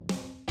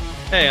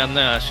Hey, I'm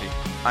Nashi.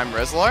 I'm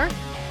Rezlar.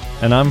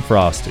 And I'm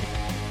Frosty.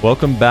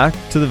 Welcome back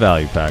to the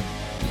Value Pack.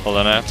 Hold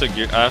on, I have to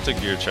gear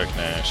check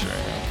Nash right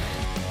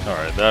now.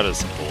 Alright, that is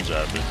some bull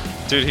jabber.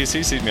 Dude, he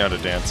CC'd me out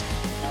of dance.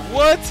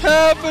 What's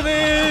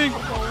happening?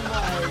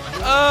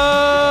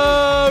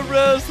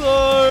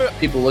 Rezlar!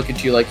 People look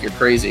at you like you're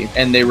crazy,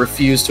 and they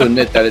refuse to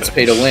admit that it's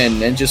pay to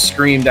win, and just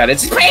scream that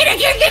it's pay to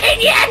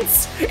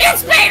convenience!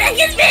 It's pay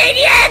to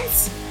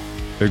convenience!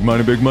 Big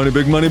money, big money,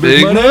 big money,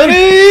 Big money!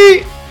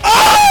 money!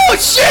 Oh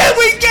shit,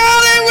 we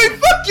got it! We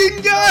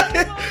fucking got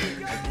it!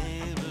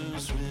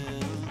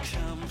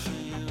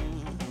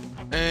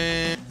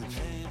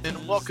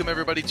 And welcome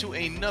everybody to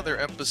another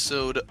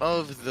episode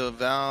of the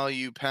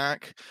Value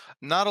Pack.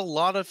 Not a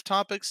lot of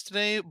topics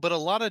today, but a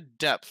lot of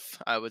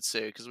depth, I would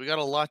say, because we got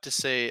a lot to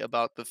say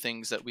about the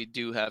things that we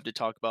do have to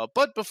talk about.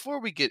 But before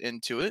we get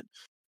into it,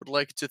 would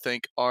like to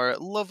thank our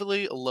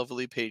lovely,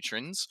 lovely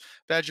patrons: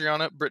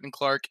 Badgeriana, Britton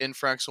Clark,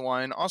 Infrax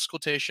Wine,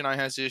 Auscultation, I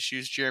Has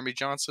Issues, Jeremy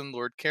Johnson,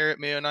 Lord Carrot,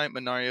 Mayo Knight,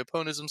 Minario,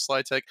 Ponism,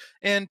 Slytech,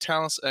 and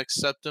Talus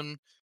X Septum.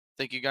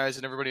 Thank you guys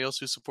and everybody else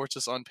who supports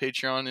us on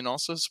Patreon and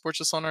also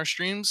supports us on our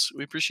streams.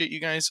 We appreciate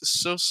you guys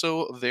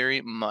so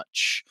very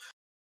much.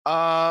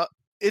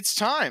 It's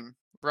time,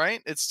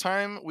 right? It's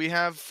time. We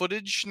have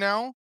footage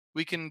now.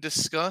 We can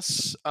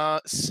discuss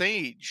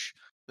Sage,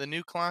 the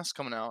new class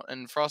coming out.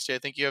 And Frosty, I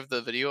think you have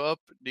the video up.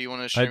 Do you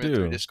want to stream it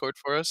through Discord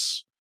for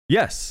us?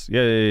 Yes.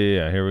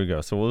 Yeah. Here we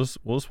go. So we'll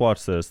just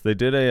watch this. They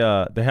did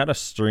they had a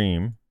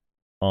stream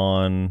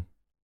on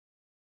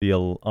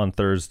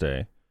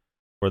Thursday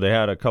where they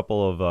had a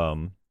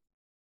couple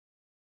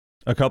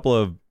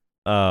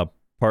of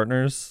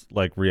partners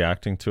like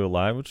reacting to it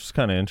live, which is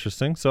kind of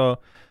interesting. So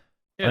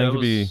yeah, I think that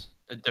was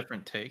a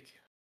different take.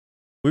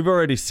 We've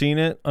already seen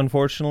it,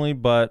 unfortunately,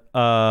 but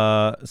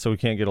so we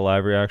can't get a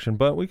live reaction,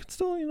 but we can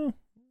still,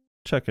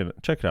 check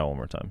it out one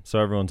more time, so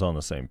everyone's on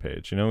the same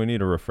page. We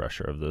need a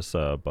refresher of this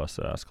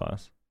busted ass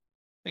class.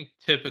 I think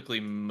typically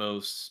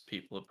most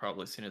people have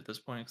probably seen it at this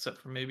point, except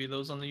for maybe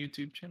those on the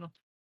YouTube channel.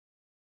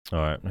 All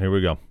right, here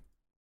we go.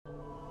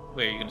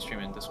 Wait, are you gonna stream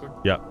it in Discord?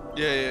 Yeah.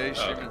 Yeah, you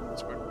stream it in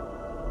Discord.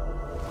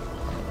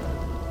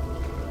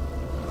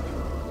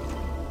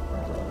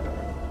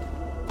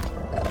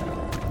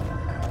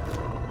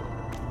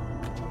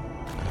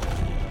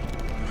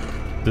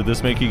 Did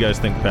this make you guys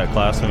think pet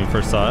class when you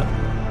first saw it?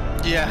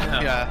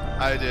 Yeah,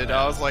 I did.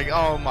 I was like,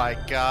 oh my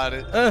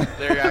god,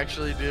 they're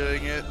actually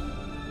doing it.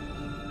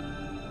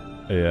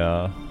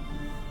 Yeah.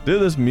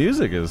 Dude, this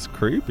music is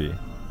creepy.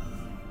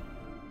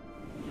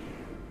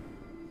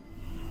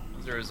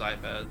 Those are his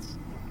iPads.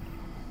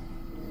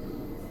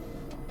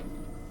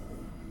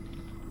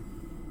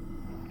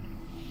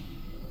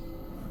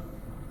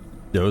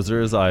 Those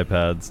are his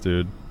iPads,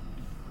 dude.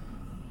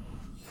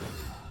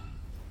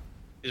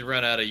 He's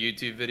run out of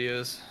YouTube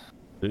videos.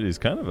 Dude, he's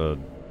kind of a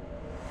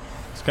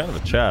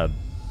Chad.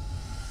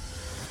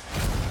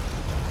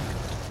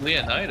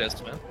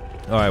 Leonidas, man.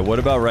 All right, what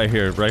about right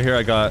here? Right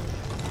here,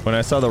 when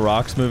I saw the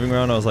rocks moving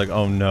around, I was like,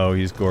 oh no,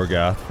 he's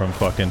Gorgath from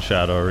fucking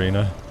Shadow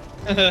Arena.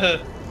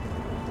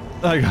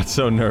 I got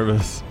so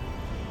nervous.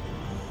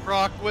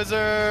 Rock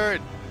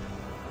Wizard!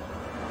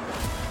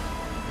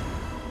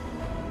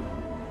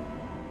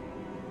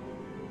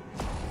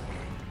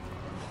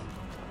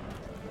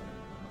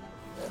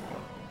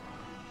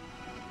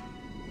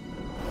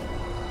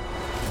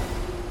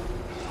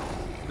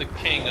 The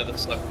king of the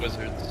Suck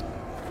Wizards.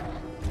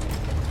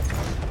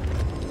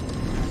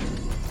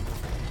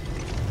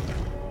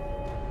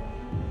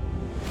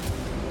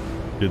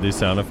 Dude, these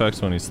sound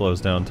effects when he slows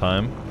down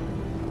time,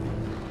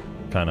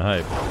 kind of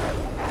hype.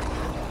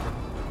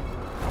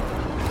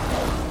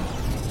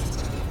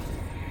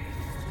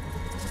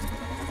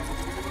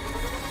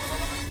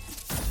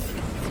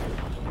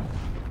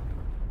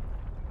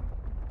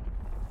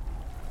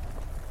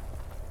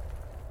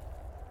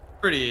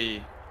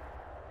 Pretty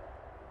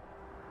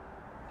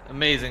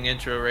amazing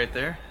intro right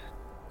there.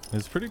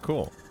 It's pretty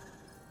cool.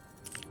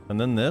 And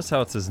then this,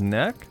 how it's his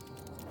neck.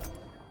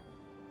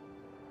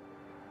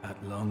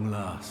 At long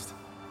last,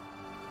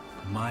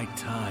 my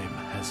time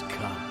has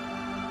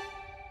come.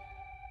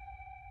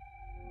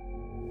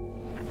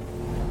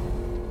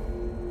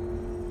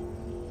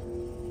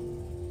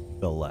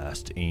 The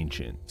last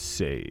ancient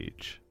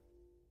sage.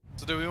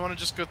 So do we want to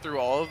just go through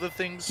all of the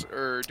things,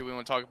 or do we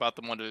want to talk about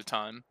them one at a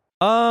time?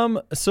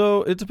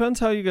 So it depends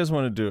how you guys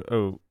want to do it.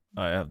 Oh,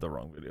 I have the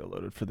wrong video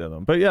loaded for the other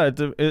one. But yeah,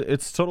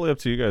 it's totally up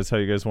to you guys how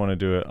you guys want to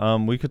do it.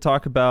 We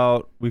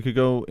could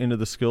go into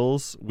the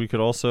skills. We could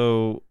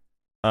also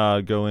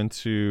go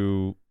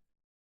into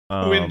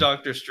When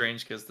Doctor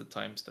Strange gets the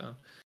time stone.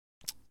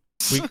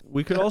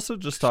 we could also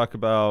just talk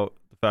about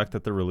the fact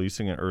that they're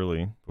releasing it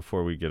early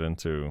before we get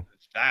into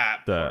That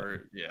the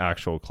part, yeah.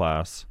 actual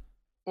class.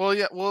 Well,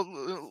 yeah. Well,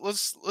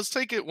 let's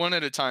take it one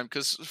at a time.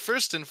 Because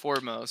first and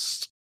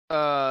foremost,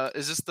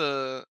 is this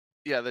the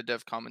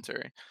dev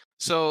commentary?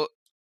 So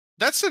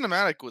that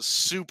cinematic was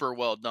super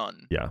well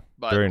done. Yeah,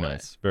 by very the way.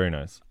 nice, very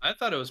nice. I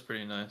thought it was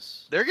pretty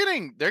nice. They're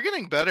getting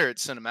better at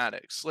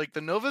cinematics. Like the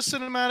Nova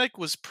cinematic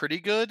was pretty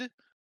good.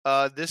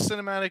 This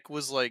cinematic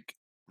was like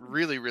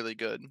really, really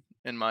good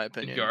in my The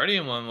opinion.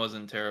 Guardian one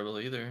wasn't terrible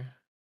either.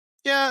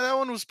 Yeah, that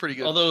one was pretty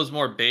good. Although it was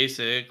more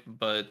basic,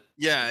 but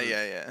Yeah, it was-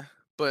 yeah.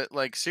 But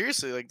like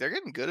seriously, like they're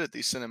getting good at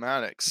these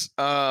cinematics.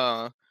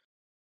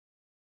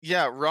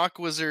 Yeah, Rock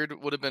Wizard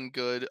would have been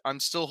good. I'm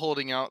still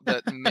holding out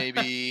that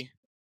maybe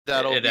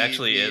that'll it be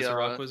actually the, is a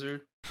Rock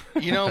Wizard.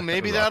 You know,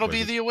 maybe Rock that'll be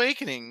Wizard. the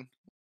Awakening.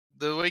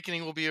 The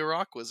Awakening will be a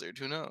Rock Wizard.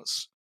 Who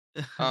knows?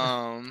 It's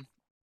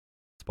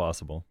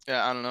possible.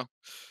 Yeah, I don't know.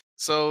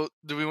 So,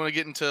 do we want to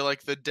get into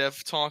like the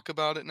dev talk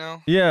about it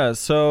now? Yeah,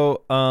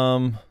 so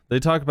they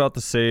talk about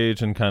the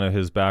Sage and kind of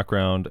his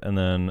background, and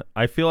then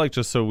I feel like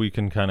just so we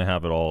can kind of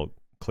have it all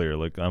clear,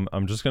 like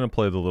I'm just gonna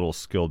play the little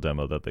skill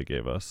demo that they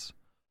gave us.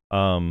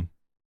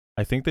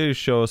 I think they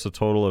show us a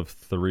total of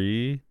four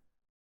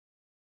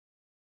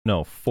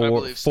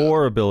believe so.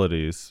 four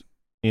abilities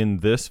in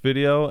this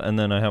video, and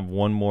then I have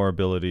one more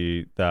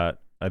ability that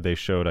they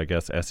showed, I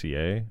guess,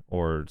 SEA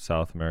or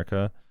South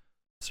America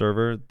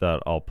server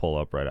that I'll pull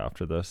up right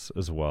after this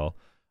as well.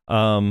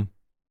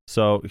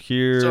 So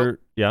here,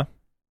 yeah.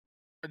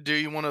 Do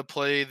you want to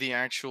play the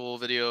actual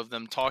video of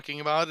them talking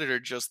about it, or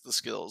just the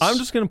skills? I'm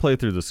just gonna play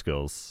through the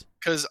skills.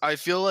 Because I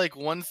feel like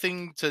one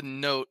thing to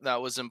note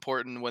that was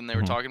important when they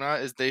were Mhm. talking about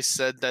it is they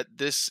said that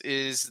this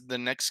is the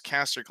next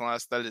caster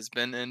class that has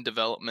been in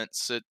development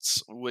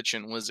since Witch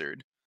and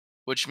Wizard,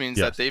 which means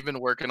Yes. that they've been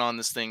working on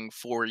this thing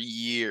for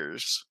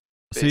years.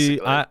 See,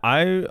 basically.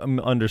 I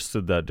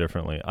understood that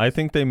differently. I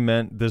think they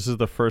meant this is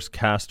the first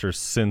caster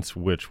since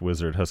Witch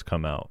Wizard has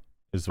come out.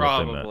 Is what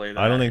they Probably meant.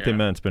 I don't that, think they yeah.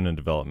 meant it's been in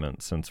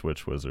development since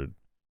Witch Wizard.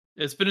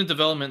 It's been in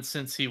development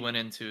since he went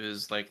into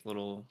his like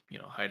little,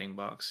 hiding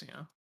box.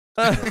 Yeah,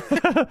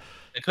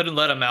 They couldn't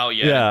let him out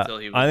yet until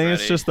he was I think ready.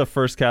 it's just the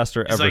first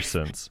caster He's ever like-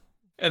 since.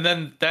 And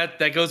then that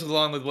goes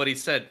along with what he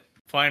said.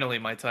 Finally,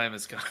 my time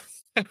is gone.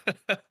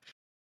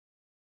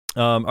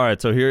 All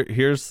right, so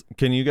here's.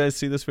 Can you guys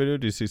see this video?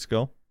 Do you see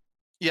skill?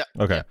 Yeah.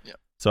 Okay. Yeah.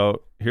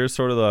 So here's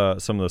sort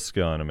of some of the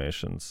skill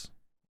animations,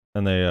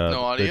 and they No they-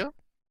 audio?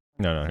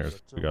 no,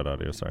 here's we got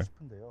audio. Sorry.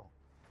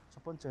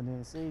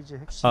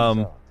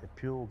 So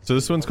So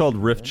this one's called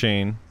Rift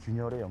Chain.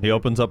 He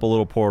opens up a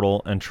little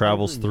portal and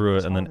travels through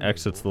it, and then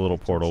exits the little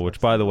portal, which,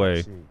 by the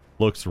way,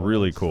 looks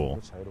really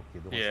cool.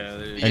 Yeah,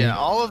 they- Yeah,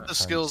 all of the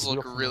skills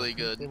look really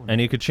good.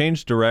 And you could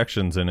change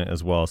directions in it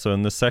as well. So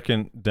in the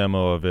second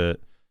demo of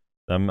it,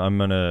 I'm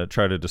gonna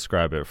try to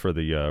describe it for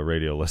the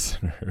radio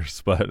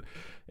listeners. But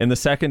in the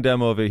second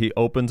demo of it, he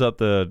opens up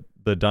the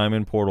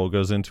diamond portal,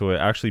 goes into it,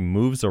 actually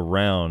moves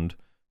around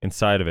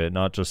inside of it,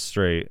 not just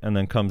straight, and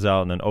then comes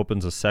out and then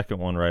opens a second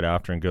one right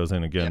after and goes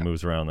in again, Yeah.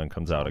 moves around, then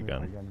comes out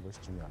again.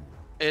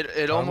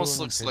 It almost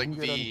looks like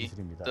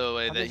the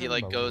way that he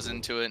like goes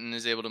into it and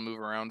is able to move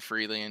around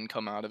freely and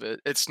come out of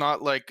it. It's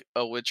not like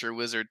a Witch or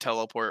Wizard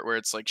teleport where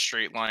it's like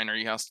straight line or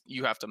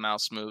you have to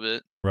mouse move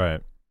it.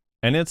 Right.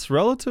 And it's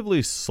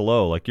relatively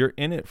slow. Like you're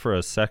in it for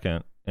a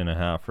second and a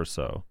half or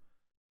so.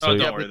 Oh, So don't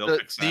Yeah, worry, but they'll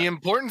fix that. the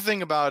important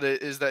thing about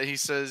it is that he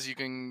says you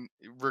can,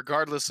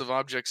 regardless of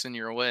objects in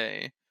your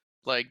way.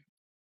 Like,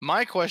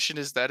 my question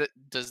is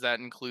does that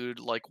include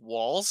like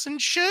walls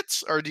and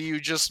shit, or do you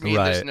just mean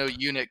there's Right. no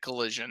unit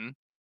collision?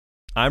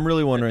 I'm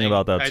really wondering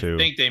about that too. I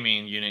think they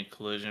mean unit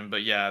collision,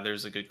 but yeah,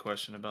 there's a good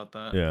question about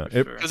that. Yeah, for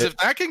it- sure. Because if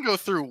that can go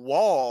through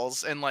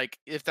walls and like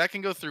if that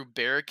can go through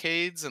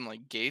barricades and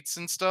like gates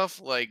and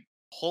stuff, like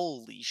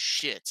holy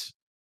shit.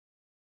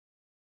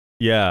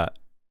 Yeah,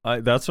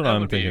 that's what That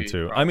I'm would thinking be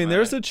too. I mean,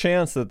 there's a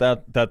chance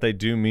that they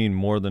do mean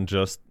more than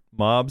just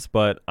mobs,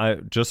 but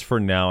just for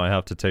now I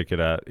have to take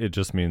it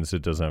just means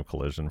it doesn't have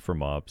collision for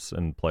mobs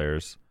and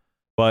players.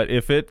 But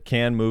if it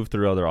can move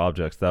through other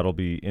objects, that'll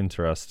be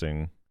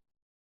interesting.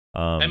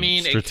 I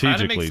mean, it kind of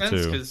strategically makes sense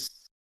too. because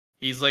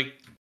he's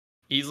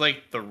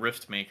like the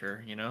rift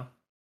maker,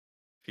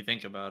 if you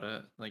think about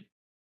it. Like,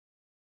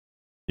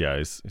 Yeah,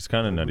 he's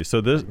kind of nutty.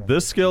 So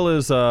this skill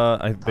is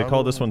they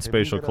call this one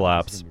spatial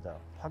collapse.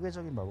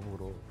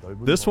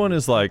 This one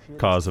is like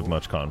cause of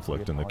much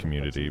conflict in the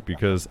community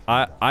because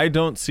I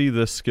don't see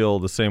this skill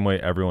the same way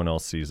everyone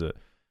else sees it.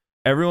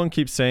 Everyone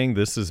keeps saying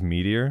this is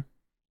Meteor,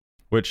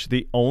 which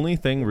the only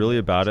thing really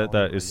about it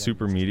that is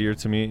super Meteor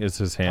to me is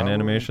his hand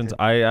animations.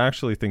 I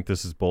actually think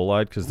this is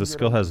Bolide because this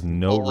skill has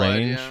no Bolide,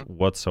 range yeah.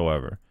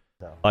 whatsoever.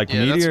 Like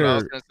Yeah, that's what I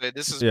was Meteor, gonna say.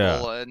 This is yeah.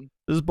 Bolide.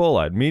 this is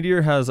Bolide.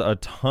 Meteor has a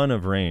ton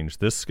of range.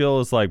 This skill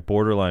is like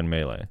borderline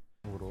melee.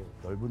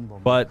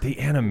 But the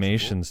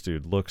animations,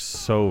 dude, look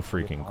so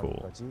freaking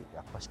cool.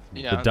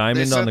 Yeah, The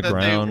diamond they on said the that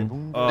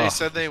ground. They Ugh.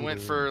 said they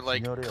went for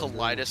like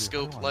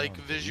kaleidoscope-like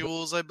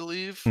visuals, I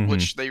believe, Mhm.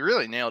 which they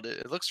really nailed it.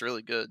 It looks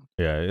really good.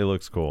 Yeah, it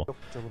looks cool.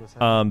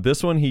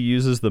 This one he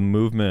uses the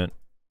movement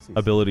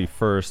ability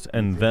first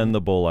and then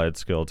the Bolide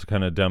skill to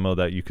kind of demo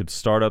that you could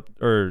start up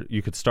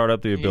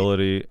the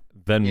ability,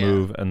 then Yeah.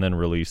 move and then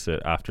release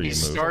it after He you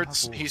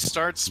move.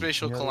 starts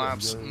spatial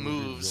collapse,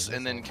 moves,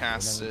 and then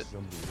casts it.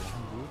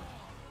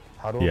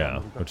 Yeah,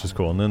 which is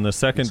cool. And then the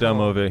second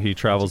demo of it, he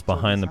travels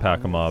behind the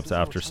pack of mobs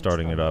after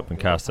starting it up and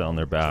casts it on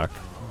their back,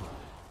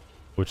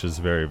 which is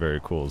very, very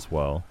cool as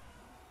well.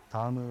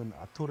 다음은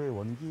아토르의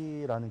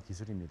원기라는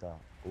기술입니다.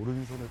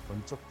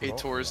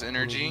 Eitor's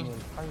energy.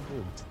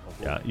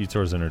 Yeah,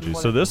 Eitor's energy.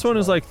 So this one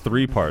is like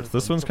 3 parts.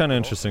 This one's kind of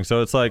interesting.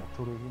 So it's like,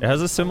 it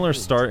has a similar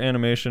start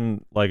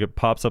animation, like it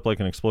pops up like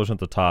an explosion at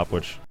the top,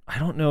 which I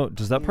don't know,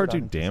 does that part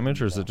do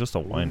damage or is it just a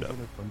wind up?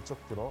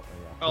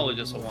 Probably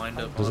just a wind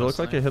up. Does it look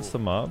like it hits the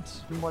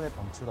mobs?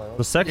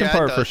 The second Yeah, it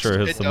part for does. sure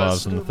hits It the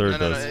does. mobs and the third No,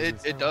 no, no,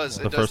 does. it does.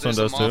 The It first one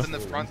does. does There's a too? mob in the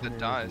front that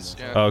dies.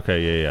 Yeah.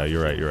 Okay, yeah,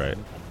 you're right.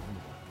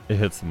 It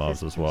hits the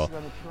mobs as well.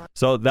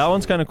 So that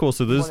one's kind of cool.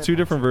 So there's 2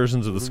 different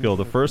versions of the skill.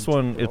 The first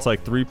one, it's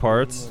like 3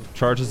 parts,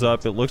 charges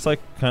up. It looks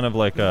like kind of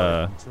like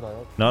a,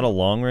 not a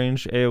long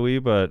range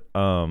AoE, but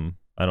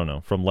I don't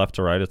know, from left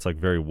to right, it's like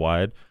very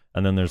wide.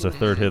 And then there's a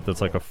third hit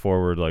that's like a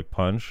forward like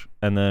punch.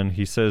 And then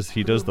he says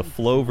he does the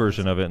flow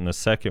version of it in the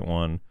second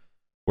one,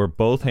 where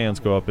both hands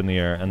go up in the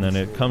air, and then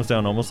it comes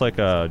down almost like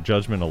a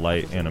Judgment of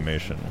Light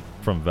animation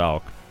from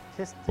Valk,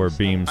 where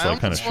beams I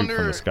like kind of almost shoot from the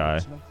wonder- sky.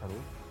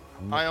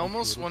 I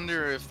almost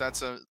wonder if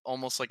that's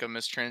almost like a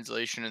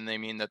mistranslation, and they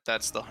mean that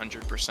that's the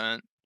 100%.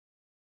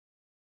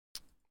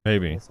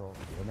 Maybe.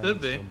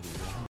 Could be.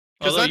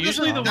 'Cause Although that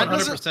usually the doesn't- that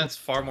 100% is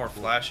far more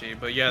flashy,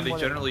 but yeah, they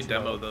generally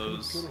demo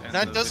those. in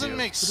That the doesn't videos.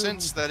 make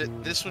sense.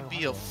 That this would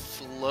be a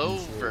flow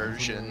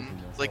version.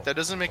 Like that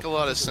doesn't make a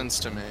lot of sense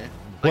to me.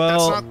 Like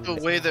Well- that's not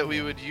the way that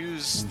we would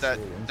use that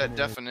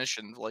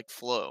definition, like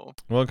flow.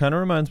 Well, it kind of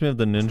reminds me of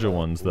the ninja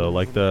ones though,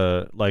 like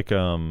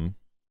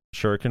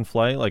Shuriken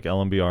Flight, like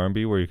LMB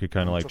RMB, where you could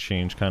kind of like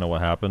change kind of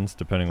what happens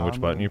depending on which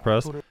button you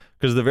press.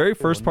 Because the very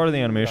first part of the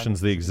animation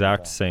is the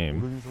exact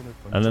same,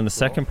 and then the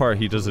second part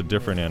he does a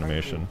different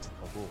animation.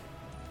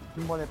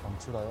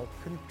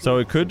 So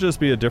it could just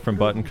be a different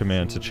button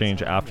command to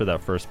change after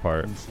that first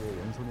part.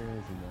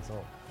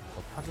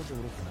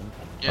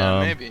 Yeah, Um,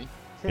 maybe.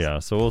 Yeah,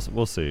 so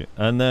we'll see.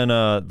 And then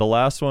the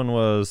last one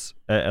was,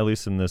 at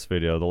least in this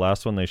video, the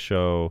last one they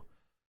show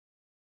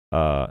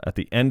at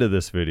the end of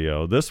this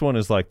video. This one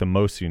is like the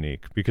most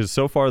unique because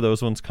so far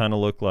those ones kind of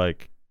look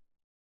like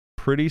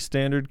pretty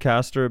standard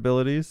caster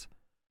abilities.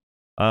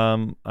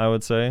 I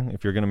would say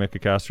if you're gonna make a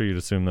caster, you'd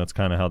assume that's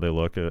kind of how they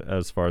look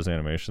as far as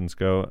animations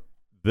go.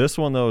 This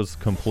one though is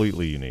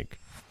completely unique.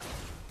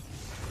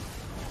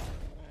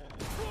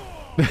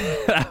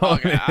 That one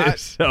Okay,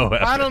 is so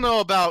epic. I don't know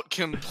about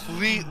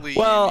completely.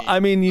 Well, unique, I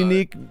mean, but-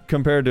 unique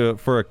compared to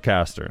for a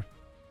caster.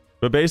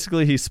 But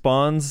basically, he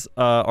spawns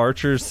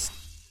Archer's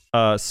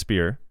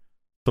spear,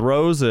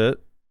 throws it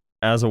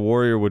as a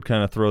warrior would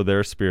kind of throw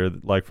their spear,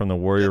 like from the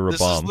warrior This is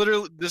bomb.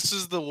 literally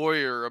the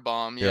warrior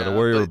bomb. Yeah, the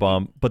warrior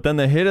bomb. But then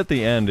the hit at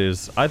the end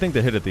is, I think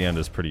the hit at the end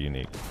is pretty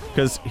unique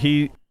because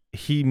he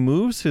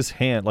moves his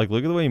hand. Like,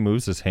 look at the way he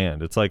moves his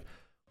hand. It's like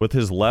with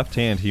his left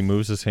hand, he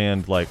moves his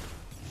hand like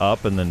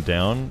up and then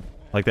down.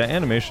 Like that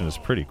animation is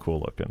pretty cool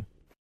looking.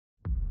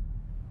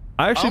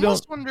 I actually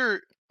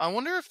don't. I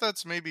wonder if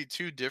that's maybe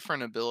 2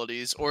 different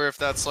abilities, or if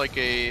that's like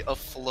a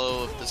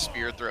flow of the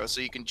spear throw,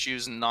 so you can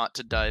choose not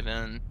to dive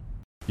in.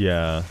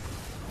 Yeah.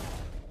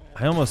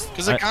 I almost.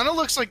 Because it kind of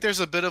looks like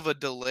there's a bit of a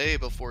delay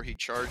before he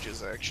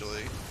charges,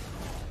 actually.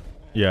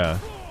 Yeah,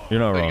 you're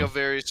not Like wrong. a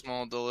very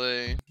small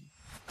delay.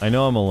 I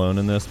know I'm alone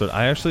in this, but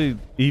I actually,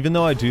 even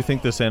though I do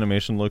think this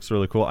animation looks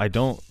really cool, I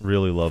don't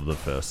really love the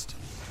fist.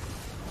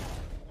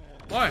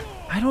 Why?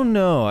 I don't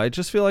know. I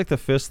just feel like the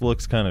fist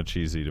looks kind of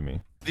cheesy to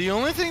me. The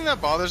only thing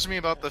that bothers me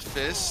about the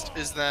fist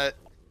is that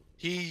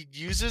he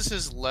uses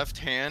his left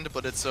hand,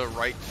 but it's a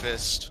right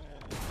fist.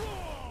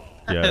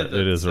 Yeah, it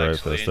is That's right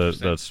actually fist.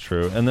 interesting. That's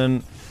true. And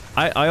then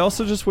I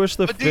also just wish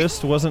the But do-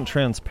 fist wasn't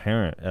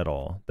transparent at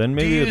all. Then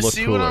maybe Do you it'd look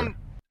see cooler.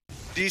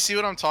 Do you see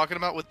what I'm talking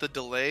about with the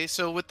delay?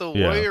 So with the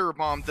Yeah. warrior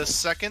bomb, the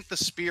second the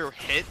spear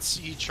hits,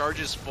 he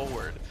charges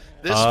forward.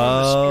 This one,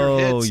 the spear Oh,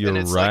 hits, you're and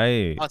it's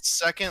right. like a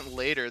second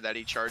later that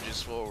he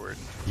charges forward.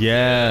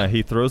 Yeah,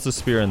 he throws the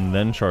spear and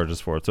then charges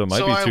for it. So it might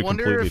so be I 2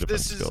 wonder completely if different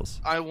this skills.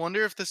 is. I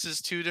wonder if this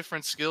is 2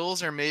 different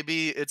skills, or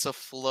maybe it's a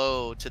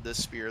flow to the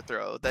spear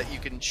throw that you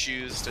can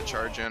choose to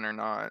charge in or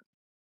not.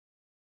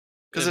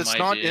 Because It it's might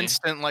not be.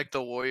 instant like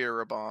the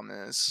warrior bomb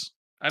is.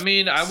 I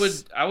mean, I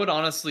would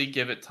honestly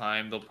give it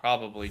time. They'll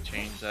probably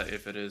change that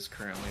if it is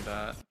currently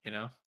that, you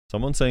know.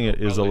 Someone's saying it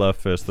is a Probably.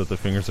 left fist that the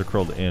fingers are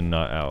curled in,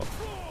 not out.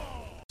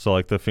 So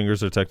like the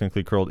fingers are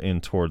technically curled in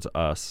towards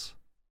us.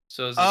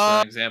 So is this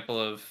an example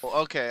of Well,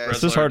 okay.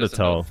 It's just hard to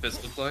tell. What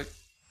fists look like?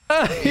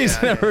 He's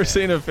Yeah, never yeah.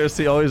 seen a fist.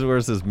 He always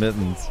wears his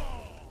mittens.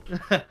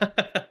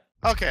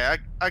 Okay,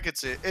 I could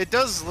see it. It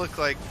does look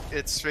like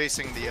it's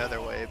facing the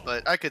other way,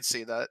 but I could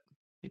see that.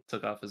 He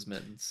took off his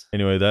mittens.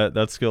 Anyway,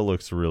 that skill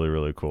looks really,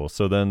 really cool.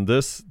 So then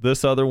this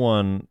other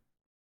one,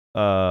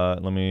 I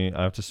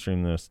have to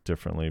stream this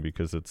differently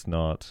because it's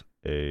not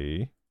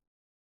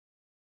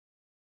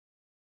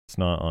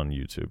on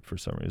YouTube for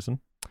some reason.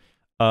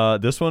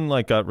 This one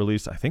like got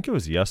released, I think it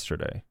was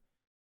yesterday.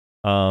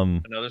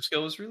 Another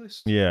skill was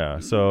released. Yeah,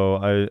 so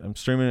I'm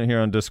streaming it here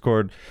on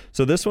Discord.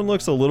 So this one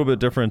looks a little bit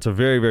different. It's a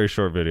very, very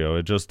short video.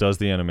 It just does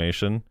the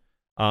animation.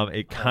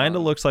 It kind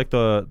of looks like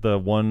the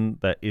one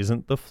that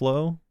isn't the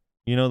flow,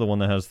 you know, the one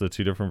that has the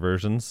 2 different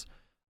versions.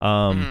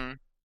 Mhm.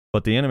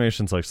 But the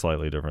animation's like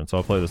slightly different. So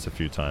I'll play this a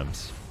few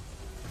times.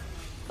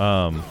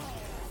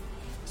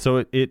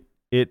 So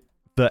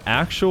the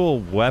actual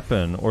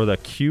weapon or the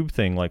cube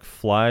thing like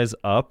flies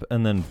up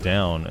and then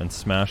down and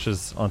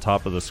smashes on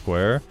top of the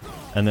square,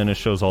 and then it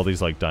shows all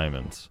these like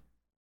diamonds.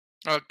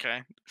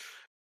 Okay.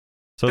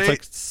 So it's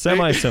like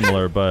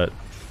semi-similar, but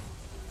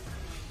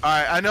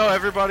Alright, I know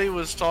everybody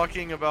was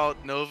talking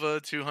about Nova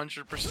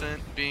 200%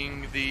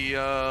 being the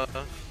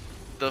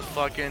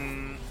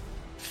fucking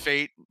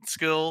fate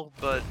skill,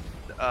 but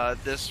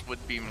this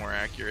would be more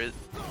accurate.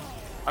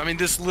 I mean,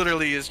 this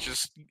literally is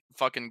just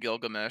fucking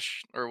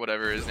Gilgamesh, or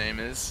whatever his name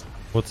is.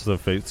 what's the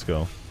fate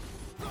skill?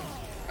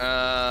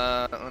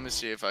 Let me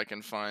see if I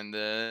can find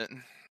it.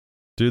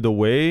 Dude, the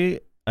way,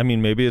 I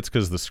mean, maybe it's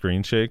because the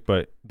screen shake,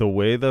 but the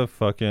way the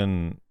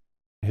fucking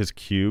his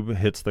cube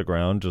hits the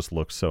ground just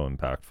looks so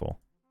impactful.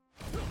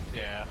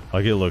 Yeah.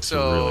 Like it looks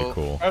So- really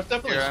cool. I was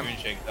definitely Here, a screen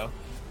shake though.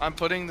 I'm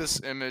putting this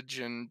image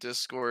in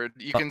Discord.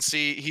 You can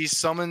see he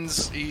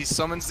summons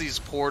these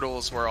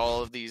portals where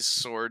all of these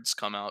swords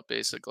come out,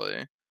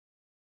 basically.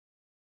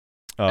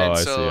 Oh, and I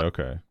see. so-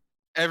 Okay.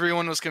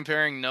 Everyone was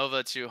comparing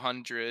Nova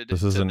 200.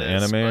 This is to an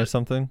anime or but-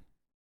 something?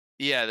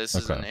 Yeah, this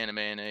is an Okay. anime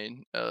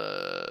and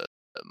a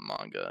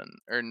manga,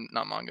 or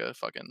not manga,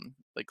 fucking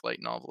like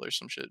light novel or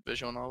some shit,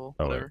 visual novel,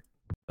 Oh, wait. whatever.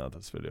 Not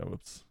this video.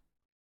 Whoops.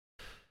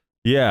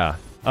 Yeah.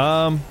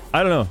 I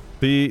don't know.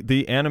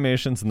 The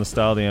animations and the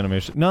style of the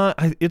animation. No,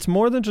 it's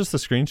more than just the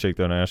screen shake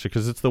though, Nash,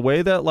 because it's the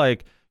way that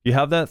like you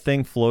have that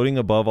thing floating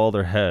above all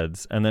their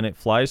heads, and then it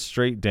flies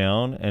straight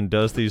down and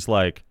does these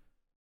like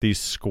these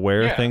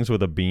square Yeah. things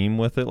with a beam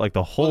with it. Like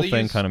the whole they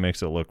thing use- kind of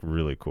makes it look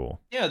really cool.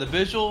 Yeah, the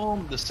visual,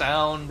 the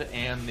sound,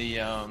 and the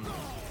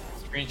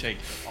screen shake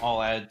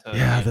all add to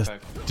Yeah, the the-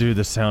 effect. Dude,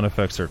 the sound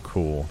effects are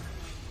cool.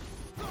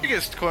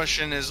 Biggest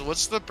question is,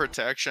 what's the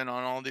protection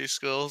on all these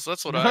skills?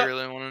 That's what I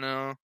really want to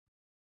know.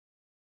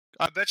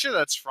 I bet you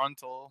that's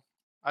frontal.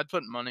 I'd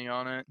put money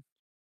on it.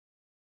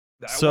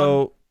 That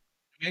So,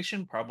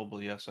 animation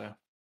probably yes.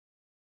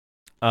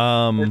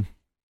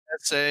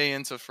 SA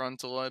into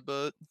frontal, I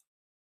bet.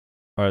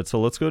 all right, so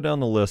let's go down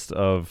the list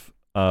of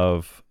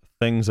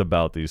things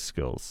about these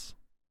skills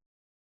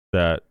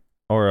that,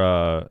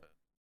 or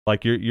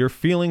like your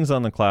feelings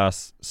on the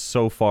class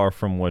so far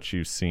from what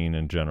you've seen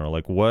in general.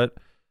 Like, what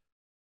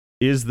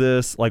is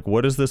this? Like,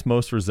 what does this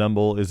most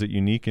resemble? Is it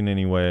unique in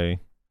any way?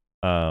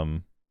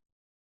 In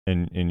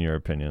your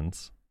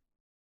opinions?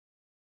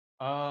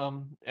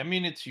 I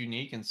mean it's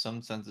unique in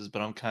some senses,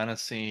 but I'm kind of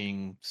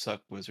seeing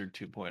Suck Wizard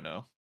 2.0. I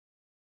don't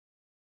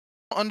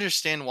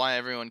understand why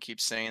everyone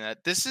keeps saying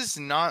that. This is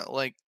not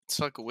like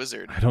Suck a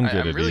Wizard. I don't get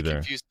I'm it really either.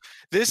 confused.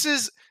 This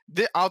is.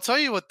 I'll tell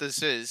you what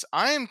this is.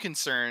 I am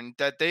concerned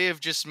that they have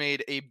just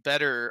made a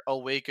better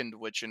Awakened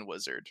Witch and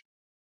Wizard.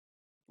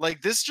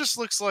 Like this just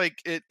looks like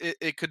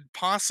it could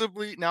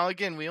possibly. Now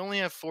again, we only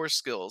have 4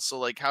 skills, so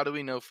like, how do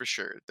we know for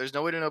sure? There's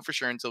no way to know for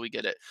sure until we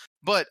get it.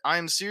 But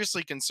I'm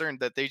seriously concerned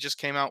that they just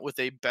came out with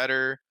a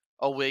better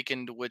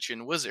Awakened Witch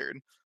and Wizard,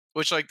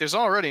 which like there's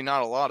already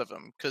not a lot of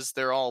them because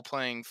they're all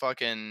playing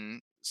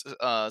fucking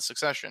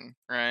Succession,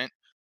 right?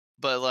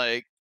 But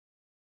like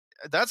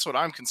that's what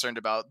I'm concerned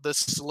about. The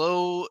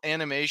slow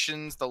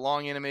animations, the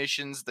long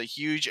animations, the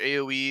huge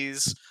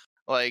AoEs,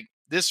 like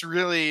this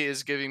really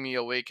is giving me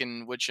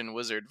Awakened Witch and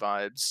Wizard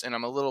vibes, and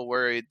I'm a little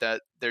worried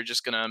that they're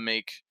just gonna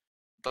make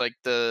like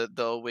the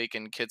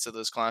Awakened kits of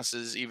those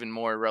classes even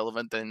more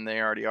relevant than they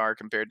already are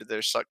compared to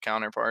their Suck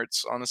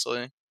counterparts,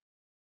 honestly.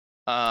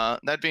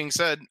 That being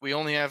said, we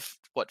only have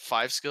what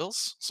 5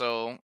 skills,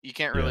 so you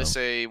can't really Yeah.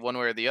 say one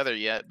way or the other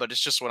yet, but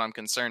it's just what I'm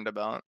concerned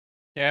about.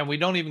 Yeah, and we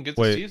don't even get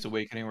to Wait. see his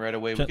awakening right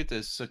away. Can- We get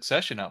the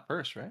Succession out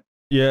first, right?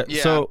 Yeah,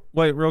 Yeah. So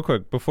wait, real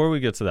quick before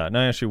we get to that,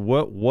 now actually,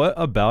 what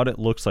about it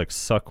looks like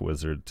Suck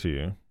Wizard to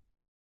you?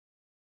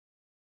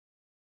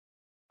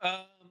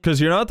 Because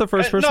you're not the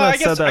first no, person I that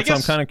said guess- that, I so I'm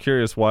guess- kind of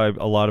curious why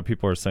a lot of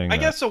people are saying I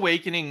that. guess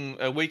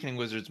Awakening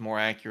Wizard's more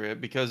accurate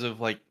because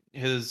of like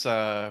his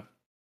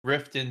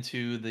rift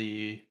into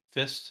the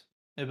fist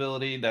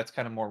ability. That's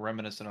kind of more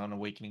reminiscent on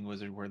Awakening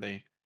Wizard, where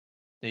they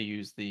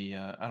use the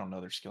I don't know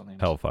their skill names.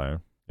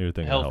 Hellfire. You're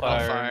thinking Hellfire.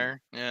 Hellfire.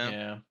 Fire, yeah.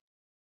 Yeah.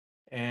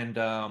 And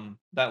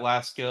that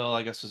last skill,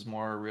 I guess, is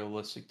more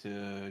realistic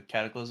to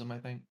Cataclysm, I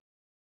think,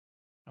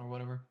 or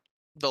whatever.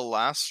 The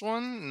last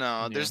one?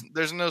 No, Yeah.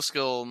 there's no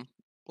skill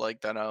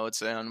like that, I would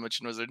say, on Witch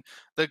and Wizard.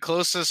 The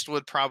closest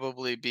would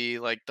probably be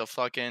like the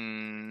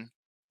fucking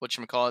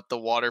whatchamacallit, the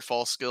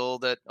waterfall skill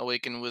that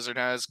Awakened Wizard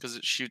has, because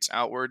it shoots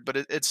outward, but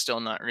it's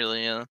still not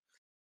really a On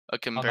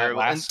that comparable.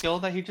 last and- skill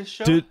that he just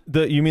showed.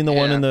 Dude, you mean the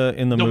one Yeah. in the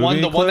the movie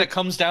one that clip?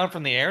 comes down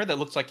from the air that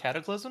looks like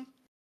Cataclysm.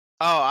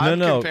 Oh, I'm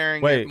no,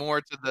 comparing wait. it more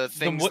to the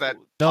things what- that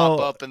No. pop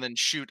up and then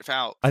shoot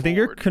out. I think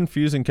you're forward.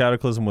 confusing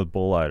Cataclysm with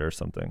Bullite or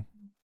something.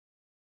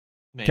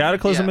 Maybe.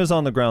 Cataclysm Yeah. is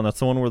on the ground. That's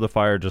the one where the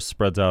fire just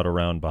spreads out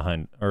around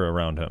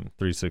him,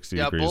 360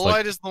 Yeah, degrees. Bullite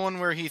Like, is the one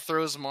where he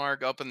throws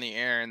Marg up in the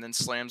air and then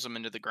slams him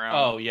into the ground.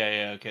 Oh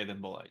yeah. Okay,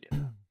 then Bullite. Yeah.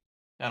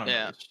 I don't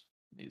Yeah. know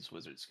these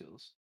wizard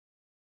skills.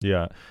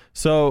 yeah.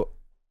 So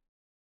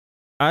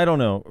I don't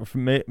know.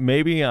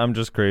 Maybe I'm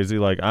just crazy.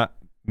 Like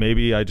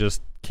maybe I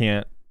just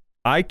can't.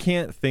 I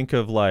can't think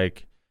of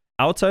like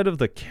outside of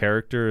the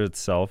character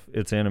itself,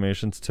 its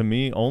animations, to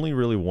me, only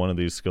really one of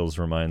these skills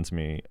reminds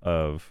me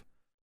of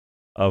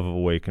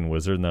Awakened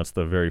Wizard, and that's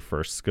the very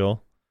first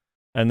skill.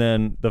 And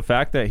then the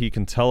fact that he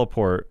can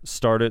teleport,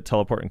 start it,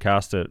 teleport, and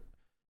cast it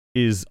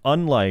is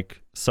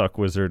unlike Suck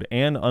Wizard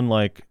and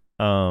unlike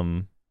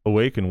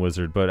Awakened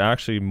Wizard, but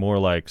actually more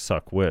like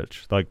Suck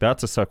Witch. Like,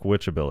 that's a Suck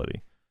Witch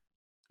ability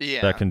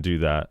that can do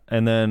that.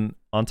 And then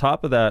on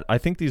top of that, I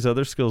think these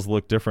other skills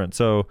look different.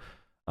 So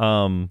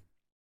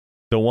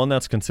the one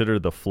that's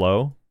considered the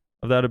flow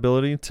of that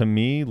ability, to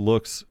me,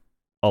 looks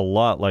a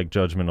lot like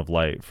Judgment of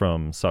Light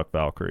from Suck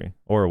Valkyrie,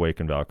 or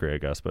Awakened Valkyrie, I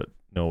guess, but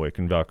no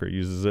Awakened Valkyrie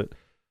uses it.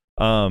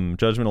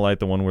 Judgment of Light,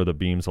 the one where the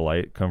beams of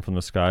light come from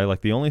the sky.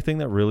 Like, the only thing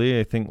that really,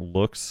 I think,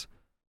 looks,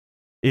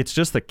 it's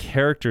just the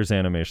character's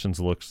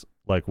animations looks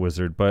like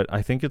Wizard, but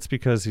I think it's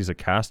because he's a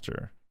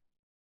caster.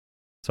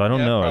 So I don't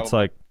know. Probably. It's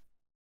like,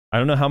 I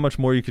don't know how much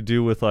more you could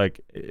do with,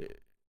 like,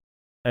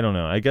 I don't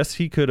know. I guess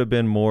he could have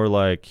been more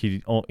like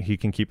he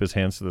can keep his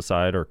hands to the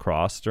side or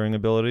cross during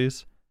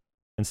abilities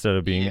instead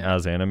of being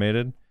as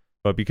animated.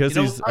 But because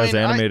he's as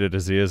animated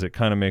as he is, it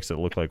kind of makes it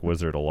look like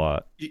Wizard a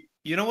lot.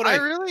 You know what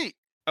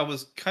I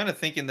was kind of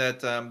thinking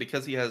that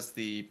because he has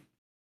the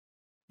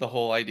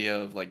whole idea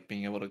of like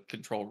being able to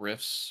control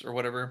rifts or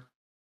whatever,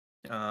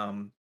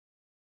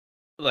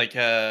 like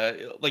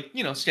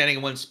standing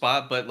in one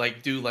spot, but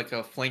like do like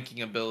a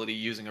flanking ability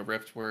using a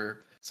rift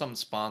where something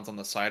spawns on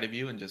the side of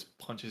you and just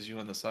punches you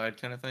on the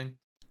side, kind of thing.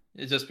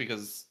 It's just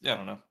because I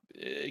don't know,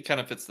 it kind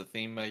of fits the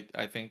theme.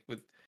 I think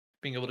with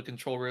being able to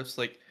control rifts,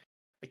 like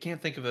I can't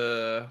think of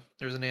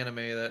there's an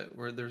anime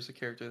where there's a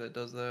character that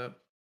does that.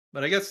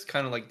 But I guess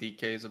kind of like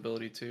DK's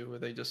ability too, where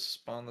they just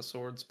spawn the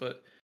swords,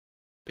 but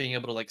being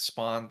able to like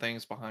spawn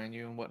things behind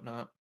you and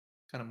whatnot,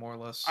 kind of more or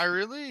less. I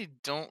really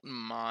don't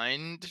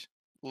mind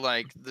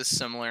like the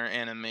similar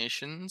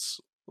animations,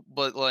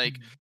 but like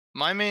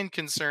my main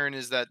concern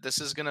is that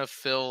this is gonna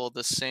fill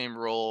the same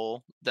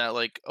role that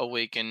like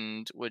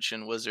Awakened Witch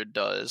and Wizard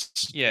does.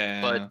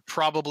 Yeah. But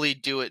probably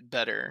do it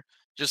better.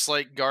 Just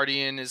like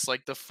Guardian is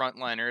like the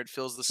frontliner, it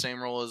fills the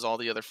same role as all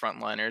the other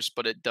frontliners,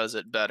 but it does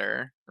it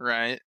better,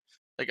 right?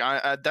 Like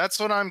I that's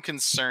what I'm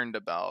concerned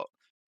about.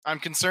 I'm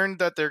concerned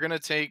that they're gonna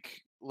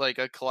take like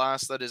a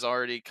class that is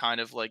already kind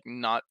of like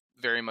not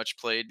very much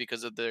played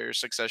because of their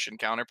succession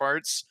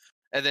counterparts,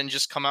 and then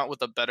just come out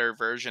with a better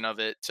version of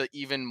it to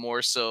even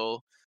more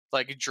so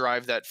like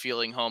drive that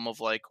feeling home of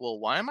like, well,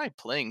 why am I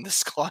playing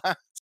this class?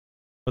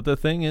 But the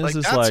thing is,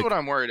 that's like, what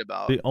I'm worried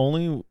about. The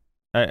only,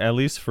 at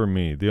least for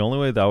me, the only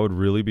way that would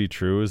really be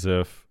true is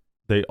if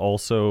they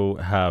also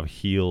have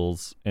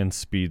heals and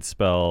speed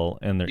spell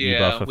and their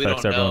ebuff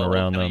affects everyone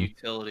around them.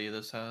 Utility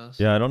this has.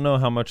 Yeah, I don't know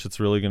how much it's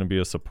really going to be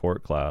a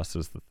support class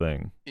is the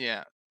thing.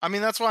 Yeah. I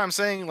mean, that's why I'm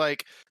saying,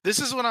 like, this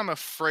is what I'm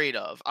afraid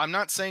of. I'm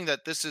not saying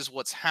that this is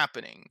what's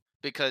happening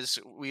because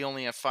we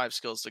only have 5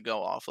 skills to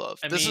go off of.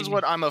 This is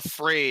what I'm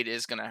afraid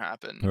is going to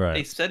happen. Right.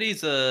 They said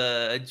he's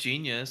a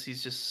genius.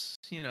 He's just,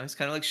 he's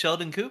kind of like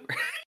Sheldon Cooper.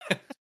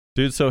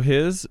 Dude, so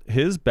his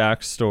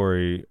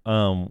backstory,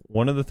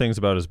 one of the things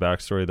about his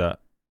backstory that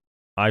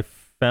I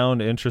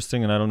found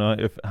interesting, and I don't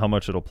know how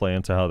much it'll play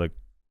into how the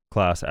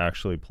class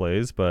actually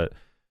plays, but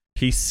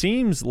he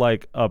seems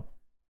like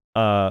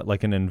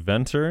like an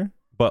inventor,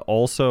 but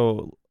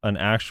also an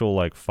actual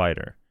like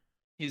fighter.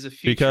 He's a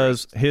futurist.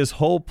 Because his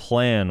whole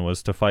plan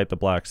was to fight the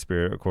Black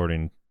Spirit,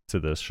 according to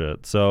this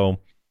shit. So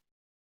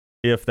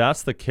if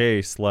that's the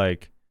case,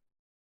 like,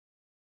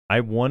 I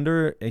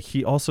wonder,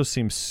 he also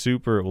seems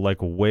super, like,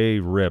 way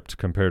ripped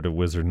compared to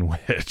Wizard and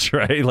Witch,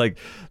 right? Like,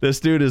 this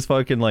dude is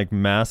fucking, like,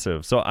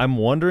 massive. So I'm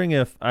wondering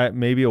if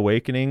maybe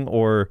Awakening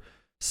or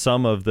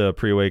some of the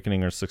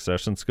Pre-Awakening or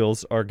Succession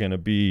skills are going to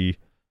be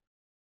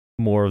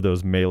more of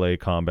those melee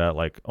combat,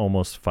 like,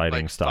 almost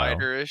fighting like style.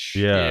 Fighter-ish.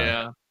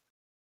 Yeah.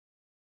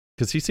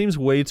 Because he seems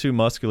way too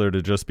muscular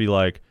to just be,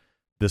 like,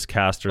 this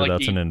caster like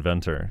that's an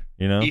inventor,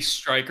 He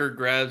striker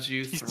grabs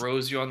you,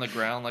 throws you on the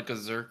ground like a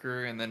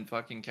Zerker, and then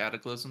fucking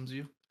cataclysms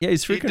you. Yeah,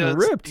 he's freaking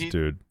ripped,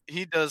 dude.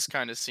 He does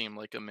kind of seem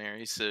like a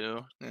Mary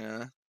Sue.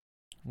 Yeah.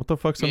 What the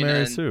fuck's a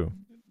Mary Sue?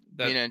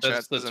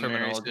 That's the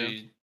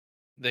terminology.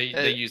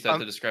 They use that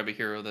to describe a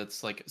hero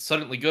that's like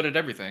suddenly good at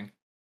everything.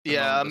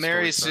 Yeah,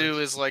 Mary Sue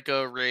is like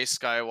a Rey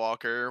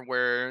Skywalker,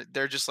 where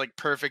they're just like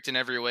perfect in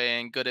every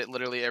way and good at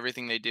literally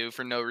everything they do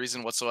for no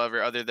reason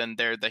whatsoever other than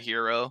they're the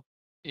hero.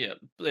 Yeah,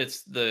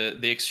 it's the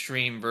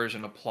extreme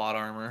version of plot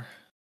armor.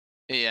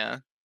 Yeah.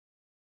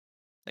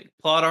 Like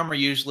plot armor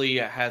usually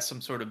has some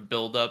sort of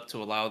build up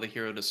to allow the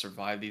hero to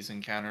survive these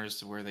encounters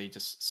to where they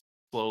just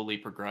slowly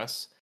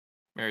progress.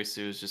 Mary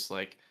Sue is just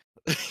like,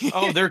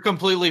 oh, they're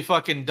completely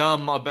fucking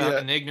dumb about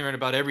and ignorant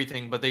about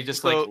everything, but they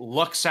just like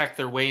luck sack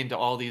their way into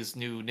all these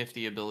new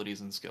nifty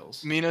abilities and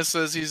skills. Mina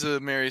says he's a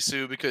Mary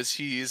Sue because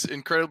he's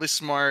incredibly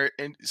smart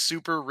and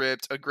super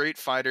ripped, a great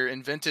fighter,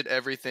 invented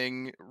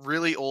everything,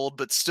 really old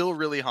but still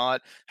really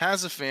hot,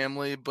 has a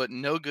family but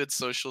no good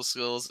social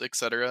skills,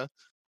 etc.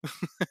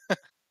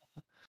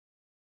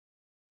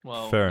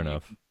 Well, fair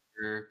enough.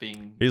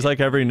 He's like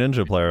every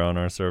ninja player on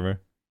our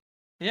server.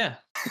 Yeah.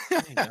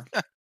 There you go.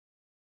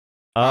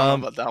 I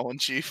don't know about that one,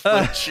 Chief.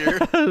 But sure.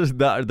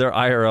 They're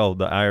IRL,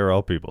 the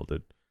IRL people,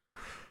 dude.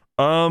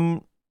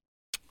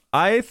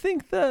 I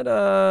think that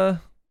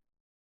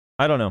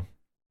I don't know.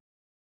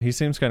 He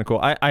seems kind of cool.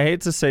 I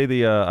hate to say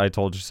the I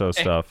told you so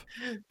stuff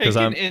because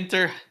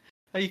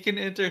You can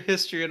enter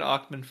history and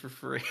Ackman for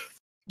free.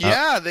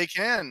 Yeah, they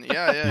can.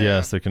 Yeah.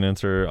 Yes, they can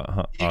enter.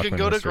 You can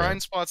go to history.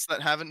 grind spots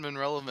that haven't been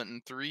relevant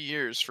in 3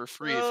 years for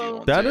free if you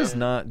want That to. is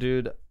not,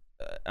 dude.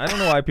 I don't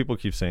know why people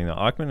keep saying that.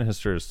 Ackman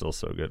history is still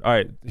so good. All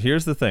right,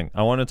 here's the thing.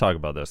 I want to talk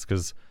about this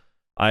because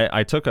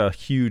I took a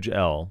huge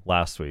L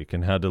last week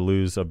and had to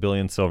lose 1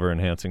 billion silver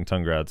enhancing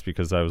Tungrads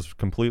because I was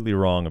completely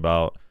wrong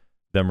about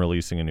them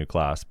releasing a new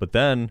class. But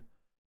then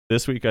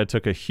this week I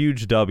took a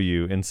huge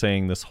W in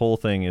saying this whole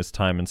thing is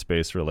time and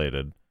space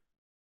related.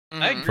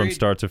 Mhm. From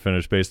start to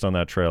finish based on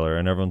that trailer,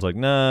 and everyone's like,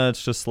 nah,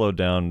 it's just slowed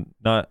down.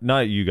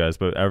 Not you guys,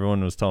 but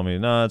everyone was telling me,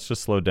 nah, it's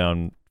just slowed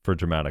down for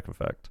dramatic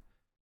effect.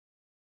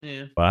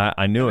 Yeah. But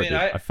I knew I it, mean,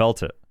 dude. I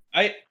felt it.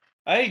 I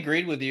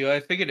agreed with you.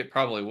 I figured it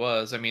probably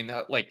was. I mean,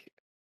 like,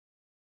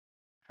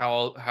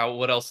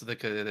 what else could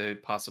they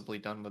possibly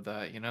done with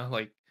that? You know,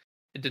 like,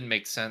 it didn't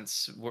make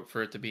sense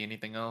for it to be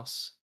anything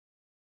else.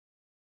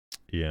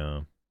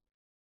 Yeah.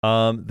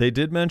 They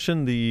did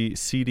mention the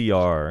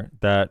CDR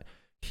that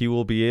he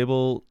will be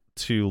able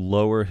to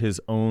lower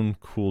his own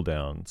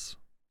cooldowns.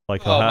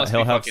 Like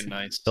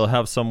he'll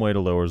have some way to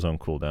lower his own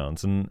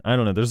cooldowns. And I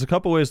don't know. There's a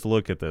couple ways to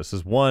look at this.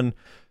 Is one,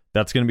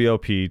 that's going to be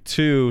OP.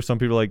 Two, some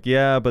people are like,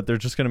 yeah, but they're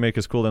just going to make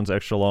his cooldowns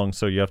extra long,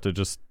 so you have to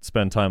just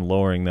spend time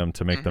lowering them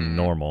to make them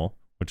normal,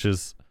 which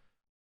is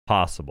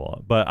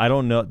possible. But I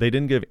don't know. They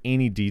didn't give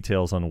any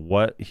details on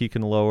what he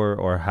can lower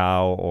or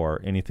how or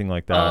anything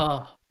like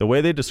that. The way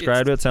they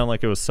described it sounded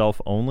like it was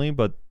self only,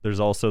 but there's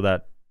also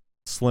that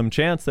slim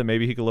chance that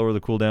maybe he could lower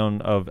the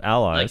cooldown of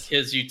allies. Like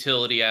his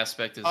utility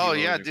aspect is. Oh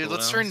yeah, dude.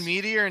 Let's turn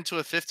Meteor into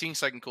a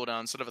 15-second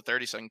cooldown instead of a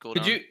 30-second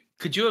cooldown.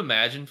 Could you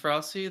imagine,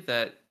 Frosty,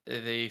 that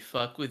they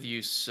fuck with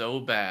you so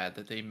bad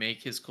that they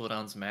make his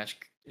cooldowns match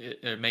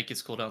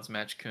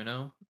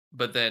Kuno,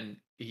 but then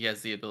he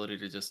has the ability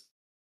to just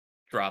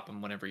drop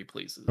him whenever he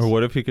pleases. Or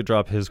what if he could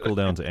drop his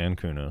cooldowns and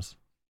Kuno's?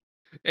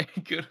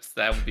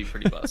 That would be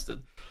pretty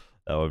busted.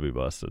 That would be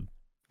busted.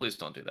 Please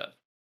don't do that.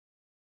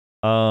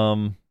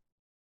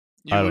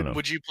 I don't know.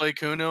 Would you play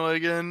Kuno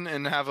again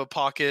and have a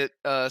pocket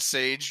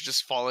Sage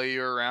just follow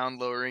you around,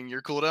 lowering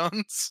your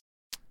cooldowns?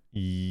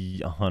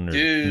 100.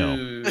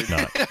 Dude.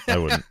 No, I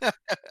wouldn't.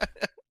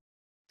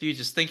 Dude,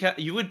 just think how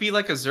you would be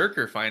like a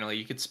Zerker finally.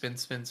 You could spin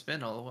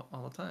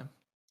all the time.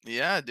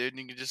 Yeah, dude,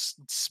 you could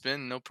just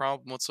spin, no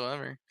problem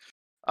whatsoever.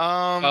 Make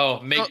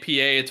PA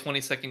a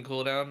 20-second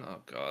cooldown.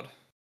 Oh god.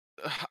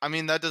 I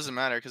mean, that doesn't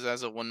matter because it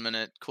has a 1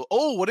 minute cool.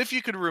 Oh, what if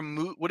you could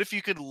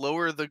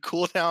lower the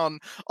cooldown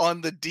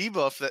on the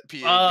debuff that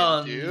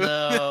PA can do?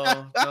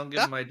 No, don't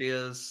give him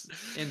ideas.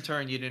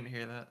 Intern, you didn't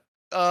hear that.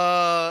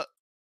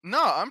 No,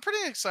 I'm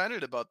pretty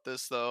excited about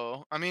this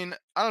though. I mean,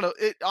 I don't know.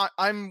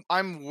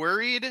 I'm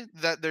worried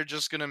that they're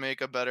just gonna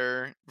make a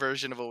better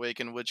version of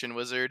Awakened Witch and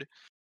Wizard.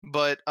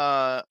 But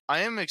I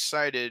am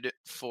excited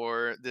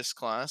for this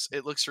class.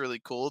 It looks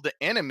really cool. The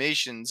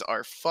animations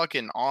are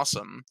fucking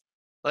awesome.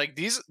 Like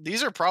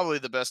these are probably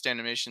the best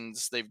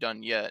animations they've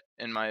done yet,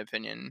 in my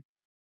opinion.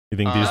 You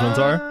think these ones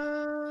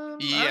are?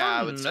 Yeah,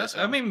 I would say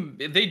so. I mean,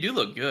 they do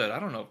look good. I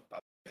don't know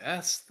about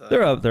best though.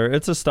 They're up there.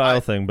 It's a style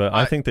thing, but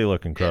I think they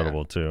look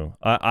incredible too.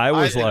 I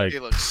was think they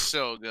look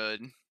so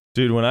good.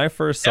 Dude, when I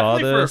first saw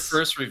this, for a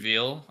first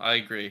reveal, I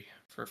agree.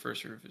 For a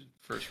first reveal,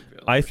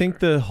 I think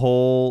the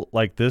whole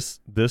like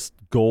this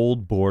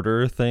gold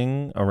border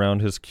thing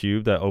around his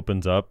cube that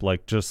opens up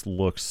like just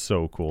looks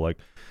so cool. Like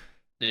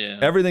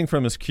everything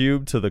from his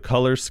cube to the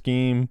color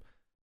scheme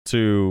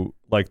to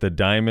like the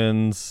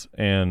diamonds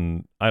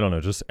and I don't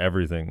know, just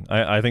everything.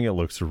 I think it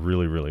looks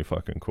really, really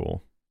fucking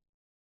cool.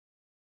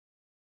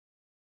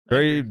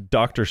 Very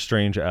Doctor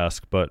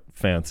Strange-esque, but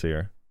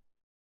fancier.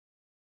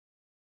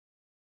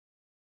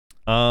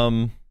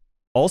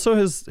 Also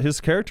his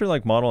character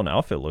like model and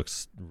outfit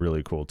looks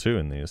really cool too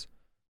in these.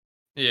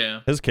 Yeah.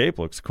 His cape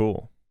looks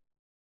cool.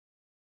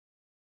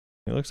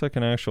 He looks like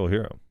an actual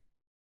hero.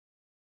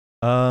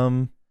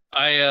 I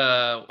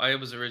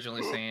was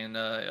originally saying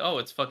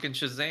it's fucking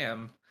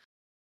Shazam.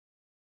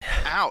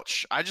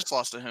 Ouch. I just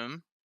lost to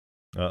him.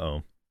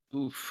 Uh-oh.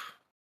 Oof.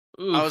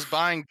 I was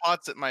buying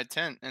pots at my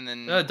tent and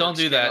then don't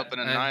do that. Up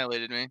and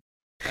annihilated me.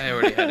 I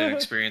already had an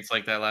experience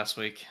like that last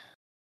week.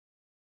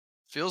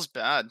 Feels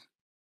bad.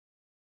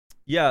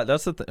 Yeah,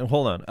 that's the thing.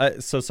 Hold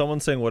on. So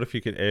someone's saying, what if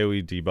you could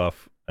AoE debuff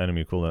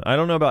enemy cooldown? I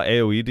don't know about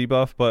AoE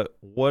debuff, but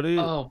what if...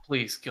 Oh,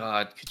 please,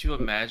 God. Could you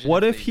imagine?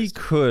 What if he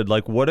could?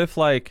 Like, what if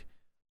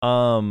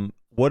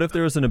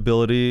there was an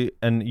ability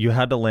and you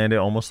had to land it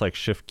almost like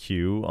Shift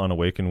Q on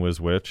Awakened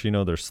Wiz Witch? You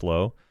know, they're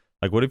slow.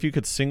 Like, what if you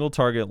could single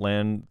target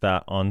land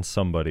that on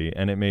somebody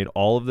and it made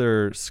all of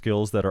their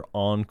skills that are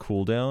on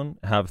cooldown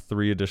have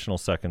 3 additional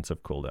seconds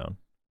of cooldown?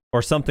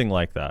 Or something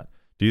like that.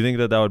 Do you think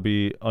that would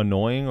be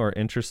annoying or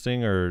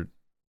interesting or...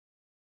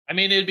 I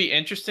mean, it'd be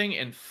interesting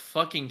and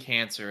fucking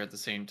cancer at the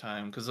same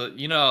time, because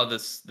you know how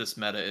this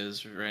meta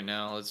is right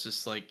now. It's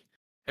just like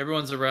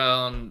everyone's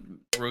around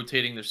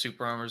rotating their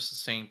super armors,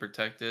 staying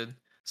protected.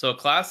 So a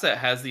class that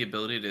has the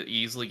ability to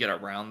easily get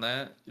around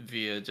that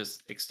via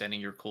just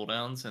extending your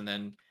cooldowns and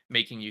then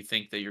making you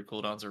think that your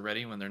cooldowns are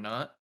ready when they're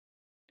not,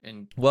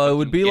 and Well, it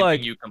would fucking be gimping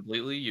like you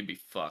completely, you'd be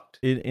fucked.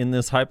 in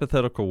this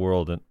hypothetical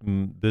world,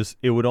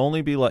 it would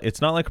only be like,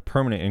 it's not like a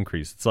permanent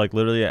increase. It's like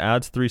literally it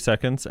adds 3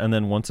 seconds, and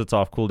then once it's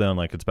off cooldown,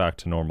 like it's back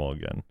to normal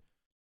again.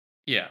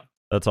 Yeah.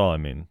 That's all I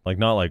mean. Like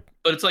not like.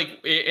 But it's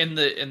like in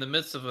the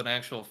midst of an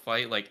actual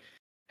fight, like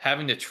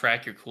having to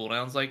track your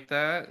cooldowns like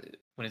that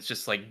when it's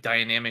just like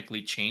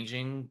dynamically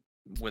changing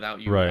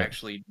without you Right.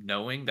 actually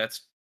knowing,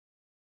 that's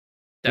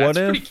What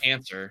pretty if-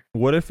 cancer.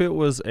 What if it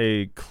was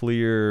a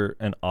clear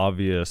and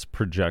obvious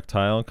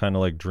projectile, kind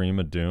of like Dream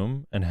of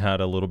Doom, and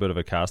had a little bit of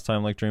a cast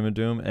time like Dream of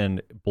Doom,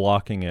 and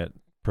blocking it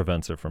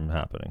prevents it from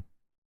happening?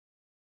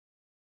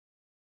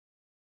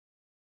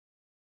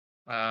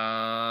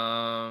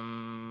 I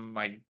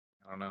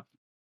don't know.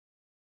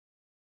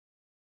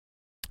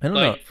 I don't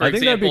Like know. for I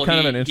think example, that'd be kind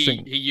of an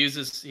interesting. he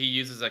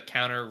uses a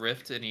counter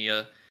rift and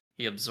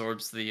he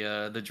absorbs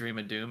the Dream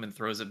of Doom and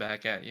throws it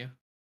back at you.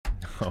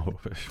 Oh,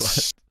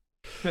 what?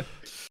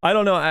 I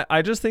don't know.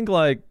 I just think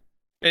like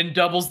And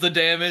doubles the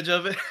damage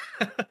of it.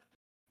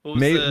 What was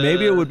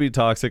maybe it the- would be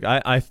toxic.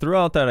 I threw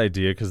out that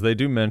idea because they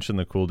do mention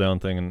the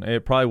cooldown thing, and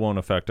it probably won't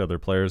affect other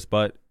players.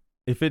 But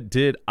if it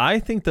did, I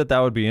think that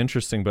would be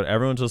interesting. But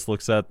everyone just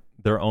looks at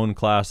their own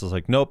class as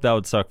like, nope, that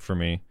would suck for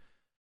me.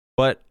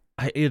 But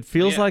it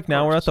feels Yeah, like of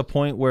now we're at course. the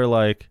point where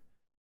like,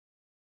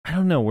 I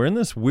don't know, we're in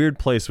this weird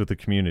place with the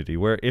community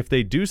where if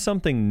they do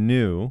something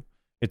new,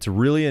 it's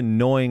really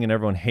annoying and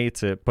everyone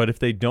hates it. But if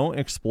they don't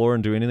explore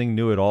and do anything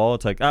new at all,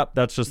 it's like,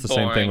 that's just the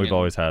same thing Boring we've and-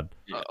 always had.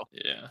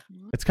 Yeah.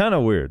 It's kind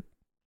of weird.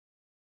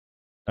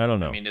 I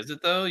don't know. I mean, is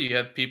it though? You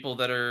have people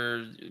that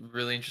are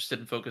really interested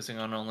in focusing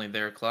on only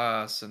their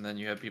class, and then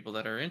you have people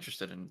that are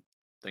interested in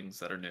things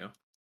that are new.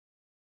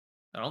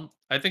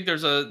 I think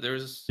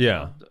there's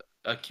Yeah.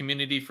 a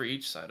community for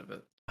each side of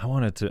it.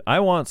 I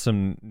want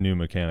some new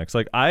mechanics.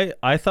 Like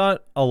I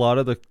thought a lot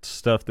of the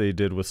stuff they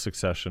did with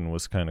Succession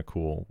was kind of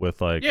cool with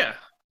like, Yeah.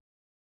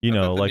 you I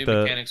know, thought like new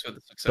the mechanics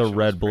with Succession was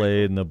red pretty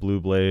blade and the blue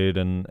blade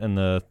and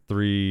the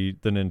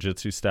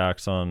ninjutsu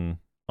stacks on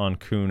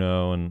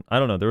Kuno, and I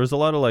don't know, there was a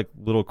lot of like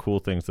little cool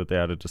things that they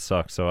added to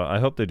Suck. So I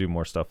hope they do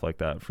more stuff like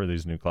that for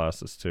these new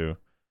classes too.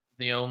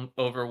 The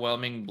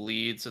overwhelming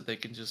bleeds that they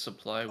can just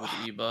apply with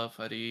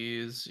ebuff at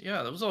ease.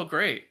 Yeah, that was all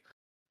great.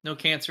 No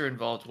cancer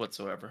involved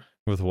whatsoever.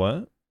 With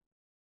what?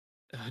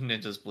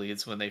 Ninja's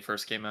bleeds when they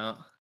first came out.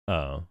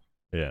 Oh,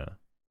 yeah.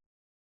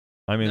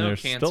 I mean, No they're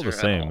still cancer the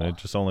at same. They all.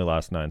 just only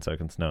last 9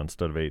 seconds now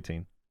instead of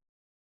 18.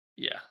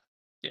 Yeah.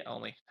 Yeah,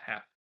 only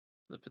half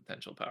the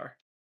potential power.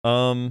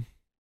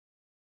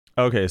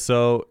 Okay,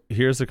 so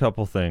here's a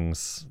couple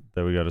things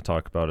that we got to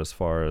talk about as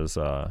far as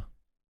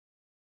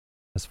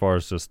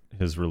just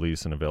his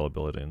release and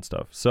availability and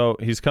stuff. So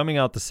he's coming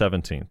out the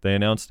 17th. They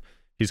announced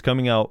he's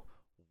coming out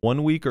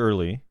 1 week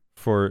early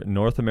for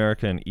North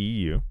America and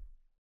EU.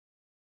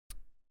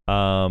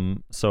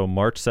 So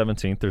March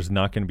 17th, there's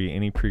not going to be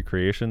any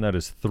pre-creation. That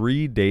is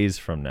 3 days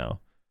from now.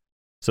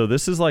 So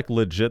this is like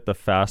legit the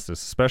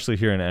fastest, especially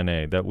here in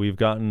NA, that we've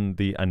gotten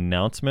the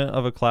announcement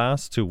of a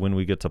class to when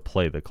we get to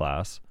play the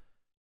class,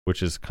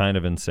 which is kind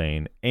of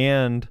insane.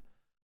 And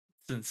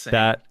It's insane.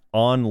 that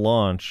on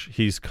launch,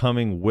 he's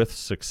coming with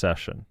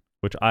Succession,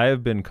 which I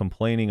have been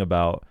complaining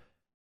about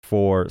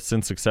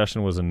since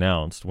Succession was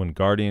announced, when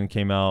Guardian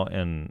came out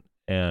and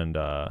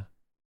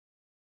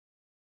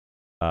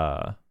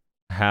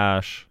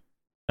Hash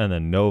and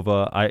then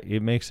Nova.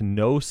 It makes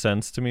no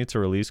sense to me to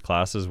release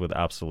classes with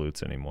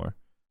absolutes anymore.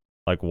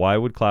 Like, why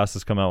would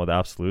classes come out with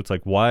absolutes?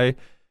 Like, why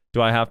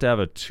do I have to have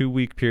a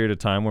 2-week period of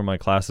time where my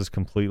class is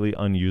completely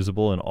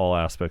unusable in all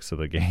aspects of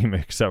the game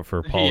except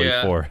for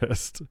Yeah.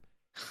 Polyforest?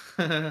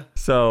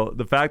 So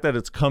the fact that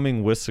it's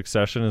coming with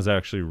Succession is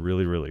actually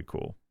really, really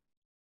cool.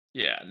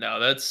 Yeah, no,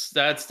 that's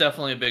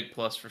definitely a big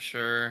plus for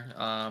sure.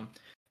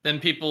 Then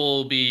people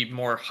will be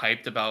more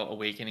hyped about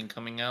Awakening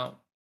coming out.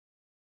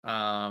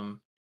 Because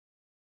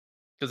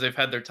they've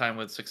had their time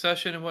with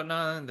Succession and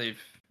whatnot, and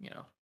they've,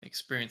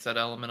 experienced that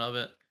element of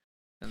it.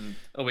 And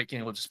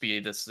Awakening will just be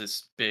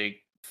this big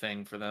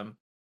thing for them.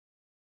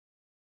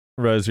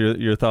 Rez,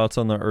 your thoughts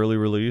on the early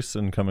release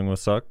and coming with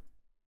Suck?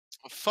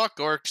 Fuck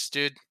orcs,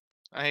 dude.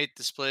 I hate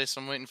this place.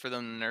 I'm waiting for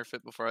them to nerf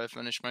it before I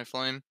finish my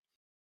flame.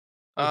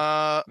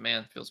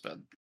 Man, feels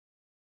bad.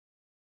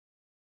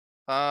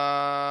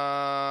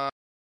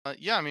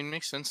 Yeah, I mean,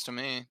 makes sense to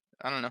me.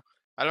 I don't know.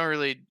 I don't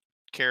really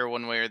care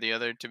one way or the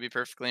other, to be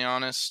perfectly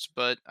honest,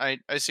 but I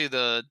see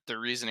the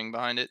reasoning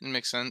behind it. It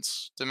makes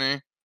sense to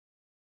me.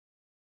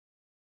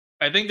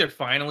 I think they're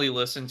finally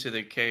listening to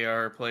the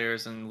KR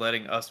players and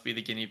letting us be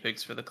the guinea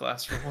pigs for the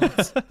class for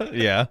once.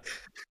 Yeah.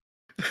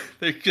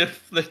 The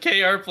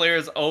KR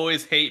players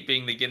always hate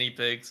being the guinea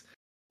pigs.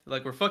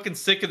 Like, we're fucking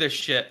sick of this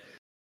shit.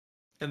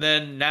 And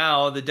then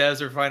now the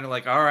devs are finally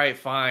like, all right,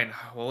 fine,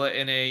 we'll let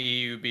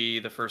NAEU be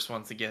the first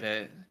ones to get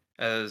it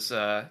as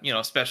a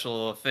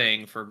special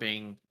thing for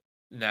being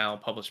now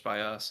published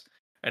by us.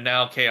 And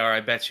now KR, I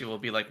bet you will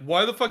be like,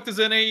 why the fuck does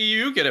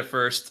NAEU get it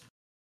first?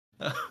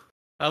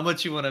 How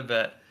much you want to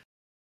bet?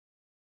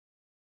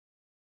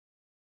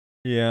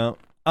 Yeah.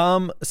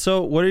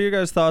 So what are your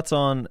guys' thoughts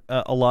on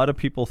a lot of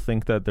people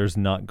think that there's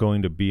not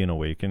going to be an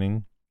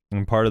awakening,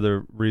 and part of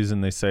the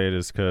reason they say it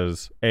is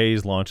because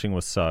A's launching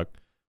with Suck,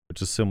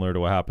 which is similar to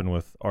what happened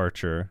with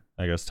Archer.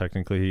 I guess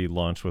technically he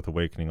launched with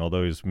Awakening,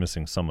 although he's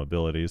missing some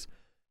abilities.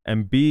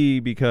 And B,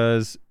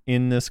 because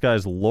in this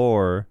guy's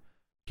lore,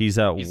 he's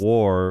at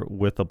war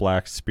with the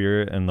Black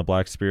Spirit, and the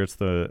Black Spirit's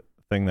the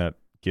thing that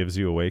gives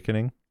you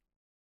Awakening.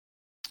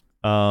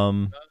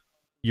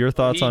 Your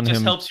thoughts on him? He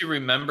just helps you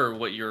remember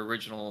what your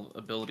original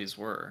abilities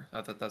were.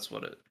 I thought that's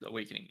what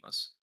Awakening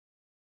was.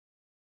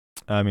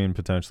 I mean,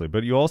 potentially.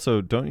 But you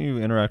also, don't you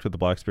interact with the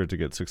Black Spirit to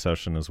get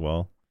Succession as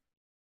well?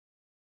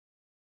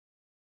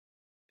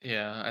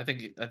 Yeah, I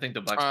think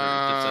the Black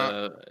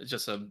Spirit is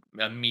just a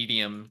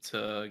medium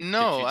to get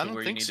No, you to I don't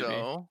where think you need to be.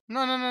 so.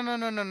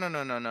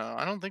 No.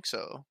 I don't think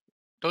so.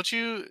 Don't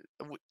you?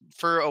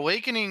 For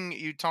Awakening,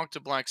 you talk to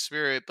Black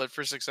Spirit, but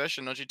for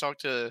Succession, don't you talk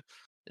to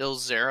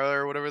Ilzera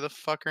or whatever the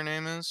fuck her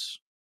name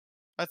is?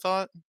 I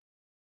thought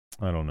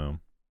I don't know.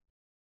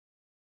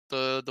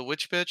 the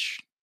witch bitch.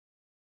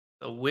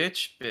 The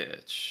witch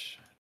bitch.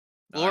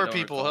 No, I Lore don't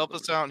people, recall help the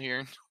us out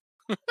here.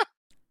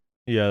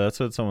 Yeah, that's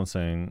what someone's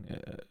saying.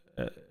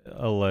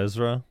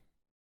 Alezra?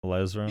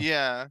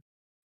 Yeah.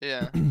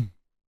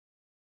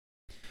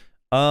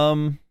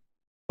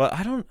 But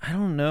I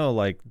don't know.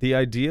 Like, the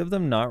idea of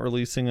them not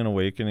releasing an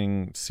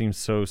Awakening seems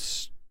so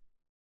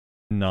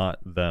not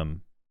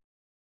them.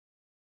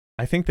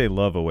 I think they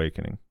love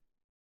Awakening.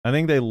 I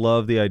think they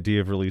love the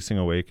idea of releasing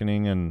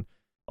Awakening and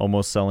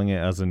almost selling it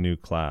as a new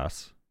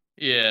class.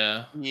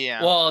 Yeah.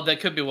 Yeah. Well, that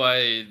could be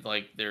why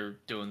they're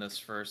doing this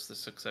first, the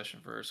Succession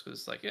first,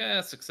 because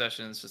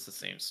Succession is just the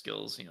same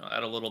skills.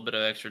 Add a little bit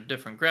of extra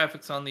different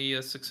graphics on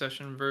the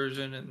Succession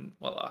version, and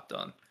voila,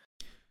 done.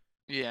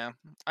 Yeah.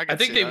 I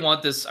think they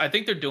want this. I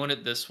think they're doing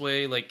it this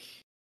way,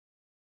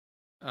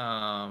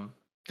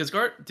 because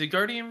did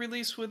Guardian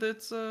release with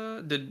its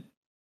did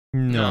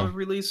No.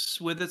 release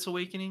with its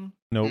Awakening?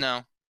 Nope.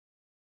 No.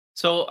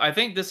 So I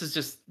think this is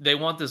just they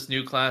want this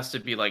new class to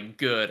be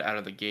good out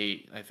of the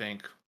gate. I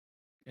think,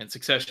 and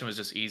Succession was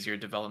just easier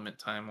development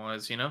time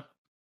wise. I don't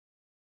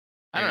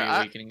Maybe know.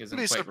 Awakening isn't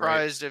I'd be quite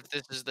surprised if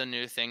this is the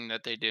new thing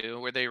that they do,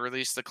 where they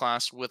release the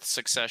class with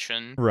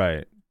Succession. Right.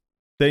 Right.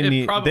 They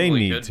need could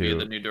be to.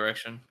 the new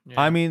direction.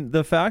 Yeah. I mean,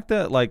 the fact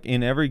that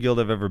in every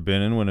guild I've ever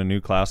been in, when a new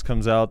class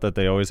comes out, that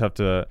they always have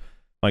to,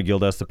 my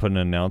guild has to put an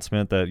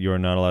announcement that you are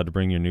not allowed to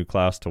bring your new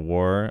class to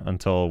war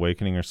until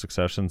Awakening or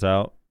Succession's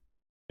out,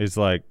 is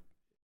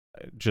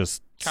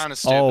just Kind of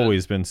stupid.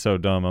 always been so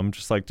dumb. I'm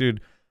just like, dude,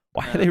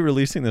 why are they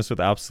releasing this with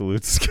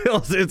absolute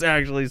skills? It's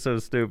actually so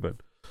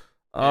stupid.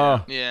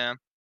 Yeah. Yeah,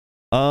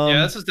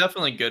 this is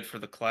definitely good for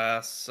the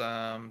class.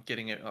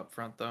 Getting it up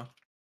front though.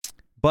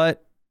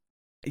 But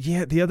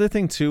yeah, the other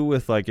thing too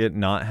with it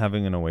not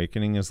having an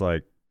Awakening is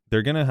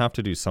they're gonna have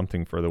to do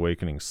something for the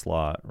Awakening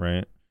slot,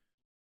 right?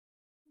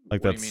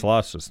 What do you that mean?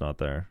 slot's just not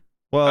there.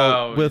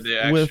 Well, with the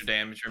extra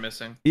damage you're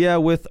missing. Yeah,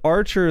 with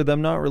Archer,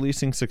 them not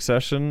releasing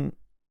Succession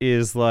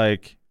is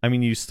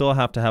you still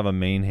have to have a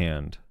main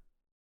hand.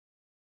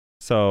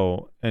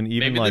 So, and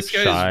even Maybe this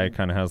guy's- Shy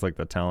kind of has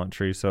the talent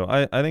tree. So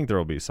I think there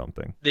will be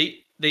something.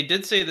 They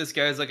did say this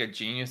guy's a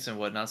genius and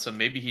whatnot, so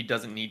maybe he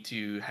doesn't need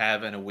to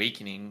have an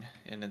Awakening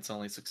and it's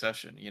only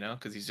Succession,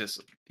 because he's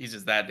just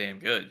that damn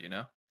good,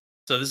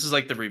 So this is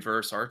the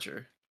reverse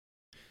Archer.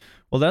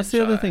 Well, that's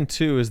the other Shy. thing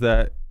too, is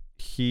that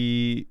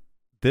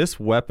this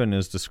weapon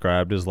is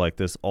described as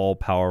this all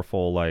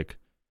powerful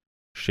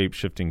shape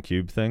shifting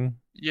cube thing.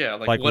 Yeah,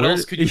 what where-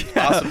 else could you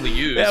possibly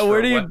use? Yeah, for where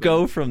a do you weapon?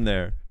 go from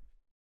there?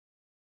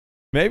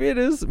 Maybe it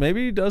is.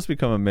 Maybe he does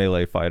become a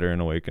melee fighter in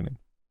Awakening.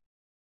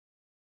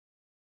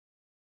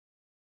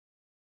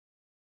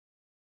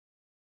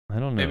 I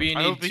don't know.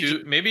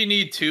 Maybe you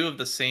need two of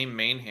the same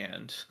main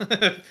hand.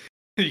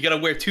 You gotta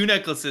wear two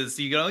necklaces.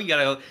 So you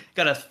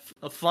gotta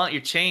flaunt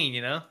your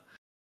chain. That's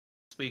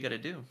what you gotta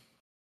do.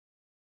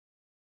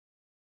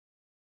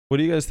 What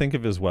do you guys think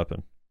of his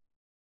weapon?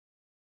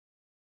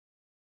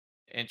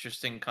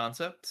 Interesting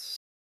concepts.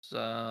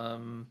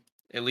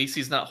 At least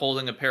he's not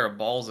holding a pair of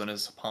balls in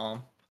his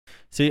palm.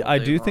 See, all I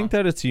day do long. think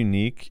that it's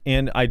unique,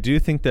 and I do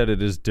think that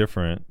it is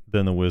different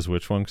than the Wiz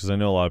Witch one, because I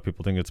know a lot of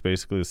people think it's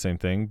basically the same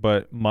thing.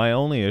 But my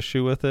only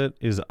issue with it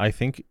is I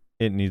think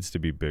it needs to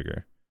be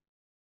bigger.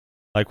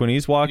 When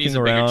he's He walking needs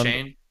a around. bigger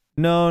chain.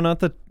 No, not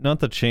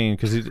the chain,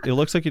 because it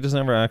looks like he doesn't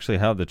ever actually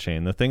have the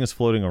chain. The thing is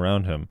floating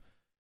around him,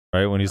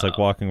 right, when he's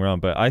walking around.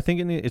 But I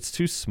think it's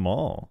too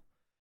small,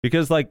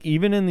 because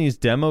even in these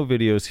demo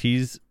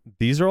videos,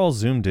 these are all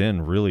zoomed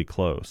in really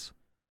close.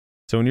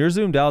 So when you're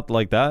zoomed out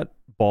that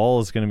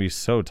ball is going to be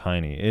so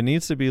tiny. It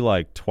needs to be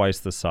twice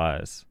the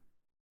size.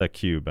 That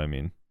cube, I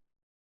mean.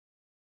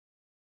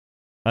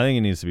 I think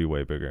it needs to be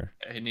way bigger.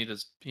 Yeah,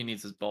 he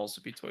needs his balls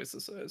to be twice the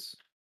size.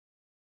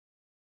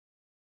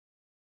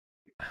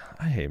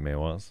 I hate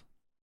Maywas.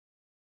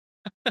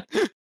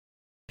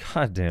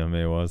 God damn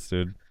Maywas,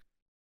 dude.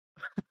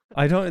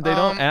 They don't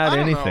add I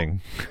don't know.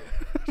 anything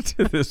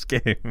to this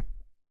game.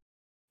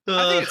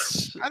 I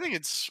think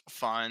it's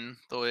fine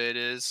the way it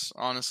is,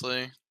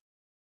 honestly.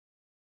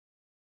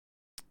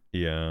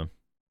 Yeah.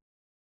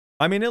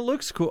 I mean, it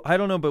looks cool. I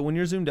don't know, but when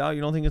you're zoomed out,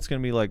 you don't think it's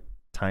going to be like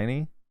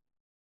tiny?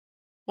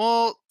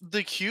 Well,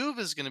 the cube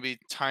is going to be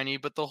tiny,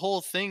 but the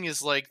whole thing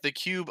is like the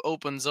cube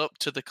opens up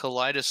to the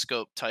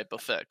kaleidoscope type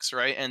effects,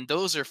 right? And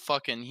those are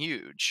fucking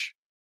huge.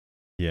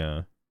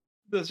 Yeah.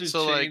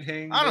 So like,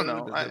 I don't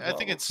know. I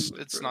think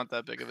it's not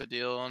that big of a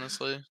deal,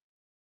 honestly.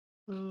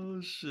 Oh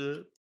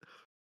shit.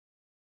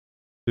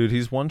 Dude,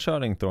 he's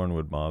one-shotting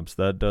Thornwood mobs.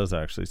 That does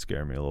actually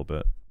scare me a little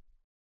bit.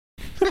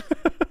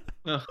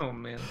 Oh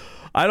man.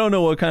 I don't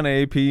know what kind of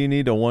AP you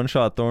need to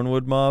one-shot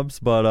Thornwood mobs,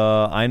 but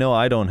I know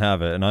I don't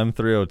have it, and I'm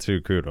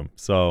 302 Kudum,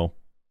 so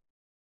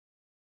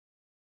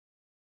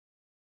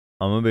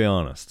I'm gonna be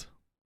honest.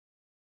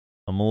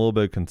 I'm a little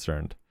bit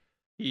concerned.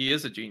 He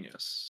is a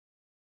genius.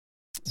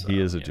 He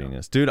is a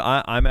genius. Dude,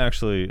 I'm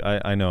actually,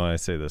 I know I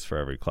say this for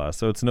every class,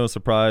 so it's no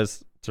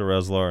surprise to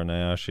Rezlar and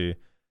Ayashi,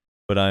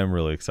 but I am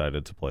really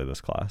excited to play this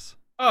class.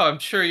 Oh, I'm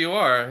sure you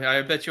are.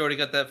 I bet you already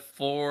got that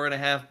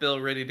 4.5 bill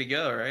ready to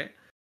go, right?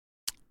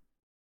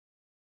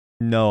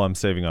 No, I'm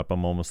saving up.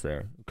 I'm almost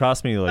there. It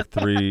cost me like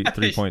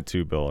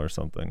 3.2 bill or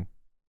something.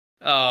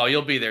 Oh,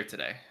 you'll be there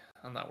today.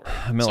 I'm not worried.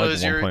 I'm at So like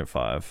is your-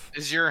 1.5.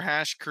 Is your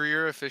hash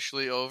career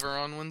officially over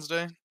on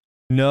Wednesday?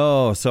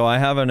 No, so I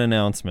have an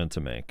announcement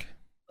to make.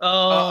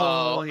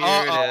 Oh, here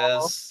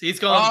it is. He's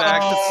going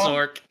back to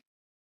Sork.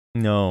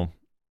 No,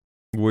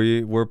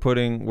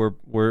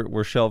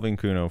 we're shelving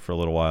Kuno for a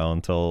little while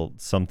until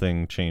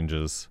something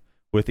changes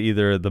with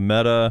either the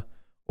meta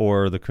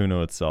or the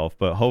Kuno itself,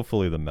 but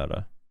hopefully the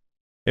meta.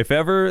 If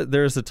ever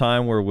there's a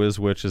time where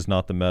WizWitch is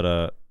not the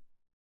meta,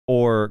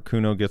 or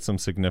Kuno gets some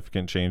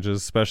significant changes,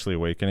 especially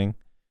Awakening,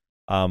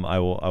 I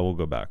will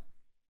go back.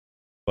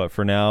 But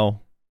for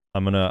now,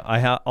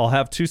 I'll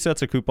have 2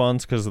 sets of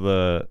coupons because of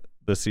the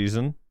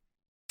season.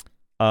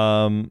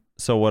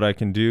 So what I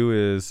can do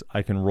is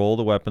I can roll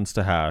the weapons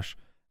to hash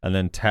and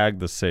then tag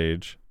the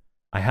Sage.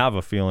 I have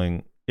a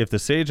feeling if the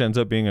Sage ends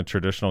up being a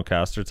traditional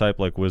caster type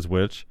like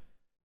WizWitch,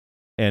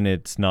 and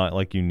it's not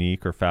like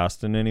unique or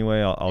fast in any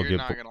way, I'll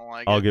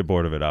get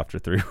bored of it after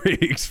 3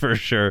 weeks for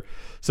sure.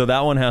 So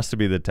that one has to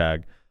be the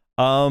tag.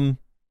 And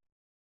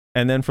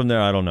then from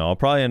there, I don't know. I'll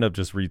probably end up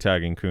just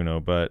retagging Kuno,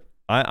 but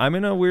I'm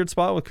in a weird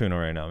spot with Kuno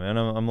right now, man.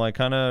 I'm like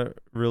kind of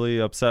really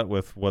upset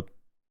with what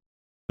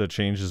the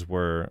changes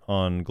were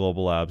on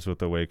Global Labs with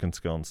the Awaken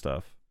skill and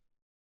stuff.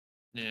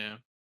 Yeah.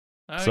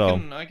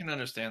 I can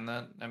understand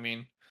that. I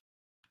mean,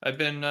 I've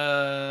been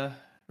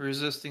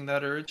resisting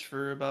that urge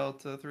for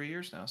about 3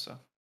 years now, so.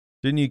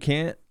 Then you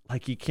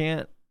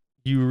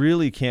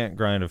really can't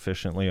grind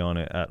efficiently on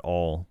it at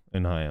all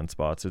in high-end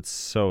spots. It's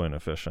so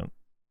inefficient.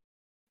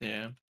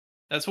 Yeah.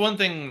 That's one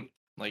thing,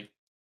 like,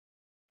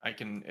 I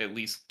can at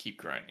least keep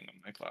grinding on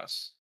my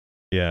class.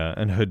 Yeah,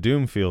 and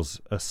Hadum feels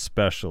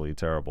especially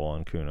terrible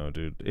on Kuno,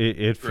 dude.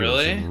 It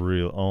feels Really?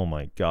 real. Oh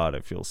my god,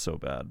 it feels so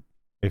bad.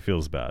 It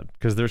feels bad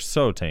because they're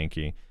so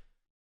tanky.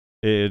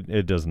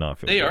 It does not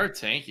feel. They good. are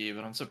tanky,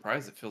 but I'm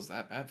surprised it feels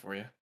that bad for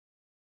you.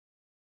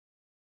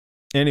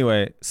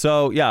 Anyway,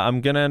 so yeah,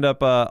 I'm gonna end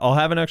up. I'll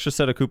have an extra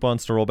set of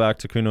coupons to roll back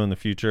to Kuno in the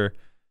future.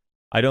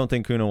 I don't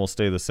think Kuno will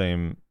stay the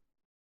same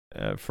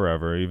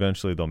forever.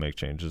 Eventually, they'll make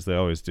changes. They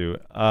always do.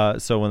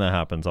 So when that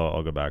happens,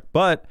 I'll go back.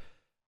 But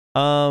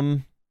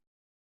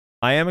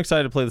I am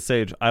excited to play the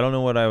Sage. I don't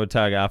know what I would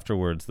tag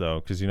afterwards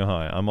though, because you know how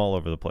I'm all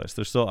over the place.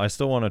 I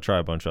still want to try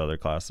a bunch of other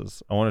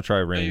classes. I want to try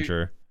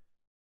Ranger.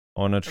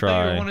 I want to I thought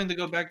try. you were wanting to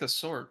go back to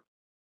Sork.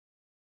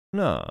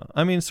 No,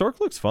 I mean Sork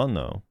looks fun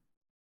though.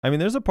 I mean,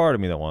 there's a part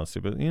of me that wants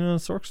to, but you know,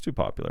 Sork's too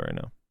popular right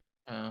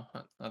now.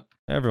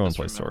 Everyone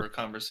plays remember Sork. a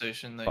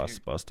conversation that Class is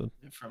busted.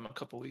 from a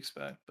couple weeks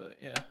back, but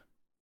yeah,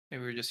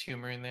 maybe we were just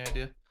humoring the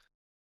idea.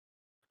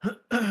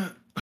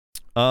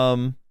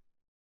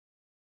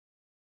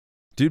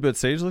 Dude, but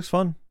Sage looks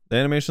fun. The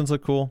animations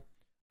look cool.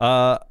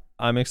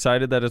 I'm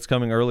excited that it's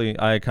coming early.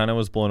 I kind of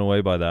was blown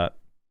away by that.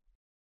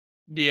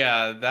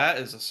 Yeah, that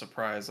is a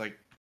surprise. Like,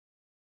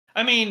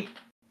 I mean,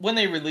 when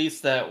they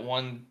released that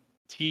one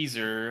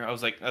teaser, I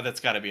was like, oh, that's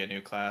got to be a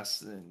new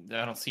class. And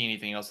I don't see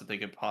anything else that they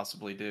could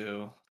possibly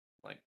do.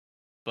 Like,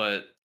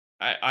 but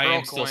I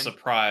am still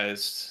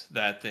surprised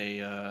that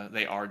they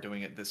are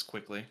doing it this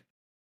quickly.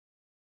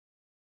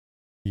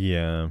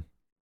 Yeah.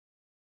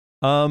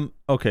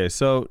 Okay,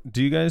 so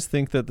do you guys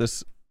think that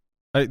this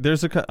I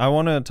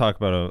want to talk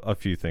about a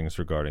few things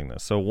regarding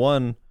this. So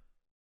one,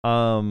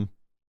 the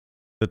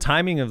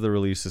timing of the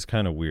release is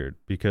kind of weird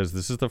because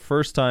this is the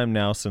first time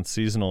now since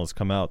seasonal has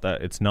come out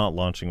that it's not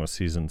launching with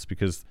seasons,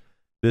 because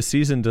this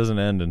season doesn't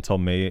end until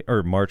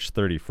March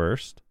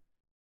 31st,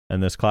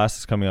 and this class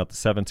is coming out the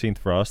 17th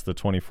for us, the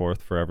 24th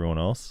for everyone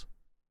else.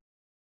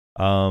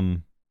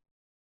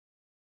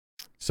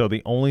 So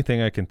the only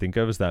thing I can think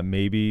of is that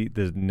maybe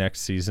the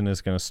next season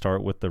is going to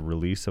start with the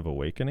release of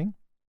Awakening.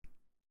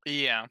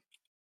 Yeah,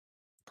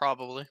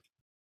 probably.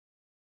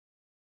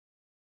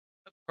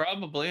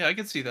 Probably, I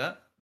could see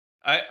that.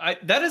 I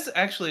that is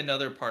actually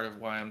another part of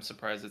why I'm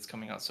surprised it's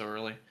coming out so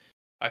early.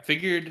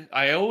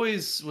 I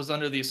always was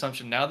under the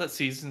assumption now that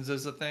seasons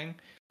is a thing,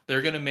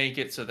 they're gonna make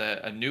it so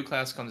that a new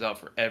class comes out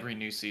for every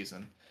new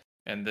season,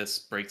 and this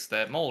breaks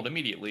that mold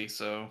immediately.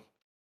 So,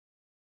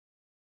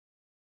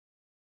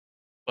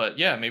 but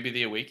yeah, maybe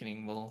the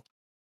Awakening will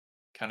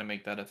kind of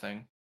make that a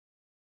thing,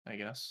 I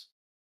guess.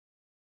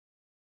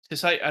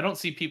 Just I don't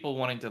see people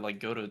wanting to like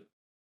go to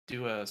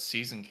do a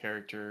season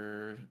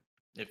character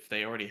if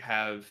they already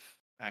have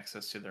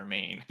access to their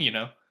main, you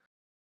know?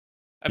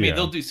 I mean, Yeah.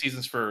 they'll do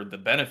seasons for the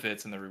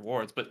benefits and the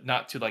rewards, but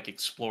not to like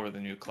explore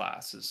the new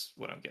class is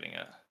what I'm getting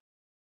at.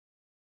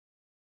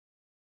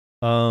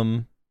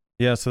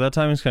 Yeah, so that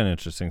timing's kind of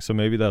interesting. So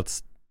maybe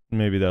that's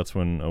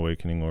when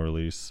Awakening will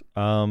release.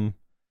 The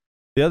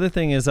other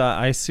thing is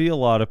I see a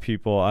lot of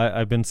people.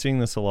 I've been seeing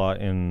this a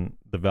lot in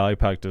the Value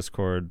Pack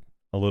Discord,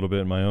 a little bit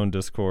in my own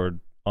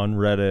Discord, on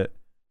Reddit,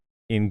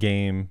 in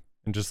game,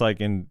 and just like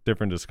in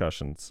different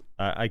discussions.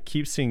 I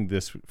keep seeing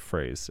this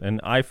phrase,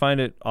 and I find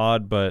it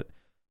odd, but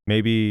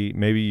maybe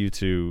you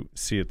two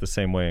see it the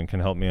same way and can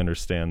help me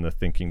understand the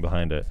thinking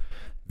behind it.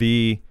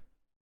 The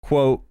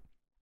quote,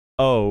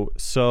 "Oh,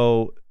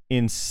 so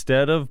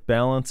instead of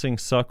balancing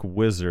Suck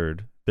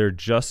Wizard, they're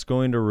just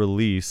going to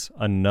release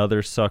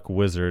another Suck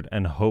Wizard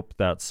and hope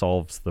that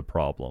solves the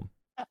problem."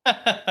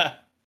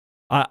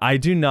 I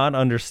do not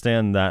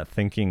understand that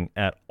thinking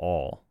at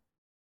all.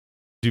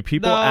 Do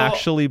people No.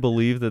 actually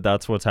believe that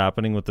that's what's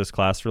happening with this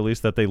class release?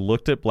 That they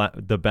looked at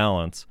the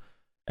balance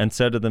and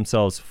said to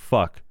themselves,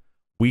 fuck,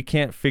 we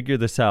can't figure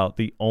this out.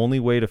 The only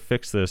way to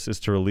fix this is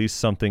to release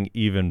something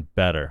even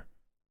better.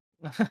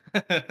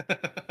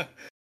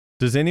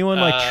 Does anyone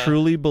like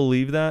truly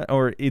believe that?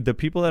 Or the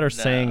people that are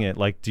saying it,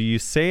 like, do you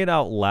say it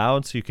out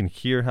loud so you can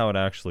hear how it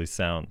actually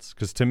sounds?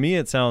 Because to me,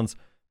 it sounds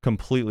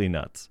completely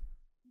nuts.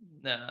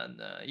 No,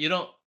 you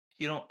don't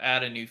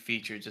add a new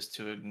feature just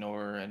to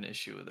ignore an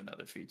issue with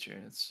another feature.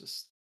 It's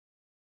just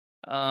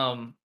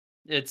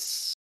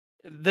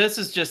this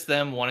is just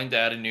them wanting to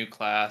add a new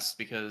class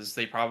because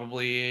they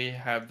probably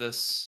have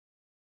this,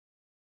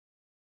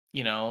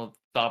 you know,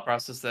 thought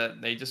process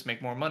that they just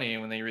make more money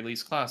when they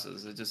release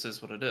classes. It just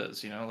is what it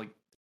is, you know, like.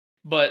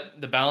 But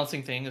the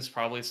balancing thing is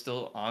probably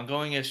still an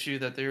ongoing issue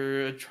that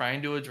they're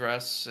trying to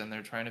address, and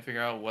they're trying to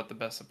figure out what the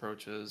best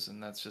approach is,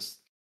 and that's just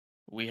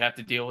we have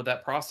to deal with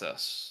that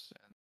process.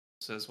 And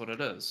this is what it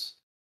is.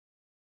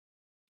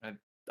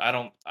 I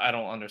don't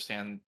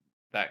understand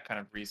that kind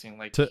of reasoning.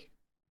 Like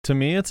to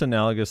me, it's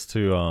analogous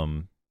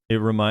to it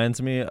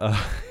reminds me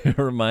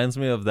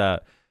of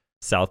that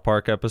South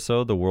Park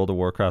episode, the World of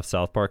Warcraft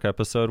South Park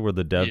episode, where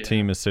the dev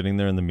team is sitting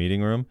there in the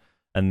meeting room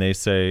and they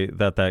say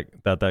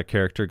that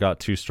character got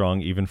too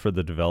strong even for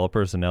the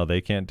developers and now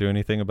they can't do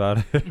anything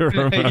about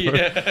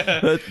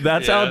it.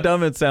 That's how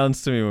dumb it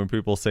sounds to me when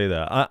people say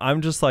that.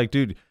 I'm just like,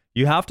 dude,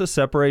 you have to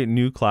separate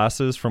new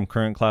classes from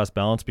current class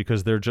balance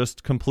because they're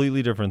just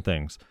completely different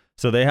things.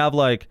 So they have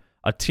like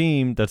a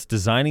team that's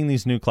designing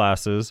these new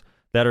classes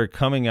that are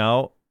coming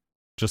out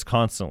just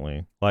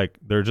constantly. Like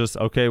they're just,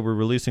 okay, we're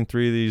releasing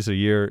 3 of these a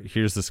year.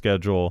 Here's the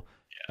schedule.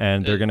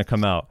 And they're going to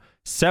come out.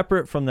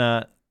 Separate from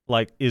that,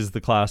 like, is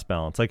the class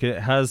balance. Like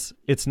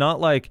it's not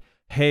like,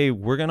 hey,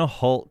 we're going to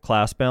halt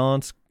class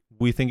balance.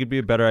 We think it'd be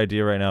a better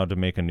idea right now to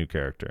make a new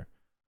character.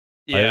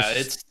 Yeah,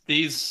 it's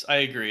these. I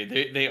agree.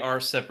 They are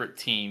separate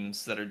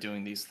teams that are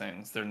doing these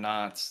things. They're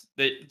not.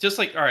 They just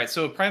like, all right.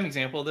 So a prime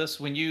example of this,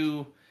 when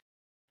you,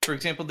 for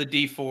example, the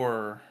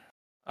D4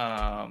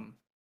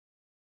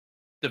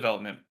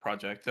 development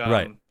project,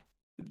 right?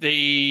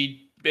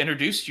 They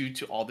introduced you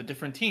to all the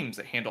different teams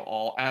that handle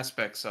all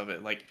aspects of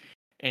it, like,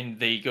 and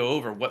they go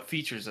over what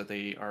features that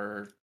they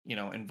are, you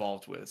know,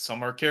 involved with.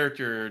 Some are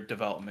character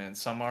development.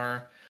 Some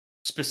are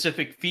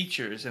specific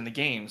features in the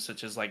game,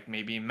 such as like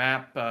maybe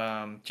map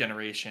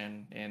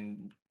generation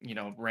and, you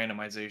know,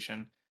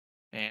 randomization,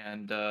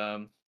 and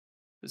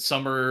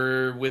some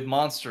are with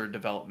monster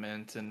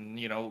development, and,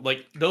 you know,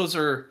 like those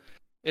are.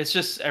 It's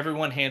just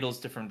everyone handles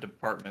different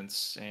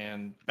departments,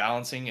 and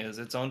balancing is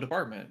its own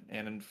department,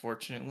 and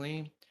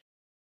unfortunately,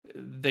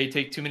 they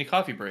take too many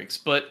coffee breaks.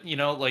 But, you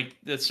know, like,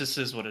 this just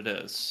is what it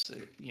is,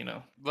 you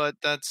know. But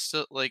that's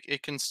still like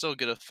it can still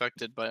get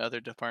affected by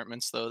other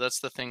departments, though. That's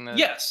the thing that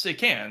Yes, it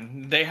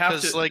can. They have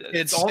to. like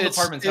All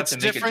departments have to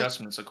make different.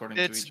 adjustments according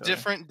to It's each other.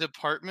 different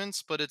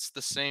departments, but it's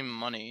the same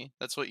money.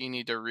 That's what you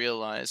need to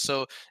realize.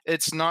 So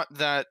it's not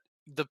that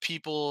the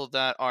people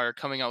that are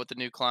coming out with the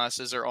new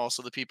classes are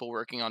also the people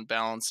working on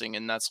balancing,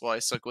 and that's why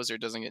Suck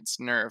Wizard doesn't get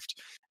nerfed.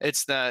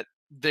 It's that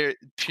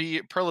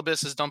Pearl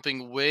Abyss is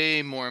dumping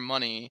way more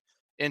money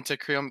into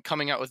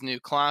coming out with new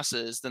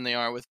classes than they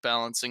are with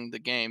balancing the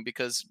game,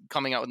 because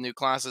coming out with new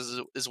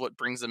classes is what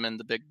brings them in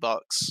the big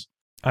bucks.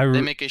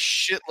 They make a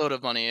shitload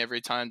of money every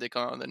time they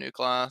come out with a new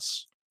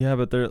class. Yeah,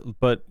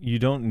 but you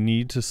don't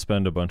need to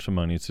spend a bunch of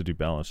money to do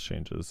balance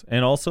changes.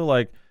 And also,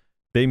 like,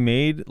 they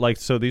made like,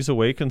 so these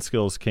awaken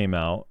skills came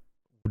out.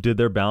 Did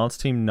their balance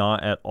team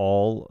not at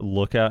all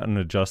look at and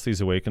adjust these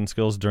awaken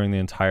skills during the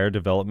entire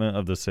development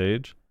of the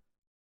Sage?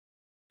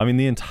 I mean,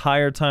 the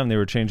entire time they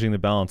were changing the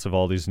balance of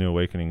all these new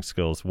awakening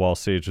skills while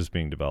Sage was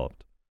being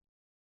developed.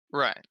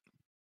 Right.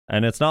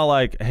 And it's not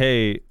like,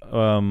 hey,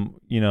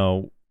 you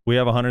know, we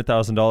have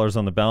 $100,000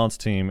 on the balance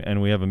team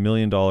and we have $1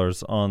 million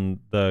on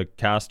the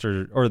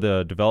caster or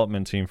the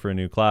development team for a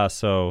new class.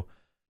 So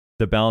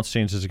the balance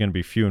changes are going to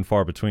be few and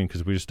far between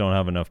because we just don't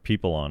have enough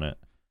people on it.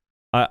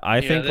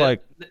 I think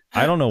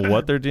I don't know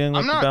what they're doing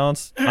with the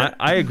balance.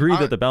 I agree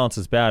that the balance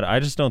is bad. I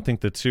just don't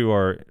think the two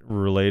are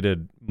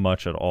related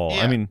much at all.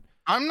 Yeah, I mean,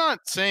 I'm not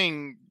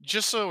saying,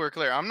 just so we're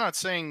clear, I'm not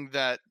saying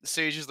that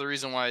Sage is the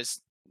reason why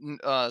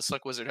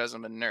Suck Wizard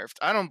hasn't been nerfed.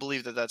 I don't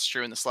believe that that's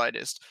true in the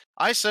slightest.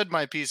 I said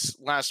my piece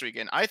last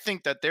weekend. I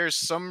think that there's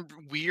some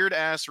weird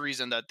ass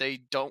reason that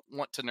they don't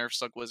want to nerf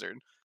Suck Wizard.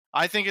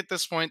 I think at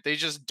this point they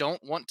just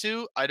don't want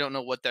to. I don't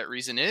know what that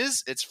reason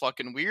is. It's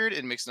fucking weird.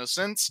 It makes no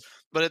sense.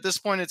 But at this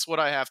point, it's what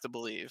I have to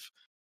believe.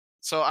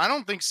 So I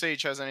don't think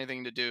Sage has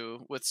anything to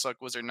do with Suck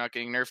Wizard not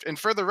getting nerfed. And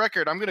for the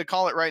record, I'm going to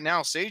call it right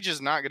now. Sage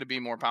is not going to be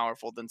more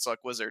powerful than Suck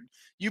Wizard.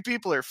 You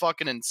people are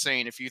fucking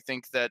insane if you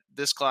think that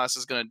this class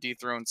is going to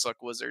dethrone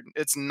Suck Wizard.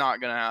 It's not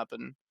going to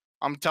happen.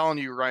 I'm telling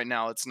you right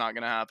now, it's not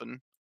going to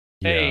happen.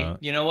 Hey,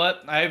 you know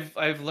what?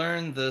 I've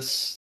learned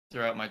this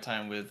throughout my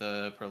time with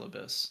Pearl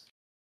Abyss.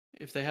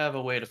 If they have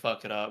a way to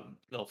fuck it up,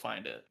 they'll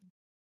find it.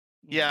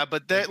 Yeah,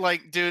 but that,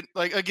 like, dude,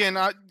 like, again,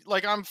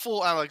 I'm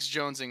full Alex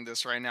Jonesing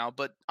this right now,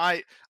 but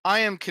I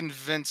am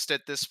convinced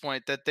at this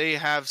point that they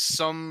have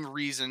some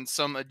reason,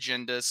 some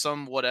agenda,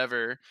 some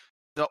whatever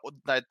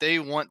that they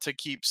want to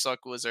keep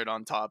Suck Wizard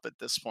on top at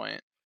this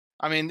point.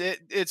 I mean,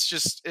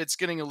 it's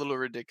getting a little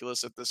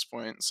ridiculous at this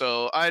point.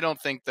 So I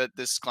don't think that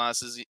this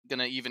class is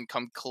gonna even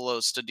come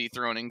close to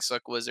dethroning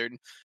Suck Wizard.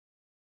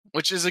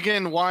 Which is,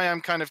 again, why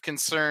I'm kind of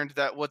concerned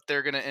that what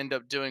they're going to end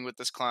up doing with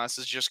this class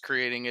is just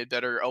creating a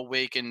better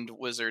awakened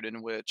wizard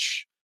and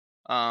witch.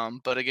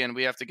 But again,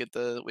 we have to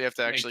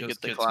actually get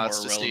the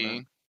class to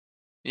see.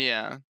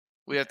 Yeah,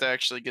 we have to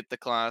actually get the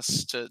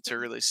class to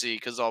really see,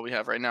 because all we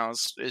have right now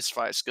is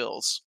 5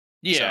 skills.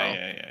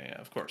 Yeah.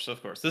 Of course.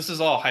 This is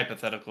all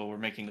hypothetical. We're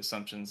making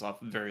assumptions off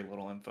very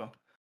little info.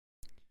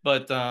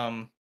 But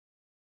yeah,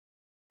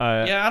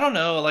 I don't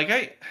know.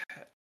 Like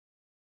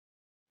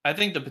I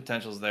think the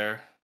potential's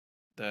there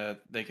that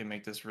they can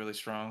make this really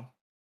strong.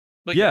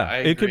 But yeah,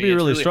 it could be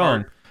really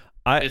strong.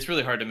 It's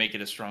really hard to make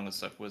it as strong as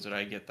Suck Wizard.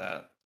 I get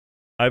that.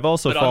 I've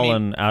also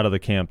fallen out of the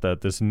camp that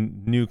this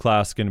new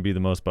class is going to be the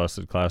most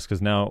busted class,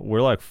 because now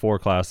we're like 4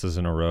 classes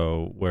in a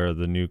row where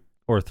the new,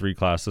 or 3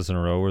 classes in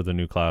a row where the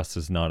new class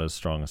is not as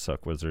strong as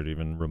Suck Wizard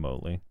even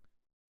remotely.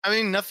 I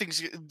mean,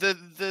 nothing's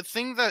the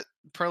thing that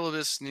Pearl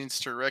Abyss needs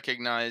to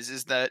recognize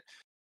is that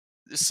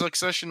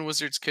Succession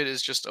Wizard's kit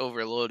is just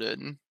overloaded.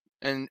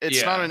 And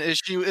it's not an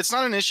issue. It's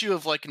not an issue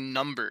of like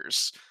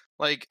numbers.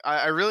 Like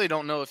I really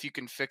don't know if you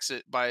can fix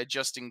it by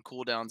adjusting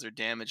cooldowns or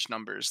damage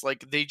numbers.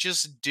 Like they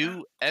just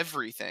do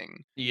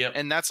everything. Yep.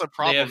 And that's a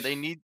problem. They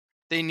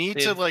need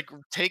to like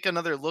take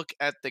another look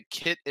at the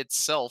kit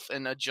itself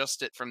and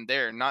adjust it from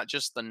there, not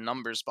just the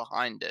numbers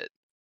behind it.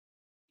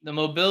 The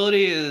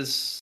mobility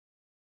is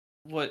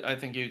what I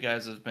think you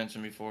guys have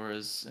mentioned before.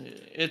 Is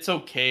it's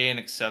okay and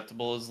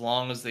acceptable as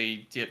long as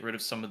they get rid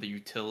of some of the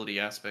utility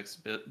aspects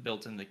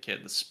built in the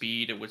kit, the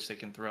speed at which they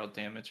can throw out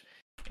damage,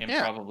 and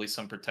probably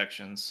some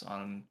protections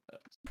on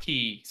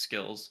key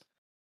skills.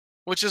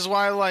 Which is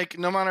why, like,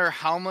 no matter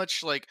how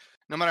much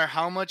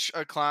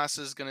a class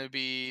is going to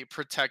be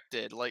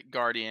protected, like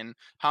Guardian,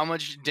 how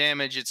much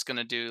damage it's going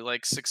to do,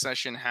 like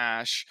Succession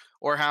Hash,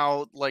 or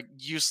how like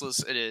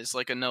useless it is,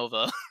 like a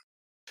Nova.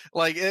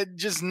 Like, it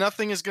just,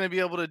 nothing is going to be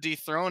able to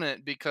dethrone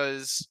it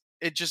because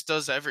it just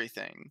does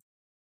everything.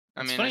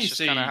 I mean, funny it's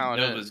just kind of how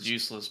Nova's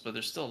useless, but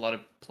there's still a lot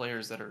of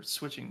players that are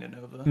switching to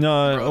Nova.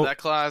 No, bro, that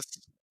class.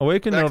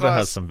 Awaken Nova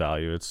has some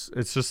value. It's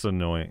just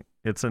annoying.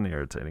 It's an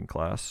irritating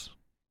class.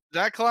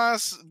 That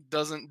class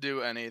doesn't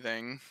do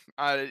anything.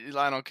 I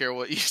don't care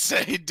what you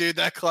say, dude.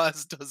 That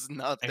class does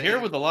nothing. I hear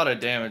with a lot of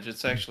damage,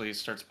 it actually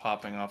starts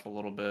popping off a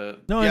little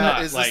bit. No,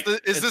 yeah. Is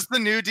this the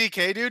new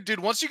DK, dude? Dude,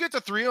 once you get to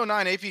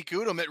 309 AP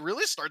Kudum, it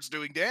really starts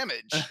doing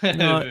damage.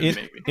 No,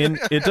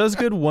 it does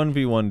good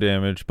 1v1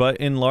 damage, but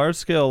in large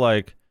scale,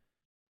 like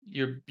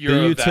the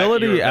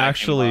utility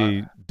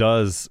actually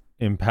does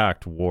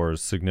impact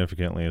wars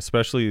significantly,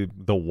 especially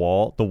the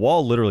wall. The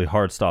wall literally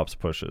hard stops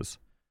pushes.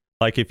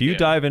 Like, if you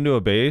dive into a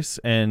base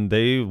and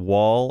they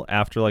wall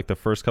after, like, the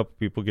first couple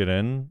people get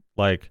in,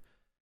 like,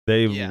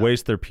 they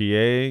waste their PA,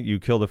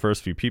 you kill the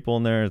first few people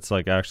in there, it's,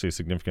 like, actually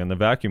significant. The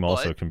vacuum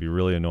also can be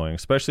really annoying,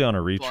 especially on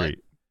a retreat.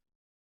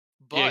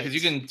 Yeah, because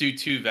you can do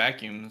 2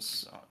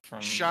 vacuums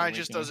from... Shy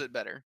just does it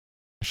better.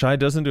 Shy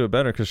doesn't do it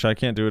better because Shy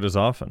can't do it as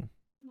often.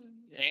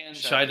 And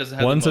Shy doesn't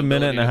have one's the a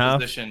minute and a half,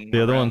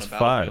 the other one's the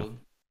 5.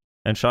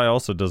 And Shy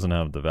also doesn't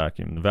have the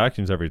vacuum. The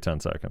vacuum's every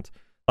 10 seconds.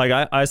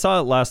 Like, I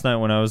saw it last night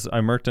when I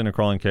merked into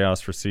Crawling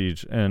Chaos for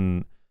Siege,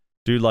 and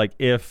dude, like,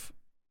 if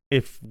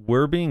if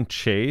we're being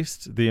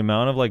chased, the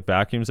amount of like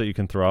vacuums that you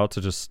can throw out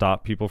to just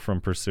stop people from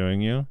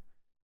pursuing you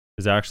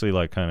is actually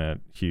like kind of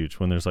huge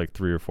when there's like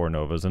 3 or 4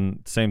 novas.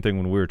 And same thing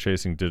when we were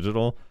chasing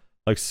digital,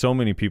 like so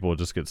many people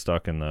just get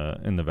stuck in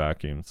the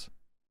vacuums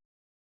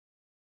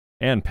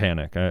and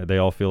panic. They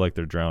all feel like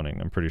they're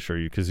drowning. I'm pretty sure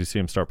because you see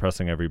them start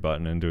pressing every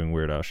button and doing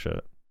weird ass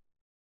shit.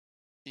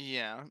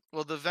 Yeah.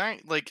 Well,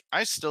 like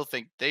I still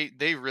think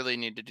they really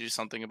need to do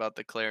something about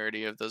the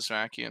clarity of those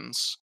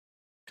vacuums,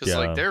 because Yeah.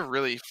 like they're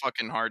really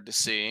fucking hard to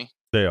see.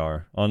 They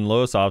are on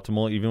lowest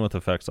optimal, even with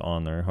effects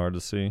on, they're hard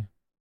to see.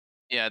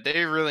 Yeah,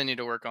 they really need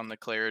to work on the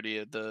clarity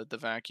of the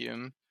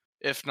vacuum.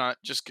 If not,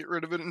 just get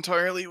rid of it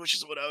entirely, which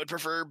is what I would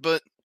prefer.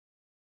 But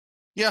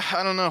yeah,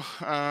 I don't know.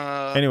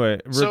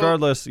 Anyway, so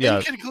regardless, yeah.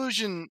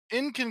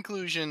 In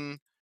conclusion,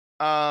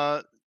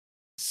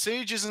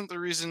 Sage isn't the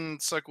reason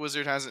Suck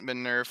Wizard hasn't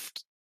been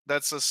nerfed.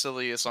 That's a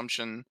silly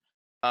assumption.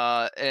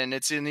 And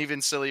it's an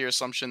even sillier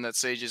assumption that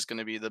Sage is going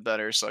to be the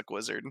better Suck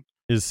Wizard.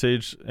 Is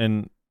Sage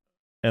and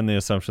the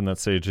assumption that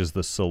Sage is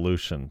the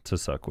solution to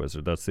Suck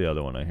Wizard. That's the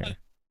other one I hear.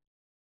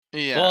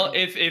 Yeah. Well,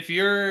 if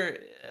you're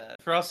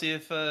Frosty,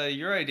 if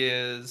your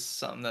idea is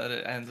something that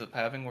it ends up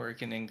having where it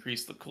can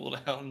increase the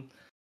cooldown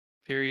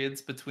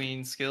periods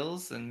between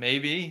skills, then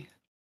maybe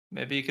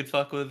you could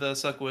fuck with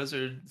Suck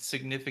Wizard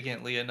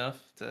significantly enough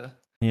to.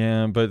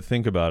 Yeah, but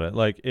think about it.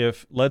 Like,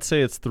 if let's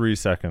say it's 3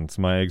 seconds.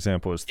 My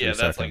example is 3 seconds.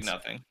 Yeah, that's like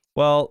nothing.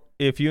 Well,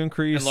 if you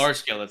increase In large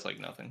scale, that's like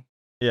nothing.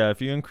 Yeah,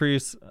 if you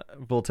increase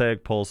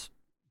voltaic pulse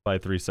by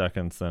 3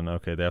 seconds, then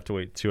okay, they have to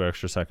wait 2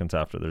 extra seconds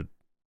after their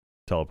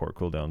teleport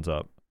cooldown's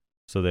up.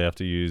 So they have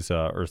to use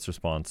Earth's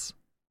response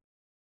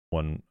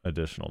 1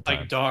 additional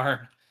time. Like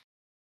darn.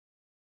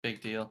 Big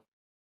deal.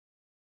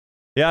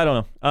 Yeah, I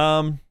don't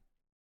know.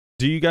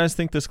 Do you guys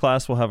think this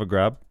class will have a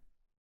grab?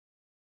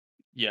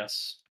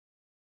 Yes.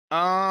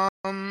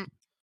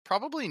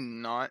 Probably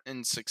not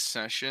in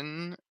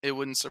succession. It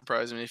wouldn't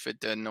surprise me if it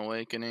did in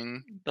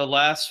Awakening. The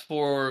last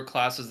 4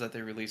 classes that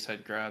they released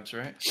had grabs,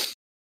 right?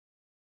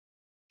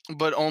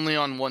 But only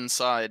on one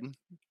side,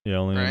 Yeah,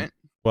 only. right?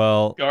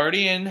 Well,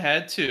 Guardian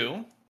had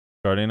 2.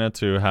 Guardian had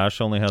 2. Hash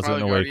only has it in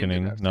Guardian did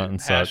Awakening, have not 2. in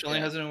Hash Suck. only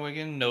has it in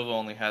Awakening. Nova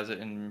only has it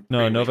in.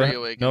 No,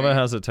 Pre-Awakening. Nova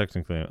has it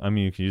technically. I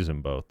mean, you can use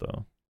them both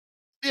though.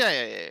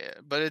 Yeah.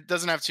 But it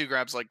doesn't have 2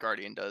 grabs like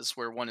Guardian does,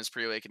 where one is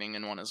pre-awakening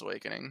and one is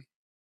awakening.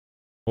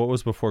 What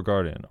was before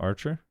Guardian?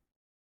 Archer?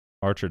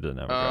 Archer didn't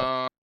have a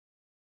grab.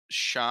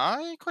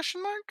 Shy?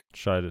 Question mark?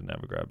 Shy didn't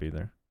have a grab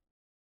either.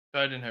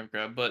 I didn't have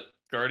grab, but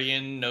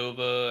Guardian,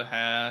 Nova,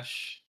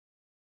 Hash.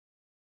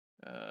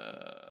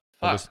 Well,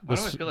 Fuck. Why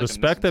do I feel like the I'm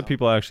spec missing that something?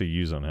 people actually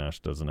use on Hash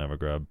doesn't have a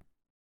grab.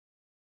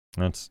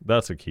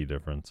 That's a key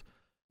difference.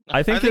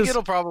 I think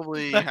it'll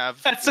probably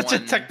have. That's such a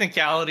one,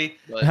 technicality.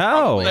 but How?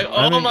 probably Like, not.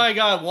 I oh mean- my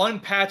god, one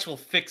patch will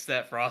fix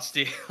that,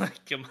 Frosty.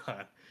 Like, come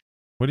on.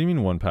 What do you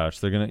mean 1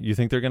 patch? You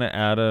think they're gonna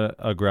add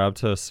a grab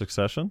to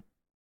Succession?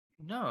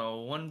 No,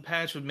 one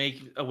patch would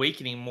make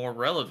Awakening more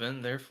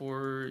relevant.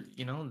 Therefore,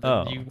 you know,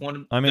 Oh, you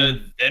want. I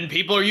mean- then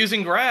people are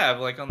using grab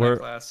like on that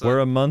class. So. We're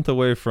a month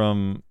away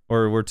from,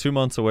 or we're 2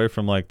 months away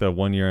from like the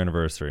 1 year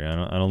anniversary. I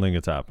don't think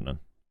it's happening.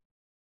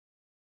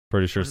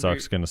 Pretty sure 1 year-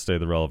 Suck's gonna stay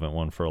the relevant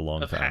one for a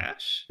long of time.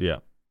 Hash. Yeah,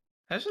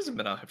 Hash hasn't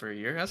been out for a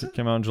year, has it it?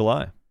 came out in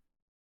July.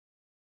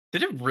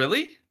 Did it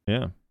really?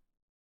 Yeah.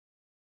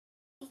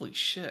 Holy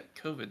shit!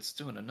 COVID's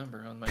doing a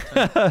number on my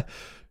time.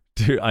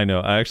 Dude, I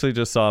know. I actually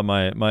just saw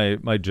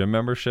my gym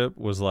membership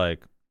was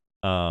like,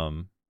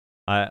 I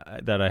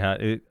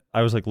had it.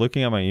 I was like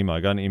looking at my email. I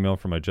got an email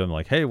from my gym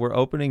like, hey, we're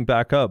opening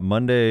back up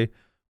Monday,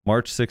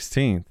 March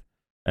 16th,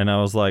 and I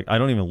was like, I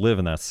don't even live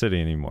in that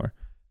city anymore.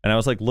 And I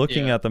was like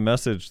looking Yeah. at the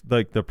message,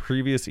 like the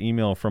previous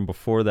email from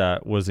before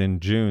that was in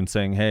June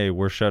saying, hey,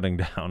 we're shutting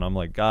down. I'm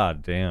like,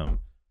 God damn.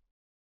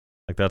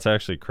 Like that's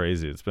actually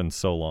crazy. It's been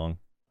so long.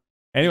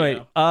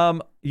 Anyway,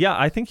 yeah,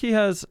 I think he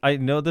has, I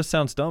know this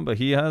sounds dumb, but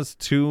he has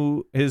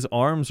his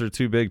arms are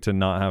too big to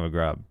not have a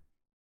grab.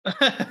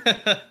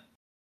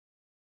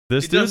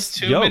 This He does dude's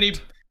too many.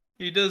 yoked.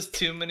 He does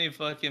too many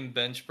fucking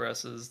bench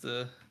presses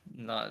to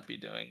not be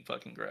doing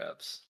fucking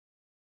grabs.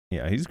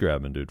 Yeah, he's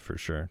grabbing, dude, for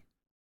sure.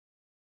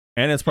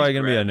 And it's probably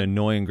He's going to be an grabbing.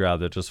 annoying grab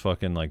that just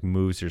fucking like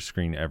moves your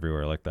screen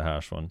everywhere like the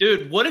Hash one.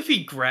 Dude, what if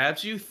he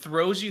grabs you,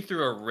 throws you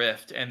through a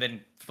rift, and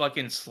then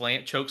fucking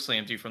choke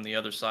slams you from the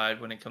other side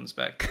when it comes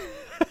back?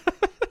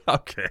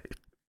 Okay.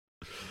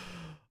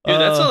 Dude,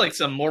 that's like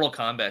some Mortal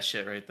Kombat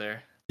shit right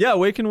there. Yeah,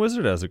 Awakened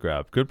Wizard has a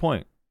grab. Good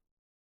point.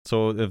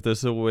 So if this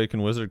is a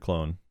Awakened Wizard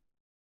clone,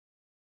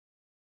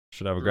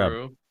 should have a grab.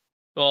 True.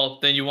 Well,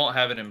 then you won't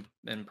have it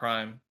in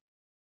Prime.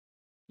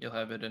 You'll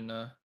have it in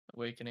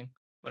Awakening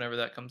whenever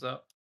that comes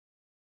out.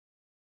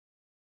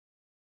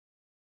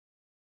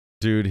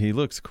 Dude, he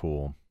looks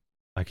cool.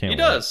 I can't He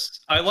wait. does.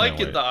 I can't like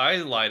wait. it. The eye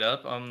light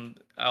up.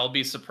 I'll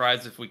be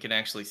surprised if we can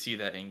actually see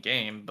that in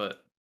game,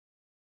 but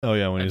Oh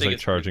yeah, when I he's think like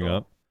it's pretty charging cool.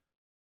 up.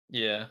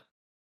 yeah.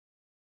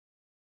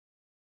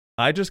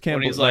 I just can't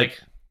When he's believe,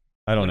 like,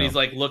 I don't when know. he's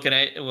like looking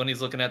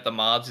at the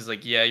mobs, he's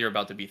like, "Yeah, you're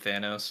about to be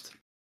Thanos."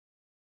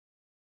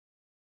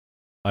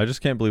 I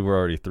just can't believe we're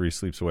already 3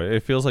 sleeps away.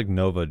 It feels like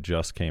Nova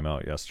just came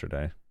out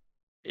yesterday.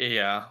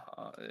 Yeah.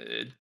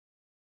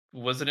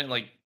 Wasn't it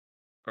like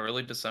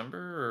early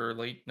December or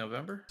late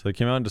November? So they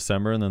came out in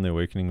December, and then The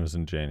Awakening was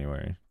in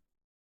January.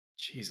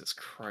 Jesus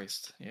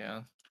Christ.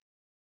 Yeah.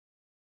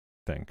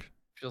 I think.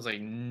 Feels like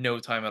no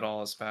time at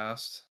all has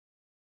passed.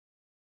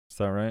 Is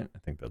that right? I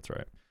think that's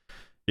right.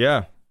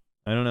 Yeah.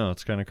 I don't know.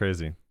 It's kind of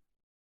crazy.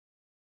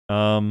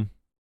 I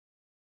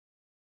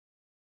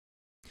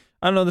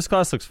don't know. This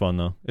class looks fun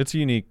though. It's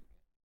unique.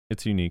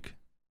 It's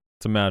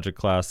a magic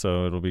class,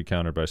 so it'll be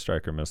countered by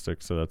Striker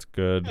Mystic, so that's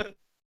good.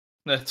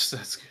 That's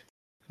good.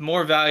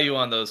 More value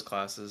on those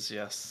classes,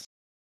 yes.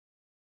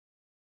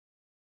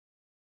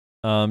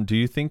 Do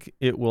you think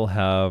it will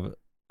have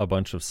a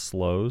bunch of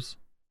slows?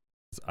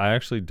 'Cause I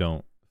actually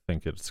don't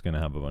think it's gonna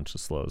have a bunch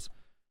of slows.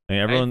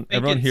 I mean,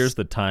 everyone hears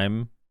the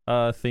time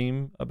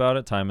theme about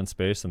it, time and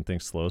space, and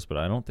thinks slows, but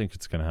I don't think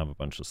it's gonna have a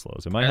bunch of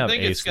slows. It might have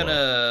a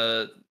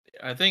slow.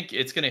 I think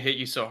it's gonna hit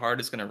you so hard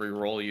it's gonna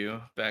re-roll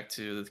you back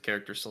to the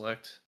character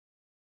select.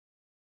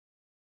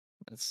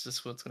 That's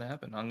just what's gonna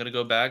happen. I'm gonna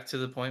go back to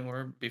the point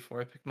where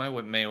before I pick my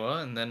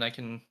Mewa, and then I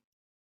can,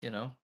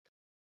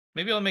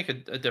 maybe I'll make a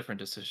different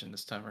decision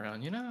this time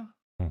around.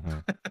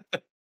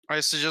 I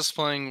suggest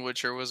playing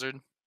Witcher Wizard.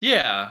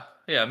 Yeah.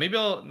 Maybe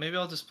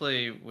I'll just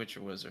play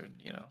Witcher Wizard.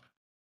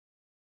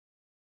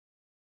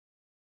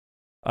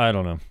 I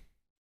don't know.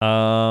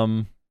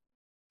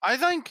 I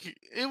think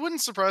it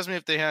wouldn't surprise me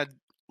if they had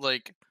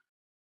like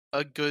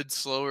a good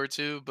slow or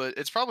two, but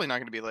it's probably not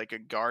going to be like a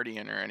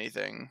Guardian or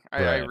anything.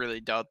 I Right. really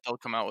doubt they'll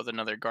come out with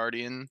another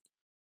Guardian.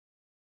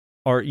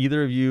 Are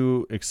either of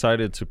you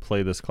excited to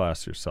play this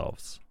class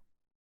yourselves?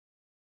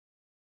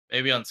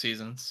 Maybe on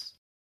seasons.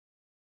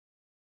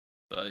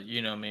 But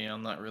you know me,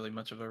 I'm not really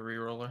much of a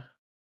reroller.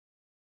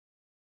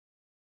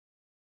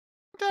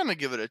 I'm down to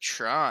give it a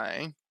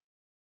try.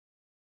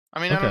 I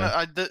mean, I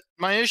don't know.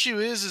 My issue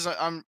is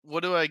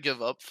what do I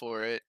give up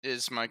for it?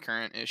 Is my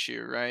current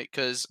issue, right?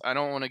 Because I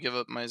don't want to give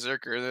up my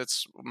Zerker.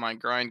 That's my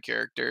grind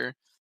character,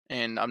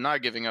 and I'm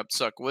not giving up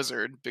Suck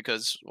Wizard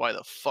because why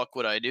the fuck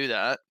would I do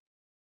that?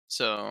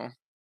 So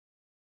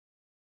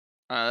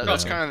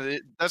that's Yeah.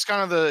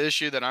 kind of the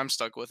issue that I'm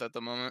stuck with at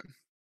the moment.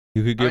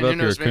 You could I give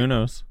mean, up who your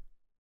knows,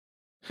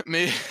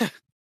 maybe- Kunos.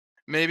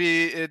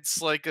 Maybe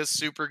it's like a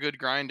super good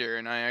grinder,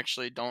 and I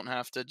actually don't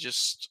have to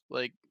just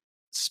like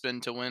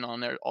spin to win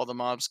on all the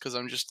mobs because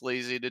I'm just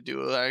lazy to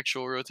do an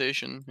actual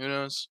rotation. Who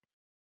knows?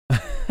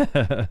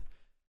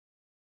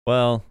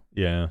 Well,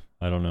 yeah,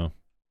 I don't know.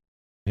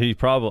 He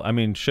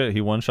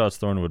one-shots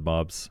Thornwood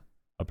mobs,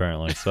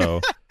 apparently.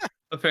 So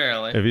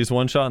Apparently. if he's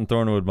one-shotting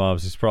Thornwood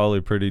mobs, he's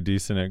probably pretty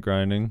decent at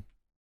grinding.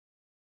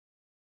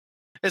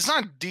 It's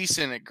not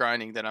decent at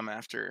grinding that I'm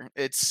after.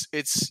 It's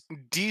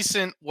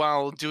decent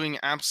while doing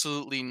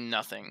absolutely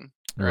nothing.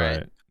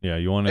 Right. Yeah,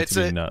 you want it It's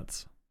to be a-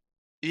 nuts.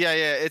 Yeah,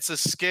 it's a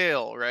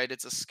scale, right?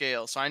 It's a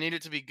scale. So I need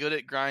it to be good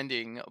at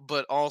grinding,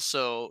 but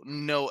also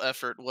no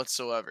effort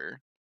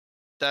whatsoever.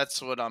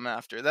 That's what I'm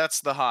after.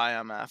 That's the high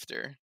I'm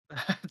after.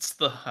 That's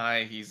the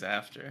high he's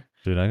after.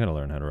 Dude, I gotta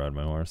learn how to ride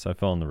my horse. I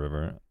fell in the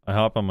river. I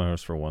hop on my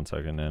horse for 1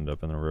 second and end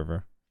up in the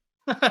river.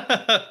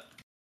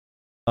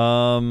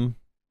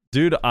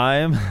 Dude,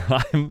 I'm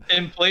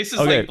In places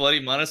Okay. like Bloody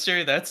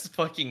Monastery, that's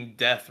fucking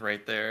death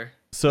right there.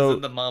 so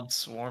Then the mobs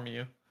swarm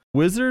you.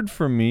 Wizard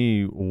for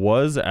me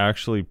was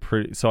actually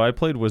pretty. So I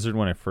played Wizard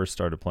when I first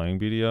started playing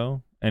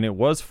BDO, and it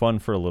was fun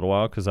for a little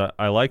while because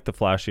I like the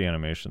flashy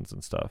animations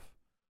and stuff.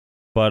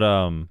 But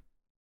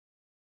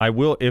I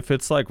will, if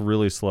it's like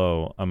really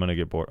slow, I'm gonna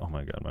get bored. Oh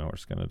my god, my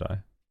horse is gonna die.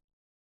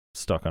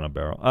 Stuck on a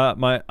barrel. I'm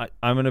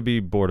gonna be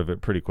bored of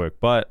it pretty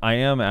quick. But I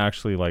am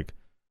actually like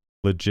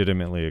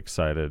legitimately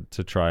excited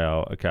to try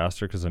out a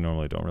caster because I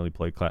normally don't really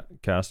play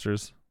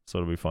casters, so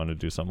it'll be fun to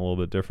do something a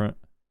little bit different.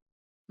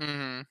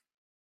 Mm-hmm.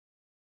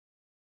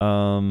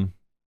 And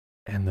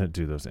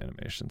those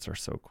animations are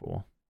so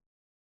cool.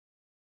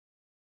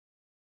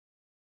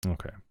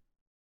 Okay.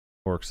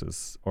 Orcs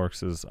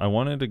is I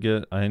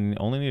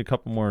only need a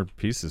couple more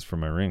pieces for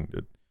my ring,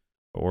 dude.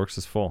 But Orcs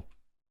is full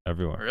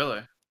everywhere.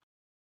 Really?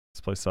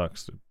 This place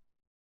sucks, dude.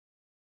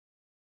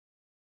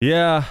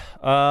 Yeah,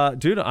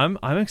 dude, I'm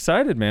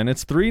excited, man.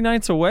 It's 3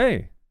 nights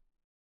away.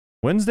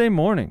 Wednesday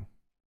morning.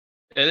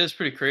 It is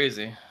pretty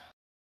crazy.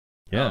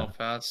 Yeah. How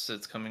fast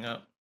it's coming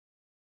up.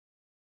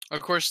 Of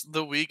course,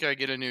 the week I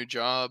get a new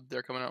job,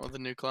 they're coming out with a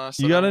new class.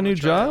 You that I got a wanna new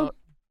try job? out.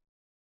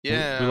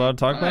 Yeah. We allowed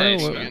to talk about it?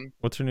 Nice, What- man.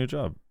 what's your new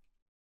job?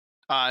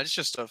 It's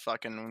just a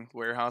fucking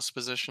warehouse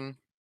position.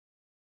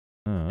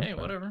 Oh, Hey,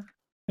 okay. whatever.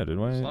 Yeah, dude.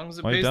 As long as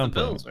it why pays the downplaying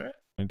bills, it? right?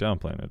 Why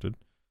downplaying it, dude?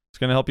 It's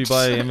gonna help you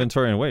buy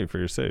inventory and weight for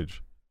your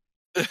sage.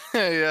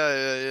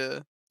 yeah.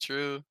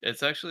 True.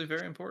 It's actually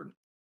very important.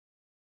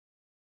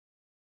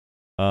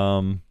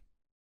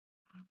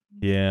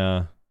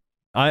 Yeah,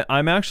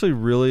 I'm actually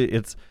really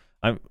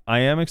I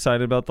am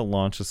excited about the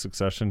launch of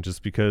Succession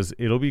just because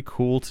it'll be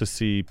cool to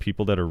see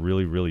people that are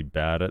really, really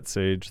bad at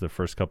Sage the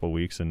first couple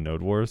weeks in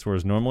Node Wars,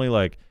 whereas normally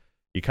like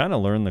you kind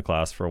of learn the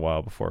class for a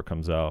while before it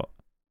comes out.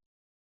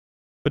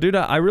 But dude,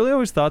 I really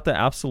always thought the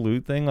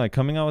absolute thing, like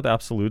coming out with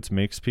absolutes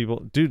makes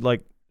people, dude,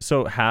 like,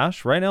 so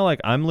Hash, right now,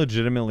 like I'm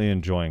legitimately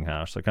enjoying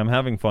Hash. Like I'm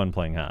having fun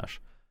playing Hash.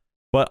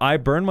 But I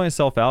burned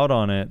myself out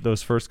on it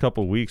those first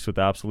couple weeks with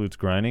absolutes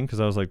grinding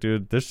because I was like,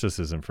 dude, this just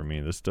isn't for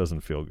me. This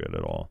doesn't feel good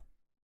at all.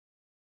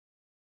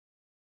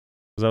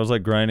 Because I was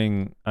like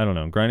grinding, I don't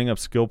know, grinding up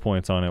skill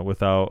points on it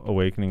without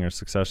Awakening or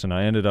Succession.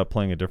 I ended up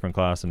playing a different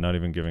class and not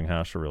even giving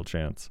Hash a real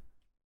chance.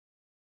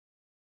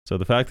 So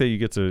the fact that you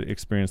get to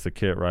experience the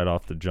kit right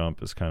off the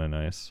jump is kind of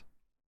nice.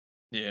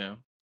 Yeah.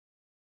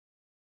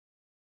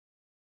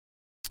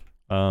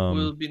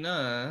 Will be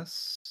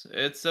nice.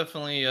 It's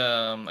definitely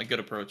a good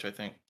approach, I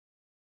think.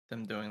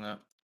 Them doing that.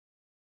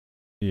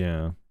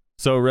 Yeah.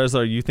 So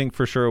Rezlar, you think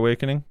for sure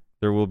Awakening?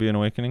 There will be an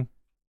Awakening?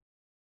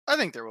 I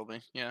think there will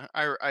be. Yeah,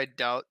 I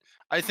doubt.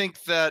 I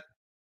think that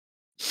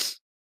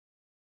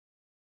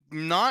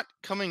not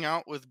coming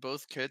out with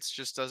both kits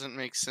just doesn't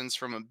make sense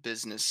from a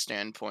business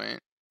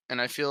standpoint.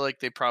 And I feel like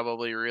they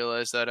probably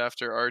realized that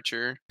after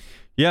Archer.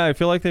 Yeah, I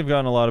feel like they've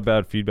gotten a lot of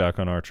bad feedback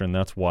on Archer, and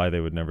that's why they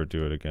would never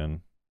do it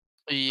again.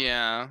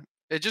 Yeah,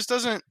 it just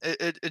doesn't.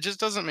 It just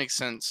doesn't make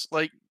sense.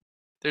 Like,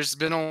 there's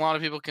been a lot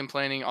of people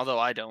complaining, although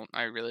I don't.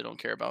 I really don't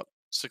care about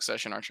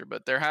Succession Archer,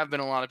 but there have been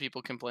a lot of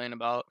people complain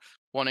about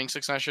wanting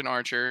Succession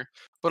Archer.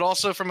 But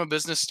also from a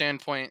business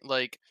standpoint,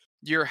 like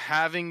you're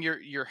halving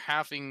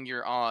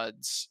your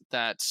odds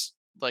that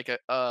like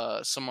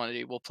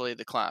somebody will play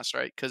the class,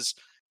 right? Because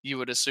you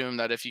would assume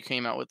that if you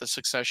came out with the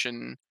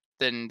Succession,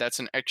 then that's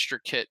an extra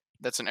kit.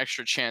 That's an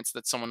extra chance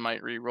that someone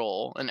might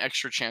re-roll, an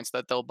extra chance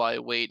that they'll buy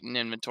weight and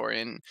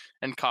inventory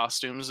and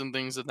costumes and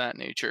things of that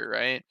nature,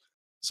 right?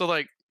 So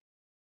like,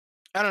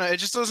 I don't know, it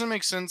just doesn't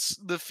make sense.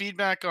 The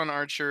feedback on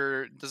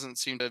Archer doesn't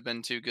seem to have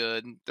been too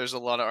good. There's a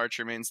lot of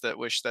Archer mains that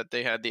wish that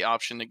they had the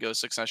option to go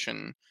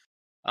Succession.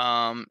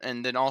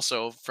 And then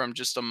also from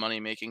just a money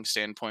making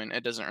standpoint,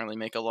 it doesn't really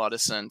make a lot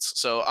of sense.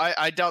 So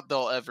I doubt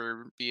there'll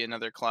ever be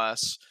another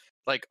class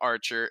like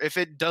Archer. If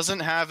it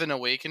doesn't have an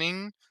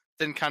Awakening,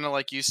 then kind of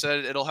like you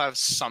said, it'll have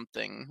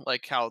something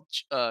like how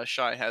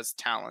Shy has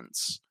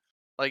talents.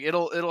 Like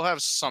it'll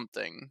have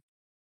something.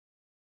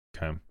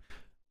 Okay.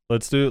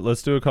 Let's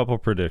do a couple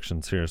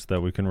predictions here so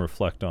that we can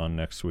reflect on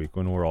next week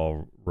when we're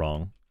all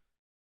wrong.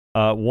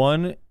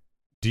 One,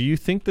 do you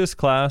think this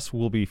class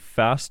will be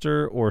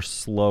faster or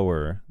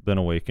slower than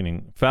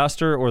Awakening?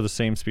 Faster or the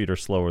same speed or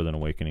slower than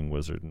Awakening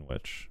Wizard and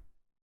Witch?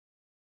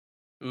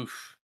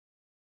 Oof.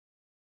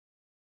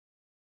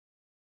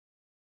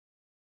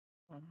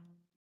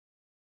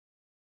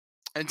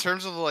 In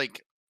terms of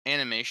like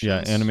animations.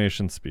 Yeah,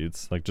 animation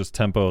speeds, like just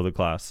tempo of the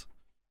class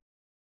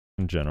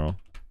in general.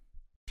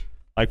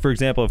 Like for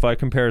example, if I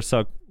compare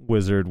Suck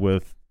Wizard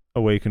with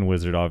Awaken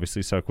Wizard,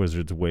 obviously Suck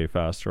Wizard's way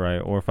faster, right?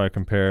 Or if I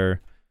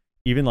compare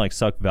even like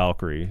Suck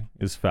Valkyrie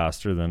is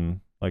faster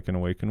than like an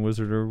Awaken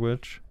Wizard or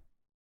Witch.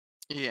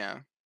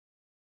 Yeah.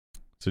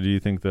 So do you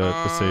think that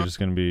the Sage is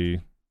going to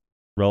be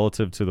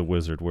relative to the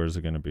Wizard? Where is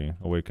it going to be?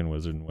 Awaken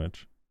Wizard and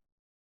Witch?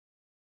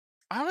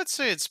 I would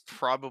say it's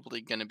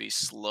probably going to be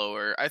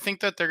slower. I think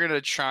that they're going to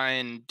try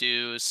and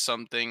do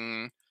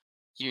something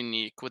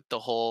unique with the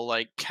whole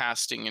like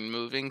casting and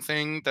moving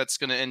thing that's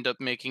going to end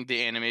up making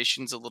the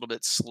animations a little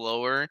bit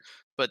slower,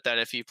 but that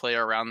if you play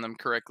around them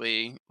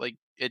correctly, like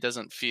it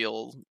doesn't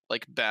feel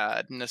like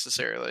bad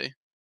necessarily.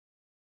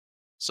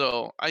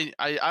 So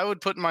I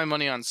would put my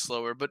money on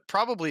slower, but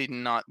probably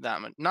not that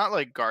much, not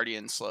like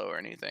Guardian slow or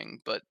anything,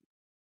 but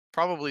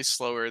probably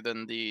slower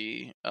than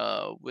the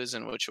Wiz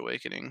and Witch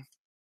Awakening.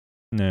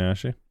 Nah,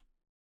 actually.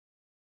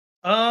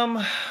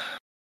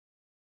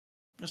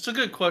 It's a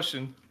good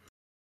question.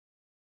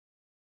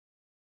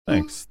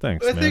 Thanks, man.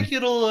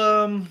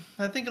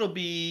 I think it'll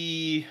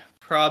be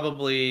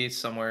probably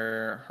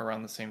somewhere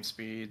around the same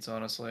speeds,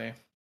 honestly.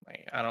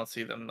 Like, I don't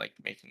see them like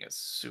making it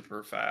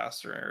super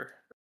fast or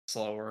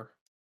slower.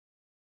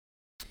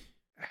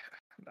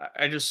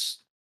 I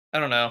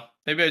don't know.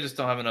 Maybe I just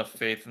don't have enough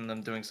faith in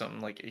them doing something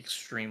like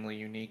extremely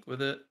unique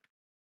with it.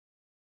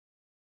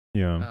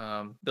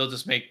 Yeah. They'll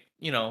just make,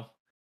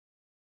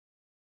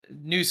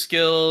 new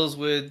skills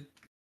with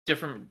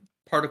different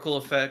particle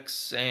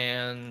effects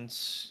and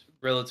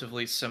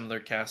relatively similar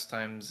cast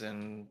times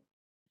and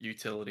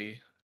utility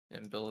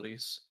and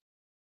abilities.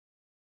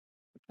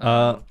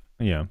 Yeah.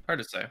 Hard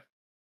to say.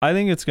 I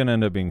think it's going to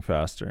end up being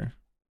faster.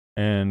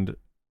 And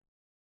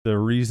the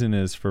reason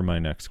is for my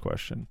next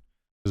question.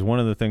 Because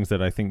one of the things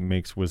that I think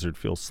makes Wizard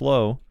feel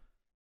slow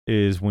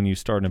is when you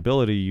start an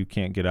ability, you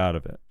can't get out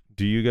of it.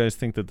 Do you guys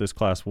think that this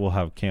class will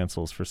have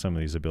cancels for some of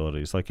these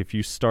abilities? Like if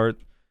you start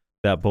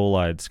that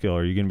Bolide skill,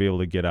 are you going to be able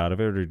to get out of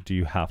it, or do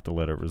you have to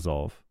let it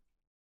resolve?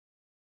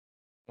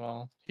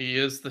 Well, he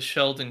is the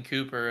Sheldon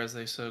Cooper, as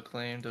they so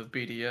claimed, of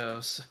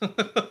BDO, so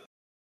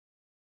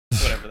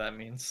whatever that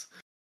means.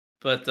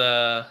 But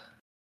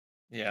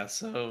yeah,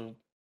 so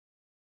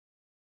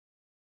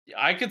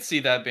I could see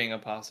that being a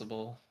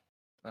possible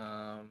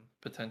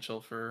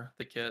potential for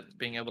the kit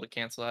being able to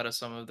cancel out of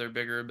some of their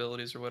bigger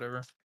abilities or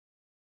whatever.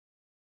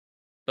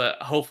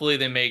 But hopefully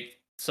they make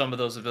some of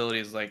those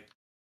abilities like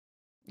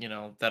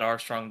that are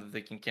strong that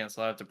they can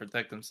cancel out to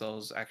protect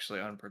themselves actually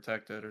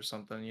unprotected or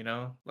something,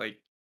 like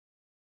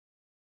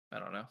I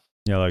don't know.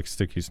 Yeah, like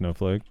Sticky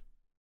Snowflake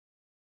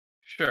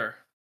Sure.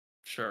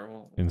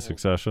 in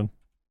succession.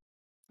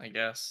 I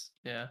guess.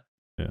 Yeah.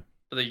 Yeah.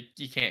 But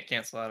you can't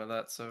cancel out of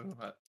that, so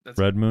that's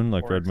Red Moon,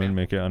 like poor Red Moon, example.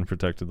 make it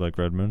unprotected like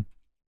Red Moon.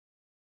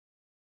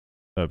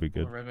 That'd be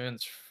good. Well, Red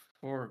Moon's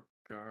 4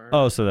 guard.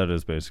 Oh, so that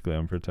is basically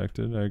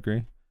unprotected. I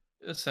agree.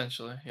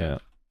 Essentially, yeah.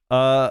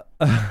 Uh.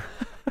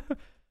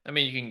 I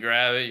mean, you can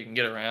grab it, you can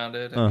get around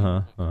it.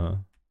 I mean,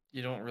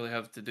 You don't really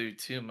have to do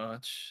too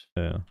much.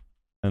 Yeah.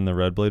 And the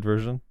Red Blade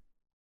version?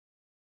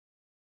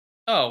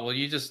 Oh well,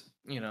 you just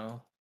You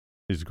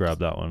just grab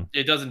that one.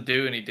 it doesn't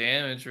do any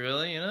damage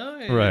really.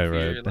 Right, If right.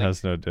 you're, It like,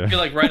 has no if you're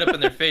like right up in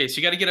their face.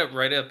 You got to get it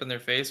right up in their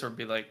face, or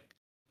be like,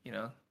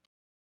 a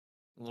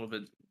little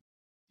bit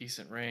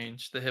decent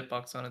range. The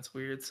hitbox on it's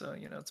weird, so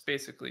it's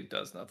basically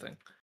does nothing.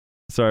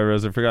 Sorry,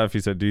 Rose, I forgot if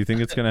you said, do you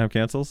think it's gonna have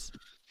cancels?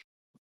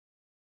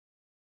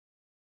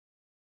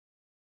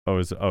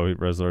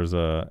 Rezlar's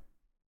AFK.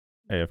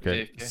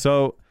 AFK.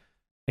 So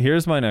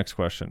here's my next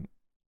question.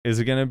 Is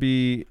it gonna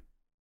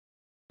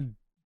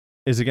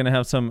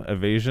have some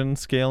evasion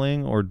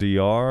scaling or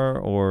DR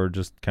or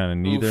just kind of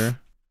neither? Oof.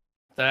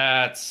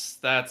 That's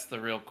the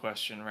real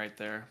question right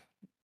there.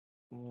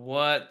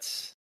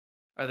 What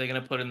are they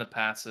going to put in the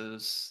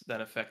passives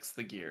that affects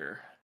the gear?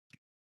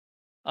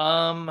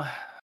 I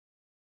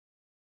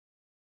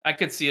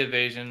could see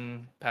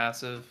evasion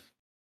passive.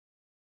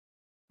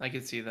 I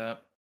could see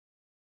that.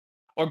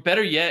 Or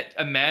better yet,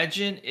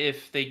 imagine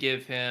if they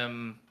give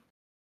him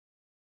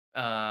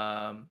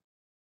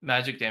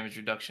magic damage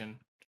reduction.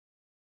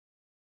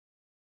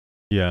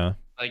 Yeah.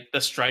 Like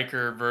the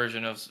striker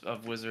version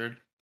of Wizard.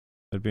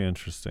 That'd be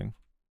interesting.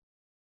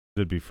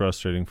 It'd be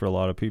frustrating for a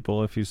lot of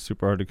people if he's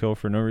super hard to kill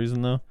for no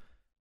reason, though.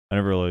 I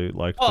never really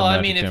liked the Well, I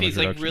magic mean, if damage he's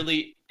like reduction.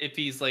 really, if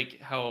he's like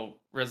how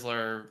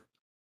Rizzler,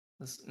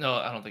 no,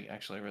 I don't think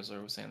actually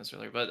Rizzler was saying this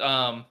earlier,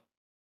 but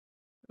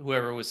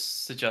whoever was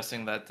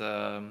suggesting that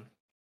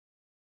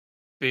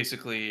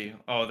basically,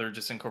 they're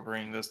just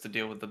incorporating this to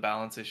deal with the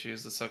balance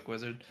issues, the Suck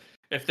Wizard.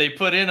 If they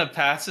put in a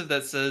passive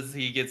that says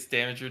he gets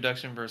damage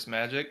reduction versus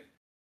magic,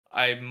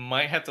 I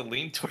might have to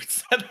lean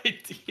towards that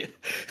idea.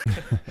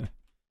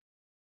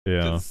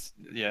 Yeah.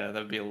 Yeah,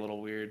 that'd be a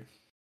little weird.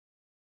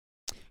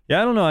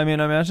 Yeah, I don't know. I mean,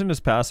 I imagine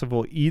his passive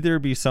will either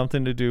be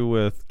something to do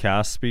with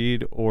cast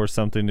speed or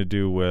something to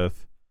do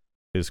with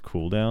his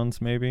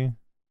cooldowns, maybe.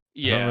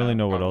 Yeah, I don't really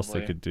know what else they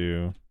probably. could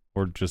do.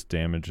 Or just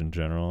damage in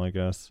general, I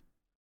guess.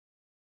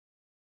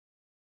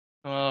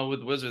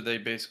 With Wizard, they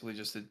basically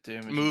just did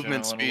damage in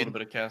Movement general and a little speed.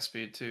 bit of cast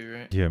speed too,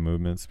 right? Yeah,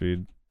 movement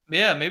speed.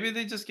 Yeah, maybe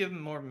they just give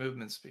him more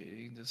movement speed.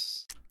 You can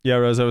just Yeah,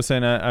 Rose, I was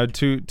saying I had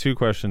two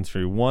questions for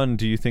you. One,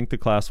 do you think the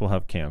class will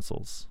have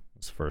cancels?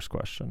 That's the first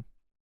question.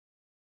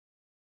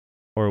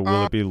 Or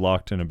will it be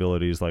locked in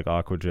abilities like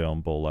Aqua Jail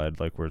and Bolide,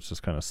 like where it's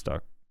just kind of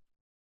stuck?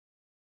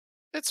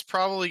 It's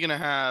probably gonna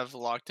have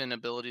locked-in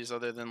abilities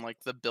other than like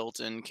the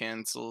built-in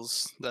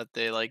cancels that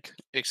they like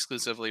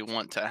exclusively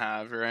want to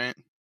have, right?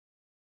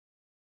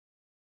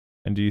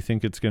 And do you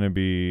think it's going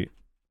to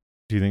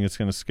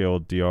scale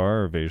with DR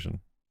or evasion?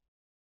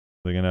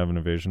 Are they going to have an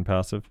evasion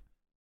passive?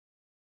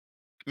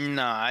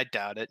 Nah, I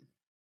doubt it.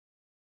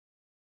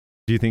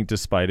 Do you think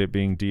despite it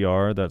being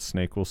DR that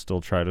Snake will still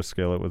try to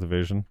scale it with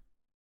evasion?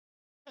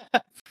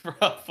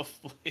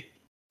 probably.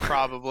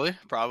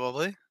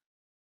 Probably.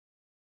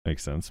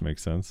 Makes sense.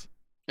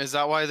 Is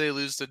that why they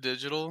lose the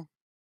digital?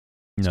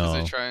 It's 'cause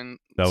No. they try and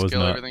That was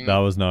scale not everything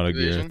a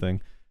gear evasion?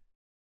 thing.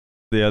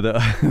 Yeah,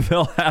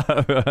 they'll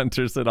have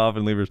Hunter sit off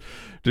and levers.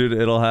 Dude,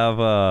 it'll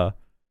have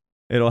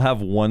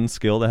one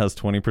skill that has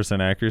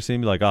 20% accuracy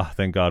and be like,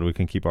 thank God we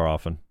can keep our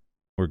often.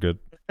 We're good.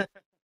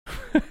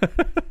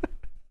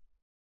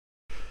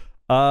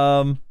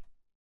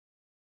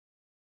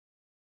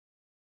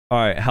 All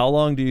right, how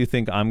long do you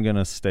think I'm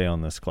gonna stay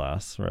on this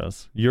class,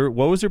 Rez?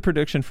 What was your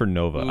prediction for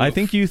Nova? I Oof,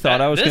 think you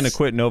thought I was gonna this-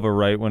 quit Nova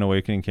right when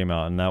Awakening came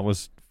out, and that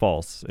was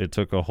false. It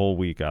took a whole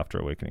week after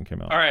Awakening came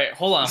out. All right,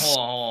 hold on.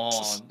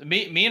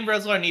 Me and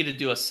Rezlar need to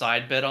do a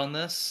side bet on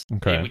this.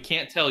 Okay. And we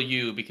can't tell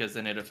you because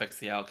then it affects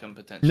the outcome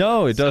potentially.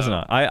 No, it does So-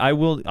 not. I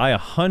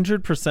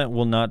 100%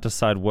 will not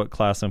decide what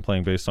class I'm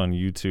playing based on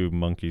YouTube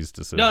Monkey's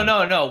decision.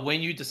 No.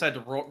 When you decide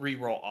to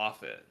re-roll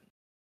off it.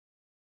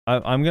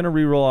 I'm going to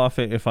re-roll off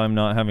it if I'm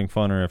not having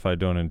fun or if I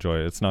don't enjoy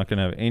it. It's not going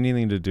to have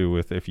anything to do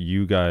with if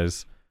you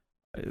guys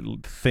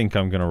think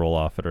I'm going to roll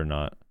off it or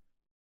not.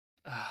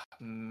 Ah,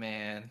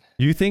 man.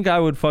 You think I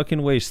would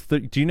fucking waste...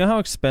 do you know how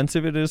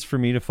expensive it is for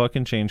me to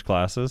fucking change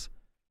classes?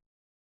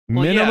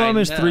 Well, yeah, Minimum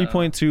I is know.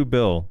 3.2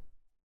 bill.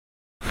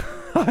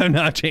 I'm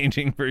not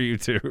changing for you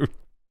two.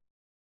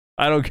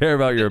 I don't care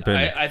about your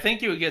opinion. I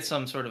think you would get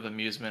some sort of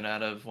amusement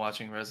out of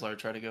watching Rezlar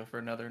try to go for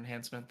another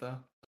enhancement, though.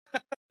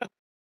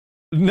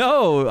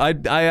 No,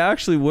 I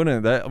actually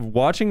wouldn't.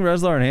 Watching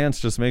Rezlar Enhance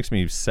just makes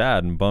me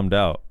sad and bummed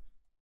out.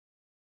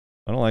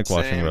 I don't like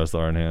watching Same.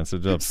 Rezlar Enhance.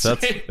 It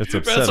upsets. Same. It's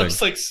upsetting.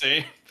 Rezlar's like,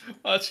 same.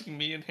 Watching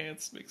me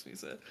enhance makes me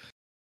sad.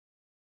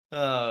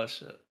 Oh,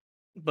 shit.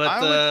 But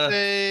I would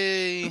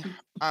say,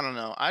 I don't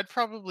know. I'd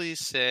probably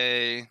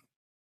say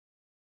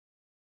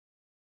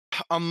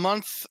a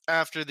month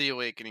after the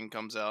Awakening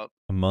comes out.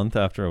 A month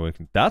after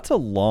Awakening. That's a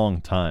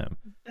long time.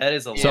 that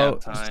is a Yeah, long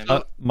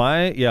time.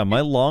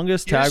 My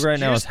longest tag Here's- right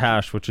now is here's-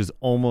 Hash, which is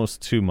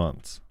almost 2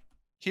 months.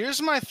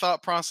 Here's my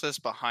thought process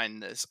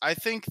behind this. I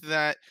think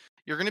that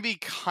you're going to be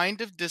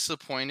kind of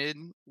disappointed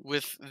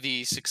with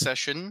the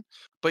Succession,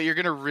 but you're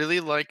going to really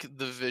like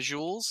the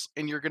visuals,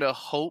 and you're going to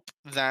hope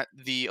that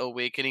the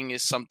Awakening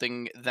is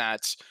something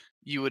that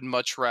you would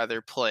much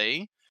rather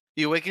play.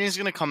 The Awakening is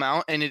going to come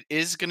out, and it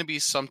is going to be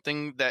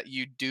something that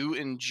you do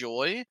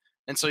enjoy,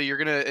 and so you're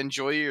going to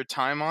enjoy your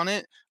time on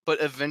it,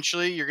 but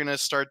eventually you're going to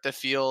start to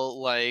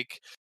feel like,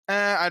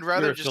 I'd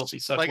rather You're a just filthy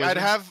suck like wizard.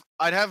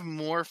 I'd have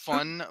more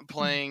fun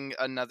playing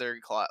another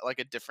class, like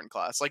a different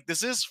class. Like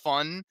this is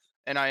fun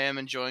and I am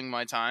enjoying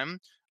my time,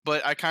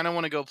 but I kind of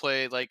want to go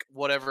play like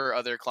whatever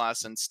other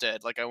class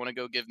instead. Like I want to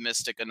go give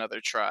Mystic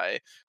another try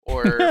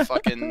or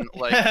fucking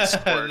like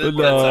Discord. That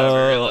sounds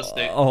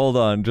realistic. Hold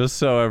on, just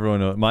so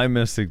everyone knows, my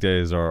Mystic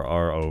days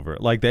are over.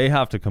 Like they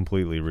have to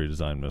completely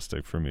redesign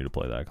Mystic for me to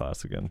play that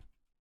class again.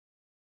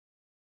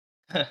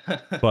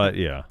 But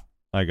yeah,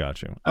 I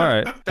got you. All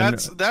right.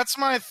 That's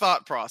my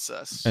thought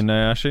process. And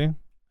Nayashe,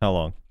 how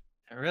long?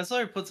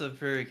 Rezlar puts a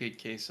very good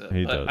case up.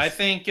 He but does. I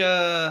think 3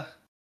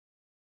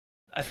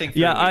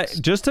 Yeah, weeks.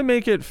 just to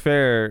make it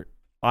fair,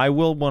 I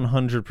will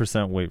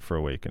 100% wait for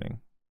Awakening.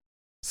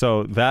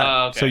 So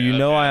that so you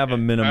know I have a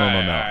minimum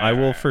Alright, amount. I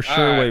will for sure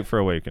alright. wait for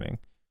Awakening.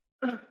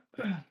 All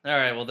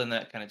right, well then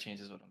that kind of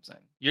changes what I'm saying.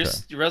 You're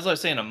Rezlar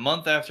saying a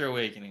month after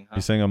Awakening, huh?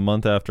 He's saying a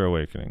month after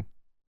Awakening.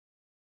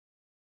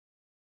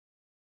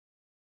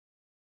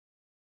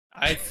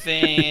 I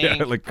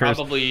think like Curse-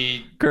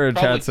 probably Curse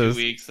probably chat 2 says-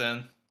 weeks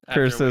then.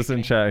 Curse after says in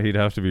Awakening. chat he'd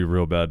have to be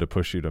real bad to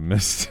push you to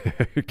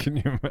Mystic. Can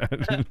you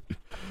imagine?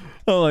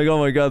 I'm like, oh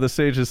my god, the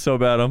stage is so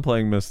bad. I'm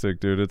playing Mystic,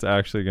 dude. It's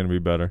actually gonna be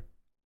better.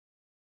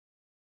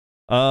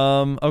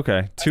 Okay,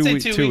 I'd say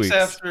 2 weeks.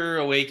 after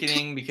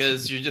Awakening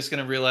because you're just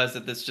gonna realize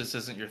that this just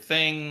isn't your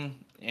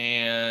thing,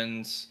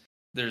 and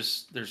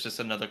there's just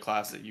another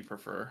class that you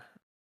prefer.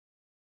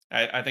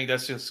 I think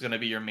that's just gonna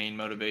be your main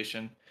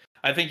motivation.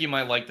 I think you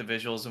might like the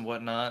visuals and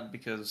whatnot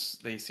because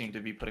they seem to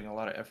be putting a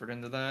lot of effort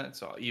into that.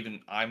 So even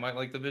I might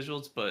like the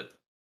visuals, but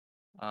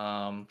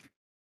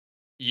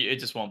it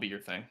just won't be your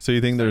thing. So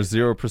you think there's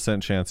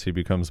 0% chance he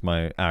becomes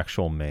my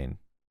actual main?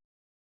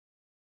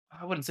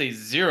 I wouldn't say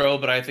 0,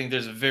 but I think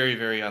there's very,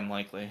 very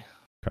unlikely.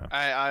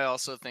 I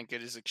also think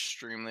it is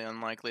extremely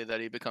unlikely that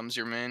he becomes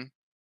your main.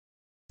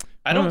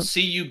 I don't Alright.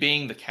 see you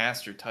being the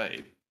caster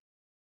type.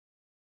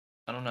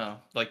 I don't know.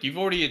 Like you've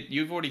already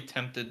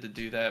attempted to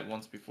do that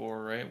once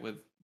before, right? With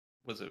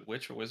was it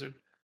Witch or Wizard?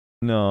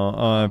 No,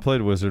 I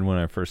played Wizard when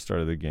I first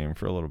started the game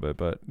for a little bit,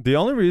 but the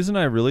only reason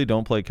I really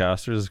don't play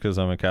casters is because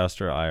I'm a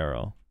caster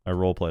IRL. I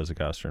roleplay as a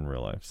caster in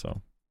real life,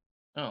 so.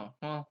 Oh,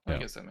 well, I Yeah.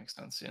 guess that makes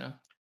sense, you know.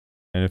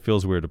 And it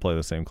feels weird to play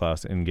the same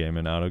class in game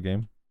and out of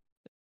game.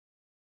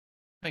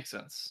 Makes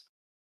sense.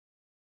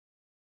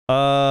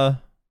 All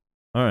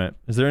right.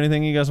 Is there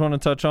anything you guys want to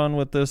touch on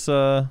with this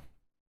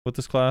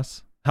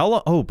class? How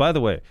long? Oh, by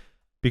the way,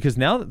 because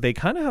now they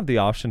kind of have the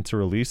option to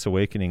release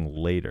Awakening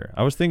later.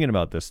 I was thinking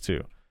about this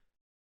too.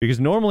 Because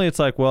normally it's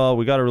like, well,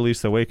 we got to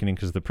release the Awakening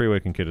because the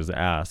pre-Awakening kit is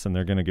ass and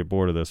they're going to get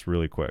bored of this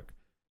really quick.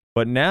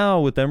 But now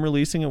with them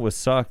releasing it with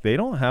Suck, they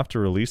don't have to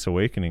release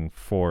Awakening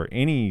for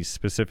any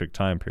specific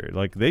time period.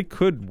 Like they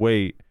could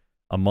wait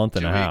a month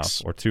and 2 a half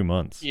weeks. or 2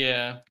 months.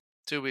 Yeah.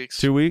 2 weeks.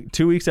 2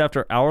 weeks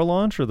after our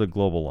launch or the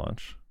global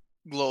launch?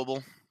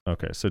 Global.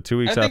 Okay, so 2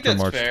 weeks think after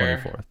that's March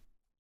fair. 24th.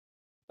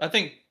 I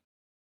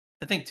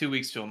think 2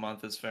 weeks to a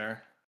month is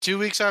fair. 2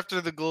 weeks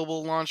after the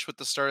global launch with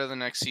the start of the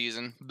next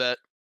season. Bet.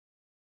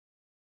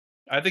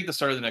 I think the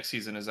start of the next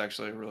season is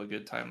actually a really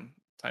good time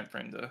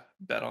frame to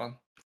bet on.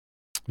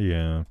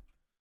 Yeah.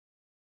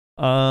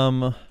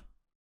 And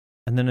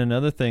then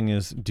another thing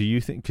is, do you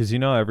think, because you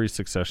know every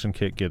Succession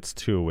kit gets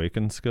 2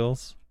 Awaken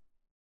skills?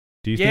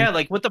 Do you Yeah, think?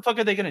 like what the fuck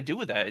are they gonna do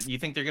with that? You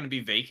think they're gonna be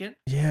vacant?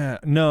 Yeah,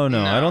 no, I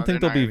No, don't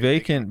think they're they'll be not gonna be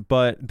vacant,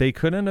 but they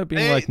could end up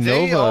being like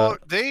Nova.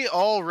 They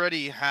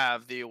already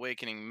have the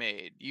Awakening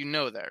made. You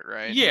know that,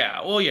 right?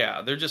 Yeah, well,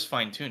 yeah, they're just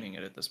fine tuning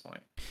it at this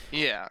point.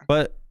 Yeah.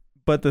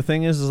 But the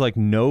thing is like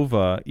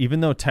Nova,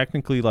 even though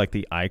technically like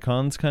the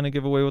icons kind of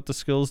give away what the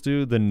skills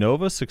do, the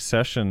Nova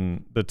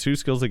Succession, the 2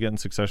 skills they get in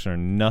Succession are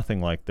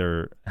nothing like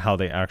how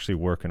they actually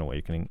work in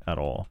Awakening at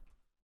all.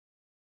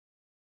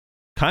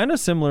 Kind of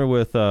similar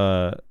with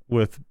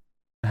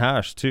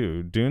Hash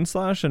too. Dune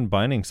Slash and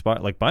Binding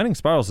Spiral. Like Binding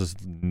Spirals is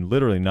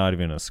literally not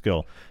even a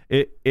skill.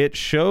 It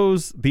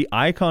shows the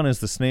icon is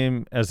the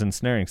same as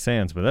Ensnaring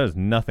Sands, but that is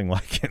nothing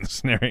like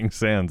Ensnaring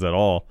Sands at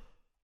all.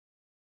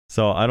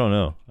 So I don't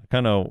know. I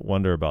kind of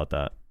wonder about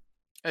that.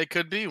 It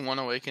could be one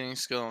Awakening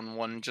skill and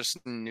one just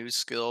new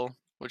skill,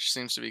 which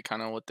seems to be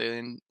kind of what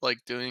they like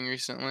doing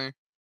recently.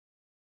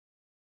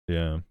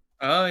 Yeah.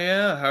 Oh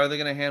yeah, how are they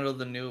gonna handle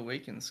the new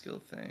Awaken skill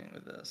thing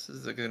with this?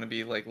 Is it gonna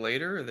be like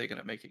later, or are they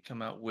gonna make it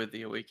come out with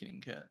the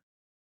Awakening kit?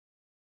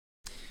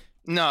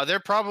 No, they're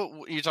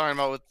probably you're talking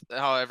about with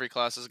how every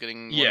class is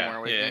getting one Yeah, more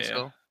awakening yeah.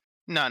 skill.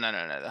 No.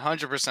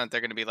 100%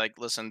 they're gonna be like,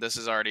 listen, this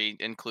is already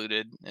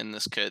included in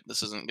this kit.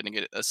 This isn't gonna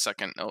get a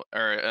second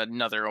or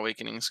another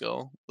awakening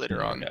skill later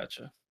Yeah. on.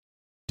 Gotcha.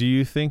 Do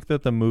you think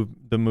that the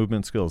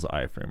movement skill is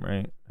iframe,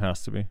 right?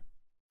 Has to be.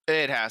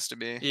 It has to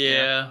be.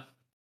 Yeah.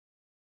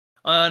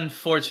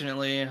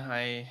 Unfortunately,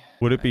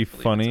 Would it I be believe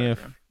it's funny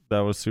if iframe. that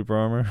was super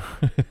armor?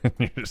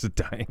 You're just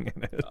dying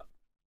in it.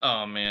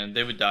 Oh man,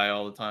 they would die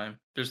all the time.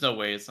 There's no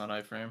way it's not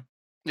iframe.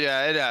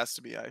 Yeah, it has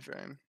to be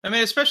iframe. I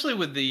mean, especially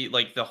with the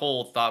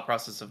whole thought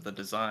process of the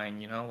design,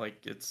 you know,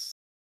 like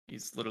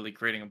he's literally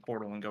creating a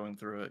portal and going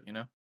through it, you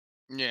know.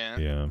 Yeah.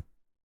 Yeah.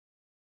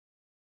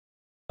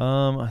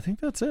 I think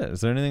that's it.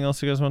 Is there anything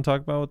else you guys want to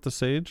talk about with the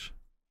Sage?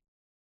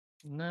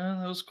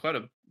 No, that was quite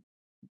a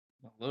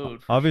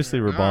load. For Obviously,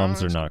 sure. rebombs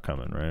are it's- not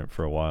coming, right?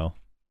 For a while.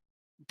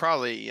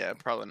 Probably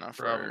not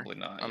for Probably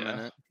not. a Yeah.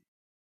 minute.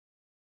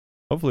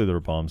 Hopefully, the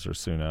rebombs are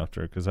soon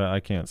after, because I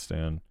can't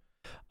stand.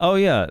 Oh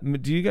yeah,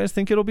 do you guys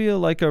think it'll be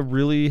like a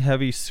really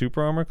heavy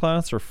super armor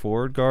class or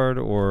forward guard,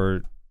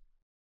 or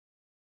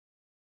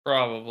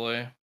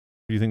Probably.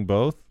 do you think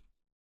both?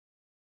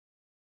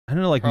 I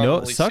don't know. Like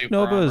Probably Suck super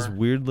Nova is armor.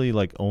 weirdly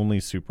like only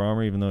super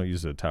armor, even though it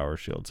uses a tower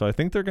shield. So I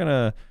think they're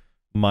gonna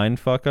mind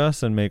fuck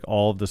us and make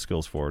all of the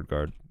skills forward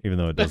guard, even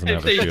though it doesn't If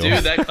have a they shield.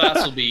 do, that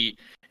class will be.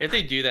 If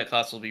they do, that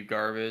class will be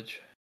garbage.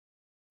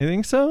 You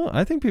think so?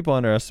 I think people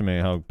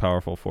underestimate how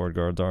powerful forward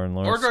guards are in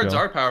large Forward guards scale.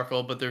 are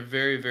powerful, but they're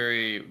very,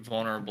 very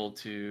vulnerable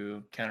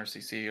to counter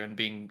CC and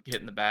being hit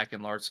in the back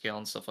in large scale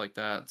and stuff like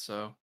that.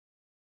 So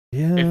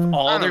Yeah. if I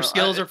all don't their know,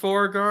 skills are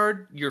forward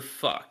guard, you're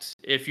fucked.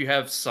 If you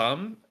have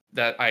some,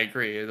 that I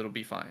agree, it'll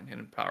be fine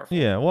and powerful.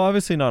 Yeah, well,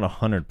 obviously not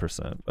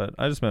 100%, but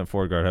I just meant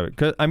forward guard heavy.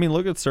 Cause I mean,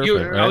 look at Serpent,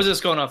 You, right? I was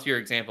just going off your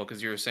example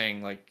because you were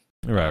saying like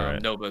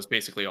right. Nova is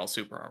basically all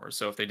super armor.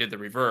 So if they did the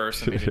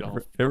reverse and they did all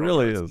It forward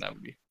really guards, then is. that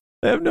would be.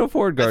 They have no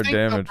forward I guard think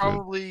damage.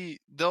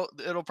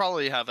 it'll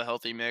probably have a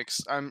healthy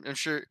mix. I'm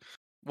sure.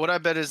 What I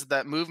bet is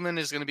that movement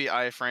is going to be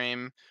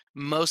iframe.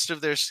 Most of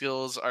their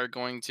skills are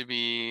going to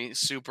be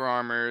super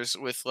armors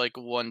with like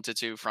 1 to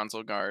 2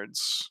 frontal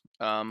guards.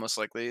 Most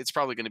likely, it's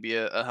probably going to be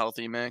a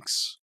healthy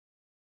mix.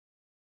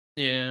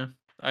 Yeah,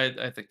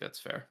 I think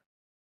that's fair.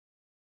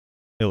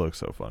 It looks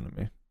so fun to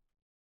me.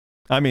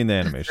 I mean, the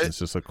animations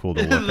just look cool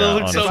to It look at.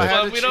 looks so Honestly,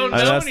 fun. We don't I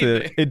know that's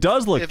anything. it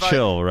does look If I-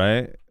 chill,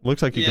 right?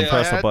 Looks like you can Yeah,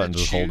 press if I a had button to and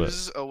just hold it.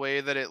 choose a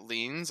way that it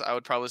leans, I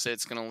would probably say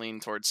it's going to lean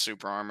towards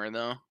super armor,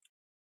 though.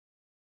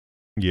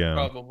 Yeah.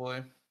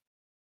 Probably.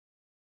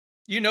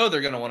 You know they're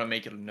gonna want to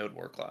make it a node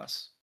war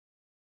class.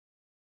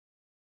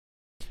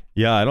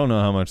 Yeah, I don't know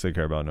how much they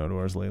care about Node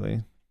Wars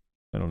lately.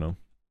 I don't know.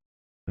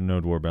 The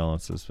Node War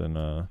balance has been, you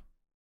know.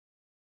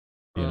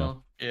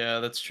 Well, yeah,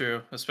 that's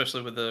true.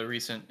 Especially with the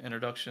recent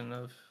introduction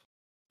of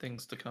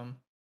things to come.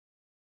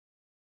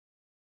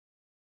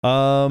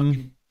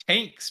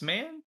 Tanks,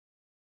 man.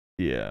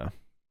 Yeah.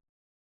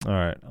 All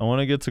right. I want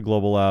to get to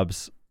Global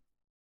Labs.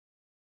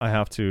 I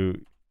have to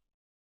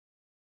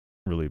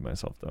relieve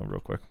myself though, real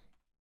quick.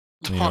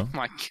 You know? Oh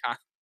my god.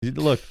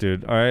 Look,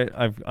 dude. All right.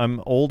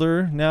 I'm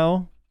older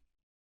now,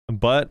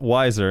 but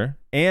wiser,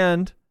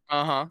 and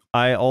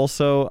I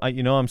also,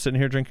 I'm sitting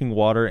here drinking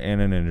water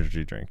and an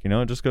energy drink. You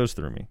know, it just goes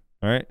through me.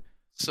 All right.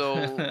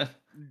 So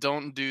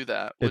don't do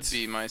that. Would It's-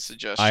 be my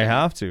suggestion. I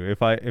have to.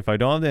 If I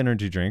don't have the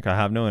energy drink, I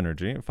have no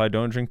energy. If I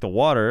don't drink the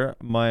water,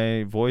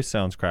 my voice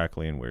sounds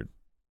crackly and weird.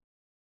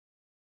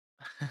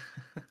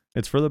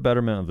 It's for the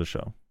betterment of the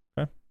show.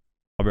 Okay.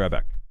 I'll be right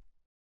back.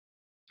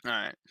 All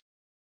right.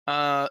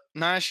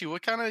 Nashi,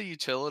 what kind of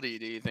utility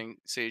do you think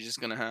Sage is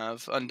gonna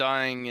have?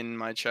 Undying in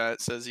my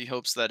chat says he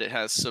hopes that it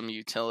has some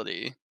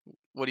utility.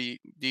 What do you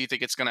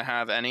think it's gonna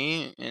have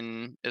any?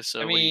 And if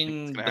so, I what do you think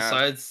mean, it's gonna have?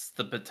 besides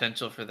the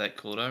potential for that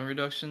cooldown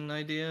reduction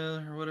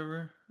idea or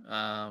whatever,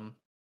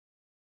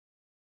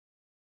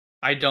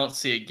 I don't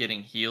see it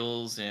getting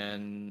heals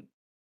in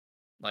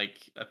like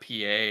a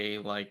PA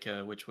like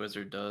Witch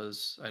Wizard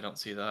does. I don't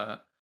see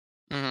that.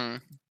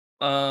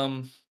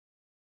 Mm-hmm.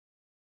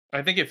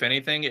 I think if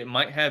anything, it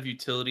might have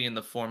utility in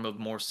the form of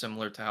more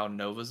similar to how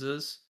Nova's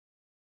is.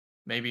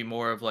 Maybe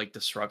more of like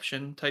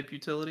disruption type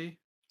utility.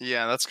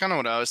 Yeah, that's kind of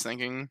what I was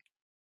thinking.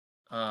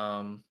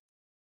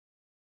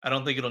 I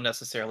don't think it'll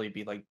necessarily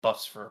be like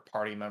buffs for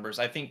party members.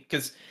 I think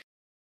because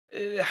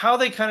how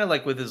they kind of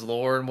like with his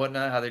lore and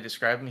whatnot, how they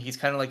describe him, he's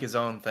kind of like his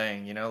own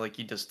thing, you know, like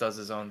he just does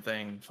his own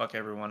thing, fuck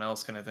everyone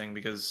else kind of thing,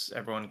 because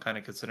everyone kind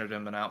of considered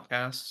him an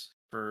outcast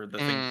for the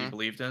things he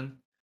believed in.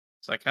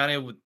 So I kind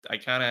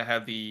of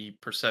have the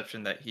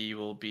perception that he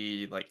will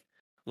be like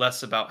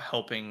less about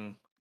helping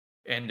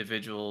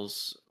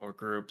individuals or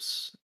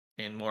groups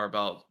and more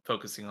about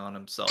focusing on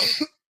himself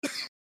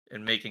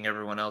and making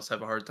everyone else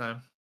have a hard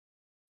time.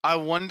 I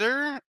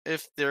wonder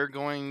if they're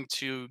going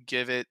to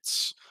give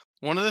it.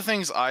 One of the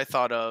things I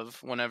thought of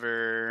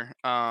whenever,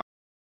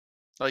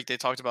 like they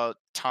talked about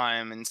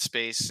time and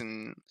space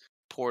and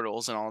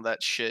portals and all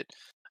that shit,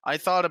 I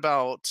thought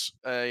about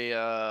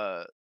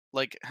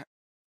like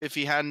if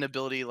he had an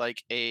ability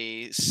like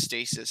a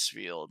stasis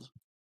field,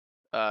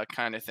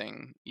 kind of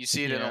thing. You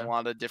see it in Yeah. a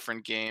lot of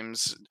different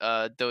games.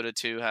 Dota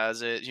 2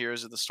 has it.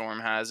 Heroes of the Storm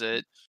has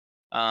it.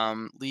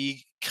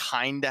 League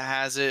kind of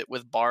has it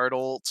with Bard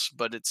ult,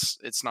 but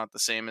it's not the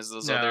same as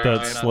those No, other. That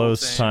not the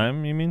slows same.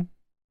 time, you mean?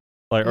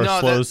 Like, or no,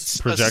 slows that's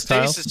a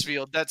projectiles? stasis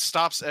field that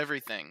stops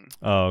everything.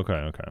 Oh,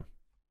 okay.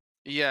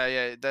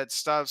 Yeah, that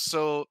stops.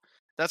 So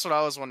that's what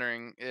I was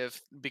wondering,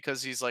 if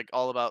because he's like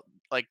all about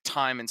like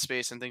time and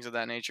space and things of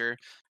that nature,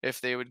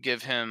 if they would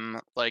give him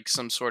like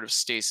some sort of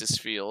stasis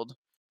field,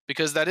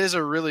 because that is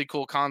a really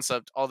cool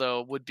concept,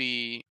 although would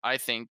be, I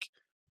think,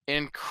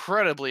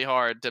 incredibly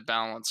hard to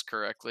balance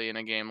correctly in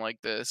a game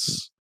like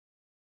this.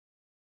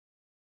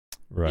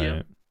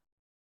 Right.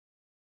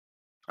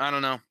 I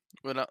don't know.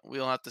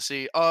 We'll have to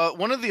see.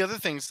 One of the other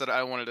things that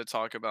I wanted to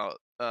talk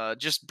about,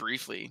 just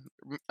briefly,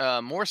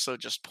 more so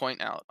just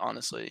point out,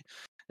 honestly,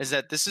 is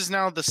that this is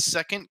now the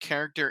second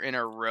character in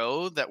a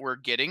row that we're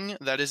getting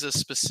that is a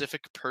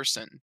specific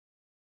person.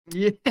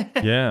 Yeah.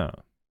 Yeah.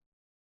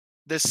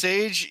 The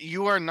sage,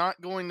 you are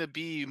not going to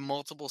be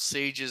multiple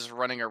sages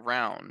running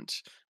around.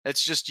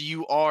 It's just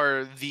you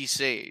are the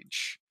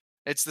sage.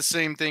 It's the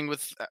same thing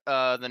with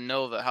the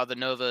Nova, how the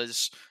Nova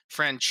is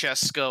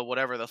Francesca,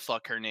 whatever the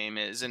fuck her name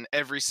is, and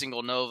every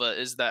single Nova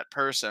is that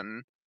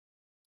person.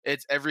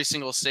 It's every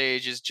single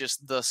sage is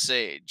just the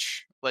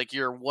sage. Like,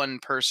 you're one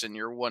person,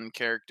 you're one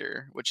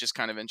character, which is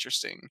kind of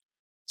interesting.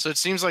 So it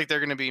seems like they're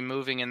going to be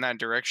moving in that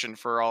direction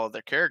for all of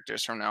their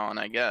characters from now on,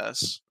 I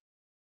guess.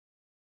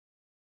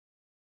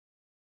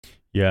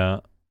 Yeah.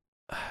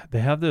 They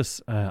have this,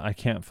 I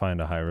can't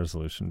find a high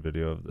resolution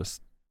video of this,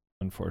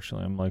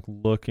 unfortunately. I'm like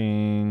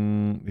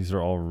looking, these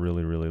are all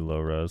really, really low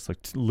res, like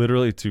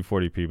literally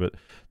 240p, but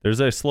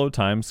there's a slow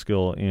time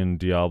skill in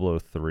Diablo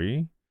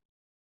 3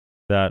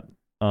 that,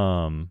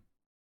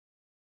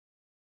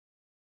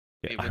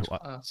 Which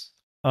class?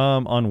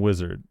 on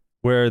Wizard,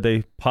 where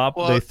they pop,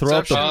 Well, they throw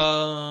up the,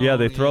 Inception- yeah,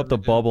 they throw up the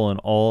they do. bubble and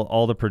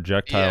all the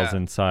projectiles Yeah.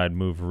 inside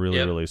move really,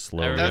 Yep, really I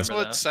slowly. remember That's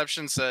what that.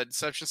 Seption said.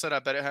 Seption said, I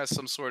bet it has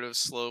some sort of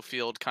slow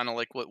field, kind of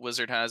like what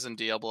Wizard has in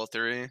Diablo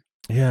 3.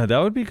 Yeah, that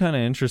would be kind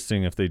of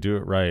interesting if they do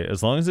it right.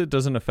 As long as it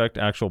doesn't affect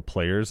actual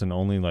players and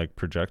only like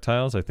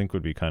projectiles, I think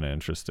would be kind of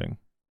interesting.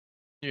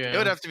 Yeah. It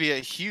would have to be a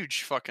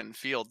huge fucking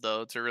field,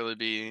 though, to really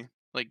be,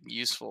 like,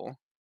 useful.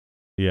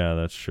 Yeah,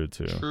 that's true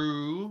too.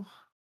 True.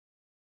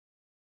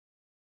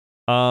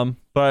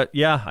 But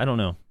yeah, I don't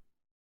know.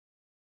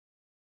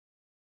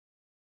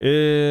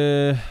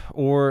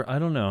 Or I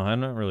don't know. I'm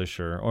not really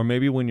sure. Or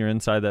maybe when you're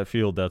inside that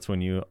field, that's when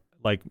you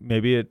like.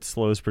 Maybe it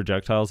slows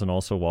projectiles, and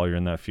also while you're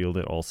in that field,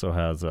 it also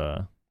has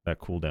that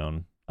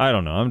cooldown. I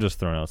don't know. I'm just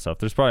throwing out stuff.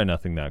 There's probably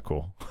nothing that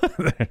cool.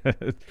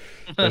 It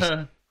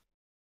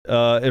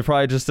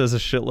probably just does a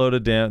shitload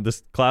of damage.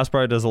 This class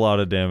probably does a lot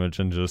of damage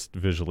and just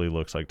visually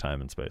looks like time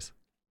and space.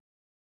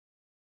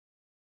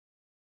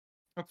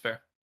 That's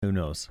fair. Who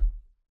knows?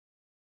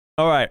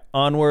 All right,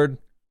 onward.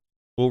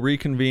 We'll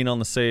reconvene on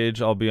the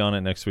Sage. I'll be on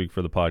it next week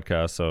for the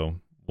podcast, so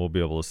we'll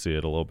be able to see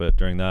it a little bit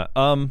during that.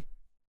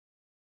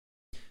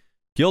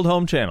 Guild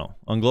Home Channel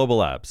on Global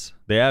Labs.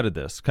 They added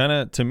this, kind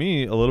of, to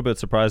me, a little bit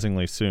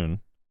surprisingly soon,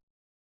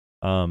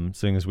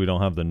 seeing as we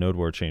don't have the Node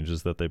War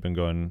changes that they've been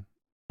going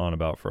on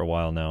about for a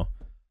while now.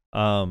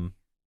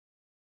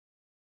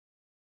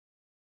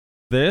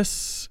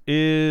 This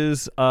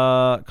is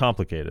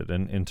complicated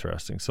and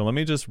interesting. So let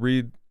me just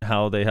read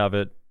how they have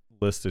it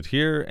listed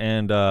here,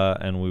 and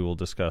we will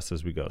discuss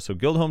as we go. So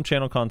Guild Home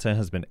Channel content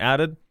has been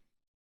added.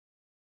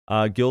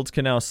 Guilds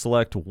can now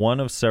select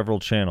one of several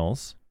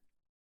channels,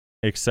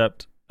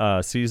 except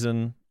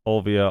Season,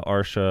 Olvia,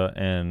 Arsha,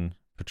 and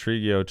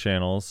Patrigio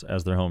channels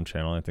as their home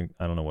channel. I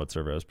don't know what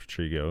server has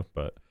Patrigio,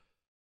 but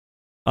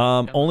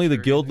only the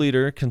sure guild either.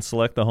 leader can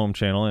select the home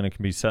channel, and it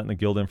can be set in the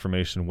guild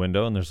information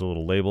window, and there's a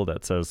little label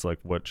that says like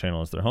what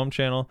channel is their home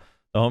channel.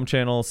 The home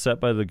channel set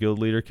by the guild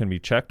leader can be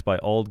checked by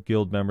all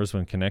guild members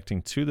when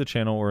connecting to the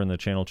channel or in the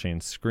channel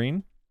change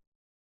screen.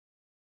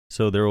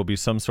 So there will be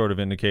some sort of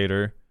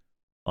indicator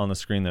on the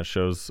screen that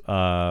shows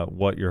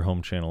what your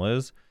home channel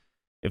is.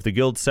 If the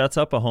guild sets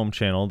up a home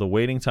channel, the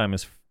waiting time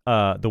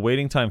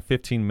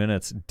 15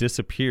 minutes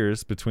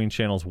disappears between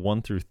channels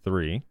 1 through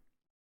 3.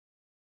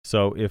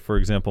 So if, for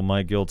example,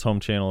 my guild's home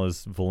channel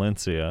is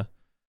Valencia,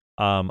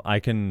 I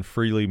can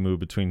freely move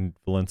between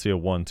Valencia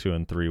 1, 2,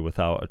 and 3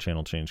 without a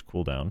channel change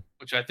cooldown,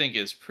 Which I think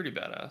is pretty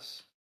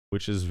badass.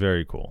 which is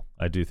very cool.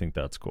 I do think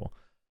that's cool.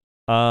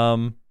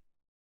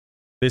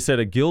 They said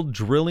a guild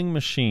drilling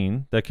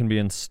machine that can be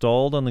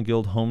installed on the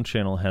guild home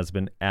channel has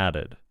been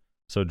added.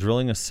 So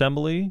drilling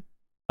assembly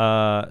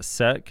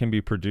set can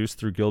be produced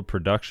through guild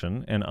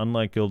production, and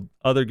unlike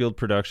other guild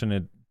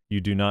production,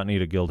 you do not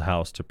need a guild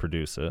house to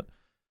produce it.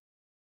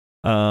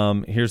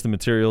 Here's the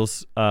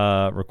materials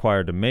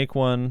required to make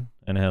one,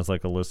 and it has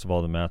like a list of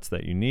all the mats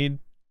that you need.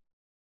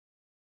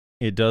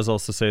 It does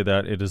also say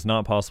that it is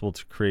not possible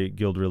to create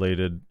guild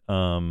related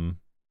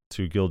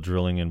to guild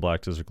drilling in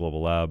Black Desert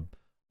Global Lab.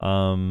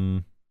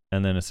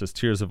 And then it says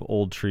Tears of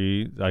Old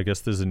Tree. I guess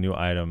this is a new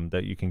item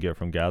that you can get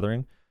from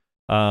gathering.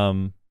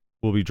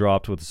 Will be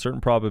dropped with a certain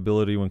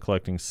probability when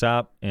collecting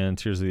sap, and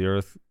Tears of the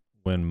Earth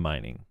when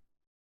mining.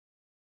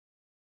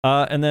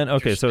 And then,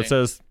 okay, so it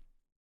Interesting. says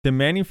the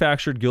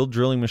manufactured guild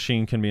drilling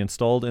machine can be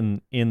installed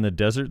in the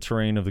desert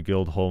terrain of the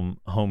guild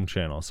home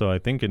channel. So I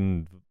think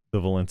in the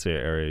Valencia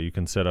area, you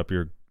can set up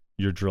your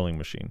drilling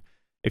machine.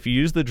 If you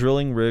use the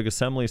drilling rig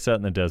assembly set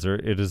in the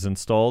desert, it is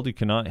installed. You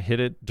cannot hit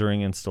it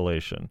during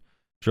installation.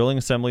 Drilling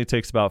assembly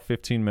takes about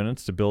 15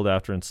 minutes to build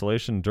after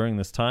installation. During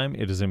this time,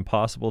 it is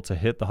impossible to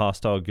hit the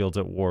hostile guilds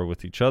at war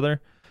with each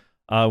other.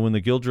 When the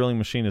guild drilling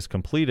machine is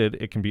completed,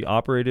 it can be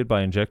operated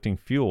by injecting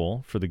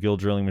fuel for the guild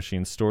drilling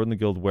machine stored in the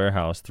guild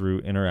warehouse through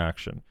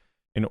interaction.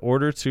 In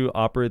order to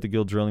operate the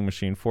guild drilling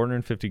machine,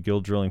 450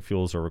 guild drilling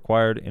fuels are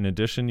required. In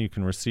addition, you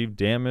can receive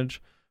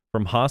damage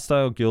from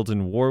hostile guilds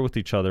in war with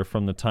each other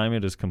from the time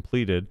it is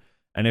completed,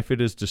 and if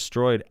it is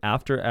destroyed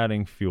after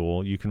adding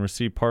fuel, you can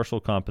receive partial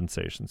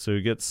compensation. So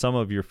you get some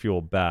of your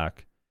fuel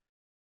back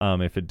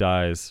if it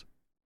dies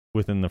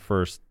within the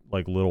first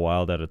little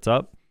while that it's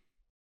up.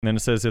 And then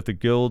it says if the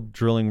guild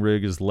drilling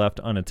rig is left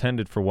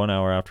unattended for 1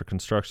 hour after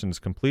construction is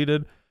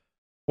completed,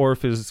 or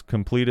if it is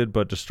completed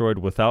but destroyed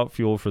without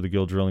fuel for the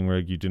guild drilling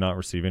rig, you do not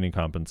receive any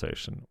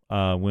compensation.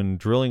 When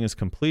drilling is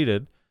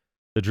completed,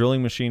 the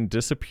drilling machine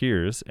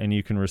disappears, and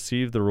you can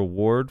receive the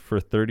reward for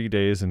 30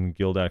 days in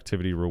Guild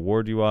Activity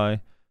Reward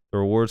UI. The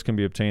rewards can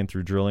be obtained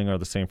through drilling are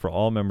the same for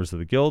all members of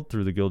the guild.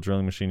 Through the guild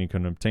drilling machine, you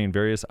can obtain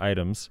various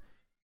items.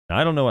 Now,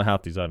 I don't know what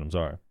half these items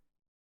are,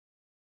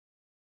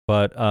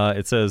 but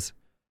it says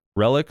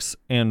relics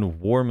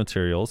and war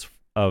materials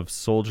of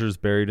soldiers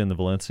buried in the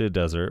Valencia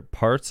desert,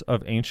 parts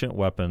of ancient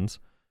weapons,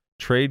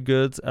 trade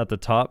goods at the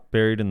top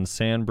buried in the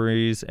sand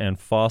breeze, and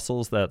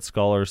fossils that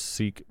scholars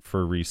seek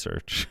for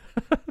research.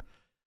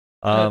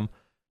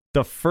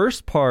 The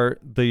first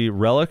part, the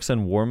relics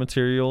and war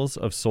materials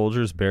of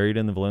soldiers buried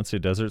in the Valencia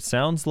desert,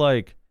 sounds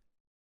like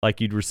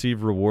you'd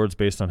receive rewards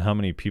based on how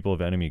many people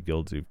of enemy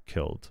guilds you've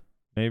killed.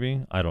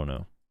 Maybe? I don't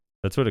know.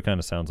 That's what it kind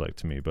of sounds like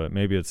to me, but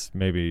maybe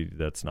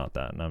that's not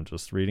that, and I'm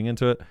just reading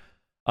into it.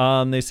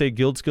 They say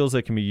guild skills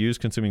that can be used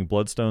consuming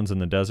bloodstones in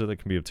the desert that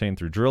can be obtained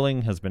through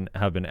drilling have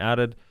been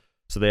added.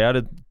 So they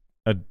added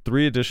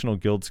 3 additional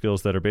guild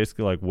skills that are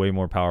basically way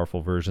more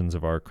powerful versions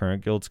of our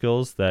current guild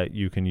skills that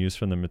you can use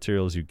from the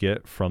materials you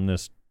get from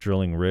this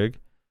drilling rig.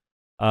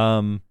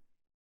 One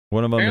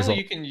of them Apparently,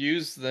 you can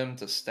use them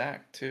to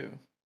stack too.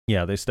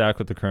 Yeah, they stack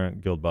with the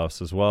current guild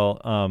buffs as well.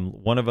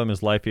 One of them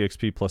is life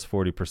EXP plus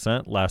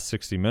 40%, lasts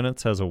 60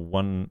 minutes, has a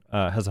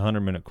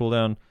 100-minute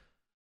cooldown.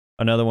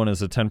 Another one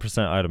is a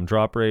 10% item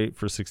drop rate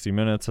for 60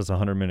 minutes, has a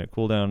 100-minute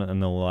cooldown.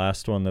 And the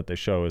last one that they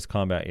show is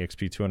combat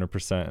EXP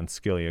 200% and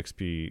skill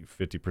EXP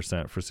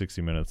 50% for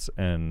 60 minutes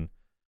and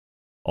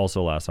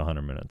also lasts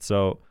 100 minutes.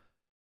 So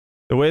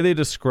the way they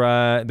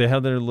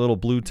have their little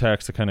blue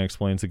text that kind of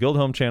explains the guild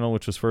home channel,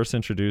 which was first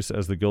introduced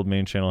as the guild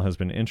main channel, has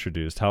been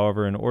introduced.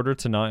 However, in order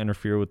to not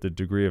interfere with the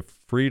degree of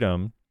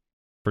freedom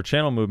for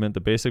channel movement,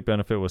 the basic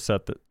benefit was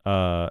set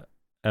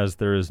as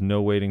there is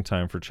no waiting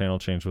time for channel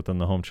change within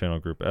the home channel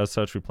group. As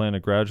such, we plan to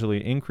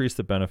gradually increase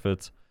the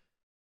benefits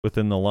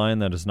within the line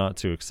that is not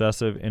too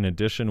excessive. In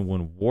addition,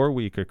 when War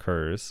Week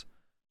occurs,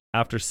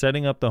 after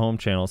setting up the home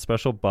channel,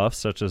 special buffs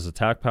such as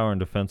attack power and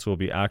defense will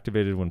be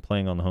activated when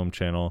playing on the home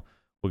channel.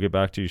 We'll get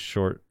back to you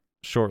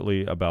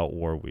shortly about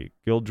War Week.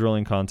 Guild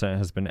drilling content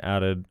has been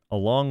added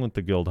along with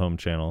the guild home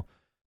channel.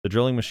 The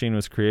drilling machine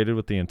was created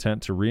with the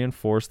intent to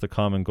reinforce the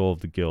common goal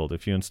of the guild.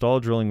 If you install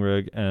a drilling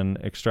rig and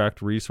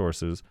extract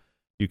resources,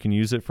 you can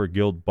use it for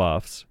guild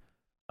buffs.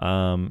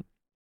 And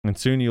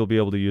soon you'll be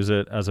able to use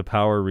it as a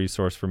power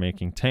resource for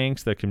making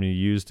tanks that can be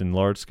used in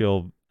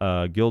large-scale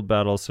guild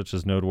battles such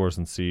as Node Wars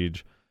and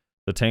Siege.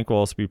 The tank will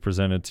also be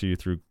presented to you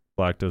through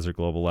Black Desert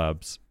Global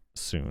Labs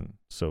soon.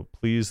 So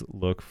please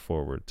look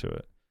forward to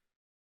it.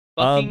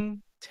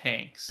 Fucking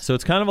tanks. So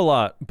it's kind of a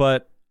lot,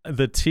 but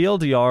the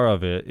TLDR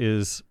of it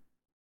is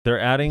they're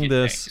adding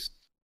this Tanks.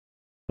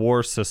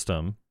 war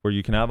system where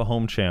you can have a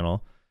home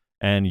channel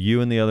and you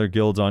and the other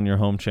guilds on your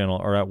home channel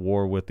are at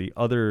war with the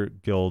other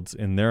guilds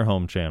in their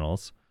home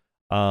channels.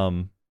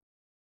 And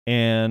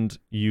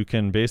you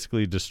can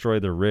basically destroy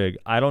the rig.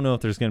 I don't know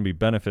if there's going to be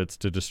benefits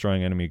to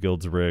destroying enemy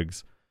guilds'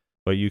 rigs,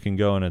 but you can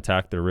go and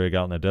attack their rig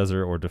out in the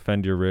desert or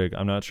defend your rig.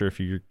 I'm not sure if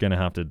you're going to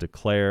have to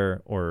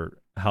declare or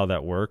how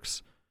that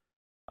works.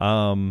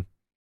 And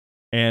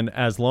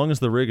as long as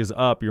the rig is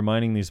up, you're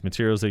mining these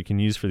materials that you can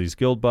use for these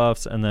guild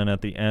buffs. And then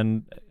at the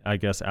end, I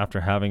guess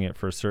after having it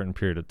for a certain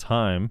period of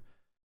time,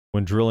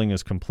 when drilling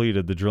is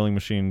completed, the drilling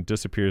machine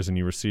disappears and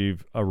you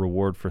receive a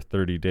reward for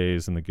 30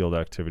 days in the Guild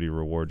Activity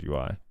Reward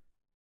UI.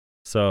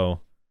 So,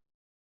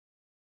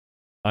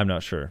 I'm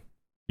not sure.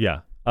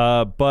 Yeah.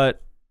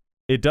 But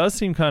it does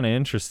seem kind of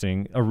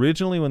interesting.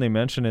 Originally, when they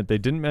mentioned it, they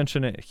didn't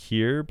mention it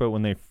here, but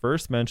when they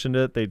first mentioned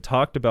it, they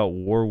talked about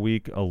War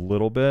Week a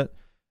little bit,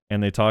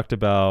 and they talked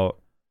about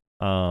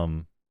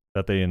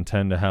that they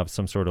intend to have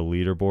some sort of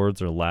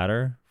leaderboards or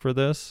ladder for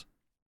this.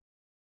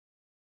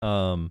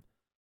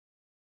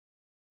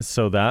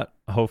 So that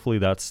hopefully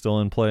that's still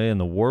in play. And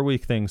the War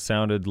Week thing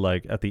sounded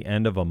like at the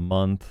end of a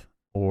month,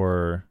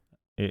 or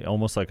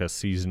almost like a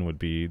season would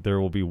be. There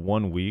will be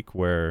 1 week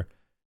where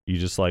you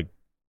just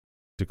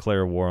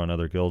declare war on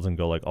other guilds and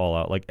go like all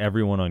out. Like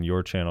everyone on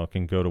your channel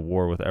can go to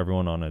war with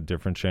everyone on a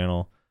different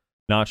channel.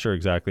 Not sure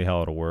exactly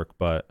how it'll work,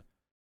 but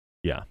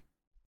yeah.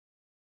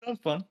 Sounds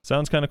fun.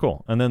 Sounds kind of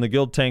cool. And then the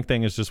guild tank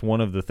thing is just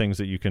one of the things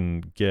that you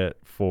can get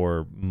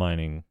for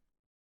mining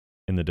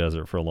in the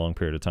desert for a long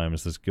period of time,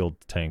 is this guild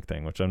tank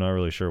thing, which I'm not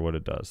really sure what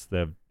it does. They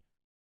have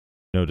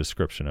no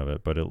description of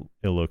it, but it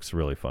looks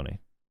really funny.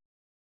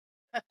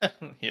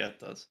 Yeah, it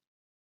does.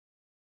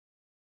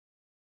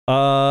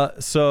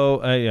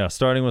 Yeah,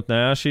 starting with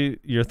Nashi,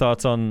 your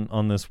thoughts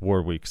on this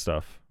War Week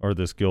stuff, or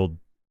this guild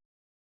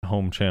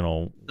home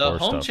channel The war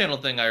home stuff? channel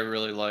thing I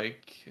really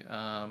like.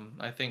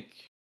 I think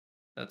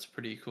that's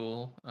pretty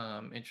cool.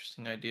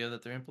 Interesting idea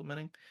that they're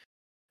implementing.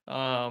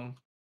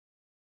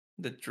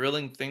 The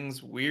drilling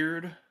thing's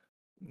weird.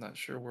 I'm not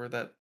sure where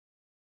that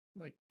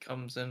like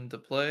comes into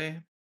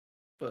play.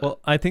 But Well,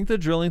 I think the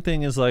drilling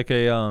thing is like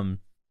a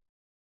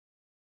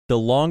the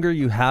longer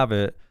you have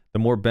it, the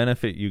more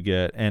benefit you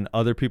get, and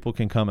other people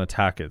can come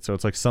attack it. So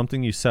it's like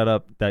something you set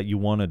up that you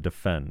want to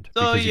defend.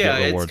 so because you yeah,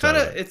 get it's rewards kind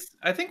out of it's.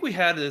 I think we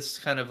had this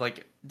kind of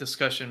like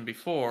discussion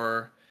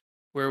before,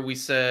 where we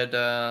said,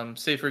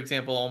 say for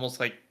example, almost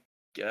like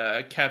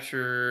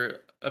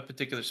capture a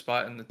particular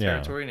spot in the Yeah.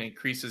 territory and it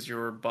increases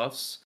your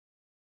buffs,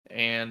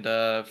 and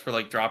for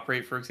like drop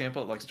rate, for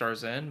example, it like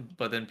stars in,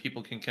 but then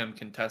people can come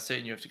contest it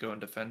and you have to go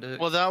and defend it.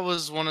 Well, that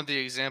was one of the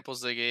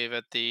examples they gave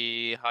at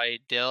the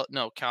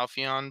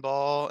Calpheon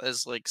Ball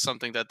as like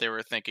something that they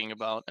were thinking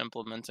about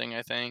implementing,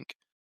 I think.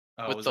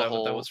 Oh, with was the that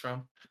what that whole- was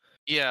from?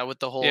 Yeah, with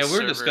the whole Yeah, we were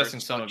server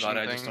discussing some about it.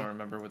 I expansion just don't thing.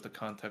 remember what the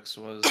context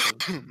was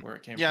of where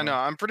it came Yeah, from. no,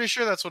 I'm pretty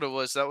sure that's what it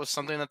was. That was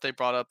something that they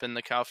brought up in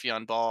the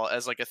Calpheon Ball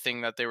as like a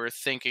thing that they were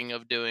thinking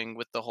of doing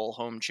with the whole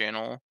home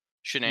channel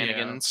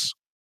shenanigans.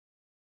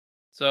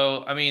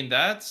 So I mean,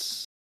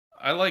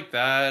 I like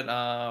that.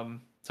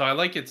 So I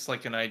like it's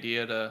like an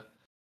idea to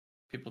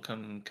people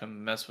can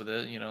come mess with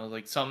it. You know,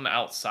 like something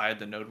outside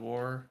the node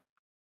war.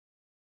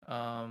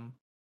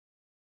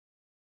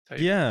 Type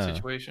Yeah.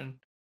 situation.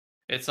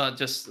 It's not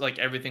just like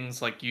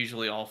everything's like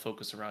usually all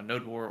focused around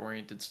node war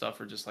oriented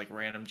stuff or just like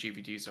random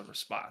GVDs over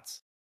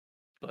spots.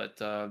 But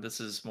this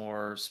is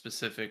more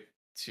specific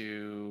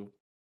to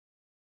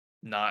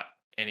not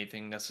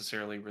anything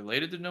necessarily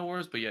related to node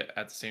wars, but yet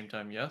at the same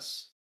time,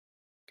 yes,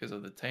 because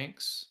of the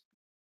tanks.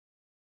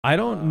 I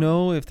don't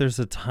know if there's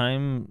a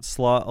time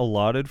slot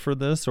allotted for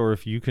this, or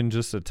if you can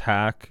just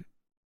attack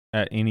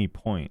at any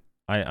point.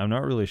 I'm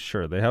not really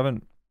sure. They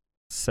haven't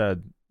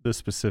said the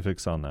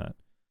specifics on that.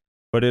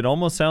 But it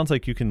almost sounds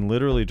like you can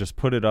literally just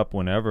put it up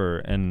whenever,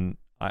 and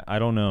I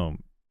don't know.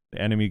 The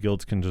enemy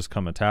guilds can just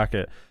come attack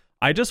it.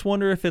 I just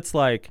wonder if it's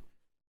like,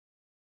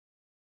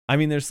 I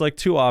mean, there's like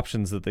two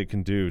options that they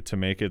can do to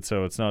make it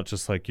so it's not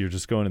just like you're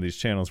just going to these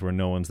channels where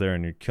no one's there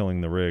and you're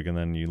killing the rig and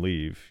then you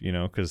leave, you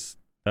know, because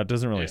that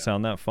doesn't really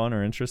sound that fun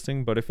or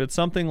interesting. But if it's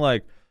something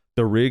like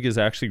the rig is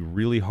actually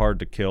really hard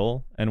to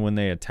kill, and when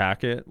they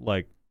attack it,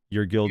 like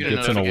your guild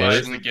gets an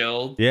alert. The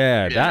guild.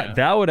 Yeah,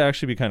 that would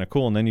actually be kind of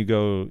cool, and then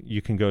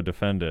you can go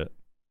defend it.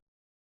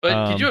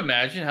 But could you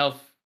imagine how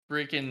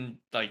freaking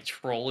like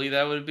trolly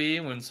that would be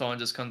when someone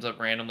just comes up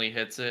randomly,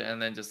 hits it,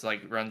 and then just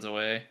like runs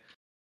away,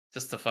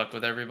 just to fuck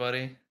with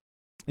everybody?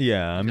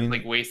 Yeah, I mean,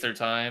 like waste their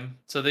time.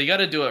 So they got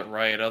to do it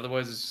right,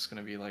 otherwise it's just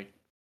gonna be like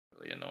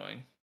really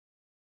annoying.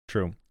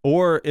 True.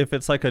 Or if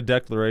it's like a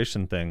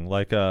declaration thing,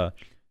 like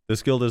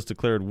this guild has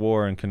declared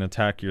war and can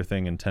attack your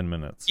thing in 10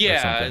 minutes. or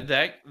Yeah,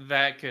 something.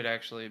 that could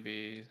actually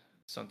be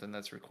something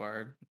that's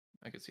required.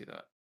 I could see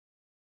that.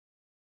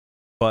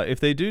 But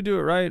if they do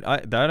it right,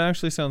 that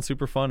actually sounds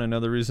super fun.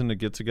 Another reason to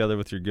get together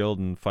with your guild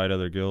and fight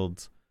other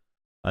guilds.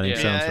 I think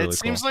sounds really cool. It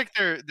seems like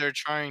they're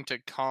trying to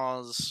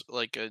cause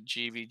like a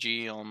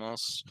GVG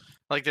almost.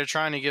 Like they're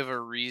trying to give a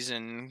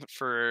reason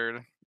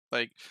for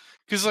like,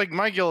 because like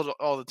my guild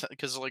all the time,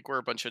 because like we're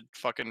a bunch of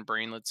fucking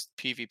brainlets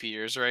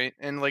PvPers, right?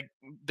 And like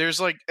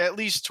there's like at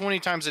least 20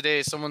 times a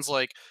day someone's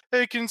like,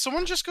 hey, can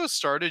someone just go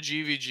start a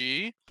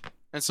GVG?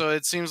 And so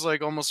it seems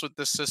like almost with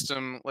this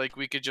system, like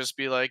we could just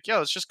be like, yeah,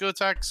 let's just go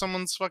attack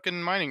someone's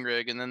fucking mining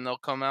rig, and then they'll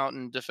come out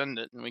and defend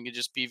it, and we could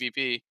just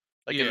PvP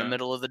like in the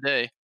middle of the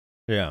day.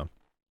 Yeah.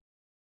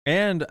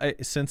 And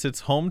since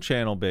it's home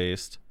channel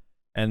based,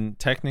 and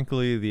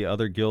technically the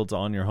other guilds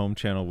on your home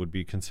channel would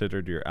be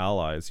considered your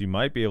allies, you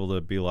might be able to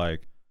be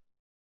like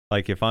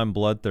if I'm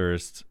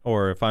Bloodthirst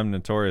or if I'm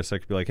Notorious, I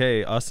could be like,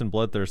 hey, us and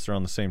Bloodthirst are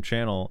on the same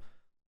channel.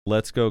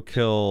 Let's go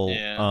kill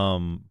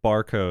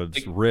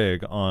Barcode's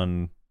rig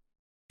on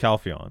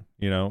Calpheon,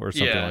 you know, or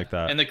something like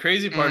that. And the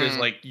crazy part is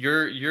like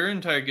your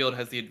entire guild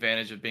has the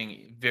advantage of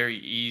being very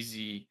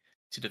easy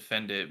to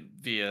defend it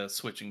via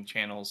switching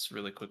channels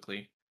really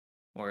quickly.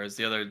 Whereas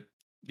the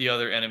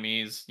other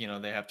enemies, you know,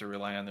 they have to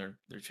rely on their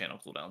channel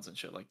cooldowns and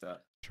shit like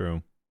that.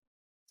 True.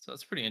 So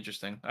it's pretty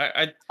interesting.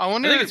 I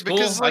wonder I think it's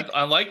because cool. like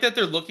I like that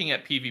they're looking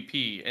at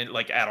PvP and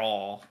like at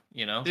all,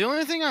 you know. the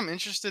only thing I'm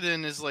interested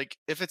in is like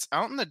if it's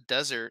out in the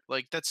desert,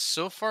 like that's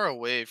so far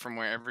away from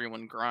where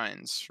everyone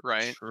grinds,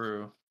 right?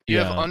 True. You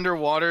have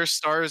underwater,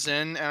 stars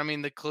in, and I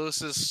mean the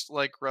closest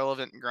like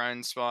relevant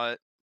grind spot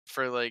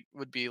for like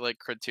would be like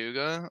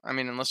Kratuga. I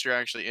mean, unless you're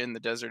actually in the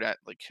desert at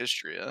like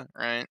Histria,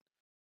 right?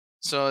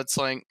 So it's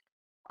like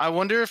I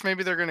wonder if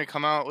maybe they're gonna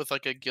come out with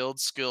like a guild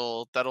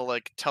skill that'll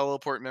like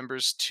teleport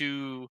members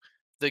to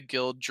the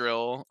guild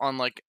drill on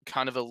like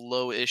kind of a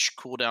low-ish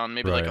cooldown,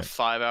 maybe like a Right.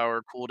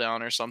 5-hour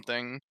cooldown or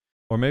something.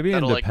 Or maybe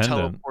That'll like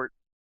independent. teleport.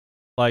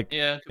 Like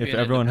Yeah, it could be if an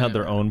everyone had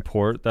their independent. own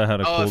port that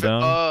had a Oh,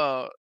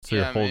 cooldown, so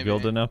your yeah, whole guild maybe.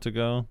 didn't have to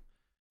go.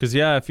 Because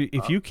yeah,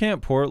 if you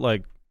can't port,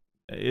 like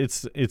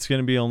it's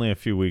gonna be only a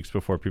few weeks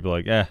before people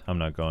are like, I'm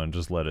not going,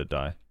 just let it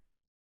die.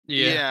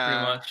 Yeah, Yeah.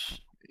 pretty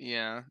much.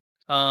 Yeah.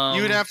 Um,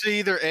 You would have to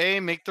either A,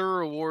 make the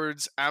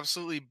rewards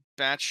absolutely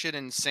batshit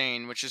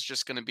insane, which is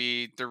just going to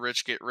be the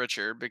rich get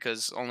richer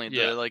because only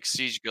Yeah. the like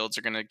siege guilds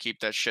are going to keep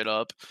that shit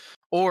up,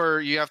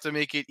 or you have to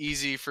make it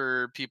easy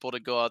for people to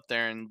go out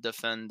there and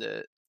defend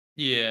it.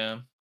 Yeah.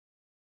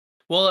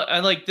 Well, I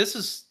like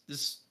this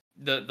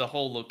the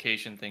whole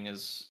location thing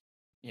is,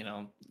 you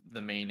know,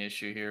 the main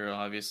issue here,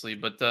 obviously.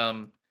 But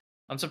I'm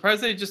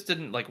surprised they just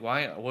didn't like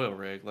why oil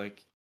rig?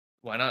 Like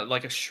why not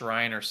like a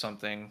shrine or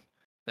something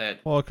that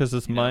Well, because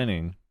it's You know.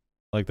 mining.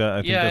 Like that, I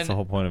think Yeah, that's the and-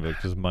 whole point of it.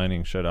 Because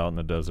mining shit out in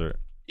the desert.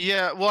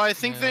 Yeah, well, I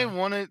think they Yeah.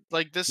 wanted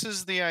like this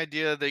is the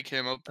idea they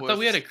came up I with. thought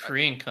we had a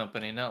Korean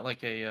company, not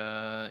like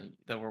a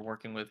that we're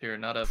working with here,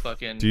 not a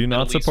fucking Do you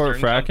not Middle support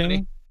Eastern fracking?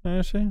 company.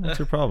 Actually, what's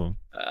your problem?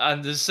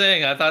 I'm just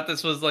saying, I thought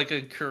this was like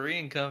a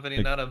Korean company,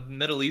 Ex- not a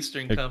Middle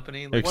Eastern ex-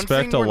 company. Like, One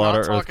Expect thing a we're lot not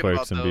of talking about,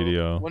 earthquakes in though-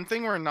 BDO. One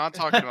thing we're not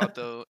talking about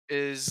though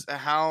is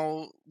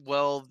how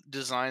well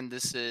designed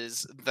this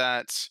is,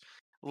 that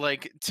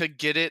like to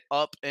get it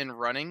up and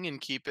running and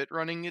keep it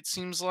running, it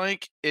seems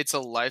like it's a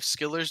life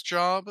skiller's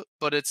job,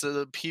 but it's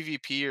a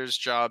PvPer's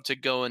job to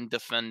go and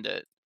defend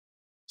it.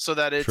 So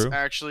that it's True.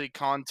 actually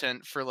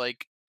content for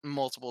like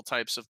multiple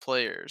types of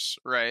players,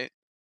 right?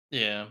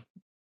 yeah,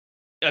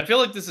 I feel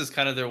like this is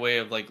kind of their way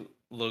of like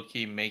low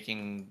key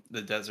making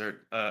the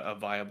desert a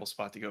viable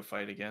spot to go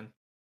fight again.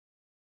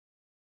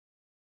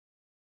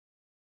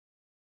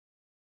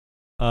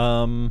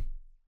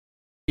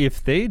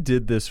 If they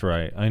did this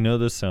right, I know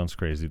this sounds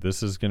crazy.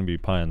 This is going to be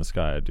pie in the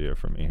sky idea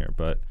for me here,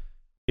 but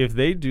if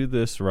they do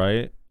this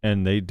right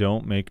and they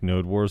don't make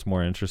Node Wars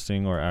more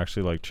interesting or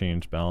actually like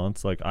change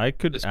balance, like I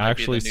could This might be the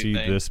actually new see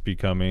thing. this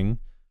becoming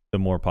the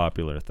more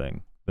popular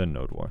thing than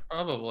Node War.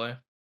 Probably.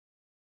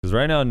 Because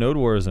right now, Node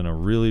War is in a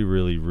really,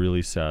 really,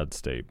 really sad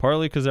state.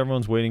 Partly because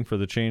everyone's waiting for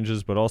the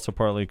changes, but also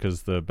partly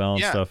because the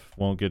balance Yeah. stuff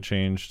won't get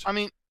changed. I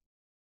mean,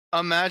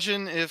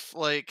 imagine if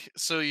like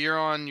so you're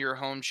on your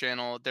home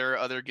channel, there are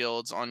other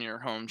guilds on your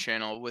home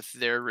channel with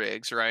their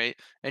rigs, right?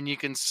 And you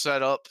can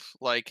set up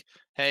like,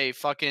 hey,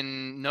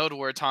 fucking Node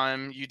War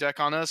time, you deck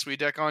on us, we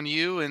deck on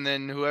you, and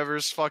then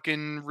whoever's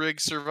fucking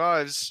rig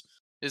survives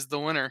is the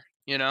winner,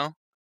 you know?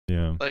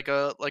 Yeah. Like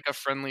a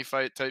friendly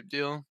fight type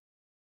deal.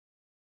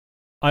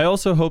 I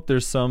also hope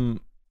there's some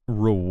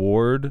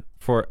reward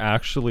for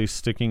actually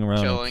sticking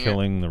around Killing and it.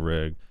 killing the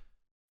rig.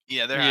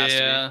 Yeah, there has to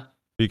be. Yeah.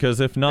 Because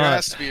if There not,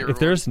 has to be a if reward.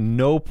 there's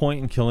no point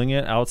in killing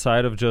it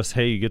outside of just,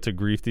 hey, you get to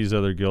grief these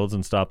other guilds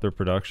and stop their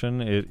production,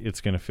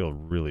 it's going to feel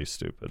really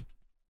stupid.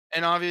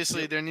 And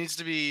obviously, there needs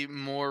to be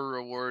more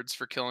rewards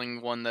for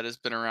killing one that has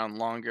been around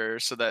longer,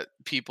 so that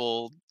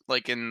people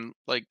like in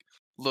like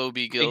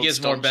lobby guilds It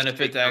gives more don't just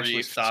benefit get to actually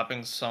griefed.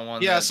 stopping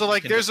someone. Yeah, that so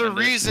like can there's a defend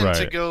it. reason to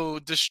Right. go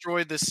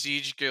destroy the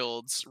siege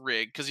guild's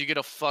rig because you get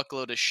a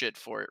fuckload of shit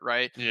for it,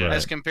 right? Yeah. Right.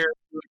 As compared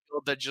to a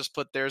guild that just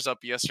put theirs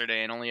up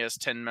yesterday and only has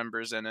 10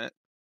 members in it.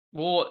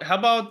 Well, how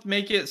about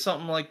make it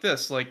something like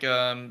this? Like, you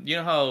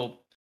know how,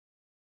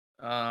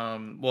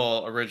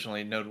 well,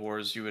 originally Node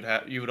Wars, you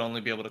would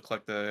only be able to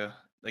collect the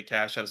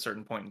cash at a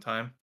certain point in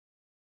time.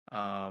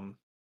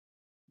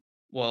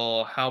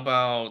 Well, how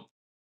about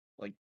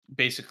like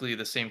basically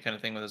the same kind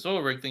of thing with this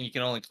oil rig thing? You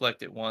can only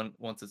collect it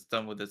once it's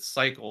done with its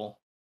cycle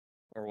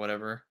or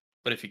whatever.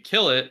 But if you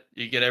kill it,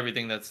 you get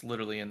everything that's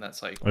literally in that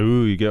cycle.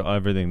 Ooh, you get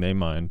everything they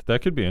mined.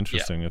 That could be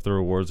interesting if the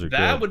rewards are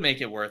That good. would make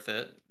it worth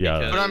it. Yeah.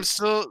 But I'm because-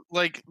 still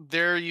like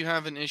there you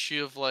have an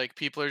issue of like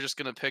people are just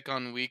gonna pick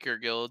on weaker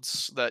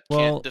guilds that Well-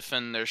 can't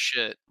defend their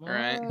shit,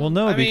 right? Well,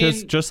 no, I because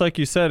mean- just like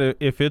you said,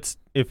 if it's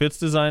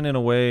designed in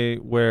a way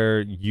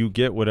where you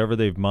get whatever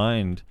they've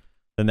mined,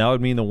 then that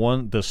would mean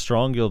the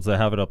strong guilds that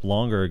have it up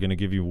longer are going to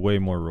give you way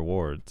more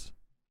rewards.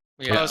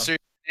 Yeah. Oh, so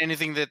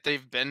anything that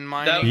they've been That-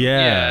 mining?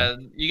 Yeah.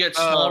 you get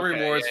Oh, small okay,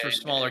 rewards yeah, for yeah,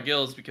 smaller yeah.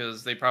 guilds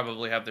because they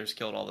probably have theirs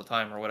killed all the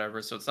time or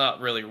whatever. So it's not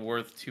really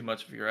worth too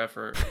much of your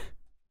effort.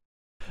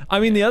 I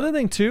mean, the other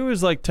thing too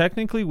is like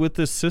technically with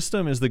this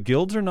system is the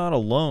guilds are not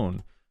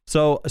alone.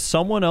 So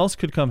someone else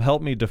could come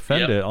help me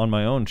defend Yep. it on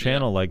my own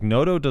channel. Like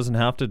Noto doesn't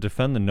have to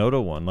defend the Noto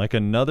one. Like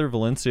another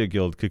Valencia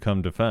guild could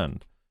come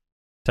defend.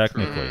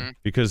 Technically, Mhm.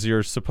 because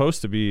you're supposed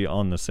to be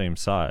on the same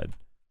side.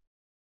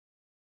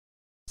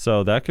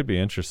 So that could be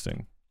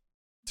interesting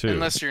too.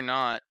 Unless you're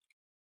not.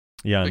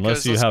 Yeah,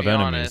 unless Because you let's have be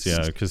enemies, yeah,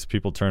 honest- because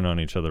people turn on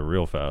each other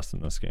real fast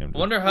in this game. I dude.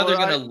 wonder how Well, they're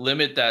going to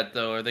limit that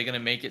though. Are they going to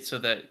make it so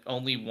that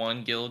only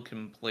one guild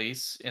can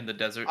place in the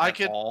desert I at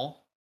could-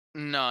 all?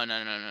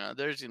 No.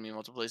 There's gonna be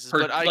multiple places, Per-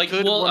 but I like,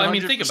 could well, 100% I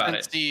mean, think about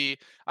it. see.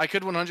 I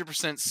could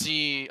 100%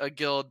 see a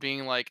guild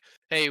being like,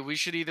 "Hey, we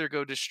should either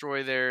go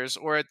destroy theirs,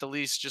 or at the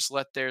least just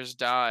let theirs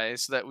die,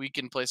 so that we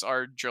can place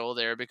our Joel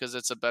there because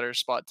it's a better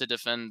spot to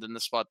defend than the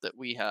spot that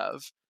we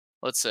have."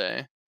 Let's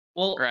say,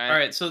 Well, right? all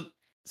right.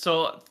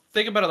 So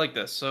think about it like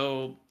this.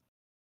 So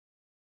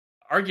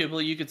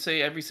arguably, you could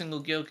say every single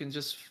guild can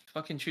just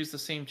fucking choose the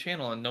same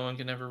channel, and no one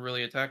can ever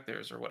really attack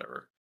theirs or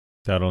whatever.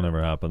 That'll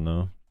never happen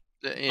though.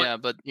 Yeah,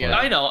 but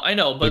I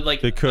know, but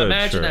like, they could,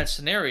 imagine sure. that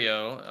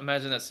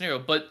scenario.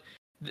 But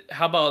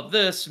how about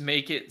this?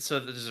 Make it so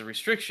that there's a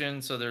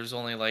restriction, so there's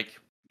only like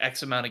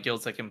X amount of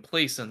guilds that can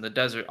place in the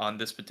desert on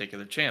this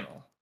particular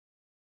channel.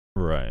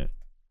 Right.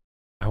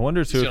 I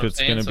wonder You too see if what I'm it's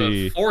saying? gonna So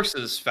be. it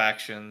forces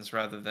factions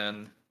rather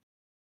than.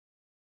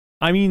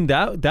 I mean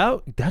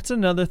that's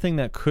another thing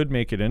that could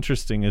make it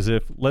interesting is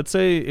if, let's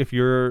say, if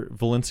your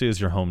Valencia is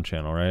your home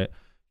channel, right?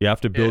 You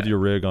have to build Yeah. your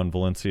rig on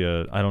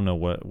Valencia. I don't know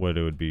what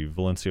it would be,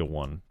 Valencia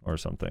 1 or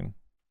something.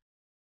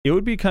 It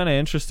would be kind of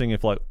interesting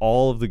if like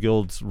all of the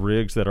guilds'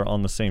 rigs that are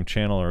on the same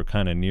channel are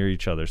kind of near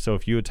each other. So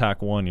if you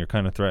attack one, you're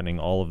kind of threatening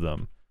all of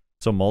them.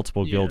 So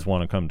multiple Yeah. guilds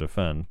want to come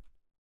defend.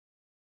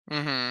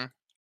 Mm-hmm.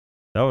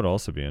 That would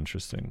also be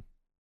interesting.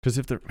 Because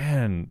if they're,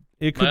 man,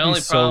 it could My be only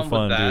so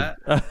problem with fun,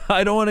 dude.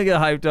 I don't want to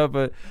get hyped up,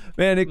 but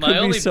man, it My could be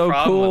only so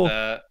problem cool. with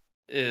that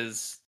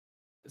is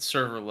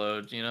server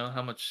load. You know,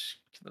 how much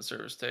can the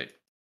servers take?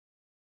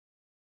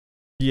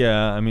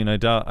 Yeah, I mean, I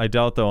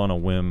doubt though on a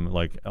whim,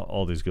 like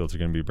all these guilds are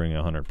going to be bringing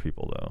 100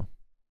 people though.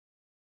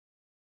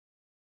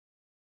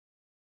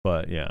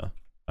 But yeah,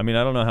 I mean,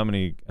 I don't know how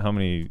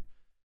many.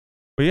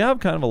 We have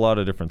kind of a lot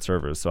of different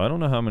servers, so I don't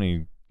know how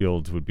many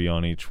guilds would be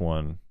on each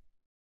one.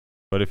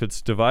 But if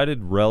it's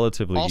divided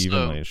relatively Also-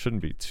 evenly, it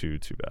shouldn't be too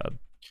bad.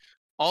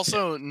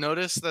 Also,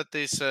 notice that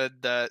they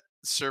said that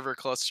server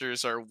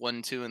clusters are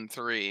 1, 2, and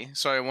 3.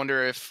 So I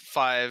wonder if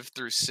 5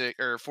 through 6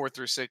 or 4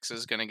 through 6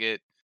 is going to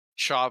get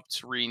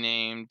chopped,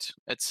 renamed,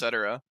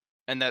 etc.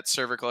 And that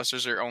server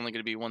clusters are only going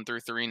to be 1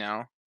 through 3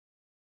 now.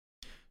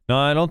 No,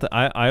 I don't.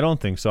 I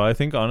don't think so. I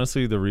think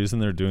honestly, the reason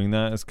they're doing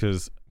that is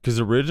because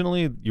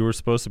originally you were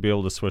supposed to be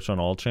able to switch on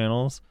all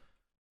channels,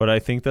 but I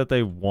think that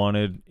they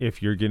wanted,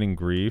 if you're getting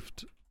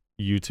griefed,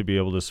 you to be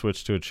able to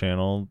switch to a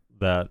channel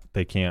that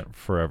they can't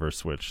forever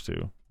switch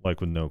to,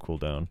 like with no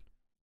cooldown.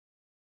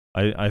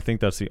 I think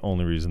that's the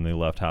only reason they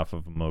left half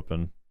of them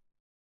open.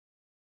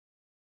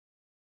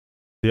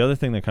 The other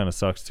thing that kind of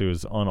sucks too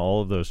is on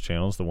all of those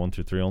channels, the 1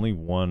 through 3, only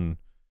one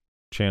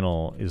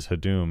channel is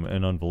Hadum,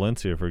 and on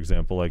Valencia, for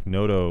example, like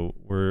Noto,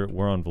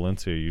 we're on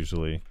Valencia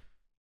usually.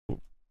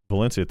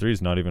 Valencia 3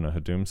 is not even a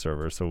Hadum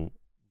server, so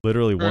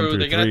literally 1 True, through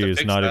they're gonna have 3 to is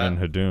fix not that. even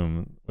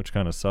Hadum, which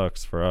kind of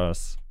sucks for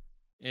us.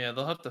 Yeah,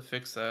 they'll have to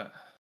fix that.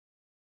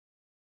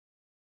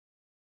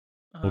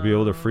 We'll be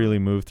able to freely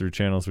move through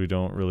channels we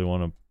don't really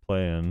want to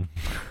play in.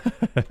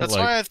 That's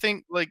Like, why I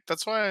think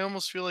that's why I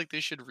almost feel like they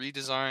should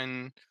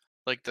redesign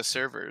like the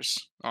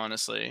servers,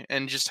 honestly,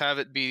 and just have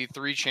it be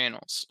 3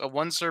 channels. A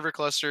 1 server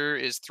cluster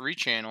is 3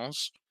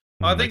 channels.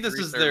 I Mhm. think like this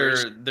 3 is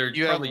servers. they're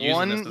You have probably using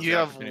this one- as you the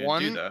have opportunity to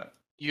one- do that.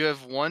 You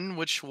have 1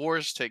 which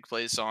wars take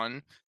place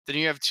on, then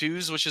you have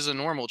 2s, which is a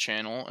normal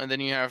channel, and then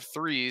you have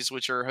 3s,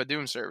 which are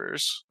Hadum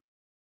servers.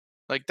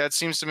 Like that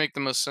seems to make the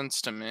most sense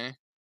to me.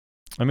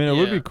 I mean, it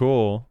would be Yeah.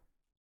 cool.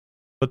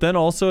 But then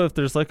also, if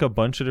there's like a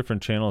bunch of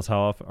different channels, how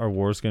often are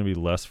wars going to be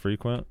less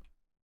frequent?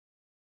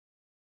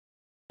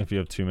 If you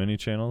have too many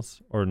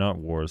channels, or not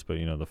wars, but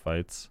you know, the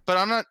fights.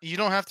 But you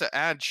don't have to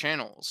add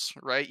channels,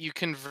 right? You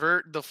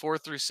convert the 4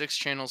 through 6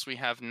 channels we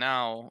have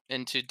now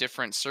into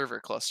different server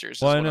clusters.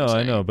 is Well, I what I'm know,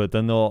 saying. but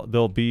then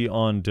they'll be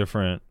on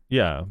different.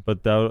 Yeah,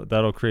 but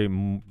that'll create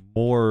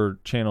more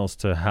channels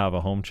to have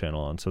a home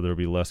channel on, so there'll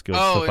be less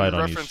guilds Oh, to fight in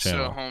on each reference to a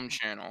channel. home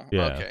channel.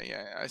 Yeah. Okay,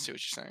 yeah, I see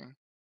what you're saying.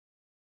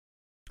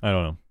 I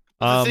don't know.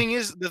 But the thing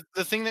is,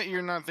 the thing that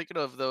you're not thinking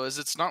of though is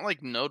it's not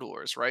like Node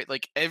Wars, right?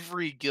 Like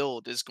every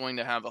guild is going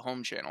to have a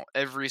home channel,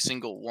 every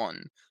single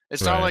one.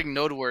 It's not Right. like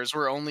Node Wars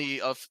where only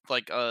a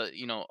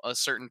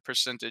certain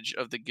percentage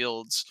of the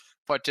guilds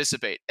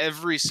participate.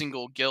 Every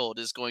single guild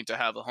is going to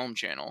have a home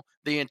channel.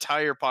 The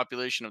entire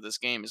population of this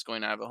game is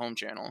going to have a home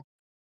channel.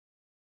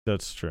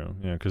 That's true.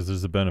 Yeah, because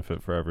there's a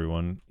benefit for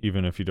everyone,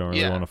 even if you don't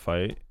really Yeah. want to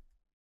fight.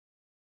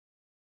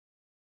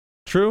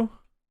 True.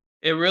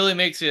 It really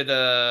makes it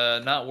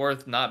not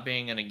worth not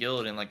being in a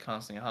guild and like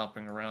constantly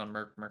hopping around,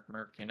 merc,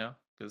 you know?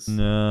 Because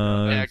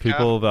No, Yeah,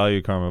 people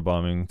value karma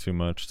bombing too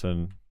much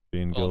to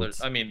be in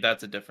guilds. I mean,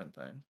 that's a different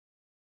thing.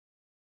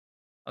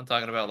 I'm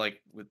talking about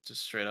like with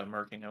just straight up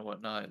merking and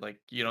whatnot.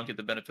 Like you don't get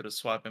the benefit of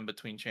swapping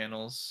between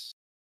channels.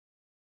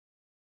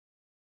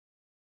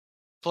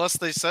 Plus,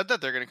 they said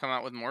that they're going to come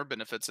out with more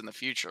benefits in the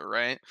future,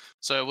 right?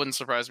 So it wouldn't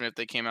surprise me if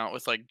they came out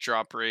with like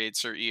drop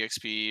rates or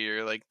EXP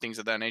or like things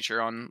of that nature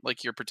on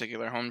like your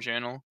particular home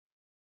channel.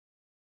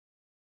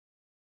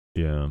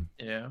 Yeah.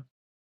 Yeah.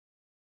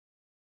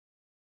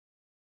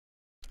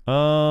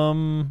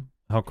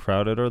 How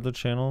crowded are the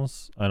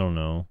channels? I don't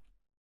know.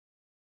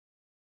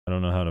 I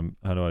don't know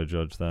how do I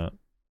judge that.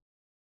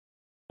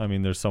 I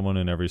mean, there's someone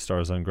in every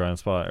Stars on grind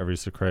spot, every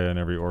Secrea, and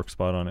every Orc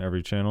spot on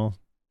every channel,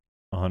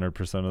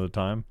 100% of the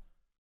time.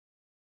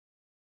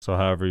 So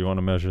however you want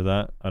to measure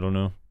that, I don't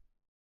know.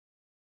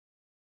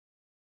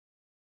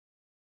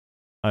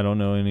 I don't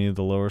know any of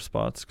the lower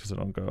spots because I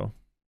don't go.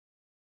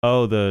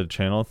 Oh, the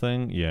channel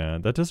thing? Yeah,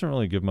 that doesn't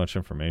really give much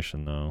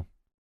information though.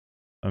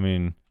 I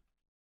mean,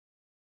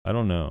 I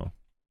don't know.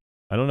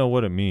 I don't know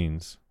what it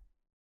means.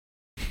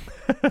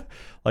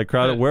 Like,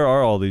 crowded, where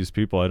are all these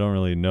people? I don't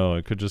really know.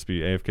 It could just be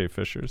AFK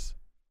fishers.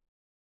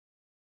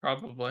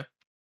 Probably.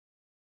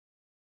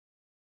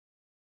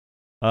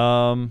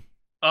 Um,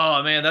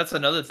 Oh man, that's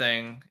another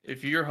thing.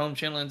 If your home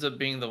channel ends up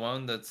being the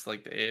one that's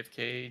like the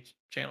AFK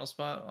channel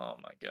spot, oh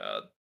my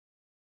god.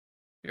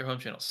 Your home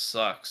channel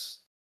sucks.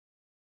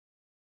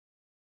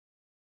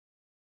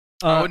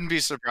 I wouldn't be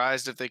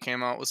surprised if they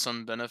came out with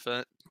some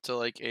benefit to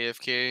like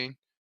AFK,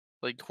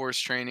 like horse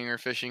training or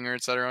fishing or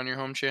etc. on your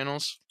home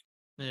channels.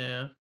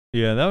 Yeah.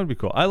 yeah, that would be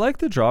cool. I like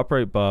the drop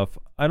rate buff.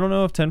 I don't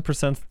know if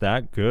 10%'s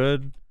that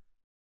good.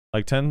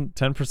 Like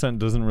 10%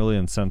 doesn't really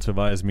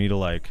incentivize me to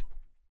like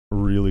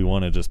really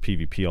want to just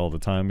PvP all the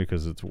time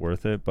because it's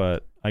worth it.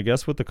 But I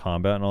guess with the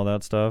combat and all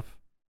that stuff,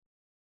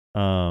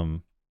 I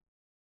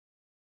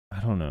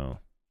don't know.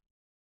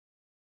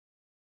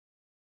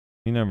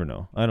 You never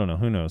know. I don't know.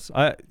 Who knows?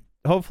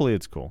 Hopefully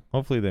it's cool.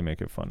 Hopefully they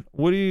make it fun.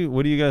 What do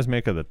you guys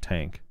make of the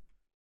tank?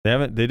 They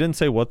didn't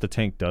say what the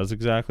tank does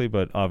exactly,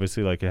 but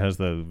obviously like it has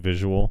the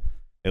visual.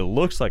 It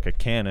looks like a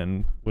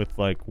cannon with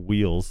like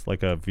wheels,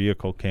 like a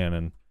vehicle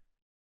cannon.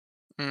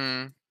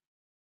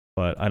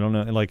 But I don't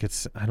know, like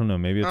I don't know,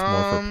 maybe it's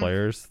more for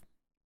players.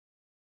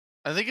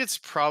 I think it's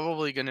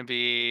probably going to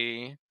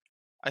be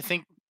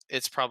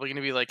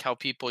like how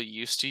people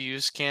used to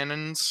use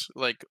cannons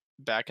like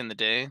back in the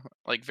day,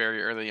 like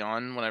very early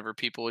on, whenever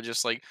people would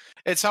just like,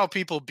 it's how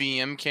people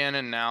BM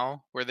cannon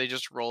now, where they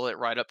just roll it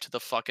right up to the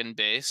fucking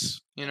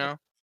base, you know?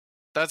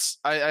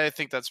 I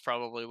think that's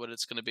probably what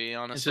it's going to be,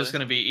 honestly. It's just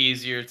gonna be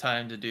easier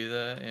time to do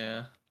that,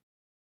 yeah.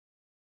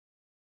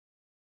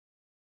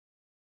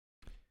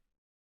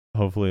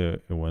 Hopefully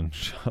it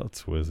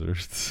one-shots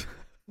wizards.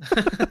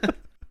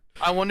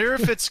 I wonder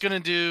if it's going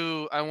to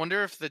do, I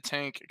wonder if the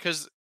tank,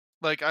 because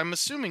like I'm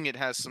assuming it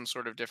has some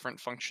sort of different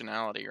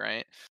functionality,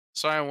 right?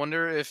 So I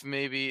wonder if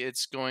maybe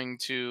it's going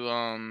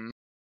to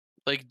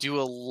like do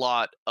a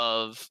lot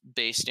of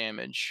base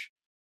damage.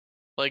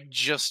 Like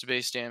just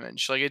base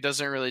damage. Like it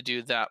doesn't really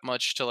do that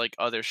much to like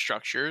other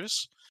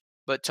structures,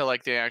 but to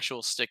like the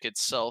actual stick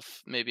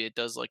itself, maybe it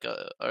does like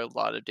a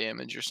lot of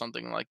damage or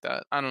something like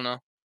that. I don't know.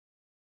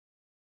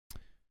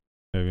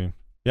 Maybe.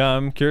 Yeah,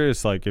 I'm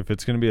curious, like, if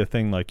it's going to be a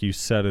thing, like, you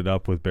set it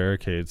up with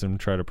barricades and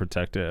try to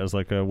protect it as,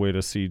 like, a way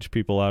to siege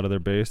people out of their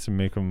base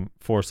and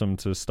force them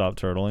to stop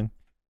turtling.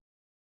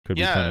 Could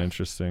be kind of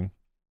interesting.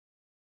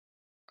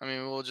 I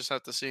mean, we'll just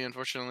have to see.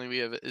 Unfortunately, we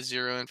have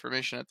zero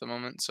information at the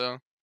moment, so.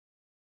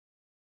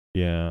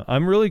 Yeah,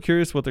 I'm really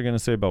curious what they're going to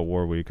say about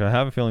War Week. I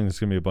have a feeling there's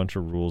going to be a bunch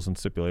of rules and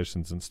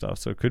stipulations and stuff,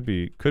 so it could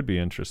be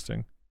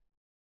interesting.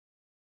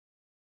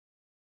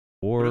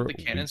 What if the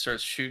cannon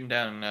starts shooting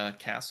down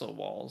castle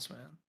walls,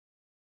 man?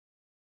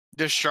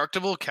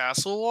 Destructible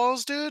castle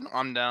walls, dude?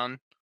 I'm down.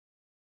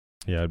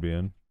 Yeah, I'd be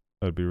in.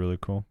 That'd be really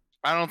cool.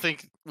 I don't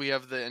think we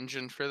have the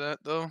engine for that,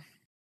 though.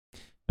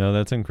 No,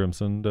 that's in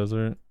Crimson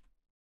Desert.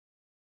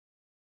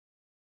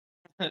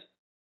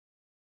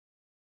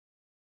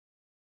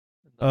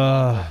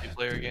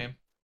 Multiplayer game.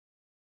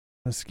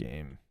 This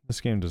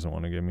game doesn't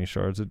want to give me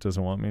shards. It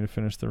doesn't want me to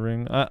finish the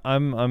ring.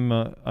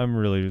 I'm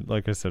really,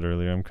 like I said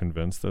earlier, I'm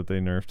convinced that they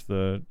nerfed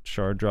the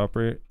shard drop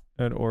rate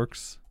at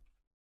orcs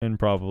and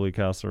probably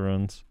castle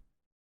runs.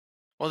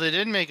 Well, they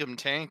did make them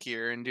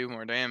tankier and do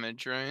more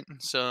damage, right?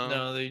 So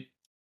no, they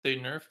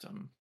nerfed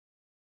them.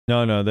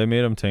 No, they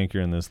made them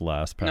tankier in this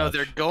last patch. No,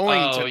 they're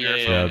going to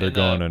nerf them. Yeah, they're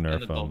going to nerf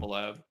them. Bubble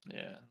Lab.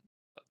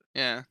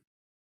 Yeah.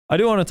 I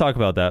do want to talk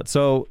about that.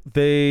 So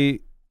they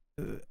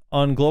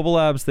on Global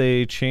Labs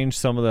they changed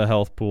some of the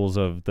health pools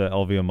of the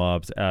Elvia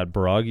mobs at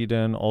Baragi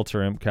Den,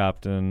 Alter Imps,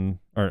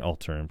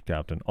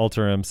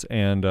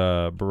 and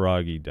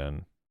Baragi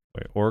Den.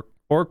 Wait, Orc,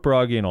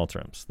 Baragi, and Alter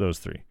Imps. Those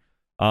three.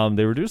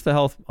 They reduced the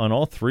health on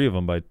all three of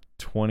them by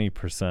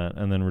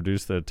 20%, and then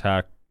reduced the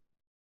attack,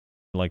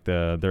 like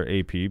their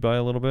AP by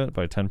a little bit,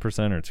 by 10%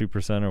 or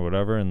 2% or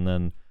whatever, and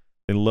then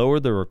they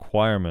lowered the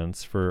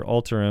requirements for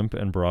Alter Imp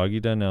and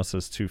Baragi Den. Now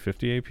says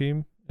 250 AP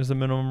is the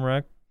minimum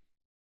rec.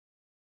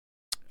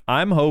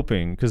 I'm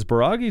hoping, because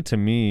Baragi to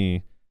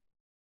me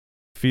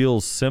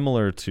feels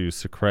similar to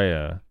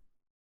Secrea.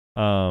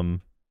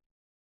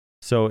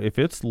 So if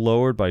it's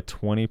lowered by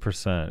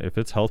 20%, if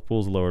its health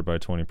pool is lowered by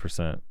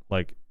 20%,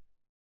 like,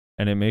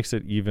 and it makes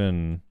it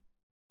even,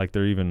 like,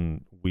 they're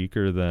even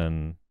weaker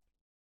than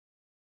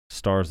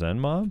Stars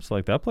End mobs,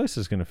 like, that place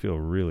is going to feel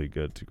really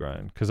good to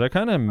grind. Because I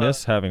kind of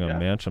miss having a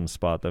Mancham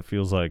spot that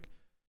feels like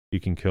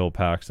you can kill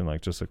packs in,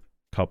 like, just a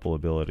couple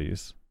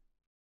abilities.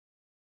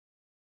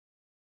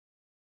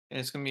 And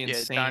it's going to be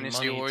insane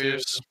Dynasty money,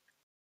 Warriors. too.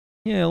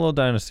 Yeah, a little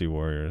Dynasty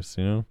Warriors,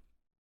 you know?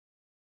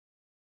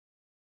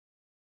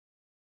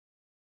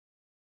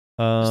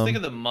 Just think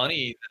Um, of the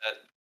money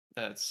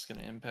that's going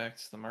to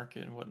impact the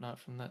market and whatnot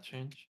from that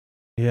change.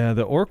 yeah,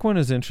 the orc one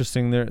is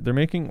interesting. They're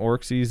making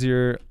orcs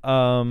easier.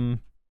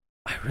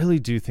 I really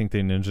do think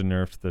they ninja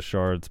nerfed the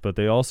shards, but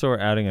they also are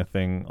adding a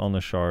thing on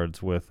the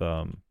shards with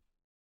they're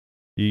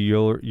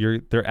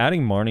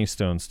adding Marnie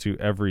stones to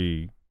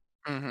every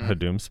Mm-hmm.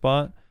 Hadoom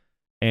spot,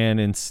 and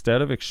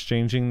instead of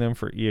exchanging them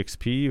for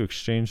EXP, you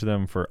exchange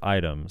them for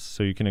items.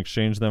 So you can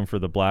exchange them for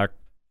the black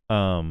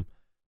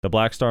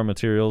star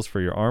materials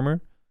for your armor,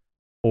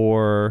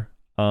 or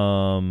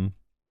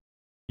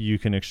you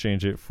can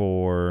exchange it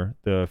for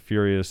the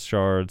Furious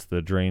shards,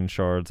 the Drain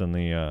shards, and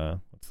the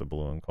what's the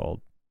blue one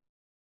called?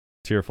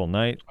 Tearful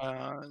Night.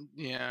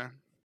 Yeah.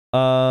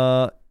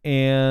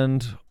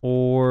 And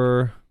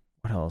or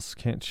what else?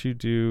 Can't you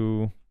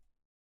do?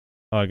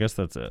 Oh, I guess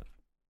that's it.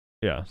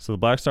 Yeah. So the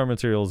black star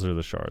materials are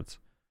the shards.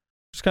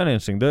 It's kind of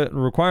interesting. The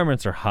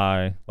requirements are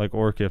high. Like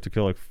orc, you have to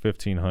kill like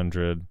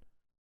 1,500.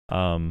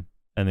 And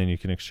then you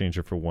can exchange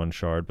it for one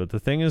shard. But the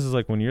thing is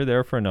like when you're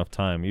there for enough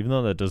time, even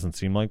though that doesn't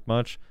seem like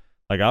much,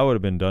 like I would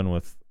have been done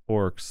with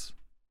orcs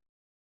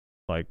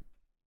like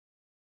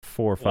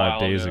 4 or 5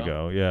 days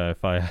ago. Yeah,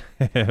 if I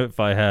if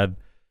I had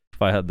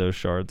those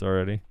shards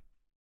already,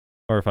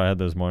 or if I had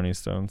those Marnie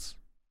stones.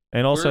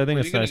 And also, I think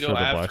it's nice for the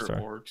black star.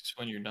 Orcs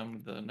when you're done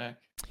with the neck.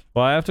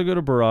 Well, I have to go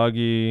to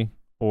Baragi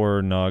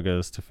or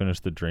Nagas to finish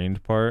the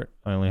drained part.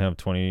 I only have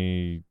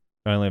 18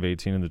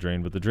 in the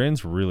drain, but the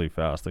drain's really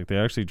fast. Like they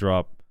actually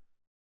drop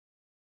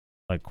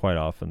like quite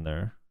often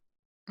there.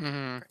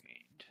 Mm-hmm.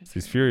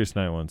 These Furious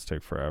Knight ones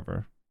take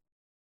forever.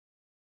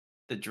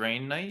 The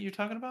Drain Knight you're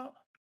talking about?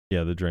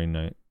 Yeah, the Drain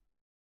Knight.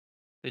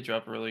 They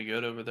drop really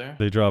good over there.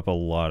 They drop a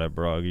lot at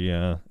Baragi,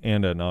 yeah,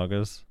 and at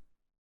Nagas.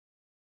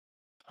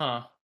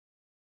 Huh.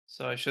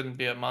 So I shouldn't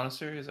be at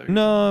Monastery? Is that what you're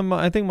No,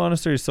 I think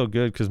Monastery is still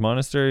good because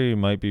Monastery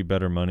might be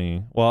better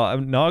money.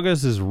 Well,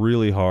 Nagas is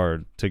really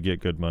hard to get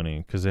good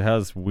money because it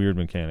has weird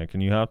mechanic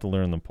and you have to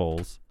learn the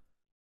pulls.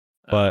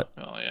 saying? But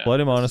Oh, yeah.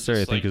 Bloody This is Monastery,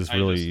 I just think, like, is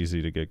really just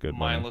easy to get good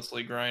money.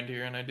 mindlessly grind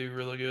here and I do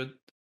really good.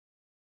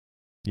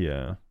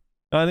 Yeah.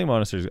 No, I think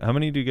Monastery. How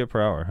many do you get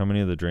per hour? How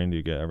many of the drain do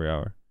you get every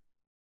hour?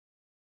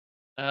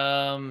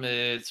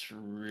 It's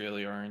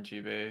really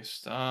RNG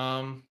based.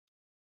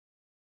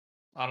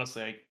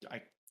 Honestly,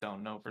 I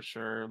don't know for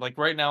sure. Like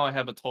right now, I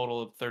have a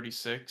total of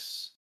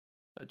 36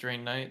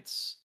 Drain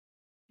Nights,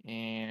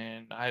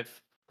 and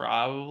I've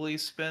probably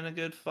spent a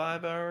good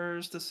 5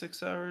 hours to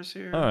 6 hours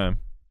here. All right.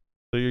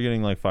 So you're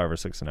getting like 5 or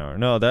 6 an hour.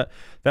 No,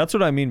 that's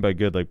what I mean by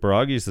good. Like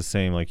Baragi's the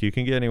same. Like you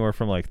can get anywhere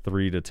from like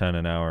 3 to 10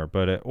 an hour,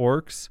 but at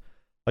Orcs,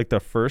 like the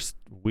first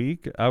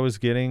week, I was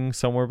getting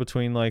somewhere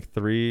between like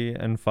 3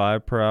 and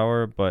 5 per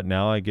hour, but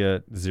now I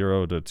get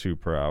 0 to 2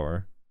 per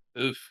hour.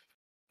 Oof,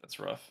 that's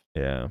rough.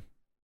 Yeah.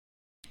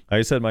 Like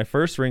I said, my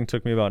first ring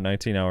took me about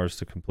 19 hours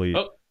to complete.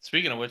 Oh,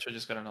 speaking of which, I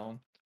just got another one.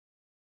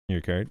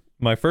 You're carried.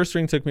 My first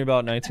ring took me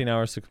about 19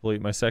 hours to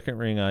complete. My second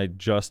ring, I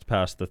just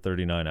passed the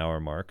 39-hour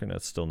mark, and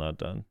it's still not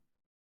done.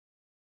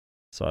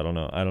 So I don't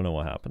know. I don't know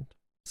what happened.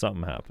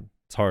 Something happened.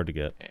 It's hard to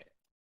get. Okay.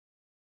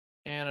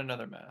 And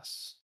another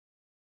mass.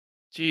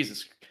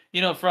 Jesus.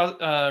 You know,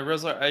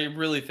 Rezlar, I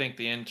really think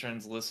the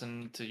interns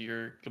listen to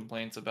your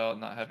complaints about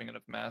not having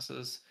enough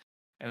masses.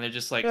 And they're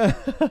just like,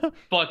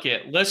 fuck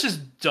it. Let's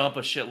just dump a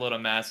shitload of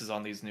masses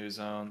on these new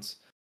zones.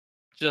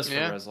 Just for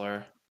Yeah.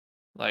 Rezlar.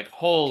 Like,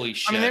 holy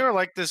shit. I mean, they were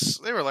like this.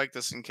 They were like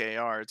this in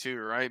KR too,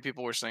 right?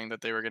 People were saying that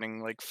they were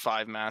getting like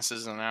 5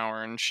 masses an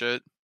hour and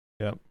shit.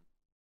 Yep.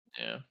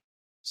 Yeah.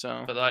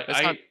 So, But like, it's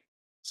I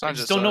not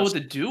just don't know us.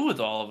 what to do with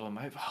all of them.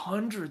 I have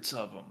hundreds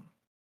of them.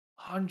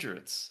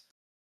 Hundreds.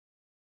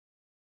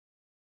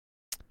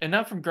 And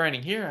not from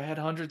grinding here. I had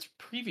hundreds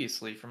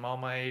previously from all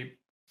my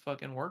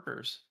fucking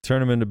workers. Turn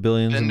them into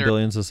billions and Vendor-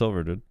 billions of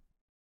silver, dude.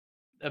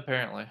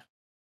 Apparently.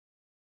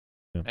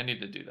 Yeah. I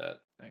need to do that,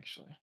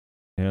 actually.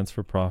 Hands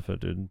for profit,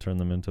 dude, and turn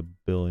them into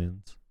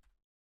billions.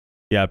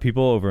 Yeah,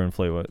 people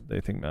overinflate what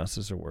they think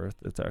masses are worth.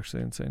 It's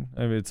actually insane.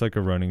 I mean, it's like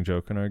a running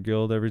joke in our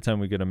guild. Every time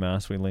we get a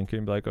mass, we link it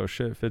and be like, oh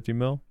shit, 50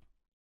 mil?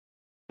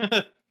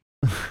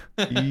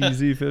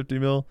 Easy 50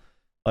 mil.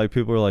 Like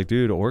people are like,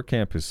 dude, Orc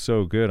Camp is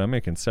so good. I'm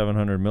making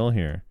 700 mil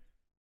here.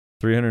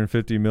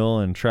 350 mil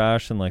in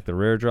trash and like the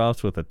rare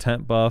drops with a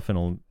tent buff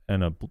and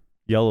a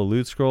yellow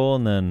loot scroll,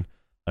 and then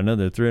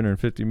another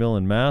 350 mil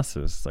in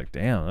masses. It's like,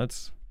 damn,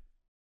 that's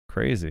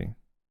crazy.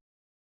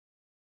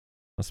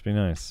 Must be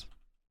nice.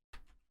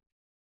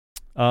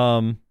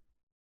 I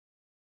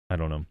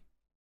don't know.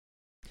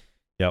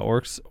 Yeah,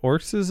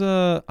 orcs is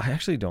I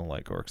actually don't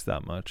like orcs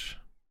that much.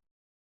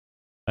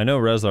 I know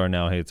Rezlar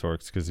now hates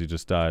orcs because he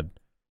just died.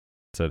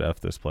 Said F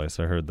this place.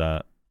 I heard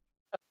that.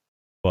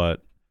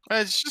 But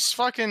It's just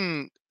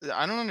fucking.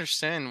 I don't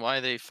understand why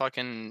they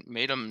fucking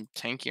made them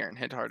tankier and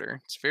hit harder.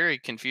 It's very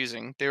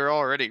confusing. They were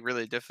already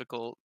really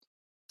difficult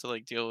to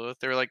like deal with.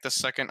 They were like the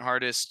second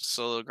hardest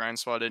solo grind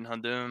spot in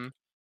Hadum,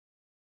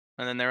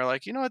 and then they were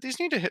like, you know what, these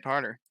need to hit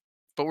harder,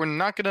 but we're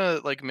not gonna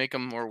like make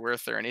them more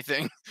worth or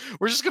anything.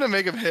 We're just gonna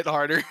make them hit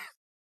harder.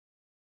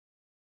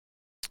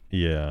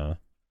 yeah.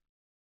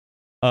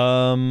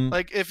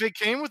 Like, if it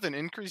came with an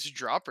increased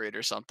drop rate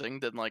or something,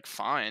 then like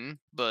fine,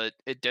 but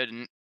it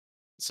didn't.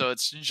 So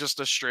it's just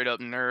a straight up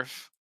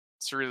nerf.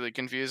 It's really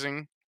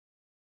confusing.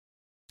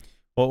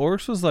 well,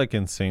 Orcs was like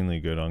insanely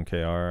good on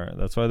KR.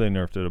 That's why they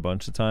nerfed it a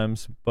bunch of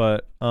times.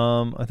 But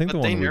I think But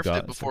the they one we nerfed got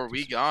it before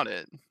we got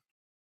it.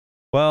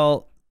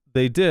 Well,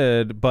 they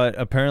did, but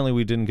apparently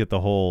we didn't get the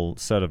whole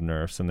set of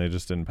nerfs, and they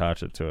just didn't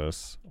patch it to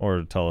us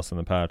or tell us in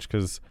the patch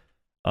because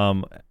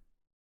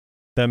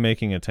them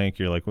making it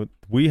tankier. Like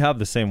we have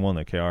the same one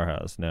that KR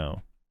has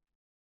now,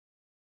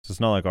 so it's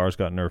not like ours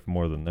got nerfed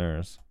more than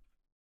theirs.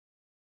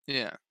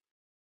 Yeah.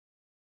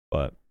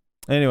 But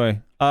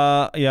anyway,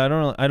 yeah, I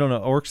don't know.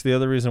 Orcs. The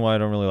other reason why I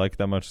don't really like it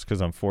that much is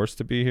because I'm forced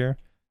to be here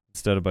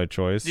instead of by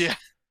choice. Yeah.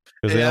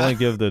 Because they Yeah. only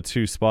give the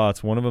 2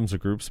 spots. One of them's a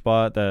group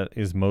spot that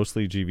is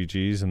mostly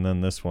GVGs, and then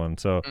this one.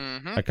 So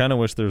Mm-hmm. I kind of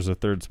wish there was a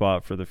 3rd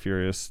spot for the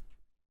Furious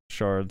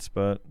Shards,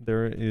 but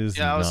there is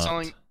Yeah, I was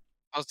not.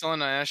 telling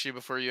Ayashi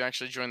before you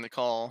actually joined the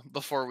call,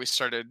 before we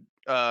started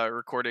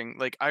recording,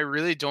 like I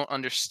really don't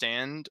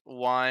understand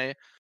why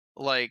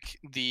like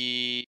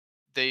they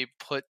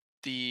put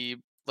the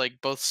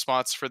like both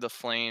spots for the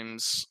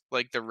flames,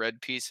 like the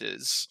red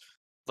pieces,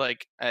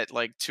 like at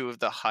like 2 of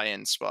the high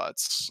end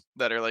spots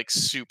that are like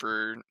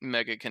super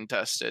mega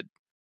contested.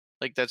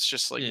 Like that's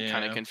just like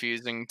kind of Yeah.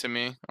 confusing to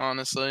me,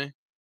 honestly.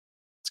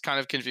 It's kind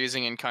of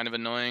confusing and kind of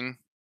annoying.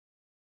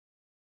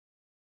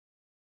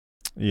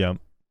 Yeah.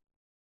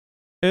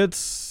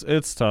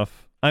 It's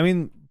tough. I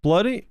mean,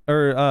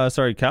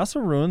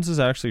 Castle Ruins is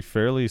actually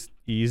fairly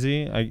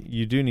easy.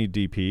 You do need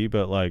DP,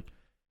 but like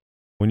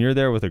when you're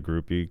there with a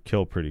group, you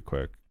kill pretty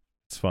quick.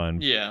 It's fun.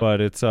 Yeah. But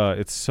it's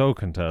so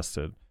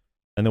contested.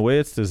 And the way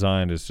it's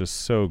designed is just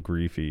so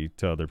griefy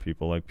to other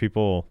people. Like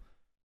people,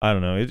 I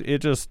don't know, it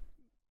just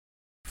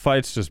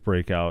fights just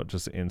break out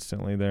just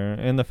instantly there.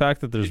 And the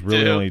fact that there's They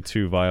really do. only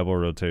 2 viable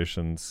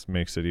rotations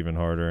makes it even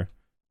harder.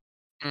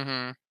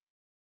 Mm-hmm.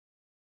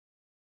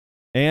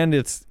 And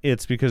it's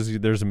because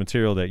there's a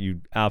material that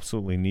you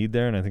absolutely need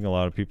there, and I think a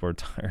lot of people are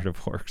tired of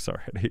Orcs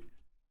already.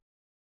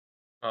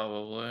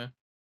 Probably.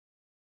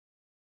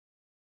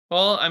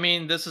 Well, I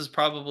mean, this is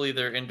probably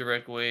their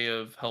indirect way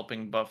of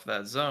helping buff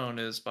that zone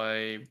is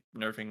by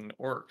nerfing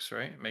orcs,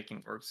 right?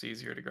 Making orcs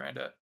easier to grind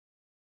at.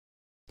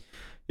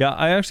 Yeah,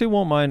 I actually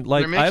won't mind.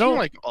 Like They're making I don't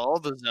like all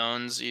the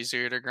zones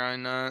easier to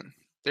grind that.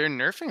 They're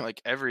nerfing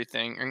like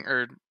everything,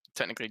 or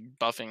technically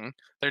buffing.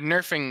 They're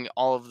nerfing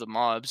all of the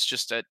mobs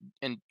just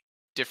in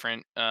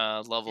different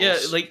levels. Yeah,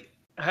 like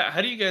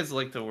how do you guys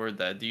like to word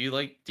that? Do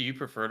you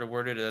prefer to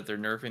word it that they're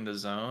nerfing the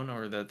zone,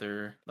 or that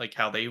they're like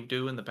how they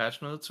do in the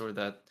patch notes, or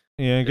that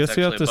Yeah, I it's guess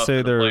you have actually to a buff say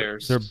to the they're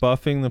players?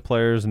 buffing the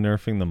players,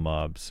 nerfing the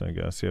mobs. I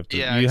guess you have to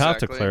Yeah, have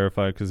to exactly.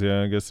 clarify because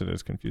I guess it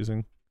is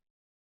confusing.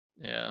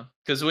 Yeah,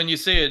 because when you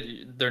say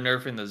it, they're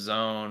nerfing the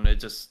zone, it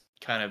just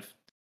kind of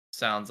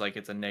sounds like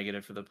it's a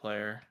negative for the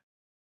player.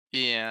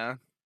 Yeah.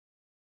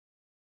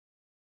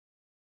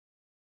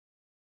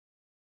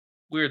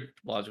 Weird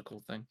logical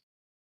thing.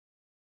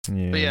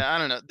 Yeah. But yeah, I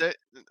don't know.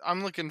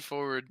 I'm looking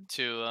forward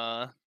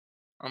to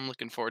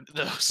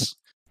those.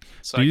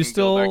 So Do I you can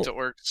go back to still-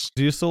 orcs.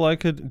 Do you still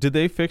like it? Did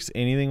they fix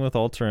anything with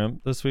Ultra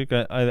Imp this week?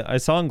 I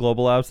saw in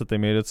Global Labs that they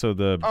made it so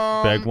the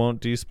beg won't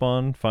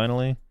despawn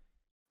finally,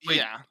 Wait,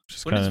 Yeah. which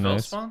is When does kind of Vel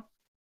nice. spawn?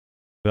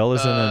 Bell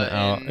is in an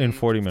hour in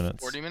 40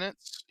 minutes 40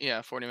 minutes?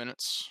 Yeah, 40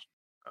 minutes.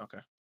 Okay.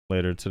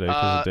 later today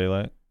because of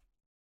daylight.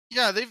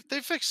 Yeah, they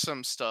fixed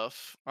some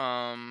stuff.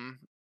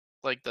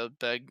 Like the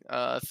beg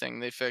thing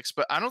they fixed,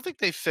 but I don't think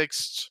they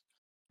fixed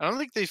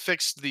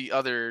the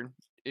other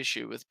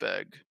issue with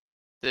beg.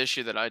 The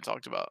issue that I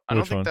talked about. I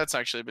don't Which think one? that's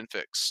actually been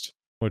fixed.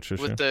 Which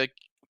issue?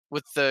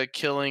 With the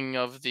killing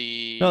of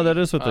the No, that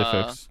is what they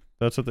fixed.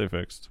 That's what they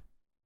fixed.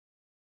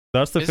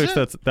 That's the Is fix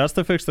it? that's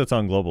the fix that's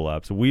on Global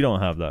Labs. We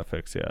don't have that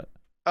fix yet.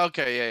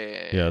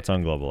 Okay, Yeah, it's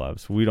on Global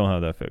Labs. We don't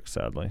have that fix,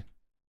 sadly.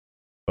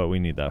 But we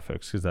need that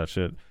fix because that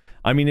shit.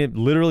 I mean, it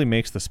literally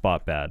makes the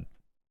spot bad.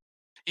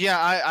 Yeah,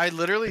 I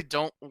literally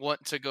don't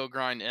want to go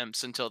grind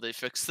imps until they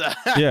fix that.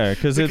 Yeah,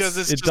 because it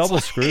just double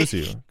like- screws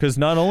you. Because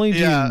not only do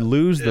Yeah, you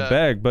lose the yeah.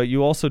 beg, but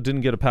you also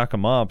didn't get a pack of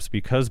mobs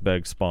because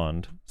beg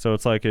spawned. So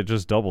it's like it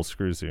just double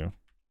screws you.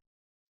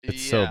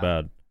 It's so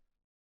bad.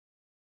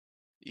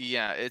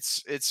 Yeah,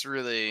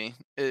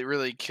 it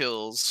really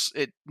kills.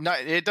 It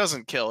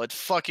doesn't kill. It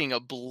fucking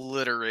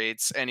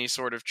obliterates any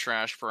sort of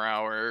trash per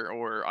hour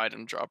or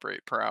item drop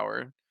rate per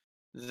hour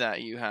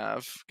that you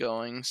have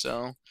going.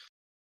 So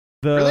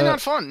really not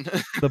fun.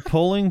 The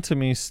polling to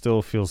me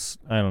still feels,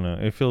 I don't know,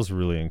 it feels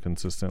really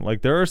inconsistent.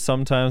 Like there are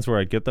some times where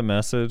I get the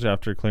message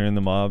after clearing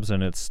the mobs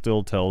and it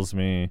still tells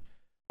me,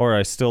 or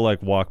I still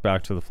like walk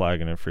back to the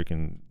flag and it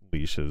freaking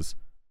leashes.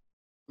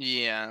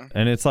 Yeah.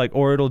 And it's like,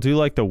 or it'll do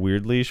like the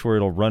weird leash where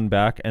it'll run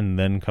back and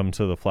then come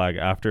to the flag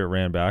after it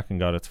ran back and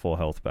got its full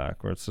health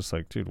back, where it's just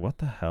like, dude, what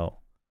the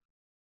hell?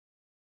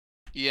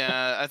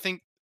 Yeah,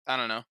 I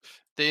don't know.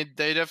 They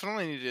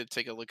definitely need to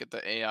take a look at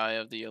the AI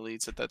of the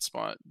elites at that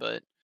spot,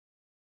 but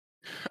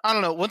I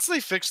don't know. Once they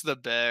fix the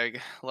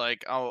bag,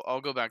 like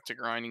I'll go back to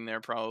grinding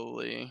there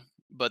probably.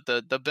 But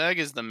the bag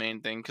is the main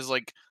thing, because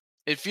like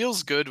it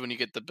feels good when you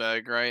get the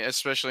bag, right?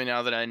 Especially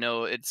now that I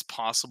know it's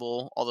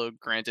possible, although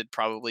granted,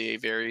 probably a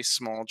very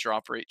small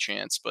drop rate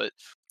chance, but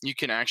you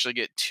can actually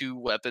get 2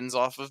 weapons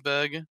off of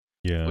bag,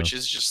 Yeah. which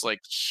is just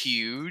like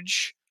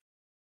huge.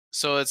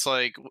 So it's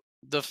like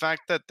the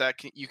fact that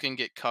you can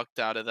get cucked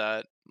out of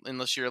that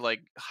unless you're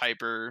like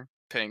hyper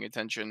paying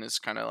attention is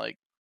kind of like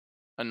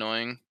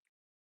annoying.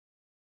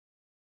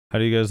 How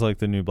do you guys like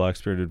the new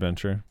Blackspirit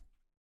adventure?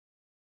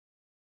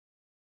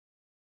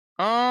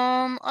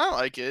 I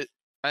like it.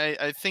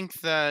 I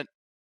think that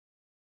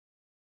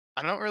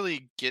I don't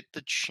really get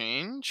the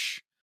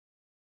change,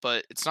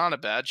 but it's not a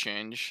bad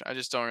change. I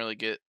just don't really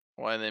get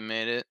why they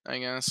made it, I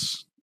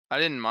guess. I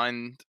didn't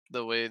mind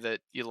the way that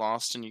you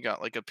lost and you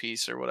got like a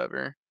piece or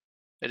whatever.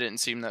 It didn't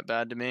seem that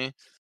bad to me.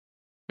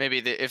 Maybe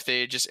if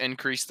they just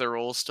increased the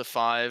rolls to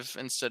 5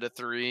 instead of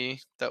 3,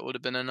 that would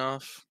have been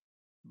enough.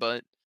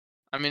 But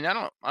I mean, I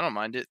don't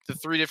mind it. The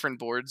 3 different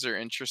boards are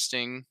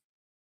interesting.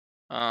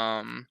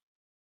 I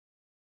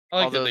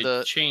like that Although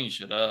they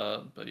changed it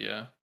up, but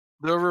yeah.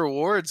 the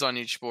rewards on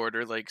each board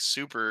are like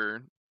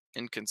super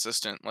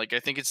inconsistent. Like I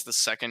think it's the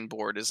second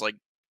board is like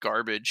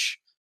garbage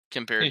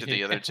compared to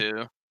the other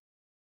 2.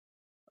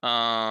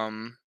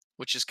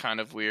 Which is kind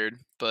of weird,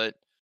 but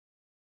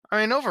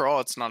I mean overall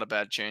it's not a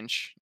bad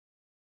change.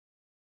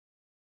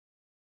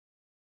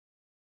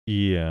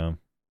 Yeah.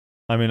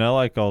 I mean, I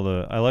like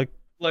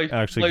Like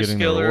actually getting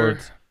the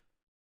rewards.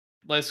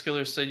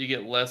 Lifeskiller said you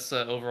get less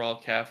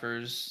overall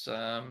Kafirs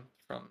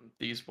from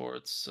these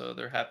boards, so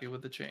they're happy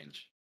with the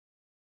change.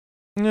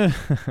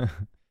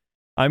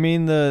 I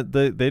mean,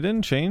 they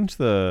didn't change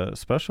the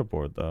special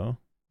board though.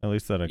 At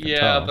least that I can tell.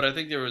 Yeah, but I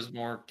think there was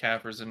more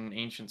Kafirs in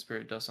Ancient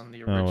Spirit Dust on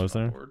the original was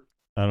there? board.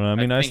 I don't know. I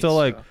mean, I think still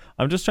like. so.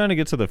 I'm just trying to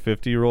get to the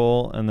 50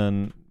 roll and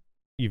then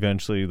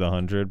eventually the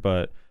 100.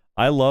 But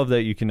I love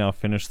that you can now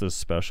finish this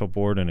special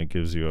board and it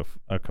gives you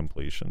a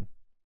completion,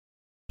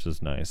 which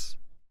is nice.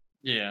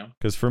 Yeah.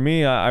 Because for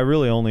me, I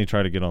really only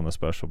try to get on the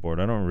special board.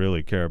 I don't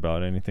really care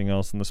about anything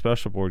else. And the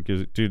special board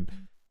gives, dude.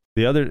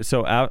 They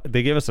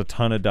gave us a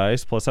ton of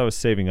dice. Plus, I was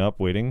saving up,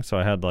 waiting, so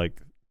I had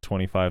like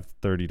 25,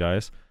 30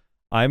 dice.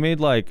 I made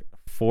like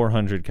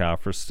 400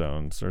 Kafir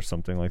stones or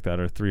something like that,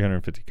 or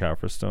 350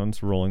 Kafir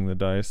stones rolling the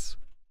dice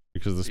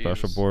because of the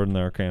special Jeez. board and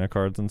the Arcana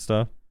cards and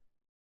stuff.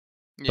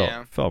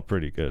 Yeah. Felt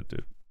pretty good,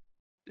 dude.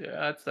 Yeah,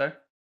 that's there.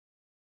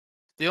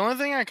 The only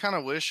thing I kind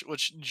of wish,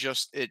 which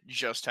just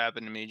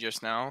happened to me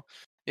just now,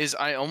 is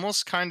I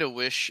almost kind of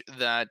wish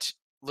that,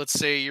 let's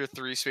say you're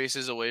 3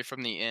 spaces away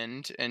from the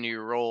end and you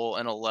roll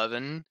an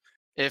 11,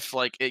 if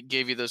like it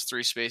gave you those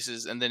 3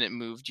 spaces and then it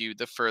moved you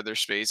the further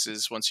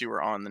spaces once you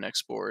were on the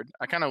next board.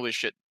 I kind of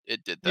wish it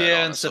did that.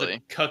 Yeah, honestly. instead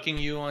of cucking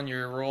you on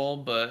your roll,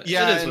 but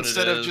Yeah, it is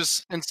what it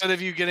is. instead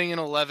of you getting an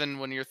 11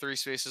 when you're 3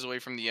 spaces away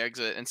from the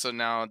exit, and so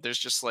now there's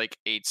just like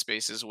 8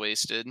 spaces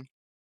wasted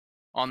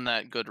on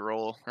that good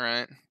roll,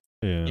 right?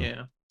 Yeah.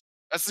 Yeah.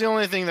 That's the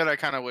only thing that I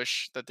kind of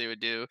wish that they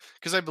would do,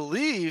 because I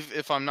believe,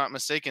 if I'm not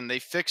mistaken, they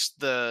fixed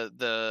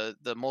the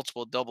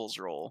multiple doubles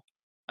roll.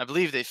 I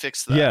believe they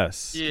fixed that.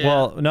 Yes. Yeah.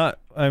 Well, not.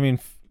 I mean,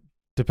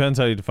 depends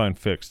how you define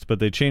fixed, but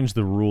they changed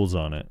the rules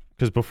on it.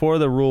 Because before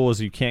the rule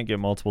was you can't get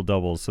multiple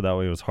doubles, so that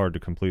way it was hard to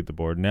complete the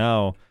board.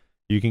 Now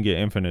you can get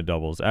infinite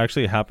doubles.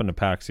 Actually, it happened to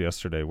Pax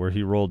yesterday, where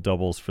he rolled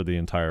doubles for the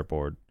entire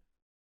board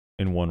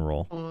in one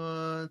roll.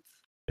 What?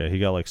 Yeah, he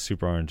got like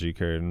super RNG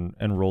carried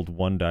and rolled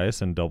 1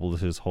 dice and doubled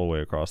his whole way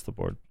across the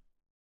board.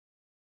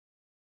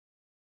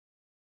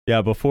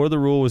 Yeah, before the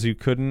rule was you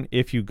couldn't,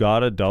 if you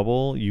got a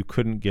double, you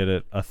couldn't get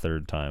it a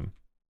 3rd time.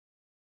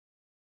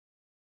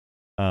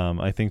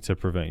 I think to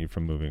prevent you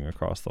from moving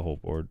across the whole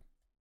board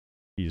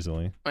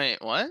easily.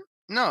 Wait, what?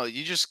 No,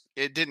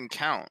 it didn't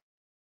count.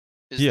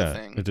 Is Yeah, the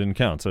thing. it didn't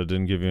count, so it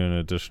didn't give you an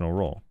additional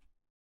roll.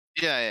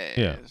 Yeah.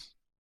 Yeah.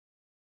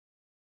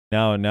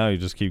 Now you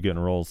just keep getting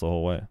rolls the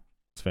whole way.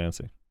 It's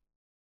fancy.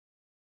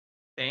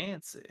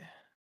 Fancy.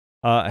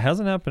 It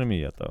hasn't happened to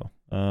me yet though.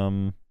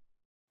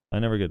 I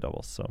never get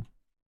doubles, so.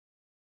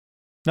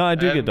 No, I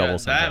do haven't get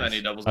doubles. gotten that sometimes.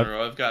 many doubles in a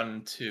row. I've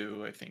gotten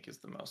 2, I think, is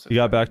the most. You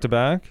got back to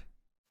back?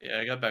 Yeah,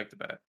 I got back to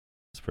back.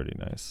 It's pretty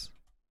nice.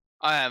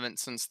 I haven't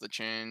since the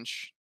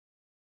change.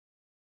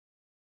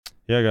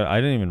 Yeah,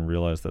 I didn't even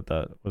realize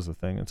that was a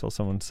thing until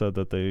someone said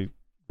that they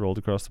rolled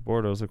across the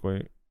board. I was like,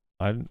 wait,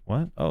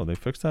 what? Oh, they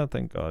fixed that?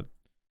 Thank God.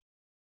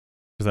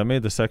 Because that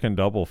made the second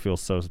double feel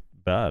so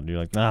bad. You're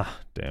like,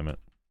 damn it.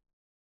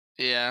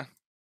 Yeah.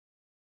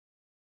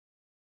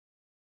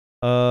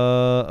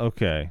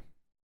 Okay.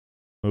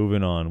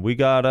 Moving on. We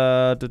got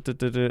I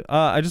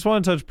just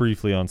want to touch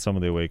briefly on some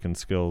of the awakened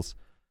skills.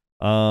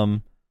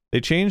 They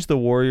changed the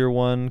warrior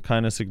one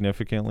kind of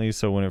significantly.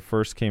 So when it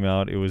first came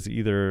out, it was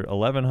either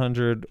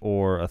 1100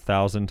 or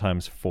 1000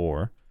 times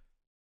 4.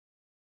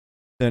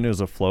 Then it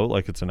was a float,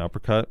 like it's an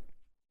uppercut.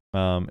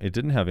 It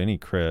didn't have any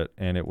crit,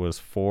 and it was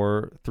 3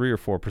 or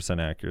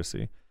 4%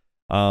 accuracy.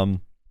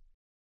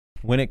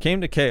 When it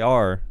came to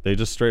KR, they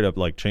just straight up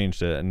like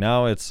changed it, and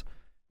now it's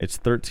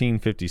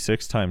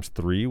 1356 times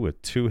 3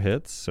 with 2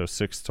 hits, so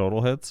 6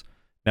 total hits.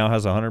 Now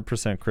has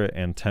 100% crit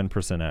and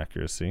 10%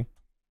 accuracy.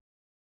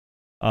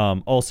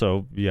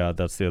 Also, yeah,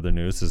 that's the other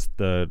news is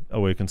the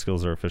Awaken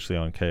skills are officially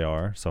on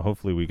KR, so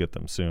hopefully we get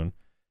them soon.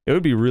 It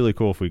would be really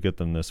cool if we get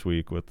them this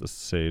week with the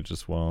Sage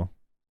as well.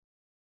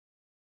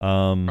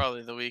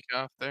 Probably the week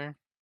after.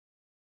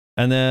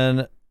 And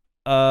then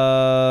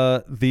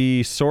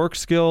the Sork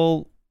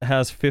skill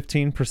has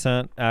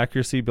 15%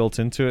 accuracy built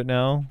into it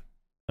now.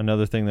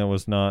 Another thing that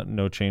was no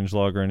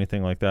changelog or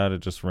anything like that. It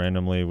just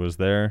randomly was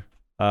there.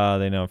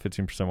 They now have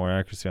 15% more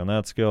accuracy on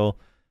that skill.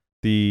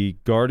 The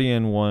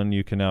Guardian one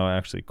you can now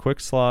actually quick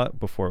slot.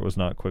 Before it was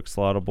not quick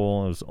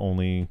slottable. It was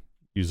only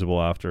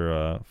usable after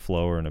a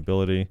flow or an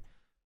ability.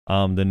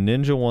 The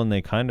Ninja one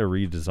they kind of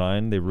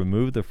redesigned. They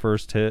removed the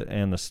first hit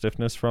and the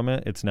stiffness from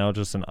it. It's now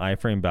just an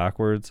iframe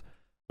backwards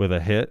with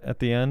a hit at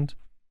the end.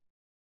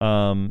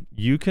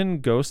 You can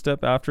go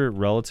step after it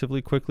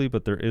relatively quickly,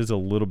 but there is a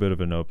little bit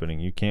of an opening.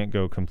 You can't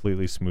go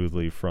completely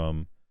smoothly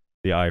from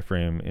the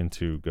iframe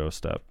into go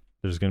step.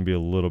 There's going to be a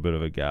little bit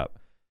of a gap.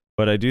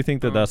 But I do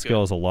think that that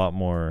skill has a lot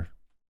more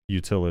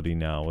utility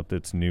now with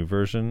its new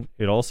version.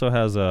 It also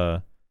has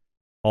a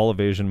all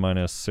evasion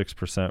minus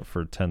 6%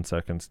 for 10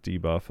 seconds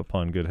debuff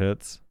upon good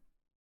hits.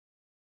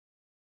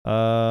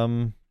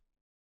 What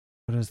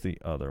is the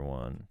other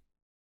one?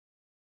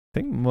 I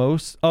think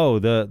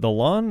the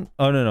lawn.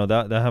 Oh no,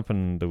 that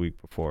happened the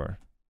week before.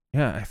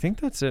 Yeah, I think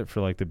that's it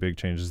for like the big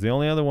changes. The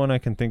only other one I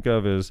can think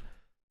of is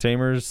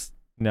Tamers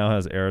now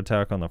has air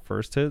attack on the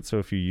first hit. So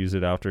if you use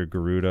it after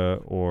Garuda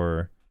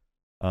or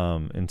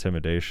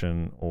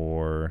intimidation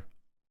or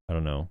I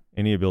don't know,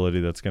 any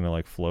ability that's gonna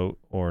like float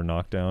or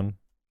knock down,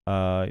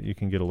 you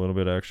can get a little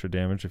bit of extra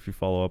damage if you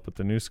follow up with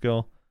the new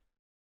skill.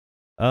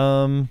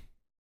 Trying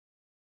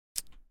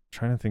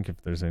to think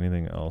if there's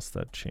anything else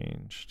that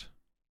changed.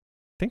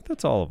 I think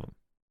that's all of them.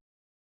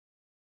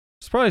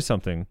 It's probably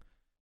something.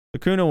 The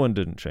Kuno one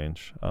didn't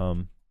change.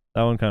 That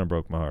one kind of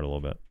broke my heart a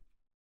little bit.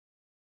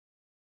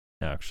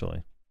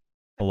 Actually,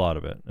 a lot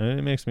of it, and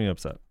it makes me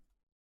upset.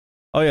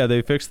 Oh yeah,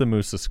 they fixed the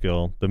Musa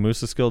skill. The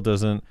Musa skill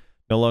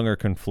no longer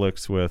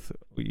conflicts with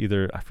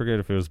either, I forget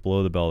if it was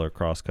below the belt or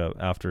crosscut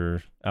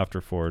after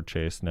forward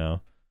chase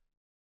now.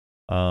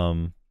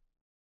 The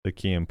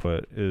key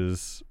input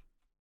is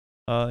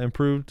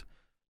improved.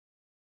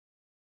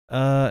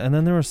 And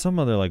then there were some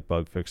other like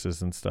bug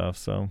fixes and stuff,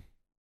 so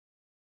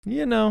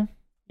you know.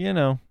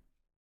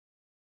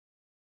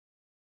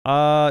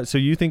 So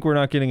you think we're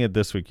not getting it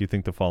this week, you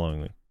think the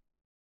following week?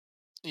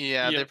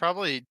 Yeah, Yep. they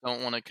probably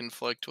don't want to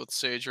conflict with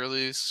Sage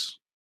release,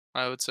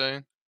 I would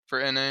say, for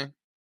NA.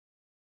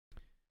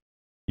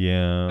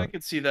 Yeah. I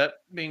could see that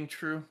being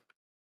true.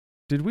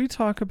 Did we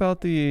talk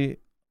about the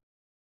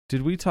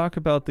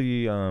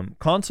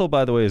console,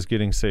 by the way, is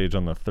getting Sage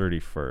on the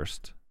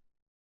 31st.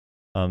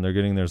 They're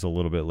getting theirs a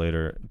little bit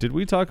later. Did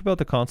we talk about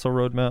the console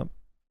roadmap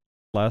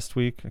last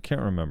week? I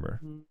can't remember.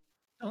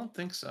 I don't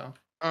think so.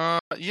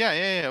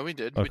 Yeah, we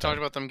did. Okay. We talked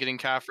about them getting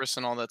Caphras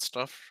and all that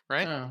stuff,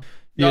 right? Oh,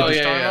 Yeah, oh did-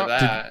 yeah,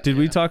 that. Did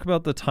we yeah. talk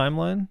about the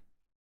timeline?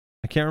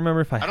 I can't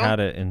remember if I don't- had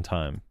it in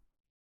time.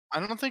 I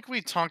don't think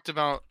we talked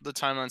about the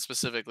timeline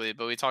specifically,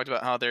 but we talked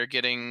about how they're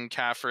getting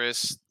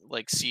Caphras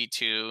like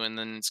C2 and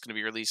then it's going to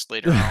be released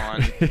later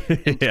on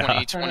in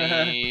Yeah.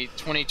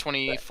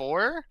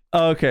 2024.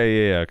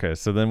 Okay, yeah, okay.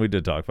 So then we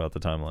did talk about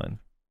the timeline.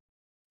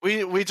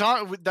 We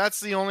talked. That's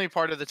the only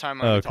part of the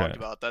timeline we talked Okay.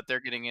 about, that they're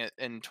getting it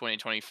in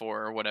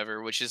 2024 or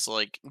whatever, which is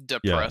like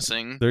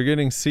depressing. They're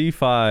getting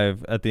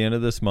C5 at the end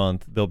of this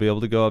month. They'll be able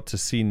to go up to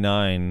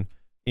C9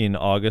 in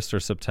August or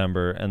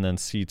September, and then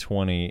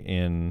C20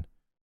 in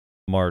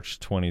March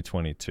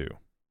 2022.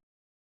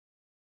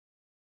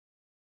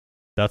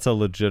 That's a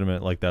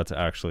legitimate, like, that's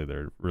actually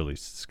their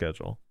release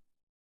schedule,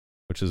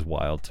 which is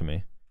wild to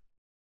me.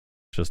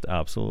 Just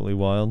absolutely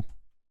wild.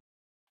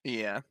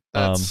 Yeah,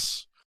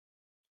 that's.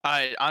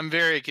 I'm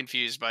very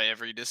confused by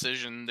every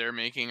decision they're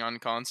making on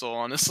console,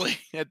 honestly,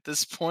 at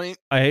this point.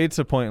 I hate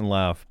to point and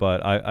laugh,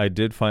 but I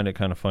did find it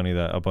kind of funny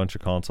that a bunch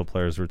of console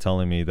players were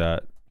telling me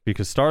that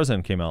because Star's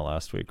End came out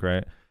last week,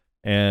 right?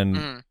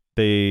 And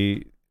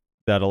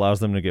that allows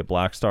them to get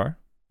Black Star,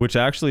 which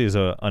actually is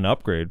an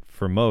upgrade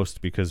for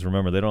most, because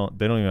remember they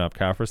don't even have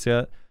Caphras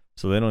yet,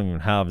 so they don't even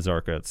have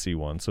Zarka at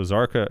C1. So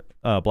Zarka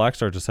Black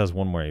Star just has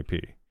one more AP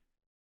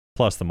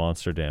plus the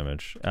monster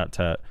damage at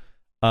Tet.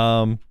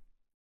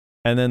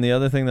 And then the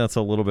other thing that's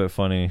a little bit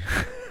funny,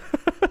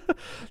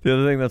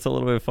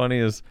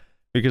 is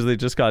because they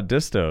just got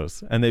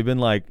distos and they've been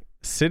like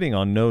sitting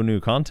on no new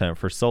content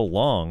for so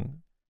long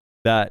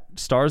that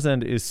Star's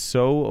End is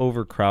so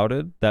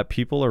overcrowded that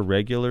people are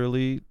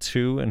regularly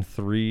 2 and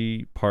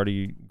 3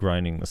 party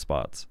grinding the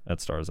spots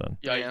at Star's End.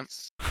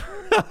 Yikes.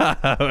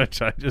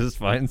 Which I just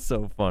find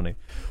so funny.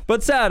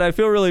 But sad. I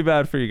feel really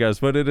bad for you guys,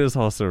 but it is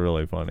also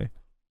really funny.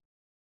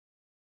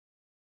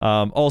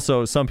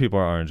 Also, some people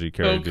are RNG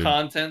carried, So dude.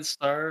 content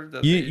starved.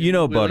 that You they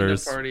know willing to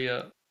Butters. Party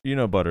up. You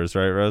know Butters,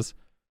 right, Rez?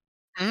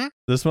 Mhm.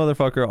 This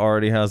motherfucker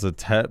already has a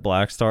Tet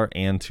Black Star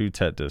and 2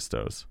 Tet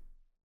distos.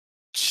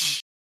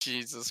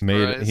 Jesus He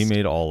Christ.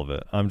 made all of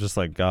it. I'm just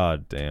like,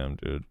 God damn,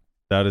 dude.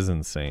 That is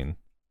insane.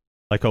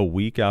 Like a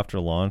week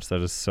after launch,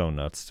 that is so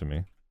nuts to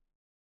me.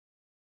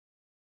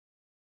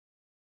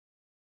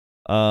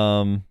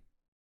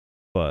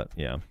 But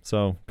yeah,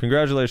 so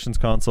congratulations,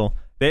 console.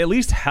 They at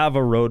least have a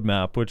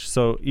roadmap, which,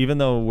 so even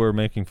though we're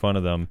making fun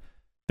of them,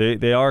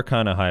 they are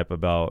kind of hype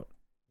about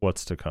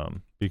what's to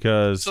come,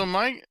 because So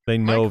they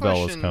know Vel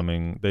is question-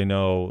 coming. They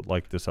know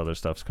like this other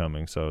stuff's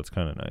coming, so it's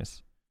kind of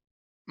nice.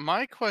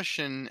 my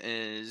question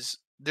is,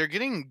 they're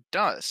getting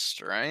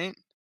dust, right?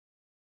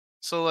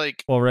 So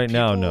like, Well, right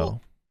now, people-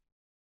 no.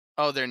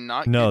 oh, they're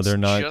not. No, it's they're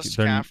not. Just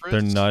They're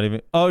Caphras? not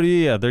even. Oh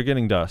yeah, they're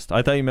getting dust.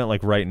 I thought you meant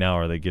like right now.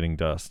 Are they getting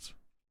dust?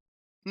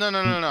 No. Yeah,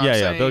 I'm yeah.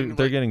 saying,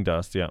 They're like- getting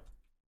dust. Yeah.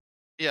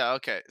 Yeah,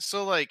 okay.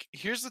 So like,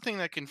 here's the thing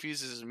that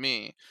confuses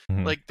me.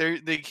 Mhm. Like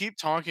they keep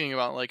talking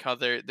about like how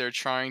they're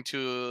trying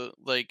to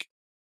like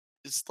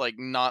just like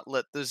not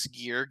let this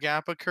gear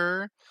gap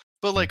occur.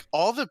 But like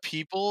all the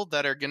people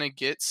that are gonna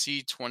get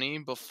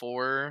C20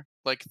 before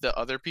like the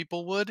other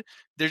people would,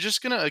 they're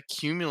just gonna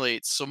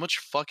accumulate so much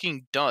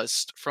fucking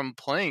dust from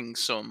playing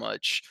so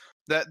much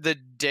that the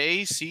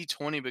day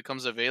C20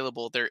 becomes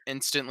available, they're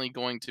instantly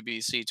going to be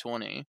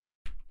C20.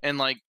 And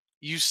like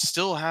you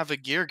still have a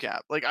gear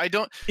gap. Like I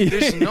don't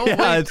there's no Yeah,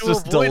 way it's to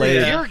just avoid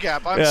delayed. a gear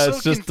gap. I'm Yeah, so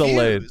it's just delayed.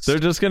 confused. They're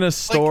just gonna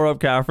store up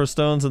Kaffir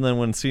stones, and then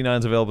when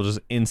C9's available, just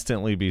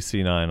instantly be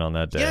C9 on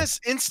that day. Yes,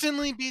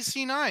 instantly be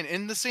C9.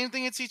 And the same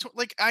thing at C20.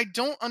 Like, I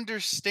don't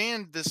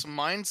understand this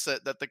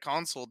mindset that the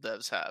console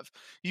devs have.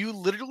 You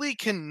literally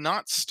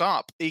cannot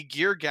stop a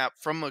gear gap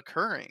from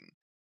occurring.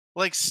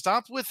 Like,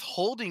 stop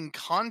withholding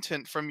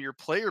content from your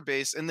player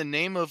base in the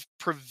name of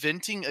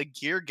preventing a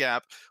gear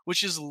gap,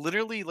 which is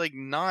literally, like,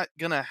 not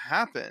gonna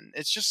happen.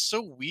 It's just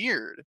so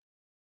weird.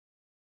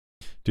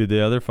 Dude,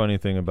 the other funny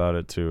thing about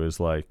it too is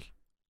like,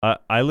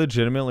 I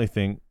legitimately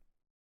think,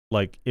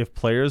 like, if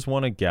players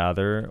want to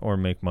gather or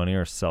make money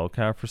or sell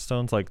Kaffir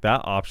stones, like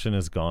that option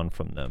is gone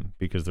from them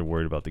because they're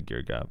worried about the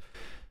gear gap.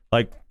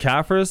 Like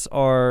Kaffir's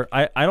are,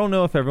 I don't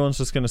know if everyone's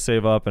just going to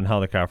save up and how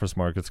the Kaffir's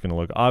market's going to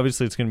look.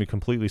 Obviously, it's going to be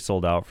completely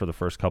sold out for the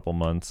first couple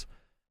months.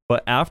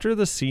 But after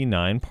the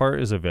C9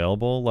 part is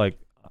available, like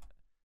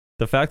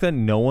the fact that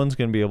no one's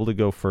going to be able to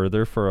go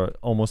further for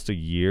almost a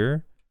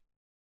year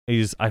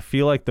is, I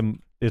feel like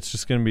it's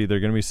just going to be, they're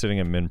going to be sitting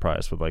at min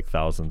price with like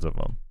thousands of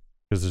them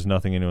because there's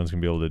nothing anyone's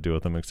going to be able to do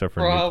with them except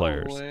for new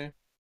players. Probably.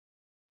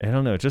 I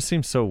don't know. It just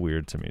seems so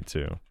weird to me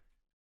too.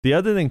 The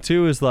other thing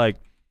too is like,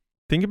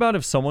 think about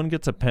if someone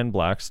gets a Pen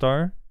Black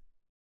Star.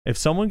 If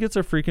someone gets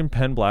a freaking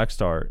Pen Black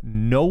Star,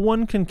 no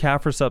one can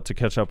Kaffir up to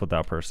catch up with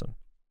that person.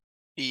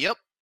 Yep.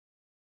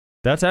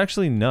 That's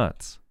actually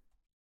nuts.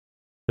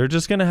 They're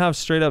just going to have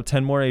straight up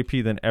 10 more AP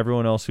than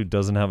everyone else who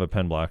doesn't have a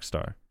Pen Black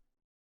Star.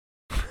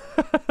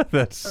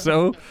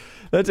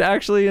 That's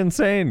actually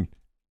insane.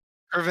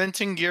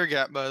 Preventing gear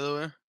gap, by the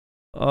way.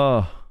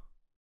 Oh,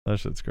 that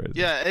shit's crazy.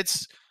 Yeah,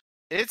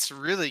 it's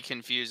really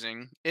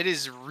confusing. It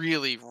is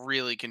really,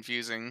 really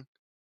confusing.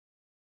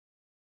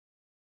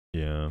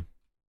 Yeah.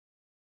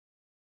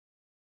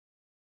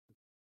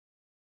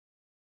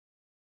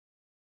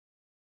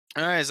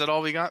 All right, is that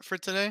all we got for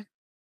today?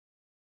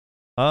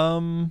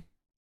 Yeah,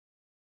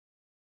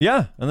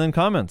 and then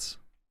comments.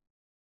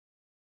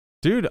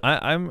 Dude,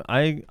 I'm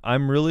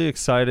really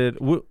excited.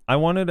 I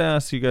wanted to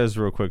ask you guys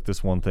real quick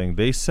this one thing.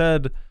 They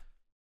said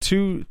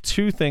two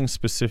things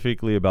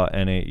specifically about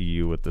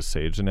NAEU with the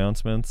Sage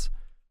announcements.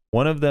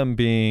 One of them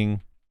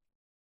being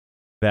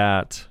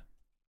that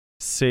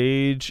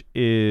Sage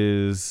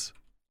is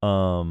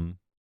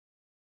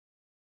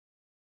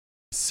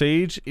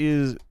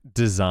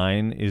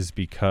design is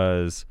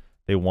because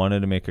they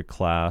wanted to make a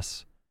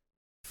class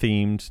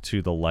themed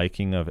to the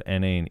liking of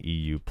NA and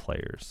EU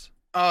players.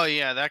 Oh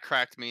yeah, that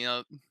cracked me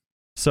up.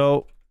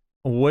 So,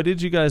 what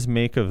did you guys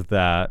make of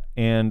that?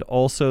 And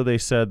also, they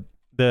said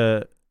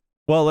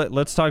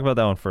let's talk about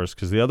that one first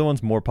because the other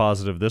one's more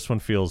positive. This one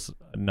feels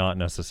not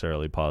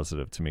necessarily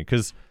positive to me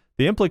because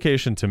the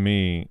implication to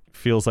me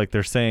feels like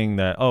they're saying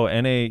that, oh,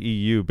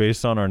 NAEU,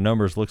 based on our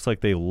numbers, looks like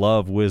they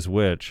love Wiz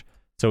Witch,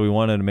 so we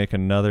wanted to make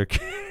another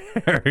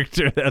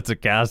character that's a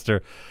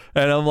caster.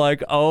 And I'm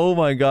like, oh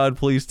my god,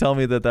 please tell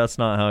me that that's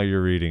not how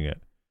you're reading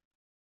it.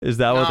 Is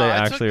that what No, they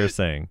I took actually are it-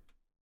 saying?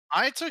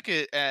 I took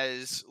it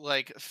as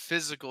like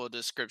physical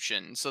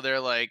description. So they're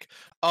like,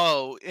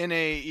 oh,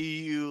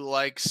 NAEU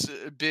likes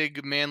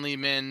big manly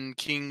men,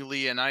 King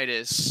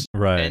Leonidas.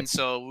 Right. And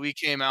so we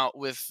came out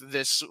with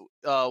this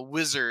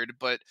wizard,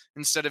 but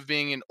instead of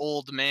being an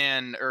old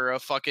man or a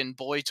fucking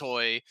boy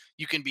toy,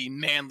 you can be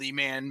manly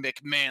man,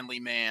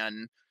 McManly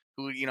man,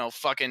 who, you know,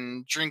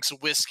 fucking drinks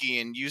whiskey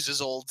and uses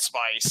Old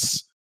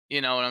Spice. You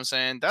know what I'm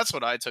saying? That's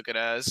what I took it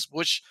as,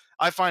 which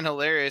I find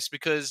hilarious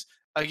because,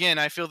 again,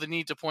 I feel the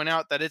need to point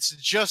out that it's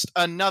just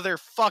another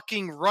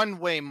fucking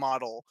runway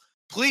model.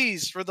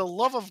 Please, for the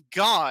love of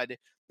God,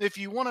 if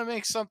you want to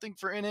make something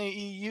for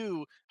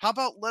NAEU, how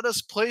about let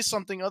us play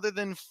something other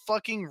than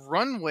fucking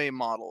runway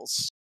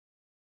models?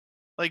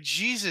 Like,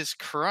 Jesus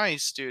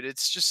Christ, dude,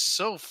 it's just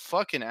so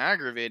fucking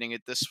aggravating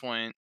at this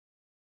point.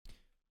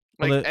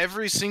 Well, Like, the-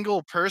 every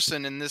single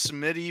person in this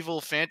medieval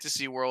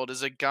fantasy world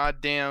is a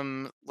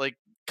goddamn, like,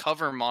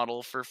 cover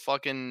model for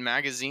fucking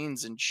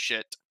magazines and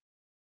shit.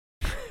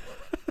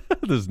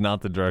 This is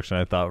not the direction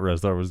I thought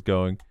Rezdar was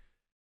going.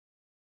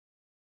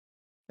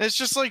 It's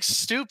just like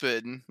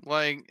stupid.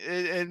 Like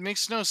it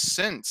makes no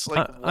sense.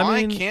 Like I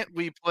why mean- can't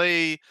we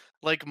play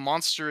like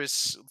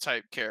monstrous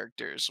type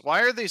characters?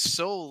 Why are they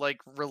so like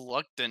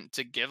reluctant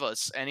to give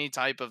us any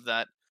type of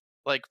that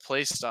like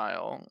play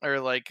style or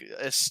like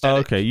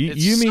aesthetic? Okay, you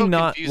It's mean so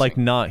not like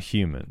confusing. not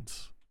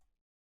humans?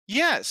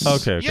 Yes.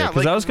 Okay, Yeah,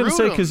 because I like was gonna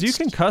say because you Rudums.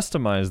 can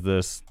customize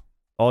this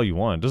all you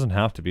want. It doesn't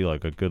have to be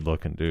like a good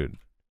looking dude.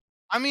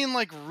 I mean,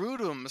 like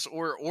Rudums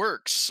or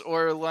orcs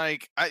or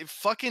like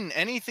fucking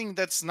anything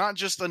that's not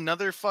just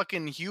another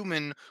fucking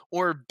human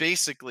or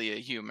basically a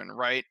human,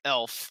 right?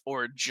 Elf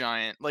or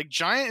giant. Like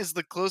giant is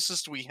the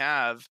closest we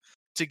have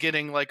to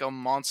getting like a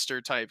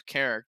monster type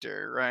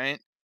character, right?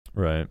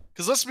 Right.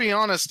 Because let's be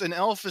honest, an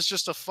elf is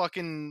just a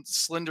fucking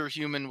slender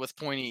human with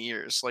pointy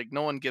ears. Like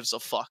no one gives a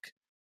fuck,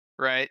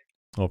 right?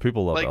 Well,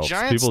 people love Like, elves.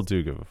 giants- People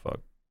do give a fuck.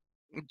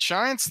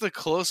 Giant's the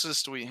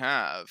closest we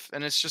have,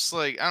 and it's just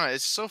like I don't know.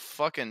 It's so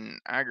fucking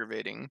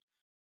aggravating.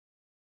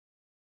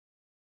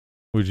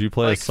 Would you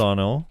play Like- a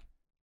Sonil?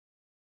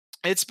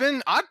 It's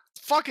been I'd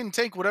fucking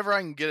take whatever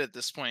I can get at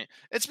this point.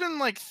 It's been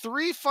like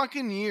 3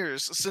 fucking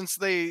years since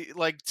they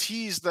like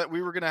teased that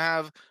we were gonna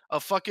have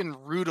a fucking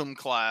Rudum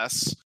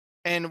class,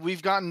 and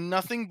we've gotten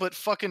nothing but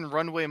fucking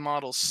runway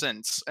models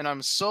since, and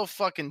I'm so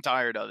fucking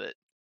tired of it.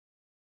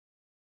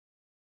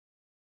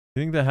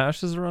 You think the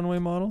Hash is a runway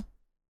model?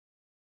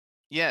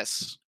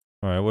 Yes.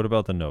 All right. What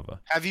about the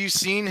Nova? Have you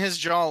seen his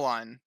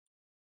jawline?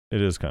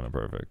 It is kind of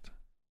perfect.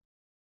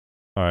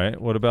 All right.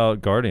 What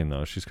about Guardian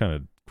though? She's kind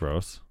of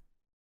gross.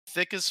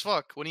 Thick as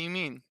fuck. What do you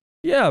mean?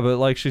 Yeah, but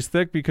like she's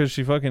thick because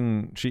she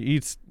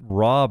eats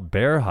raw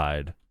bear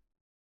hide.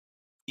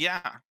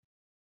 Yeah.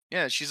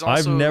 Yeah, she's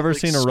also I've never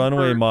like, seen a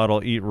runway super-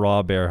 model eat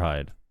raw bear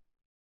hide.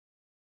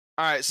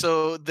 All right,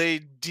 so they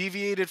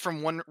deviated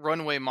from one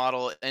runway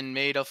model and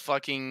made a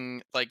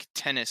fucking like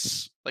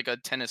a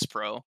tennis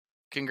pro.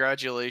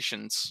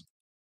 Congratulations.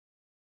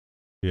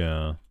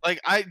 Yeah. Like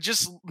I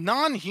just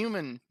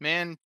non-human,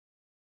 man.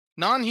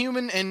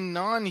 Non-human and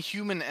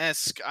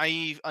non-human-esque,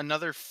 i.e.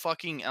 another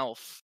fucking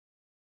elf.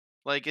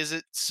 Like, is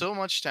it so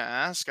much to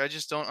ask? I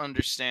just don't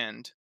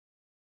understand.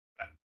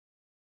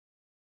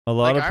 A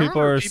lot Like, of I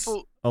people remember are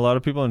people- a lot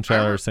of people in chat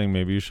remember- are saying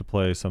maybe you should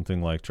play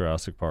something like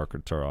Jurassic Park or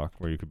Turok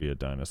where you could be a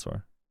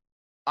dinosaur.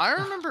 I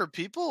remember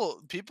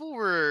people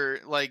were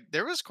like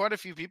there was quite a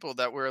few people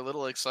that were a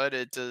little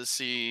excited to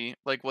see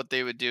like what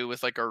they would do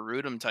with like a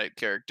Rudum type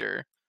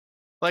character.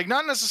 Like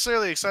not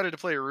necessarily excited to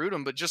play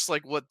Rudum, but just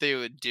like what they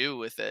would do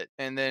with it.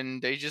 And then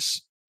they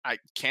just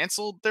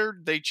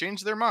they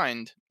changed their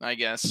mind, I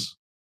guess.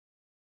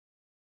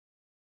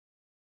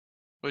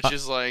 Which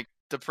is like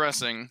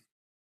depressing.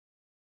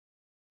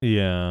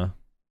 Yeah.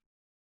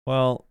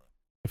 Well,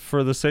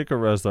 for the sake of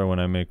Rezdar, when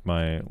I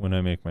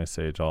make my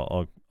Sage,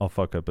 I'll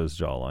fuck up his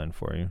jawline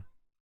for you.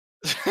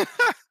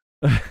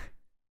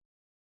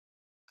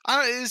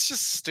 It's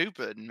just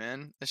stupid,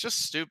 man. It's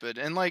just stupid.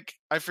 And like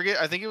I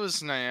think it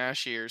was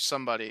Nayashe or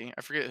somebody,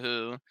 I forget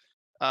who,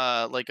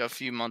 like a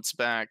few months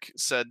back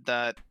said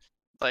that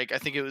like I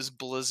think it was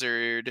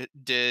Blizzard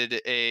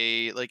did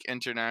a like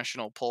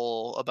international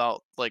poll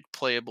about like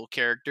playable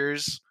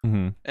characters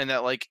Mm-hmm. and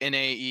that like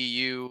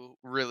NAEU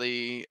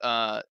really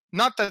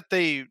not that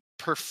they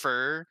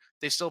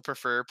still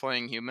prefer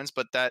playing humans,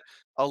 but that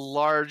a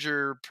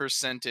larger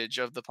percentage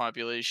of the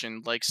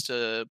population likes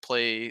to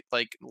play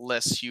like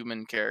less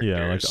human characters.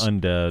 Yeah, like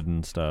undead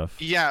and stuff.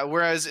 Yeah,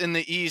 whereas in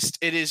the East,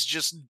 it is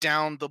just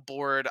down the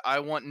board. I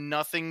want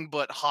nothing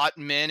but hot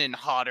men and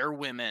hotter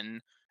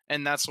women.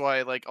 And that's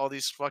why like all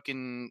these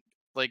fucking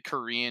like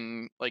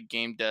Korean like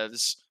game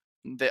devs,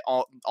 they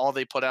all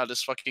they put out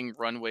is fucking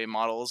runway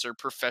models or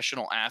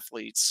professional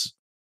athletes.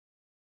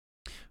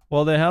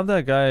 Well, they have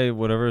that guy,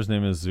 whatever his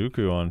name is,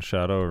 Zuko on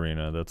Shadow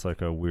Arena. That's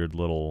like a weird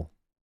little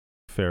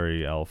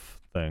fairy elf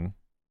thing.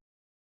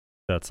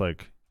 That's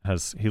like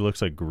he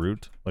looks like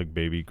Groot, like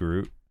baby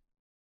Groot.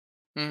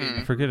 Mhm.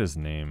 I forget his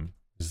name.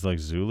 Is it like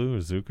Zulu or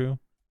Zuko?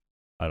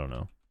 I don't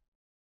know.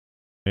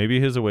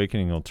 Maybe his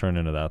awakening will turn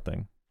into that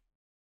thing.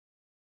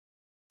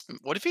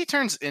 What if he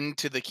turns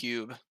into the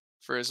cube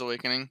for his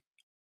awakening?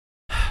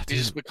 He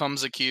just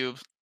becomes a cube.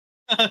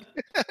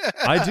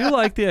 I do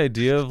like the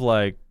idea of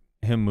like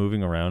him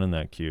moving around in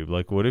that cube.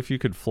 Like, what if you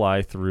could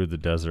fly through the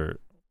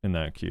desert in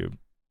that cube,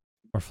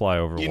 or fly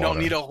over You water? don't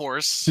need a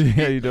horse.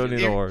 Yeah, you don't need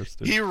he, a horse,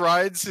 dude. He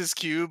rides his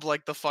cube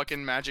like the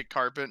fucking magic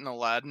carpet in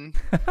Aladdin.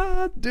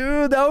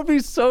 Dude, that would be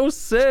so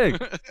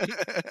sick.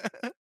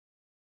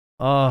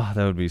 Oh,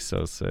 that would be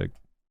so sick.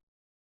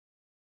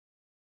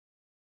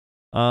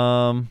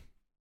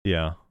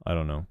 Yeah, I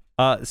don't know.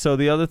 So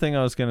the other thing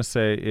I was gonna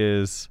say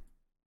is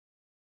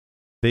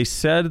they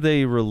said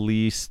they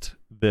released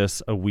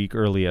this a week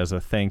early as a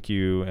thank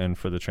you and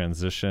for the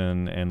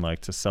transition and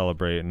like to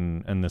celebrate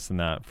and this and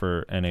that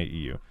for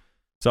NAEU.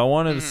 So I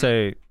wanted to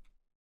say,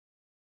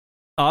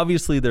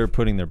 obviously they're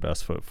putting their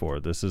best foot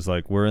forward. This is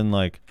like, we're in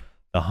like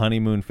the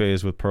honeymoon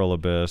phase with Pearl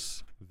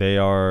Abyss. They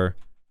are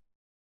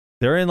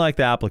they're in like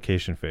the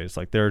application phase.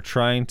 Like they're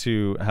trying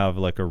to have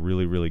like a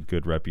really, really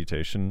good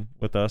reputation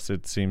with us,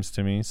 it seems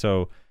to me.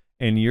 So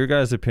in your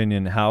guys'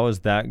 opinion, how is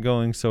that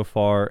going so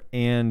far?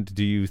 And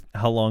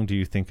how long do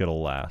you think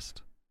it'll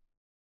last?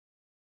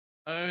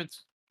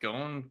 It's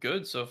going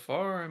good so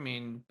far. I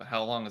mean,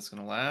 how long it's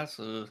gonna last?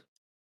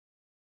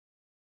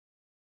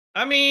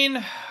 I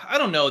mean, I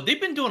don't know.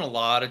 They've been doing a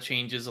lot of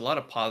changes, a lot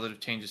of positive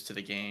changes to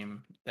the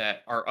game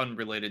that are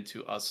unrelated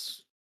to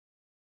us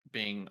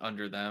being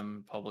under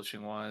them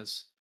publishing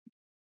wise.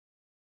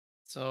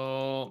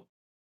 So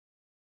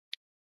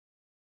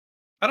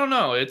I don't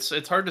know.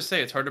 It's hard to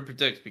say. It's hard to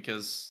predict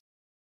because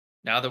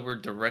now that we're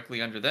directly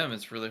under them,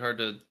 it's really hard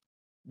to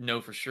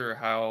know for sure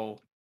how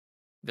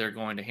they're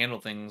going to handle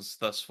things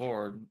thus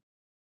forward.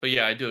 But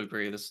yeah, I do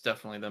agree. This is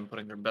definitely them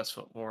putting their best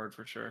foot forward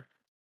for sure.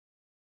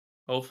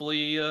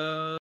 Hopefully,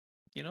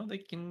 they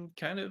can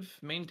kind of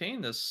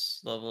maintain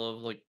this level of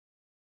like,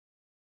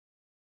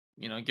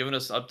 giving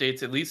us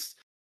updates at least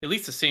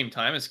the same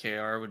time as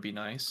KR would be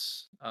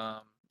nice.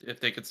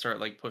 If they could start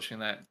like pushing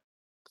that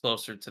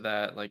closer to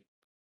that, like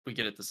we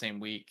get it the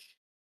same week.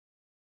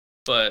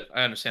 But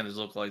I understand there's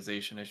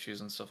localization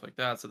issues and stuff like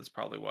that, so that's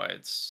probably why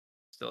it's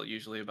still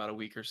usually about a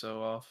week or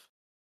so off.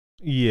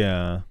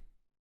 Yeah.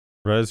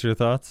 Rez, your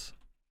thoughts?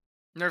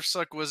 Nerf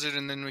suck wizard,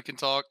 and then we can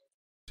talk.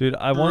 Dude,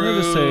 I wanted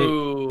to say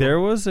Bro.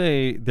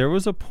 there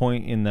was a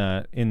point in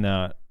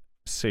that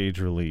Sage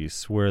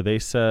release where they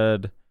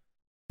said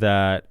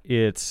that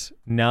it's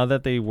now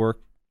that they work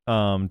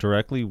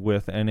directly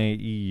with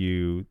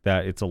NAEU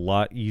that it's a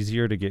lot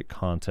easier to get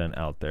content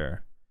out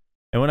there.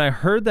 And when I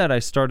heard that, I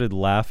started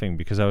laughing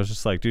because I was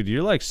just like, dude,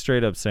 you're like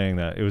straight up saying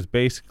that it was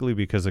basically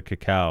because of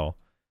Cacao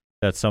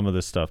that some of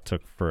this stuff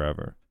took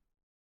forever.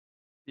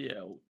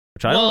 Yeah.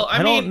 Which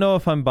I don't know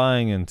if I'm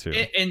buying into.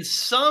 In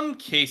some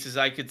cases,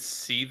 I could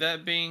see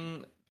that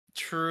being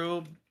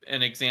true.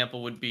 An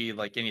example would be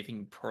like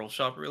anything Pearl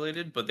Shop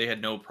related, but they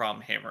had no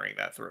problem hammering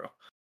that through.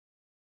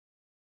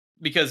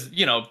 Because,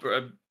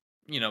 Cacao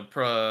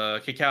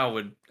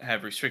would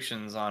have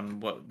restrictions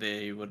on what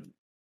they would,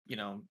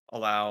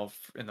 allow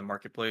in the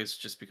marketplace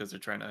just because they're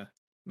trying to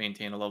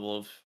maintain a level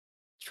of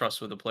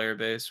trust with the player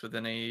base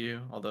within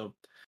AEU. Although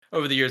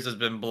over the years it's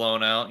been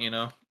blown out,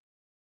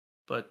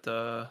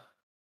 But,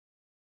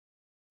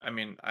 I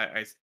mean,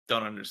 I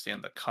don't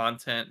understand the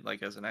content,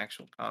 like as an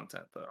actual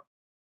content, though.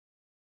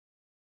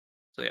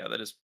 So yeah, that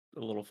is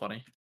a little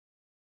funny.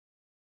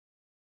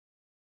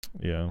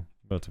 Yeah,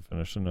 about to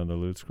finish another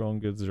loot scroll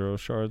and get 0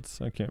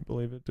 shards. I can't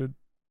believe it, dude.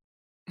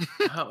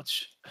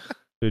 Ouch.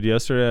 Dude,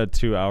 yesterday I had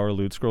 2-hour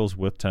loot scrolls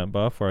with temp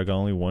buff where I got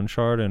only 1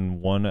 shard, and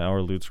 1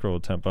 hour loot scroll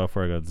with temp buff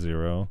where I got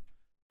 0.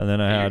 And then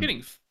You're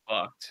getting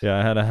fucked. Yeah,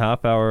 I had a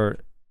half hour.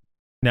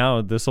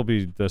 Now this will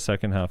be the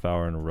second half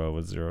hour in a row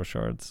with 0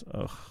 shards.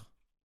 Ugh.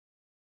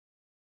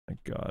 My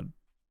God.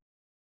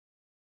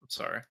 I'm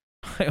sorry.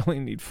 I only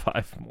need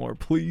 5 more,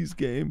 please,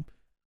 game.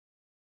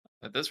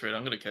 At this rate,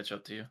 I'm gonna catch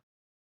up to you.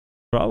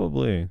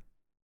 Probably.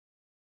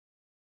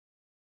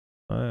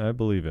 I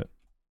believe it.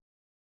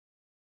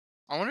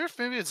 I wonder if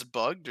maybe it's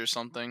bugged or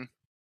something.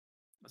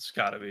 It's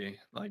gotta be.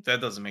 Like,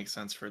 that doesn't make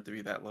sense for it to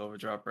be that low of a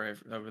drop right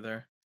over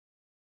there.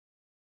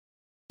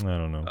 I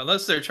don't know.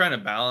 Unless they're trying to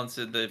balance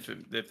it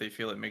if they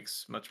feel it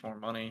makes much more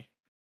money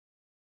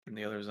than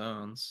the other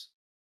zones.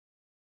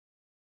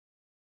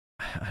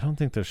 I don't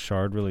think the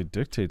shard really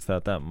dictates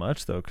that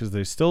much though, because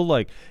they still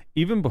like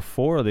even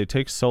before they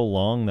take so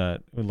long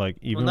that like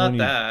even well, not when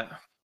that.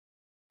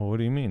 Well, what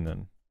do you mean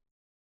then?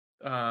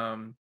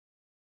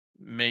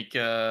 Make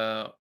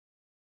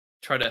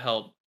try to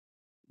help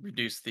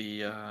reduce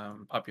the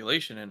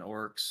population in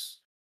orcs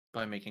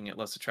by making it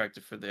less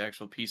attractive for the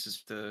actual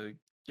pieces to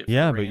get.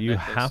 Yeah, but you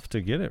have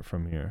to get it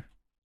from here.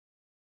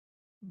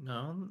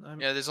 No,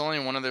 yeah, there's only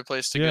one other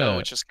place to Yeah. go,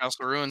 which is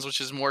Castle Ruins, which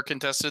is more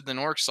contested than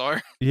orcs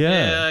are.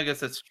 Yeah. I guess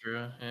that's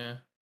true. Yeah.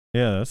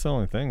 Yeah, that's the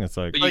only thing. It's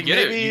like, But you get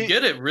it. You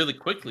get it really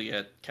quickly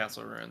at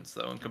Castle Ruins,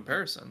 though, in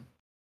comparison,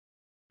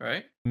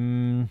 right?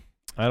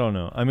 I don't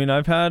know. I mean,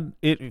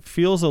 it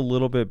feels a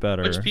little bit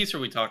better. Which piece are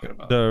we talking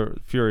about? The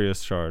Furious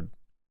Shard.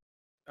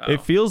 Oh.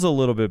 It feels a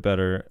little bit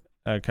better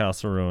at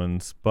Castle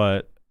Ruins,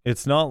 but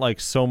it's not like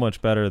so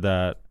much better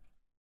that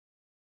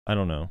I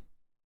don't know.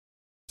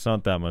 It's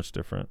not that much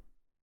different.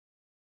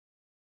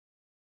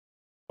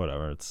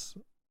 Whatever.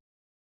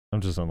 I'm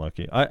just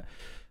unlucky.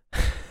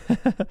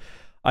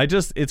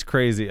 It's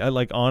crazy.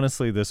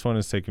 Honestly, this one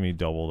is taking me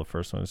double the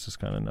first one. It's just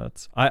kind of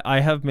nuts. I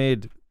have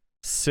made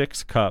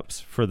 6 cups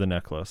for the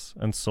necklace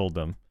and sold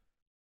them.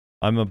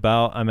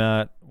 I'm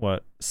at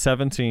what,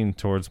 17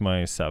 towards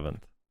my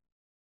 7th.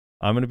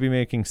 I'm going to be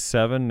making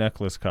 7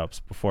 necklace cups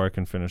before I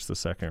can finish the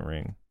second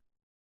ring.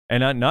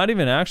 And not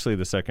even actually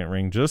the second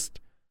ring,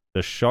 just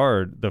the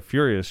shard, the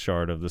Furious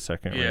Shard of the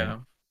second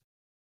ring.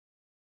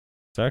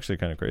 It's actually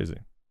kind of crazy.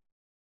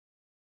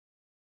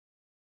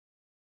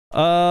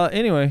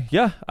 Anyway,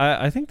 yeah,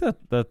 I think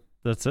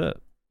that's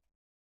it.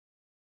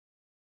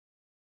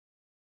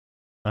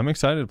 I'm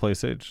excited to play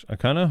Sage. I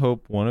kind of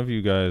hope one of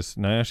you guys,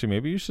 Nayashe,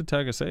 maybe you should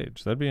tag a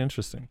Sage. That'd be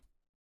interesting.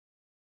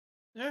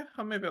 Yeah,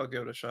 maybe I'll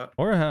give it a shot.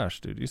 Or a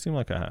hash, dude. You seem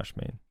like a hash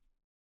main.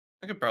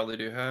 I could probably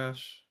do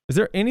hash. Is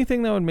there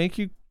anything that would make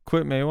you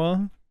quit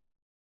Maywa?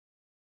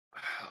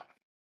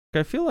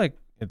 I feel like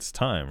it's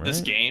time, right?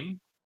 This game?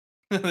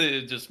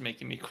 Just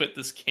making me quit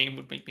this game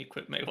would make me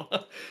quit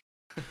Maywa.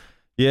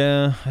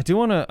 Yeah, I do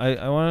want to.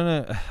 I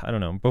want to. I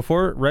don't know.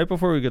 Right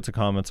before we get to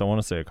comments, I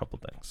want to say a couple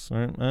things. All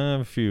right? I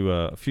have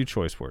a few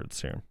choice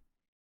words here.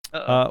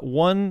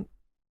 One,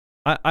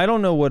 I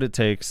don't know what it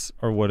takes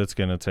or what it's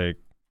gonna take,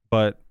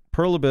 but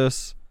Pearl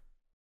Abyss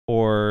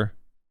or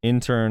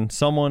intern,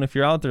 someone, if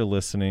you're out there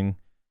listening,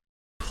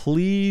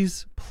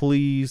 please,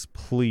 please,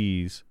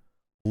 please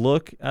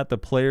look at the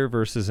player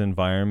versus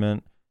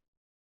environment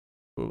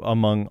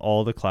among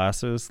all the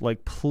classes.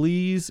 Like,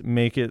 please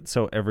make it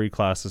so every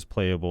class is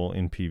playable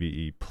in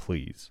PvE,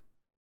 please.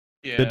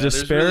 Yeah, the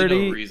disparity there's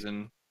really no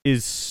reason.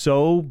 is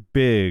so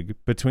big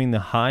between the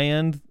high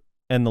end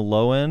and the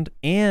low end,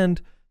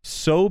 and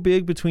so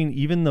big between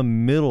even the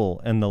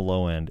middle and the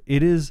low end.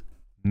 It is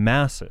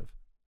massive.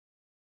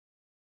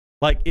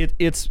 Like,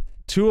 it's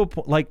to a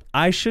point, like,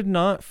 I should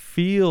not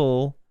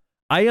feel.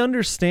 I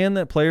understand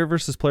that player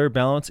versus player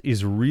balance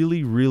is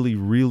really, really,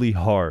 really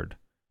hard.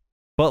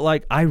 But,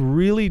 like, I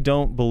really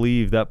don't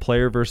believe that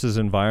player versus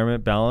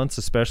environment balance,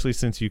 especially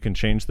since you can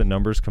change the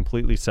numbers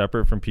completely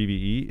separate from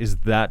PvE, is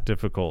that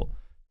difficult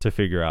to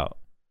figure out.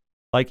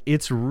 Like,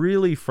 it's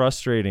really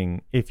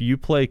frustrating if you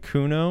play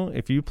Kuno,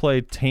 if you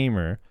play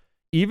Tamer,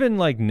 even,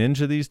 like,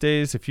 Ninja these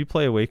days, if you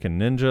play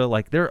Awakened Ninja,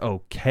 like, they're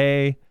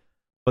okay,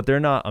 but they're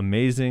not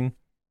amazing.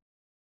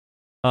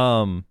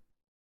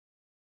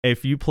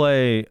 If you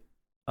play...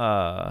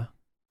 When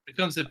it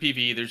comes to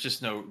PvE,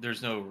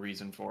 there's no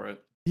reason for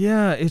it.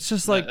 Yeah, it's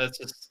just like... That's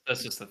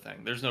just the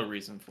thing. There's no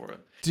reason for it.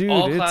 Dude,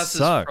 all it classes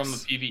sucks. from a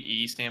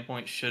PvE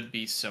standpoint should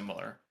be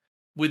similar.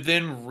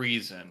 Within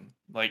reason.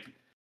 Like,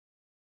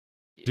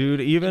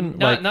 dude, even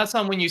not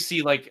some when you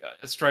see like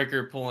a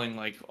striker pulling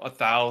like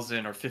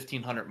 1,000 or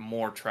 1,500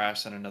 more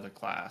trash than another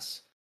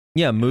class.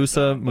 Yeah,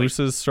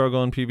 Musa's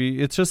struggle in PvE.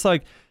 It's just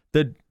like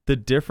the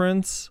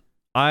difference.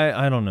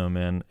 I don't know,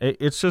 man.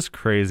 It's just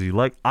crazy.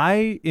 Like,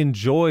 I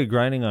enjoy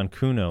grinding on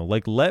Kuno.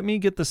 Like, let me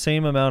get the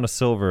same amount of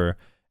silver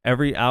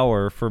every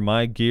hour for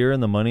my gear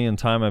and the money and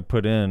time I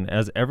put in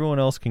as everyone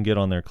else can get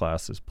on their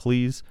classes,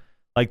 please.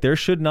 Like, that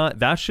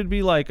should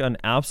be like an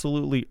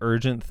absolutely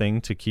urgent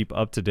thing to keep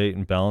up to date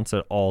and balance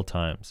at all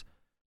times.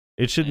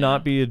 It should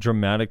not be a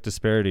dramatic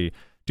disparity.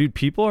 Dude,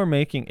 people are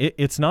making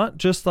it's not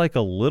just like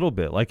a little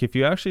bit. Like, if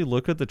you actually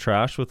look at the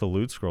trash with the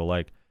loot scroll,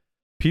 like,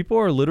 people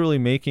are literally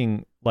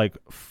making like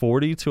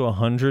 40 to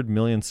 100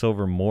 million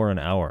silver more an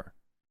hour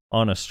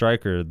on a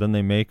striker than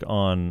they make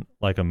on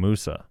like a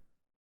Musa.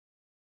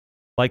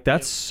 Like,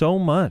 that's so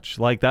much.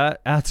 Like,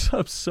 that adds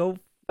up so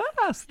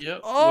fast.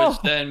 Yep. Oh!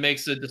 Which then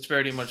makes the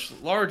disparity much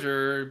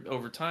larger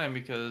over time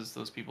because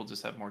those people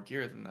just have more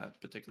gear than that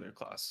particular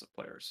class of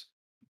players.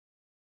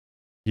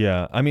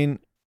 Yeah, I mean,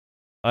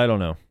 I don't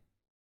know.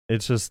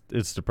 It's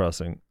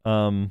depressing.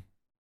 The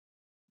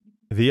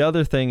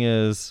other thing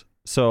is,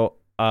 so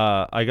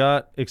I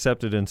got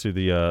accepted into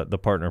the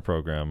partner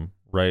program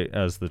right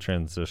as the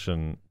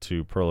transition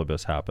to Pearl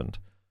Abyss happened.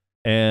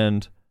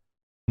 And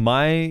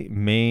my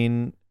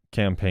main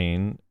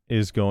campaign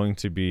is going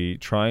to be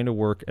trying to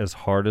work as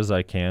hard as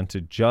I can to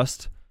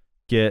just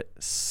get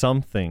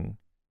something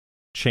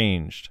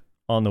changed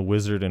on the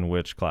Wizard and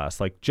Witch class.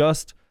 Like,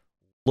 just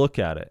look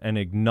at it and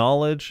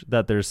acknowledge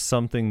that there's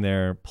something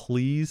there,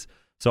 please.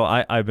 So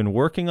I've been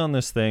working on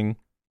this thing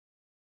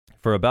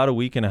for about a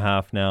week and a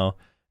half now,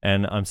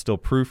 and I'm still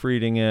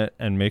proofreading it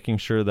and making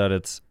sure that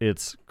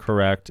it's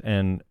correct.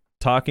 And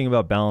talking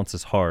about balance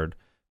is hard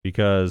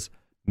because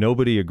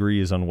nobody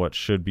agrees on what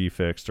should be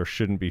fixed or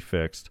shouldn't be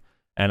fixed.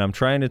 And I'm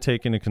trying to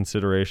take into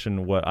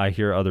consideration what I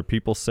hear other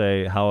people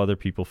say, how other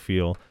people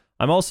feel.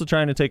 I'm also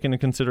trying to take into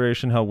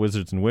consideration how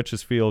Wizards and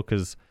Witches feel,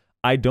 because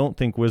I don't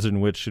think Wizard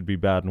and Witch should be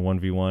bad in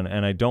 1v1,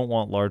 and I don't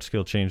want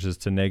large-scale changes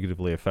to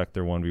negatively affect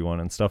their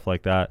 1v1 and stuff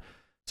like that.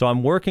 So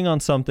I'm working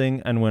on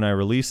something, and when I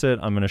release it,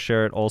 I'm going to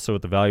share it also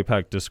with the Value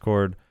Pack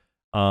Discord,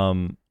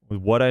 with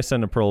what I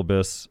send to Pearl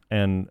Abyss,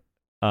 and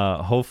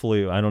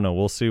hopefully, I don't know,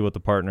 we'll see what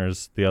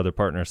the other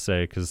partners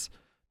say, because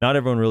not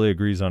everyone really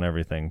agrees on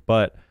everything.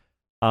 But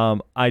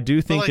I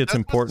do think it's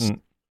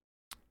important.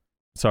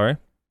 Sorry?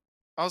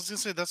 I was gonna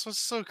say, that's what's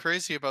so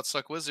crazy about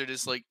Suck Wizard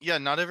is, like, yeah,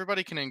 not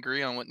everybody can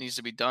agree on what needs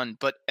to be done,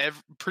 but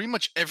pretty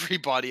much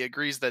everybody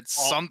agrees that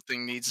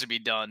something needs to be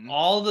done.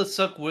 All the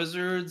Suck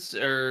Wizards,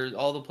 or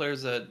all the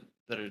players that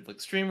are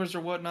like streamers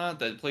or whatnot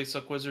that play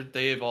Suck Wizard,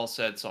 they've all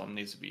said something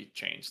needs to be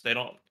changed. They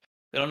don't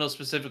know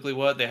specifically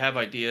what. They have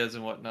ideas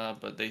and whatnot,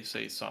 but they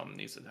say something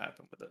needs to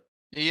happen with it.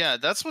 Yeah,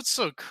 that's what's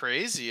so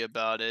crazy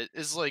about it.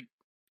 Is like,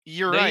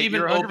 you're They right.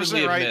 even You're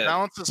 100% right. admit-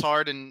 Balance is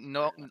hard, and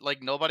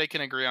nobody can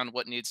agree on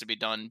what needs to be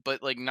done.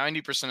 But like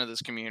 90% of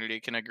this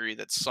community can agree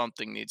that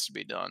something needs to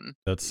be done.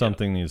 That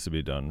something needs to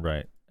be done,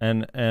 right?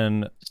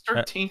 And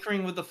Start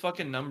tinkering with the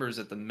fucking numbers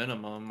at the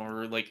minimum,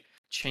 or like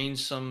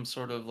change some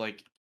sort of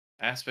like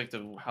aspect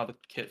of how the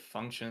kit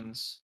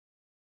functions.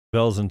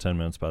 Bell's in 10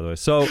 minutes, by the way.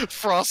 So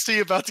Frosty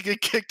about to get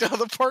kicked out of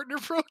the partner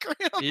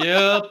program.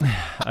 Yep.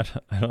 I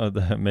don't know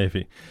that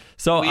maybe.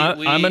 So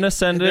I'm I'm gonna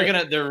send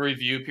it. Their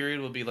review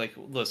period will be like,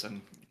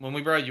 listen, when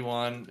we brought you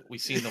on, we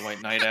seen the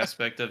White Knight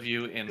aspect of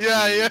you, and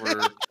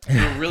we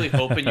were really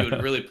hoping you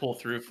would really pull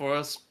through for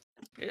us.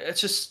 It's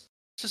just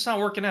not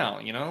working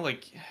out, you know.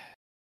 Like,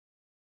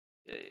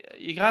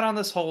 you got on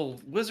this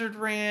whole wizard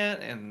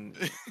rant, and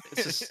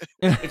it's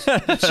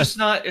just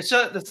not. It's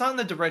not in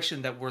the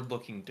direction that we're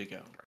looking to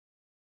go.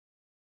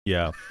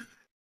 Yeah.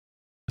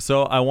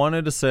 So I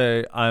wanted to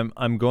say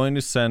I'm going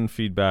to send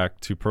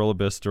feedback to Pearl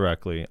Abyss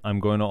directly. I'm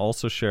going to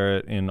also share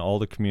it in all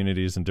the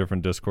communities and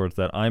different Discords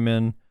that I'm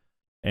in,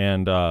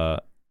 and I'm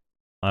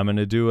going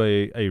to do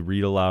a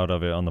read aloud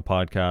of it on the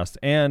podcast.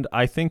 And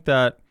I think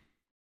that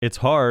it's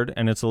hard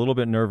and it's a little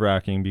bit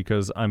nerve-wracking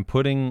because I'm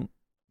putting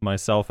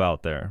myself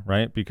out there,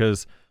 right?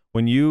 Because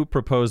when you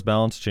propose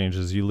balance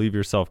changes, you leave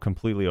yourself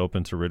completely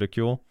open to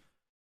ridicule.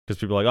 Because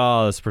people are like,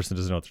 oh, this person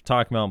doesn't know what they're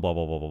talking about, blah,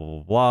 blah, blah, blah,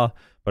 blah, blah.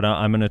 But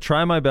I'm going to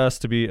try my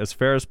best to be as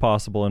fair as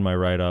possible in my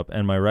write-up.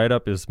 And my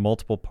write-up is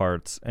multiple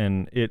parts.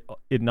 And it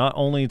not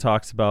only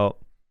talks about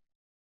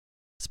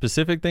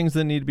specific things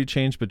that need to be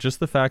changed, but just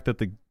the fact that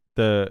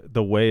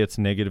the way it's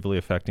negatively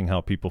affecting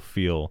how people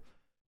feel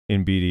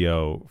in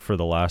BDO for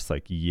the last,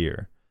 like,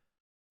 year.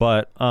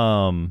 But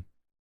I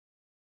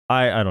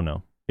don't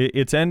know.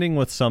 It's ending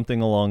with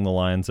something along the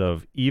lines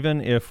of,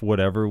 even if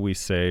whatever we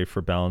say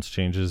for balance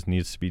changes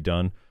needs to be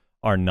done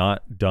are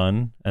not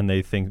done and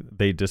they think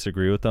they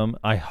disagree with them,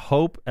 I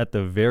hope at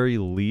the very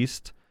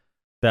least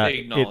that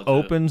it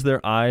opens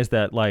their eyes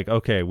that, like,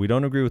 okay, we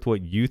don't agree with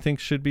what you think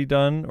should be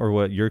done or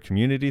what your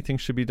community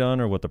thinks should be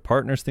done or what the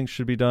partners think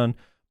should be done,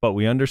 but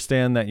we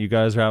understand that you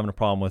guys are having a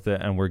problem with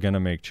it and we're going to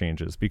make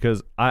changes.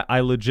 Because I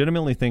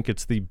legitimately think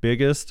it's the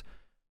biggest,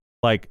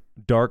 like,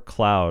 dark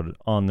cloud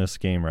on this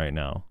game right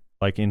now.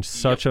 Like, in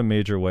such a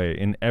major way,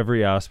 in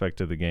every aspect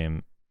of the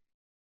game.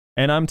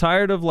 And I'm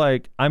tired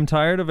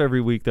of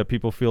every week that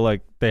people feel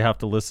like they have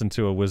to listen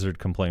to a Wizard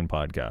Complain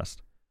podcast.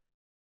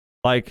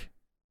 Like,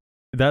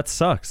 that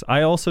sucks.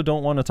 I also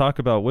don't want to talk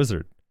about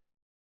Wizard.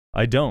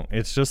 I don't.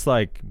 It's just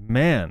like,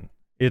 man,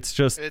 it's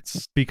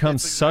become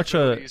such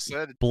a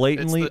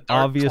blatantly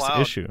obvious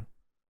issue.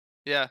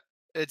 Yeah.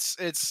 It's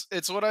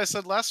what I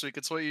said last week.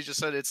 It's what you just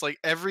said. It's like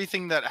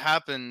everything that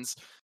happens,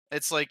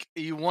 it's like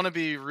you want to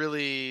be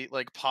really,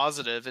 like,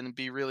 positive and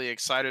be really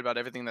excited about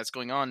everything that's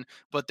going on,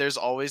 but there's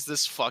always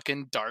this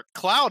fucking dark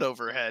cloud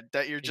overhead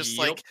that you're just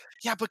like,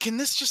 yeah, but can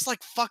this just,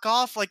 like, fuck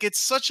off? Like, it's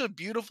such a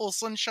beautiful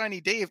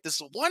sunshiny day if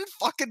this one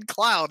fucking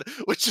cloud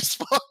would just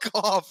fuck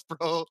off,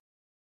 bro.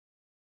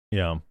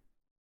 Yeah.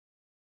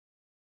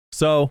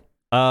 So,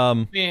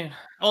 yeah,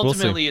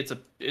 ultimately it's a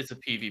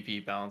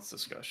PvP balance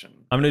discussion.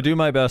 I'm going to do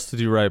my best to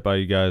do right by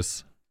you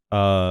guys.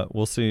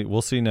 We'll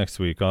see next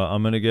week.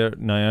 I'm gonna get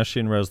Nayashe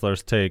and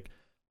Rezlar's take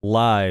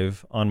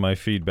live on my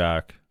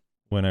feedback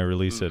when I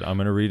release it. I'm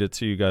gonna read it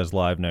to you guys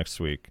live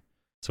next week,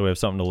 so we have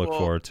something to look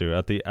forward to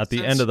at the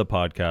end of the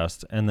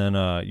podcast, and then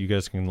you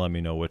guys can let me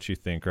know what you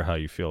think or how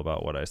you feel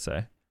about what I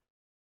say.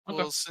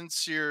 Well,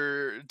 since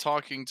you're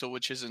talking to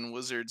witches and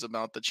wizards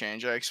about the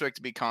change, I expect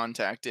to be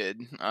contacted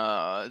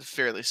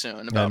fairly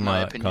soon about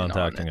my opinion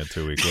contacting on it. a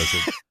 2-week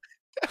wizard.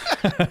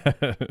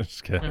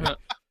 Just kidding.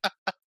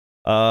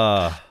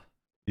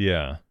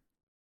 Yeah.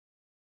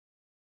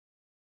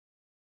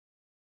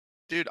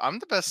 Dude, I'm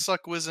the best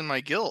suck whiz in my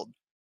guild.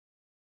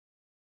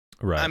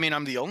 Right. I mean,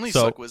 I'm the only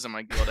suck whiz in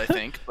my guild, I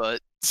think, but...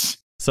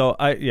 So,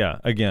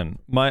 again,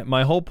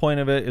 my whole point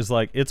of it is,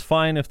 like, it's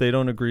fine if they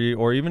don't agree,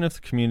 or even if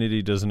the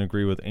community doesn't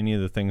agree with any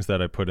of the things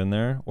that I put in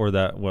there, or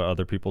that what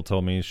other people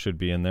told me should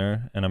be in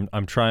there, and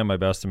I'm trying my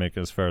best to make it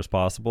as fair as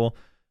possible.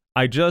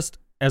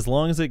 As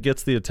long as it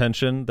gets the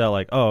attention that,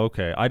 like, oh,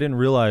 okay, I didn't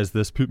realize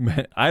this.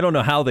 I don't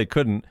know how they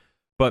couldn't,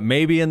 but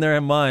maybe in their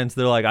minds,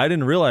 they're like, I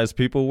didn't realize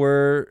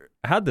people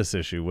had this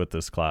issue with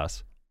this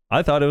class.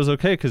 I thought it was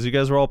okay because you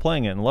guys were all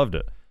playing it and loved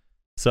it.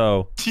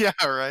 So yeah,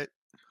 right.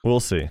 We'll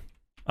see.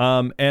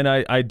 And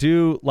I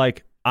do,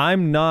 like,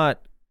 I'm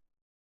not.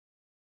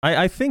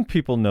 I think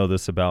people know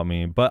this about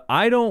me, but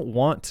I don't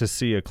want to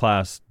see a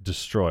class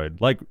destroyed.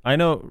 Like, I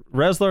know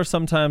Rezlar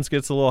sometimes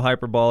gets a little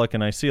hyperbolic,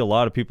 and I see a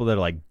lot of people that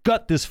are like,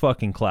 gut this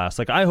fucking class.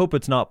 Like, I hope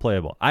it's not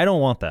playable. I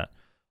don't want that.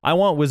 I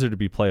want Wizard to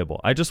be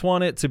playable. I just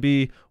want it to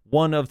be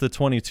one of the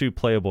 22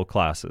 playable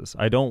classes.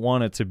 I don't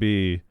want it to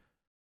be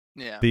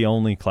the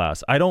only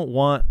class. I don't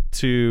want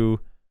to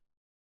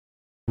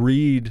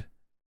read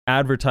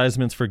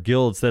advertisements for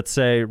guilds that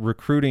say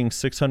recruiting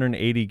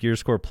 680 gear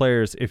score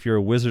players if you're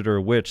a wizard or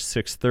a witch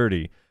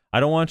 630. I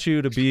don't want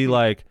you to be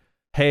like,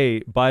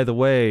 hey, by the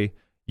way,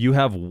 you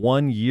have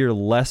 1 year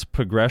less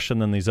progression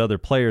than these other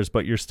players,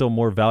 but you're still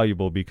more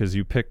valuable because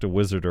you picked a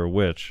wizard or a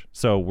witch.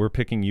 So we're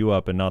picking you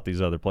up and not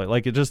these other players.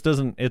 Like, it just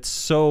doesn't, it's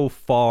so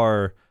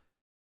far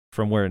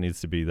from where it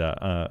needs to be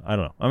that I don't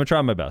know. I'm gonna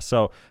try my best.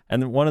 So,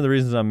 and one of the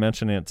reasons I'm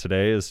mentioning it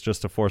today is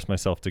just to force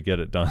myself to get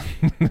it done.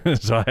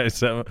 So I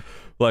said,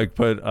 like,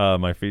 put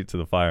my feet to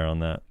the fire on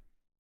that.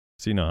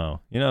 So you know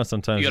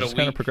sometimes you got a just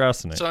kind of week.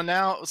 procrastinate.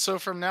 So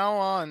from now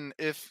on,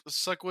 if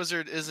Suck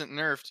Wizard isn't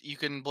nerfed, you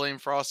can blame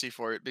Frosty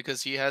for it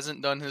because he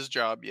hasn't done his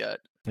job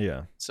yet.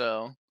 Yeah.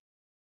 So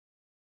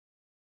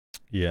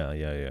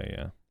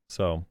Yeah.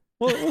 So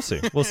we'll see.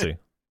 We'll see.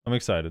 I'm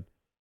excited.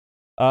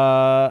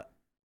 And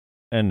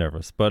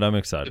nervous, but I'm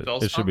excited.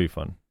 Vel's It should come? be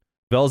fun.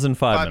 Vel's in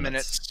 5 5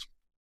 minutes.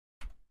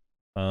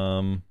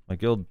 minutes. My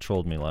guild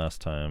trolled me last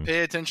time.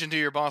 Pay attention to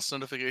your boss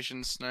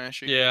notifications,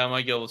 Snashy. Yeah,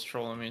 my guild was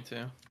trolling me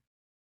too.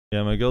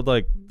 Yeah, my guild,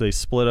 like, they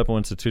split up and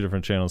went to 2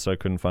 different channels, so I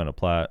couldn't find a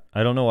plat.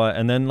 I don't know why.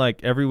 And then,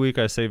 like, every week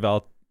I say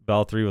Val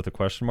 3 with a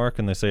question mark,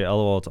 and they say,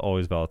 LOL, it's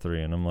always Val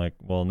 3. And I'm like,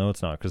 well, no,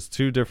 it's not, because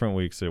 2 different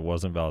weeks it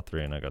wasn't Val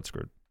 3, and I got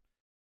screwed.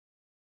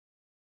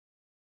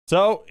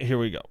 So, here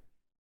we go.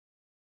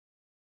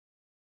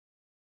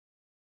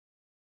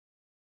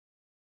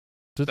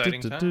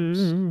 Exciting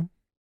times.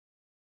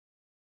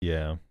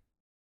 Yeah.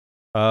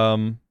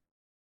 Now,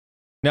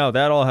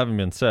 that all having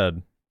been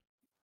said,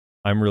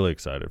 I'm really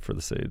excited for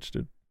the Sage,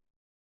 dude.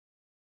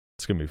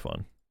 It's gonna be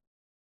fun.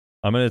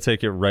 I'm gonna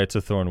take it right to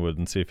Thornwood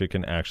and see if it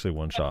can actually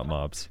one-shot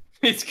mobs.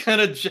 It's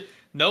kind of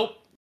nope.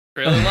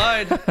 Really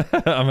lied.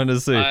 I'm gonna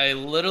see. I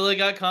literally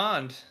got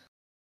conned.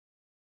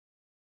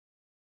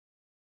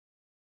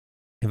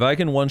 If I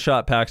can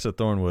one-shot Pax at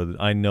Thornwood,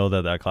 I know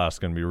that class is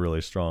gonna be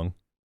really strong.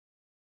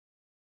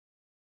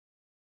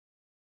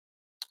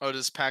 Oh,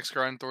 does Pax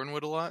grind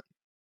Thornwood a lot?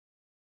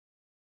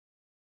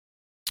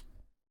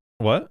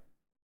 What?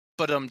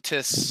 But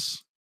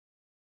Tis.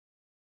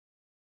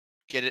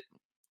 Get it?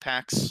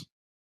 Pax.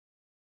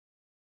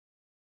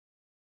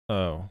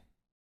 Oh.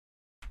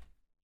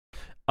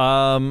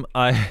 I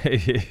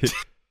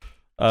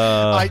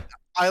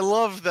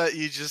love that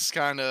you just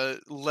kind of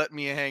let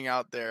me hang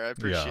out there. I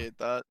appreciate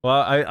that.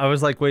 Well, I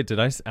was like, wait, did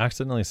I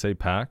accidentally say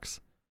Pax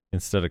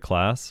instead of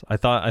class? I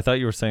thought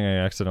you were saying I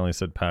accidentally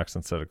said Pax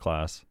instead of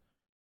class.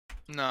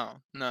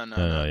 No. Yeah,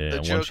 The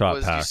joke one-shot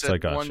was Pax, you said I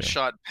got you.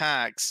 one-shot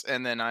Pax,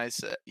 and then I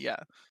said, yeah.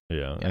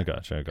 Yeah, I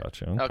got you. Okay.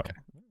 Okay.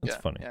 That's Yeah,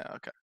 funny. Yeah,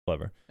 okay.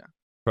 Clever. Yeah.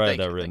 Probably had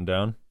Thank that you, written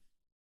down.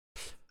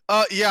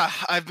 Yeah,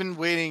 I've been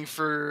waiting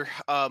for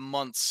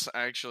months,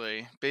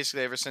 actually.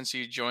 Basically, ever since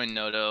you joined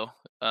Noto,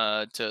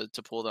 to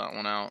pull that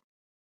one out.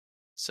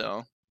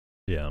 So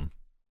Yeah.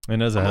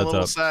 And as a I'm a heads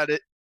little up, sad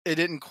it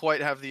didn't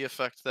quite have the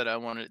effect that I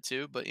wanted it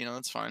to, but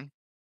that's fine.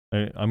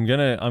 I'm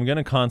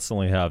gonna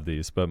constantly have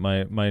these, but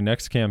my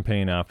next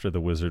campaign after the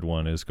wizard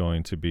one is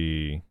going to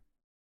be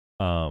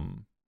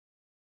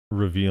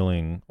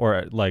revealing,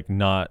 or like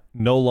no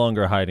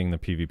longer hiding the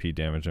PvP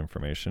damage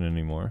information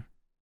anymore.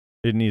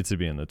 It needs to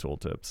be in the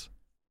tooltips.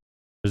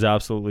 There's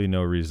absolutely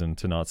no reason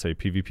to not say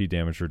PvP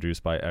damage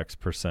reduced by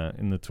X%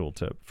 in the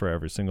tooltip for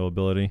every single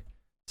ability,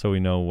 so we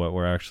know what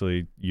we're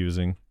actually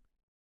using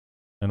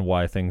and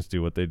why things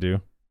do what they do.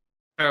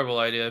 Terrible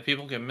idea.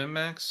 People can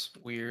min-max?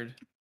 Weird.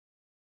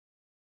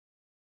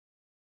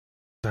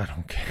 I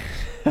don't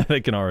care.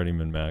 They can already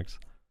min-max.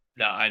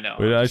 No, I know.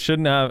 I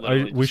shouldn't have.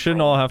 literally We just shouldn't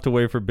trolling. all have to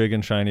wait for Big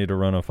and Shiny to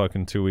run a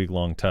fucking 2-week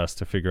long test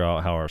to figure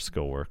out how our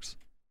skill works.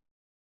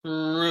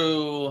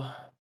 True.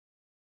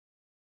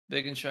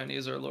 Big and Shiny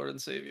is our Lord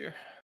and Savior.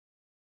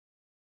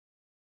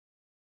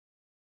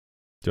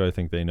 Do I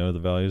think they know the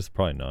values?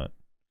 Probably not.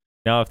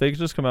 Now, if they could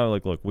just come out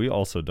like, look, we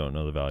also don't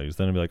know the values,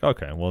 then I'd be like,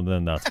 okay, well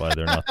then that's why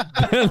they're not.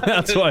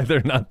 That's why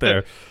they're not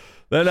there.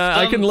 Then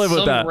I can live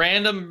with that.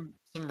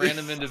 Some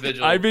random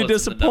individual. I'd be puts in the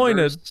disappointed.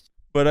 numbers.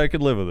 But I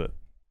could live with it.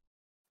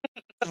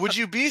 Would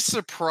you be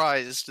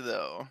surprised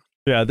though?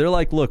 Yeah, they're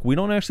like, look, we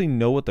don't actually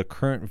know what the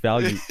current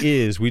value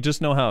is. We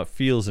just know how it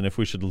feels and if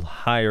we should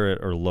higher it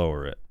or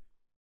lower it.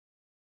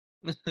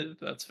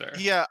 That's fair.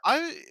 Yeah,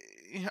 I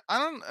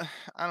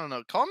don't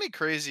know. Call me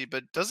crazy,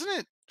 but doesn't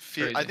it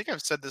feel? I Crazy. think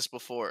I've said this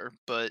before,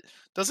 but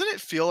doesn't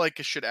it feel like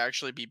it should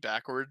actually be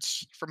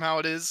backwards from how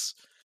it is?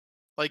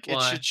 Like it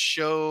Why? should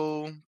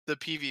show the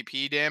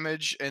PvP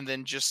damage and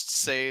then just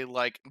say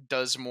like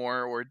does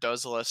more or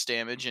does less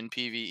damage in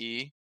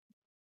PvE.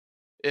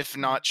 If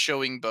not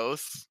showing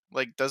both,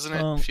 like doesn't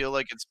it feel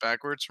like it's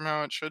backwards from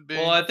how it should be?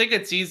 Well, I think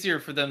it's easier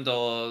for them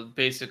to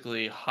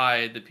basically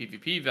hide the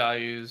PvP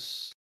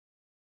values.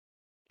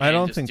 I and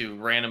don't just think- do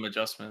random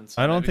adjustments.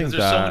 I on it, don't because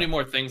think there's so that- many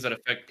more things that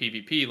affect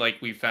PvP, like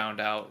we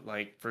found out,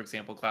 like for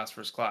example, class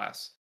versus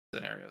class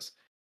scenarios.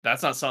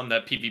 That's not something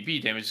that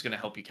PvP damage is going to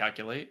help you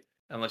calculate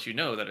unless you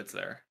know that it's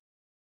there.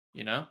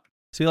 You know?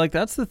 See, like,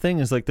 that's the thing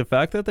is, like, the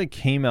fact that they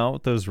came out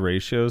with those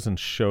ratios and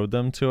showed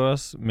them to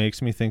us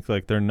makes me think,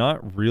 like, they're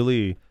not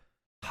really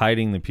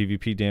hiding the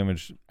PvP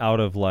damage out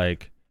of,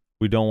 like,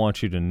 we don't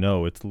want you to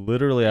know. It's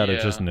literally out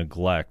of just Yeah.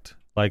 neglect.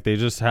 Like, they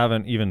just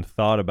haven't even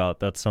thought about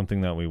that's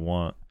something that we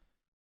want.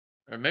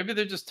 Or maybe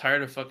they're just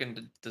tired of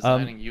fucking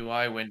designing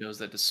UI windows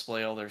that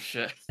display all their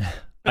shit.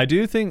 I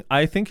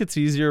think it's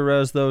easier,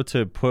 Rez, though,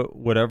 to put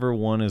whatever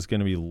one is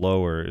going to be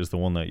lower is the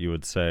one that you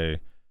would say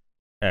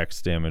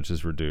X damage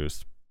is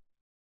reduced.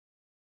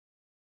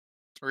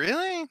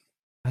 Really?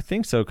 I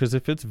think so, because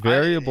if it's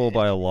variable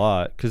by a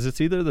lot, because it's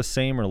either the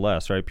same or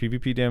less, right?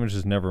 PvP damage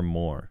is never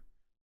more.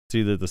 It's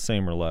either the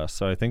same or less.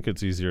 So I think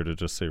it's easier to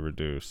just say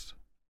reduced.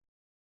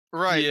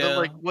 Right, but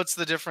like, Yeah. what's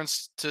the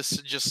difference to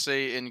just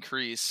say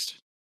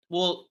increased?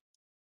 Well,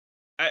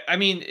 I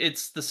mean,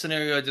 it's the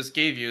scenario I just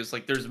gave you. It's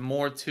like there's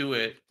more to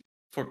it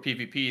for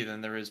PvP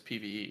than there is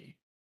PvE.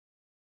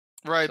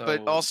 Right, but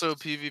So also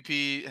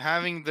PvP,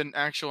 having the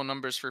actual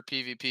numbers for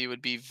PvP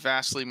would be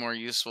vastly more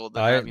useful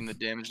than I- having the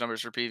damage numbers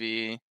for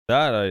PvE.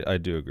 That I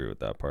do agree with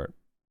that part.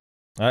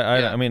 I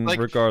Yeah, mean, like,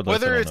 regardless,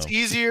 whether I don't it's know.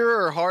 easier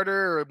or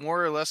harder or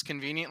more or less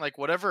convenient, like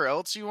whatever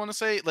else you want to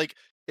say, like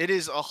it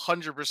is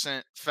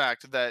 100%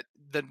 fact that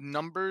the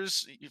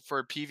numbers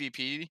for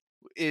PvP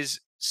is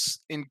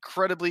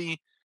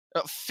incredibly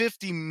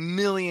 50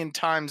 million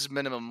times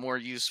minimum more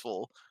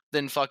useful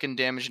than fucking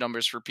damage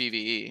numbers for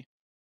PvE.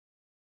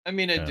 I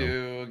mean, I Yeah.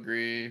 do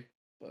agree,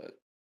 but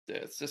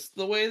it's just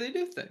the way they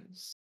do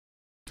things.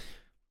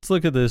 Let's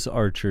look at this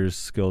archer's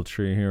skill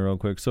tree here real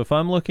quick. So if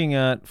I'm looking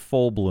at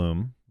full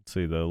bloom, let's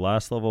see the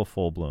last level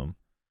full bloom.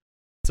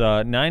 It's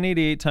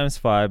 988 times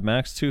 5,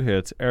 max 2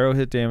 hits, arrow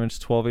hit damage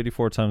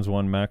 1284 times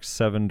 1, max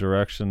 7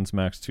 directions,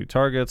 max 2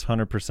 targets,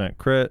 100%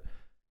 crit,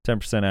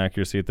 10%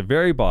 accuracy. At the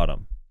very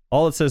bottom,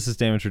 all it says is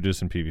damage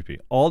reduced in PvP.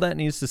 All that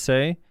needs to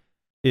say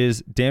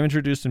is damage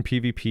reduced in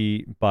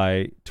PvP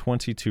by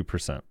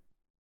 22%.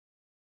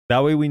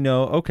 That way we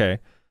know, okay,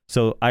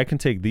 so I can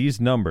take these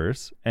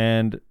numbers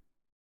and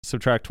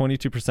subtract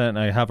 22%, and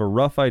I have a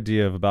rough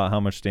idea of about how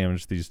much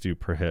damage these do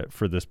per hit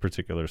for this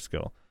particular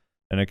skill.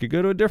 And I could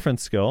go to a different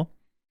skill.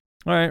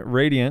 All right,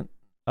 Radiant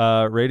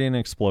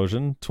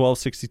Explosion,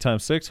 1260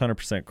 times 6,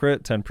 100%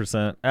 crit,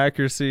 10%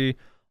 accuracy,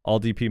 all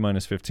DP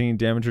minus 15,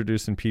 damage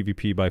reduced in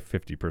PvP by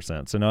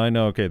 50%. So now I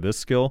know, okay, this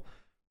skill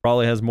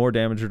probably has more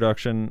damage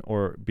reduction,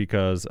 or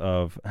because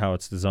of how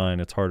it's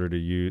designed, it's harder to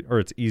use, or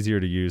it's easier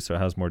to use, so it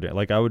has more damage.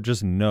 Like, I would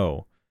just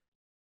know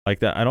like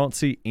that. I don't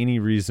see any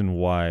reason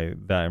why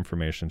that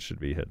information should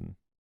be hidden.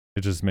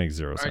 It just makes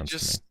zero sense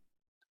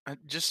to me.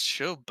 Just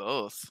show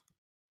both.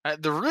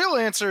 The real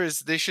answer is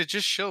they should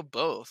just show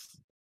both.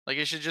 Like,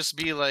 it should just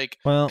be like,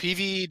 Well,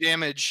 PvE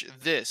damage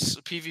this,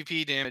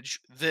 PvP damage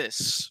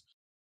this.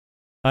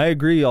 I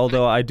agree,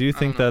 although I do I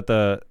think don't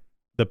that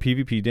the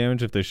PvP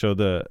damage, if they show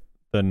the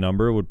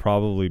number, would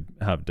probably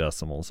have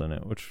decimals in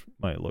it, which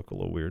might look a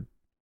little weird.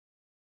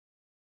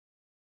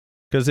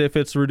 Because if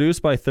it's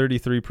reduced by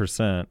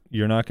 33%,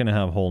 you're not going to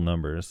have whole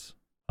numbers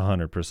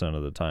 100%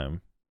 of the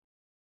time.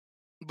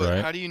 But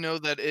Right. how do you know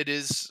that it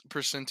is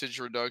percentage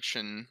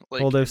reduction?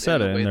 Like, Well, they've said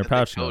the it way in their that they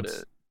patch code notes.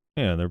 it?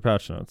 Yeah, their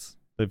patch notes.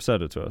 They've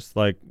said it to us.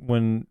 Like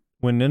when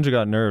Ninja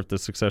got nerfed, the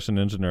Succession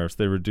Ninja nerfs,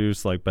 they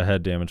reduced like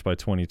behead damage by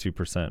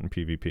 22% in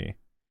PvP.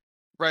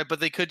 Right,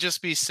 but they could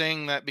just be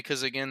saying that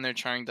because, again, they're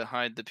trying to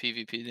hide the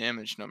PvP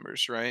damage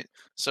numbers, right?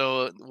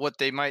 So what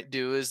they might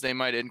do is they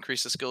might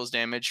increase the skill's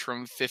damage from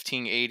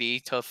 1580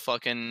 to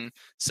fucking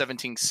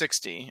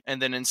 1760, and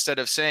then instead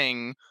of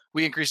saying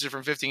we increased it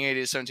from 1580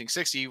 to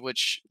 1760,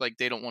 which, like,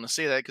 they don't want to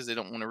say that because they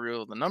don't want to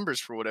reveal the numbers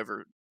for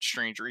whatever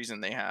strange reason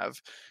they have,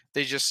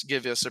 they just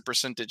give us a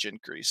percentage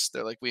increase.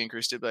 They're like, we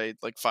increased it by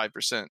like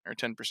 5% or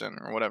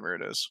 10% or whatever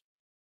it is.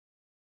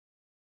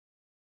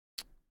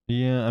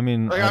 Yeah, I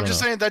mean, Like, I I'm don't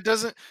just know. saying that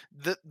doesn't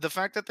the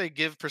fact that they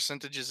give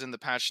percentages in the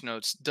patch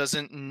notes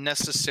doesn't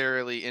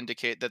necessarily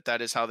indicate that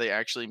that is how they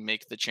actually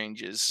make the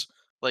changes,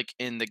 like,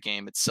 in the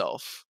game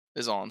itself.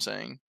 Is all I'm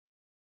saying.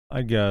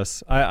 I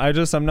guess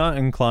I'm not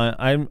inclined.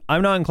 I'm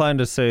not inclined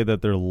to say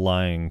that they're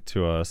lying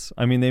to us.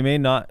 I mean, they may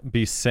not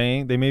be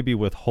saying, they may be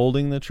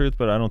withholding the truth,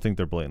 but I don't think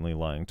they're blatantly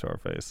lying to our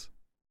face.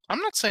 I'm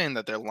not saying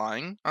that they're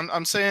lying.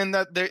 I'm saying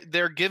that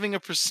they're giving a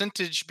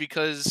percentage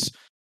because,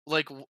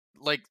 like,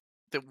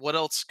 that what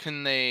else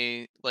can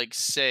they, like,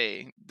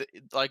 say?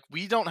 Like,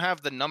 we don't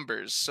have the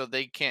numbers, so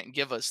they can't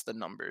give us the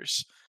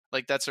numbers.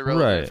 Like, that's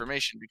irrelevant Right.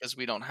 information because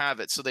we don't have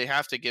it, so they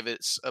have to give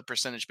it a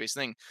percentage-based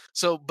thing.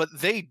 So, but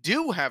they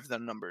do have the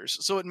numbers,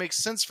 so it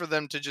makes sense for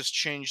them to just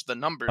change the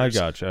numbers. I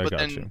got you. But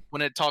then you.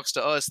 when it talks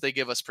to us, they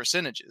give us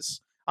percentages.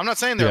 I'm not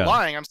saying they're Yeah.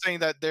 lying. I'm saying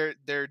that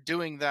they're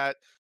doing that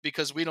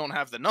because we don't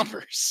have the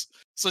numbers.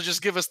 So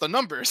just give us the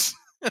numbers.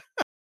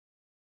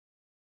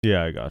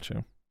 Yeah, I got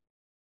you.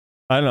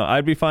 I don't know.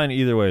 I'd be fine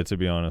either way, to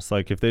be honest.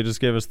 Like, if they just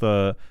gave us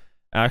the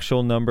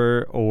actual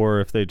number, or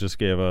if they just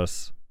gave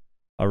us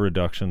a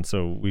reduction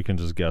so we can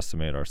just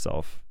guesstimate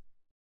ourselves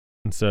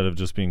instead of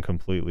just being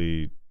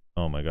completely,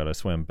 oh my god, I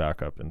swam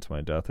back up into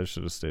my death. I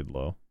should have stayed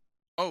low.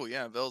 Oh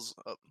yeah, Vel's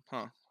up.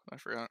 Huh. I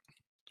forgot.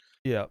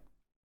 Yeah.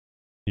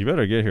 You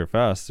better get here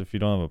fast if you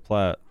don't have a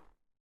plat.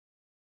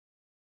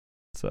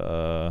 It's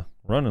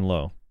running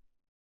low.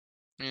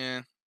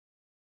 Yeah.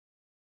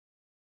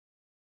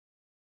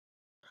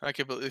 I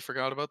completely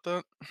forgot about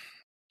that.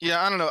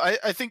 Yeah, I don't know.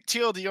 I think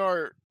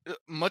TLDR,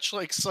 much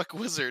like Suck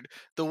Wizard,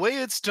 the way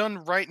it's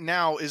done right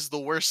now is the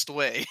worst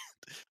way.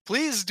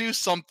 Please do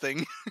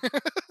something.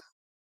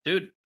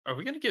 Dude, are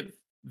we gonna get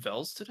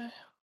Vels today?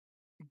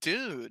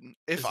 Dude,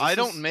 if Is I this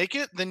don't make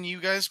it, then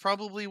you guys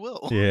probably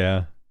will.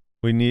 Yeah.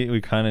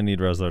 We kind of need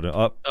Resler to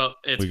up. Oh,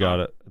 it's We got gone.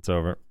 it. It's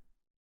over.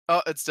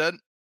 Oh, it's dead?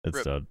 It's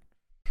Rip. dead.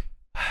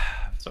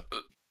 So,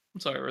 I'm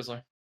sorry,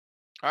 Rizzler.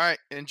 All right,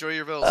 enjoy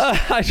your vills.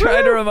 I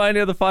tried to remind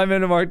you of the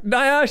 5-minute mark.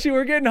 Nayashe,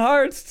 we're getting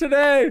hearts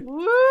today.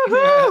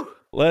 Woohoo!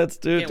 Let's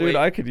do, Can't dude. wait.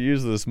 I could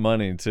use this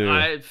money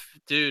too.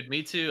 Dude,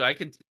 me too. I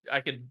could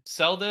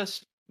sell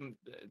this,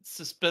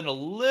 spend a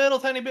little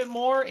tiny bit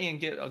more, and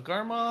get a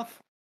Garmoth,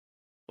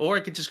 or I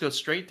could just go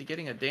straight to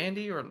getting a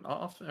Dandy or an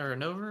off or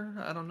an over.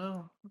 I don't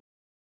know.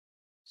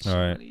 All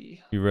right.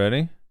 You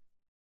ready?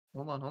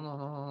 Hold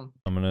on.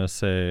 I'm gonna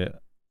say,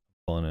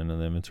 pulling into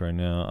the inventory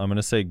now. I'm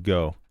gonna say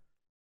go.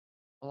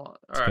 Hold on.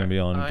 It's gonna be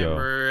on go. I'm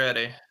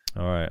ready.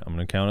 All right. I'm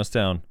gonna count us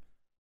down.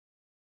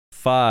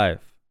 5,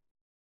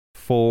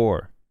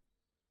 4,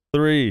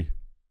 3,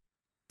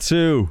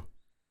 2,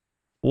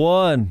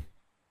 1,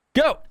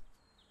 go.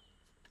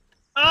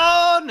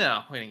 Oh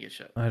no, we didn't get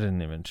shit. I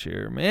didn't even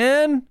cheer,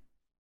 man.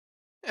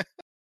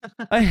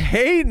 I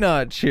hate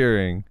not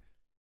cheering.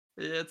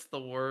 It's the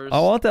worst. I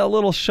want that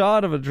little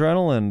shot of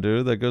adrenaline,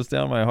 dude, that goes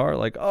down my heart.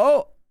 Like,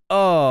 oh.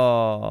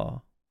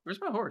 Where's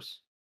my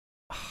horse?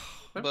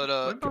 But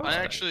Where'd my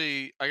horse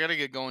I gotta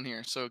get going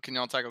here. So can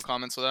y'all tackle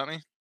comments without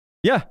me?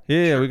 Yeah.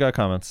 We got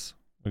comments.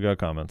 All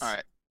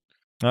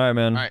right,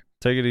 man. All right.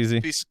 Take it easy.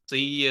 Peace.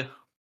 See ya.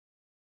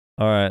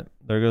 All right,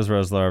 there goes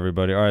Rezlar,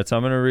 everybody. All right, so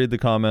I'm gonna read the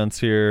comments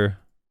here.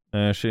 I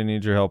actually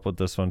need your help with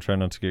this one. Try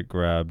not to get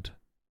grabbed.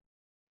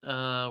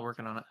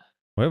 Working on it.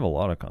 We have a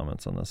lot of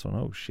comments on this one.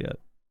 Oh shit.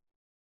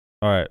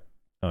 All right.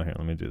 Oh, here,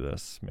 let me do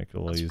this. Make it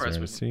a little easier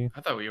to see.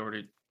 I thought we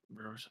already.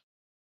 You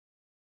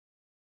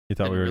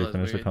thought we didn't already realize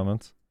finished we the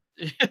comments?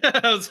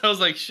 I was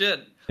like,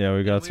 shit. Yeah,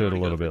 we got we to it a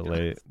already little got bit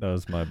through late. That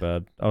was my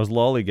bad. I was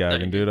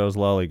lollygagging, dude. I was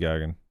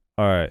lollygagging.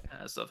 All right.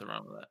 There's nothing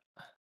wrong with that.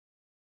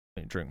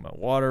 Let me drink my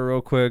water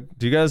real quick.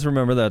 Do you guys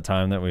remember that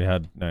time that we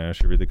had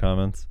Nayashe read the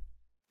comments?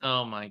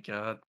 Oh my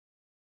god.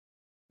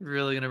 You're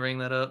really gonna bring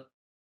that up?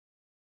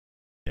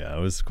 Yeah, it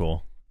was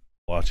cool.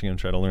 Watching him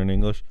try to learn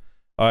English.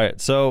 All right,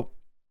 so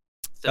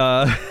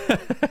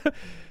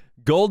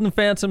Golden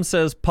Phantom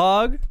says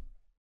Pog.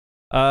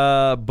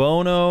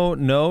 Bono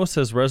no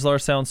says Rezlar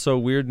sounds so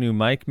weird. New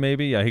mic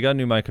maybe. Yeah, he got a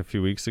new mic a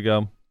few weeks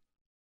ago.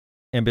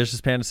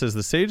 Ambitious Panda says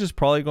the sage is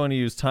probably going to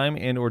use time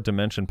and or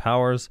dimension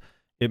powers.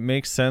 It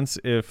makes sense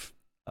if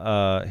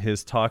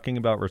his talking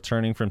about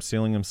returning from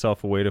sealing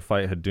himself away to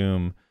fight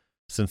Hadum,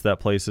 since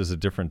that place is a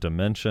different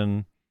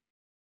dimension.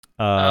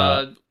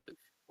 When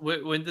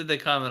did they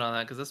comment on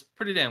that? Because that's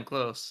pretty damn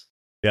close.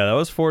 Yeah, that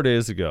was 4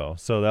 days ago.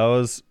 So that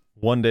was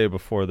one day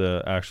before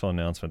the actual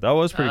announcement. That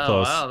was pretty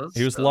close. Wow,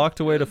 he was locked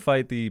away to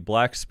fight the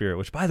Black Spirit,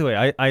 which, by the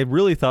way, I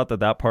really thought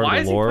that part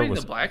of the lore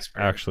was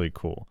actually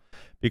cool.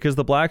 Because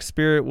the Black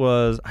Spirit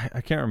was, I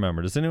can't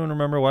remember. Does anyone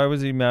remember why was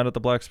he mad at the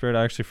Black Spirit?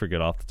 I actually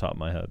forget off the top of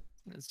my head.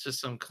 It's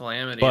just some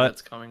calamity But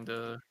that's coming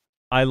to.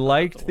 I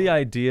liked the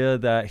idea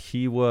that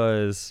he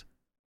was,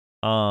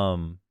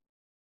 oh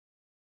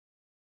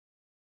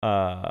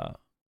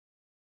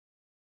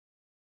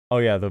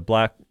yeah, the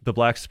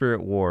Black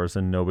Spirit Wars,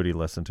 and nobody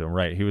listened to him.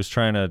 Right, he was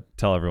trying to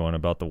tell everyone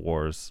about the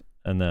wars,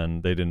 and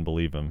then they didn't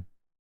believe him.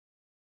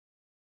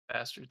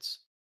 Bastards.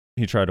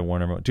 He tried to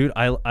warn everyone. Dude,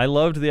 I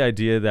loved the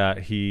idea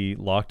that he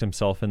locked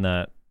himself in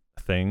that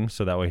thing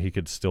so that way he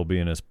could still be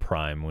in his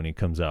prime when he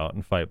comes out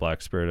and fight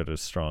Black Spirit at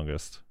his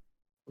strongest.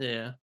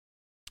 Yeah.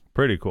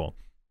 Pretty cool.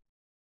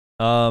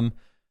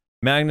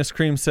 Magnus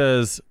Cream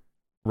says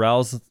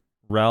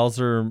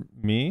Rouser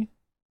me.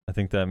 I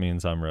think that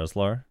means I'm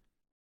Rezlar.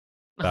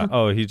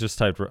 Oh, he just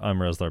typed I'm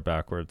Rezlar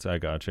backwards. I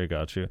got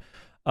you.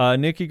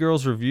 Nikki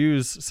Girls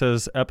Reviews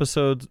says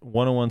episode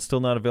 101 still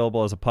not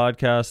available as a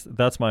podcast.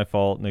 That's my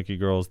fault, Nikki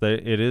Girls.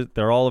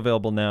 They're all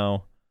available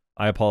now.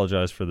 I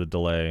apologize for the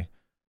delay.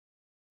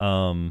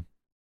 I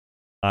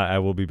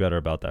will be better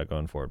about that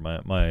going forward.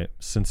 My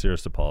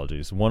sincerest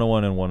apologies.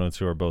 101 and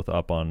 102 are both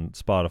up on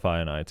Spotify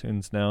and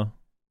iTunes now.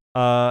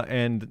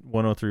 And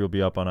 103 will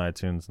be up on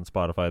iTunes and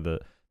Spotify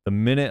the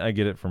minute I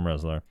get it from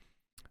Rezlar.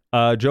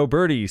 Joe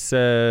Birdie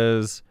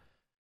says,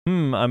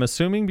 I'm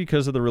assuming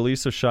because of the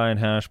release of Shy and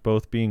Hash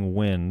both being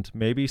wind,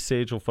 maybe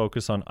Sage will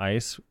focus on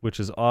ice, which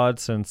is odd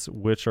since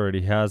Witch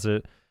already has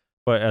it.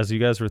 But as you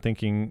guys were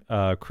thinking,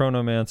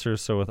 Chronomancer,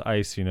 so with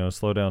ice,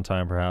 slow down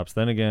time perhaps.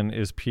 Then again,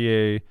 is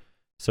PA,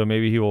 so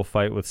maybe he will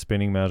fight with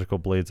spinning magical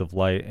blades of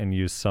light and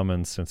use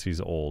summons since he's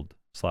old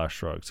 /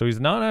 shrug. So he's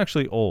not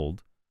actually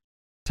old.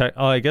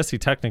 I guess he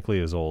technically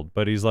is old,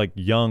 but he's like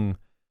young.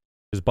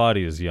 His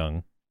body is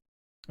young.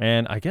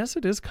 And I guess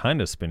it is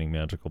kind of spinning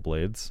magical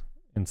blades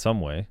in some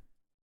way,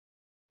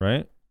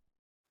 right?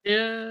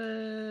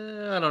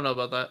 Yeah, I don't know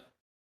about that.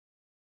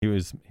 He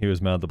was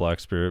mad at the Black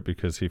Spirit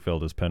because he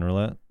failed his pen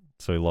roulette,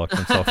 so he locked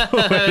himself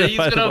away. He's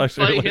gonna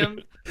fight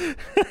him.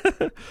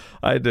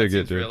 I dig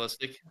it, dude.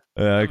 Realistic.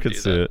 Yeah, I could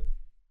see it.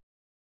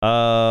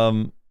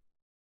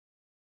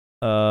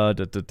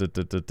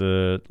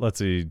 Let's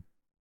see.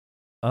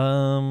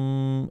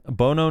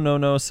 Bono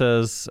No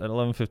says at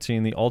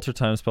 11:15 the alter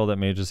time spell that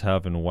mages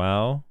have in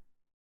WoW.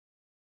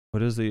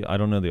 What is I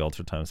don't know the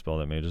alter time spell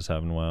that mages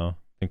have in WoW. I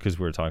think because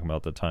we were talking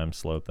about the time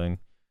slow thing.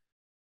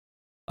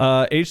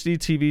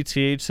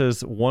 HDTVTH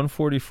says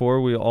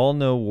 144. We all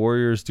know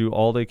warriors do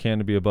all they can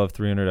to be above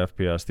 300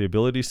 FPS. The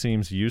ability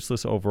seems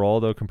useless overall,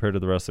 though, compared to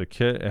the rest of the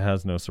kit. It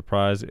has no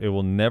surprise. It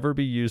will never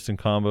be used in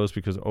combos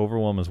because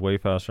Overwhelm is way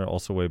faster,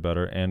 also way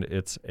better, and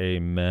it's a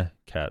meh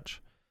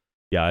catch.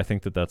 Yeah, I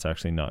think that that's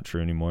actually not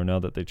true anymore now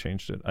that they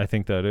changed it. I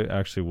think that it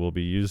actually will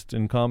be used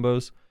in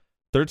combos.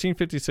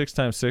 1356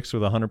 times 6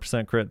 with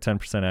 100% crit,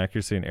 10%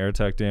 accuracy, and air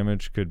attack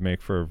damage could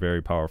make for a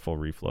very powerful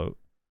refloat.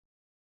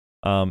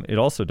 It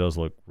also does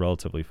look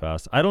relatively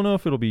fast. I don't know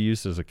if it'll be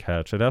used as a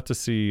catch. I'd have to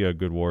see a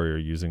good warrior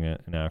using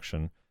it in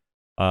action.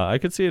 I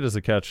could see it as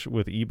a catch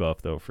with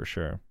E-buff, though, for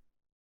sure.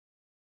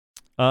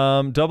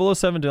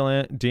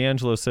 007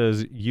 D'Angelo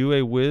says, you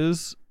a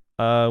whiz.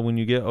 When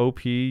you get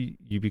OP,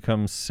 you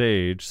become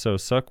Sage. So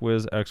Suck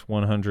Whiz X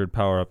 100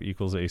 power up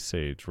equals a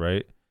Sage,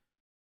 right?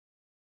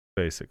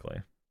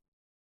 Basically.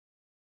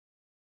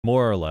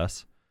 More or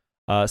less.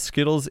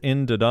 Skittles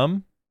in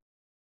Dadum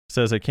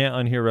says, I can't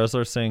unhear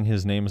Resler saying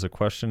his name is a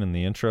question in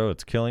the intro.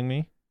 It's killing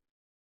me.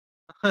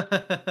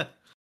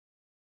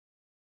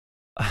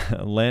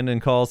 Landon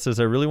Call says,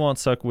 I really want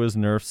Suck Whiz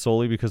nerfed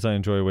solely because I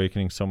enjoy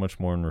Awakening so much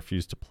more and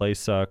refuse to play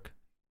Suck.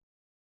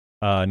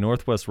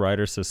 Northwest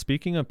Rider says,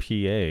 speaking of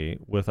PA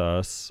with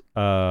us,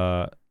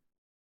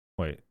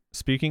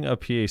 speaking of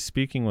PA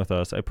speaking with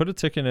us, I put a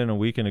ticket in a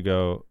week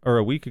ago,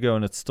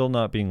 and it's still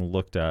not being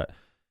looked at.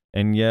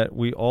 And yet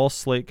we all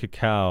slate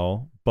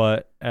Cacao,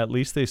 but at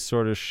least they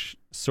sorted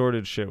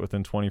shit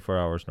within 24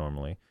 hours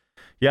normally.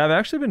 Yeah, I've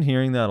actually been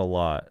hearing that a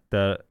lot,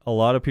 that a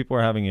lot of people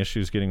are having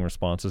issues getting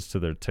responses to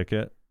their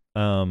ticket.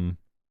 The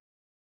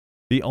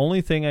only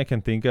thing I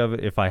can think of,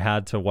 if I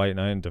had to White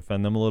Knight and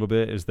defend them a little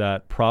bit, is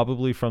that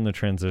probably from the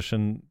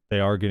transition, they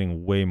are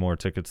getting way more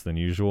tickets than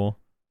usual.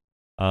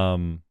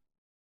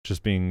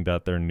 Just being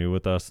that they're new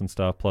with us and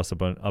stuff, plus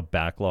a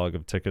backlog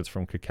of tickets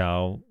from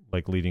Cacao,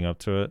 like leading up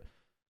to it.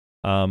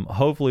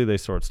 Hopefully they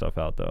sort stuff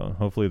out, though.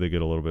 Hopefully they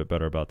get a little bit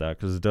better about that,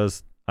 because it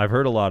does. I've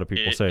heard a lot of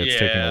people say it's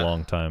taking a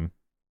long time.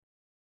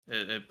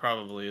 It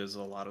probably is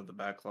a lot of the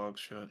backlog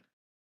shit.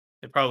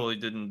 They probably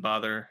didn't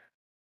bother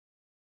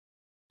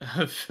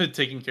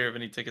taking care of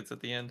any tickets at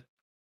the end.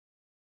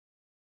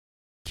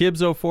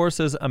 Kibbs04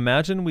 says,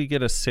 imagine we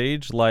get a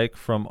Sage like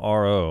from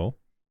RO.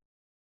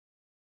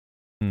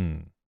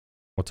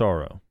 What's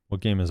RO?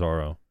 What game is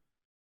RO?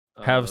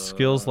 Have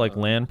skills like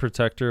Land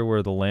Protector,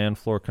 where the land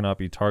floor cannot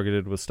be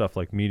targeted with stuff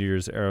like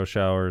meteors, arrow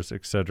showers,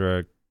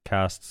 etc.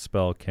 Cast,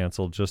 spell,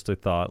 cancel. Just a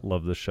thought.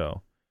 Love the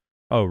show.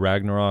 Oh,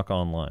 Ragnarok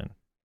Online.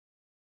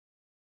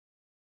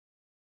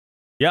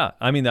 Yeah,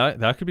 I mean,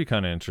 that could be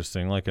kind of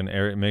interesting. Like an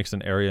area, it makes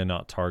an area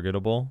not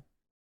targetable.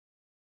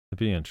 It'd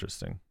be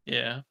interesting.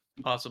 Yeah,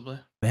 possibly.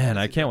 Man,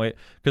 I can't wait.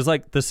 Because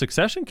like the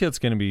Succession kit's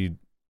going to be,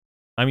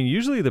 I mean,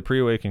 usually the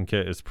pre-awaken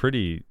kit is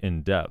pretty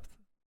in-depth.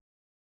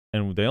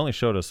 And they only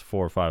showed us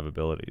 4 or 5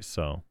 abilities,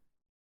 so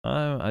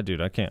I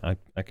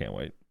can't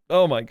wait.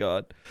 Oh my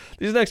god,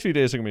 these next few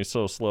days are gonna be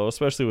so slow,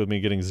 especially with me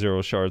getting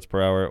 0 shards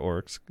per hour at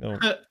Orcs. Oh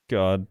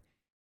god.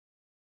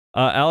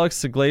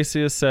 Alex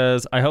Iglesias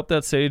says, I hope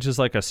that Sage is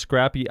like a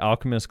scrappy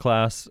alchemist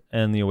class,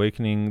 and the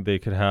Awakening they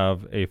could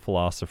have a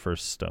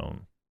Philosopher's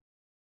Stone.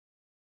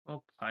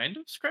 Well, kind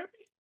of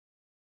scrappy.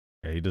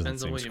 Yeah, he doesn't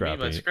Depends on seem what scrappy.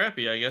 you mean by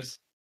scrappy, I guess.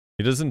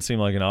 He doesn't seem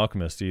like an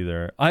alchemist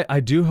either. I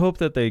do hope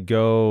that they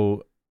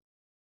go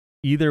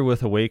either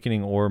with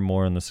Awakening or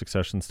more in the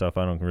Succession stuff.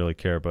 I don't really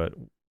care, but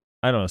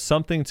I don't know,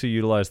 something to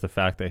utilize the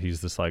fact that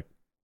he's this like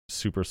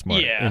super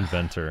smart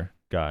inventor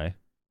guy.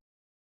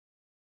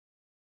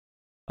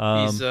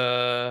 He's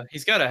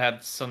got to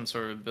have some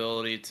sort of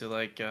ability to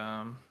like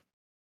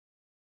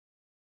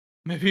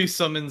maybe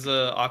summons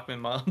Akhman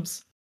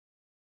mobs.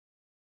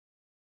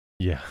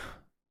 Yeah.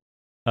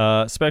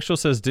 Spectral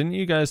says, didn't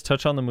you guys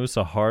touch on the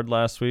Musa hard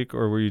last week,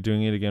 or were you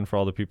doing it again for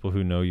all the people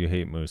who know you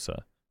hate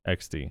Musa?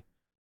 XD.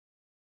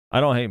 I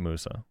don't hate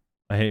Musa.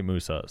 I hate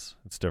Musas.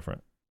 It's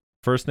different.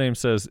 First name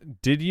says,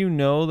 did you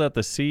know that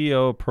the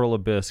CEO of Pearl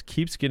Abyss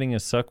keeps getting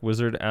his Suck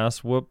Wizard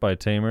ass whooped by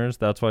Tamers?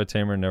 That's why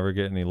Tamer never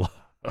get any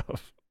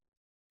love.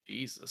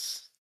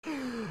 Jesus.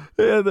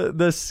 Yeah,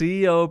 the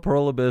CEO of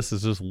Pearl Abyss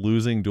is just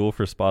losing duel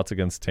for spots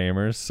against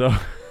Tamers, so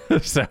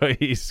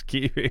he's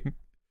keeping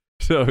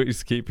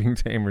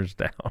Tamers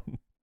down.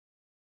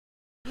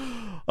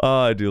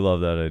 Oh, I do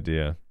love that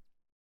idea.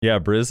 Yeah,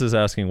 Briz is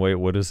asking, wait,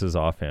 what is his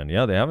offhand?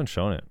 Yeah, they haven't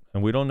shown it.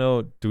 And we don't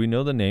know, do we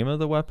know the name of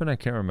the weapon? I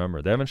can't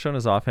remember. They haven't shown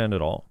his offhand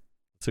at all.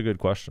 It's a good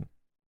question.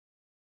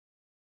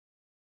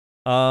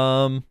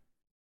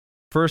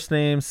 First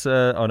name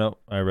said, oh no,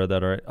 I read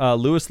that all right.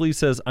 Lewis Lee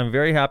says, I'm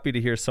very happy to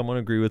hear someone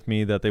agree with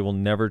me that they will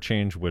never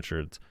change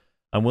Witchards.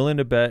 I'm willing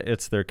to bet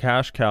it's their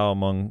cash cow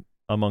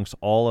amongst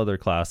all other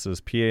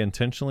classes. PA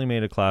intentionally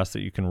made a class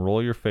that you can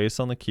roll your face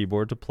on the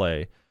keyboard to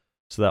play,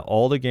 so that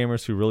all the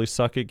gamers who really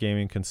suck at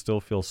gaming can still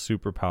feel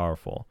super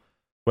powerful.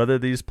 Whether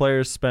these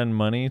players spend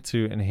money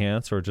to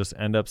enhance or just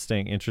end up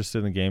staying interested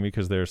in the game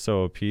because they're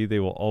so OP, they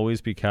will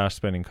always be cash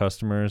spending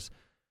customers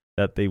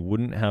that they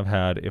wouldn't have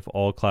had if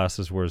all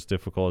classes were as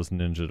difficult as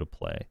Ninja to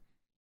play.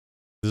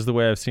 This is the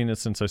way I've seen it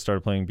since I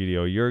started playing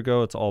BDO a year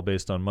ago. It's all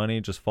based on money.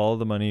 Just follow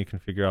the money. You can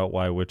figure out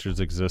why Witchers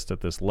exist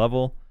at this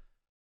level.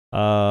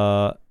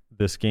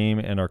 This game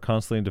and are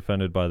constantly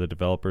defended by the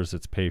developers.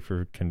 It's pay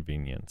for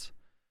convenience.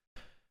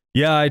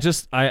 Yeah, I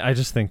just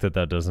think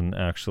that doesn't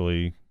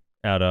actually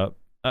add up.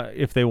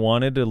 If they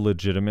wanted to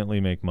legitimately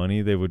make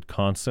money, they would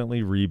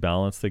constantly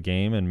rebalance the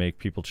game and make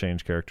people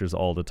change characters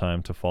all the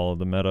time to follow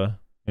the meta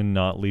and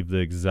not leave the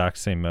exact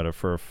same meta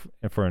for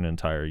an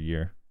entire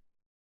year.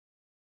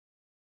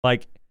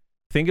 Like,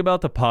 think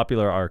about the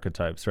popular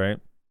archetypes, right?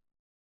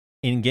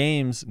 In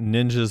games,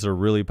 ninjas are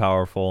really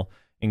powerful.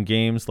 In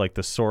games like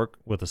the Sork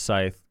with a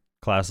scythe,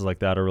 classes like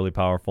that are really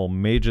powerful.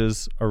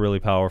 Mages are really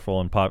powerful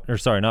and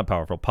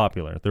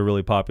popular. They're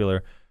really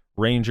popular.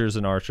 Rangers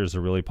and archers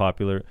are really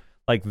popular.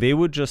 Like, they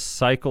would just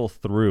cycle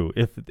through.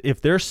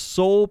 If their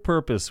sole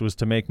purpose was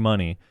to make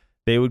money,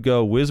 they would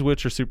go Wiz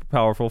Witch are super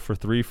powerful for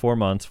 3, 4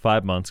 months,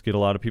 5 months, get a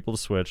lot of people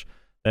to switch.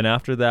 Then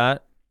after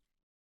that,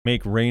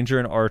 make Ranger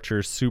and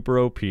Archer super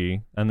OP,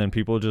 and then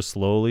people just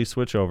slowly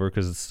switch over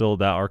because it's still,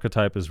 that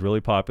archetype is really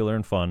popular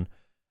and fun.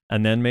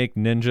 And then make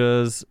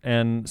ninjas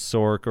and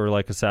Sork or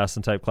like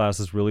assassin type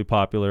classes really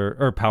popular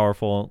or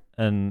powerful,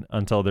 and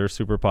until they're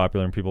super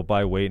popular and people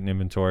buy weight and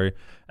inventory,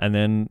 and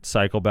then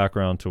cycle back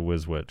around to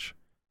Wiz Witch.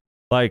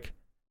 Like,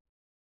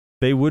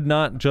 they would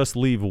not just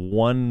leave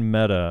one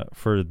meta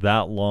for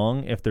that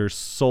long if their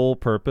sole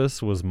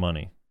purpose was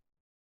money.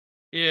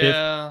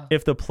 Yeah.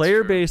 If the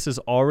player base is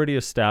already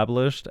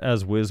established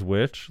as Wiz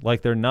Witch,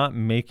 like, they're not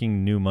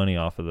making new money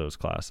off of those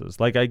classes.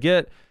 Like, I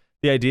get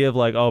the idea of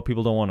like, oh,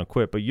 people don't want to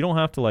quit, but you don't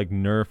have to like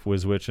nerf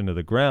Wiz Witch into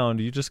the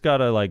ground. You just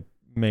gotta like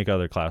make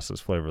other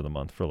classes flavor of the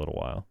month for a little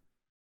while.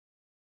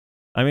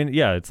 I mean,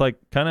 yeah, it's like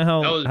kind of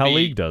how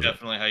League does it.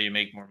 Definitely how you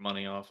make more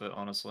money off it,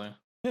 honestly.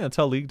 Yeah, it's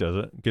how League does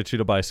it. Get you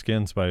to buy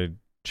skins by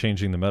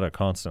changing the meta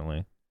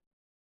constantly.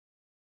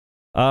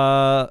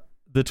 The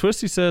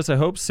Twisty says, I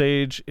hope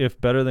Sage,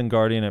 if better than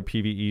Guardian at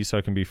PvE, so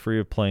I can be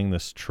free of playing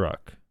this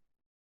truck.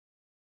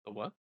 The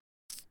what?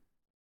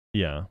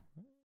 Yeah,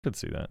 could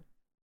see that.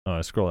 Oh,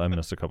 I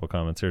missed a couple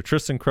comments here.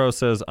 Tristan Crow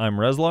says, I'm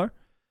Reslar.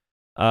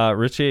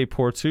 Richie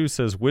Portu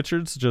says,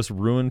 Witchards just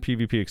ruin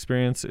PvP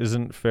experience.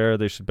 Isn't fair.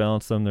 They should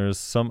balance them. There's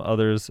some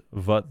others,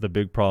 but the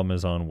big problem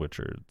is on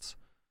Witchards.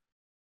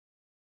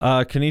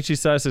 Kenichi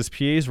Sai says,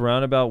 PA's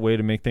roundabout way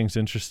to make things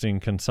interesting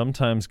can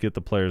sometimes get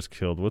the players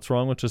killed. What's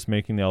wrong with just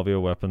making the LVO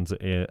weapons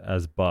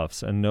as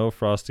buffs? And no,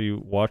 Frosty,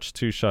 watch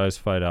two Shies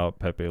fight out.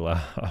 Pepe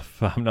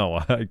laugh.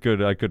 I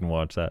couldn't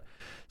watch that.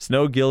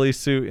 Snow ghillie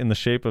suit in the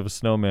shape of a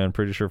snowman.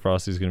 Pretty sure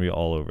Frosty's going to be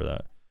all over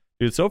that.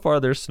 Dude, so far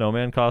their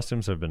snowman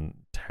costumes have been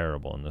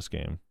terrible in this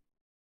game.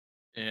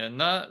 Yeah,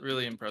 not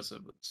really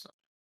impressive with stuff.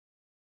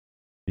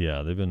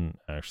 Yeah, they've been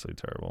actually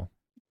terrible.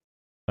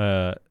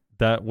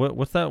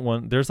 What's that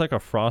one? There's like a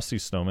Frosty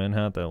snowman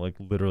hat that like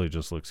literally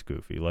just looks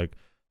goofy, like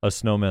a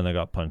snowman that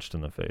got punched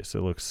in the face.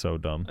 It looks so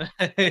dumb.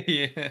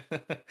 Yeah.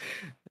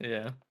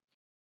 Yeah.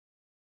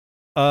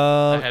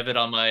 I have it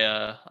on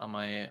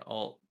my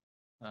alt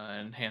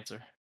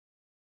enhancer.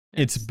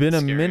 It's been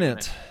a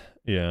minute.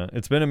 Yeah,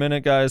 it's been a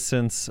minute, guys,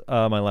 since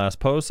my last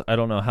post. I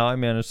don't know how I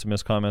managed to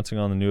miss commenting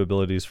on the new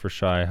abilities for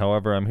Shy.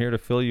 However, I'm here to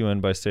fill you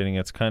in by stating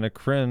it's kind of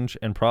cringe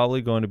and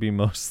probably going to be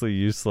mostly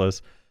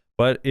useless.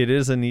 But it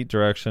is a neat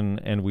direction,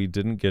 and we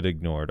didn't get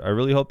ignored. I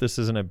really hope this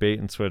isn't a bait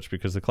and switch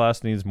because the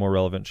class needs more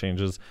relevant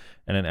changes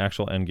and an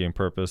actual endgame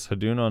purpose.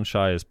 Hadun on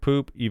Shy is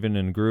poop, even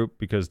in group,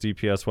 because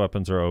DPS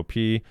weapons are OP,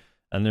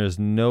 and there's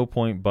no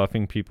point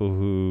buffing people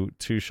who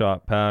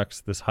two-shot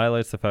packs. This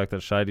highlights the fact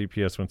that Shy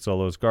DPS when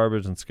solo is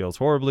garbage and scales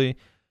horribly.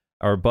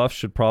 Our buff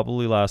should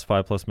probably last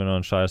 5+ minutes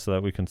on Shy so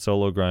that we can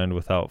solo grind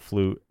without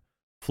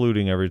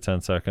fluting every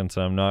 10 seconds,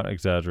 and I'm not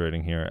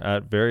exaggerating here.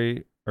 At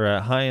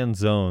high-end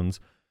zones,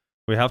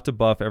 we have to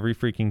buff every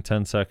freaking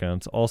 10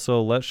 seconds.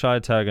 Also, let Shy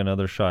tag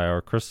another Shy.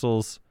 Our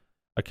crystals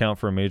account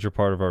for a major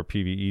part of our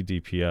PvE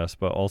DPS,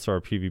 but also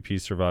our PvP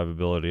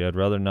survivability. I'd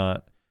rather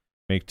not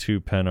make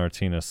 2 Pen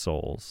Artina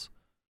souls.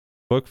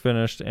 Book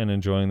finished and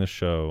enjoying the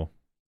show.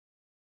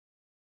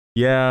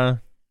 Yeah,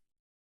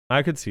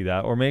 I could see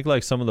that. Or make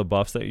like some of the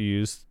buffs that you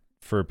use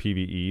for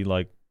PvE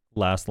like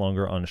last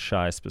longer on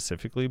Shy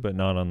specifically, but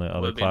not on the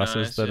other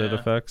classes that it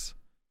affects.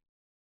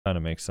 Kind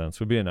of makes sense.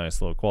 Would be a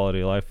nice little quality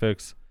of life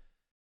fix.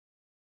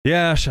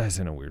 Yeah, Shy's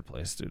in a weird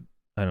place, dude.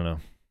 I don't know.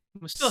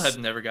 We still have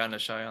never gotten a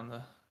Shy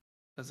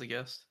as a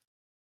guest.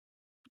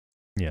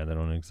 Yeah, they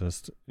don't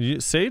exist.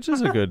 Sage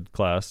is a good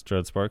class,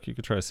 Dreadspark. You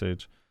could try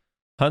Sage.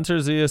 Hunter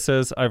Zia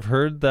says, I've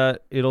heard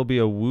that it'll be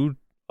a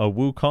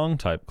Wukong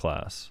type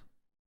class.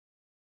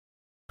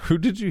 Who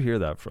did you hear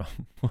that from?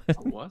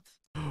 What?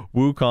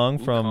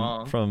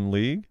 Wukong from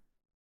League?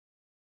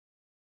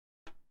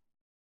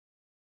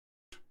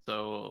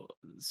 So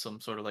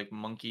some sort of like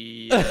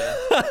monkey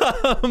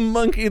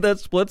monkey that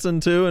splits in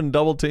two and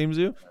double teams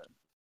you?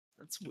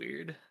 That's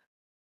weird.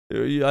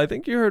 I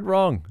think you heard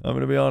wrong. I'm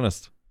going to be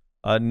honest.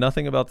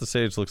 Nothing about the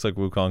Sage looks like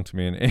Wukong to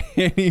me in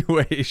any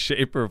way,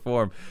 shape, or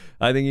form.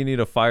 I think you need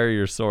to fire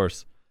your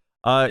source.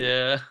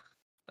 Yeah,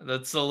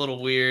 that's a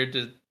little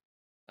weird.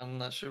 I'm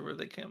not sure where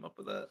they came up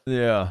with that.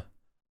 Yeah.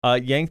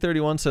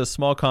 Yank31 says,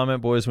 small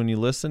comment, boys. When you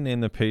listen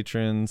in the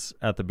patrons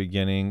at the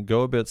beginning,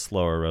 go a bit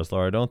slower,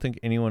 Reslar. I don't think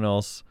anyone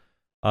else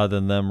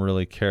than them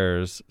really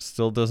cares.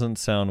 Still doesn't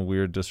sound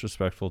weird,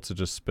 disrespectful to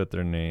just spit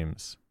their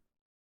names.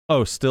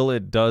 Oh, still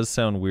it does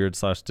sound weird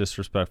 /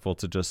 disrespectful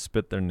to just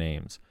spit their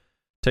names.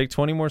 Take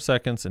 20 more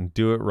seconds and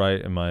do it right,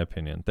 in my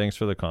opinion. Thanks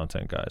for the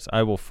content, guys.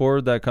 I will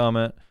forward that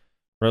comment.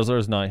 Reslar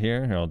is not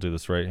here. Here, I'll do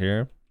this right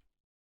here.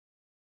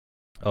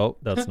 Oh,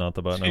 that's not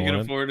the button I You're wanted.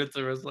 gonna forward it to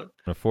Reslar? I'm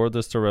gonna forward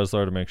this to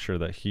Reslar to make sure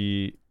that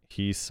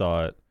he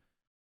saw it.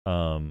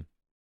 I'm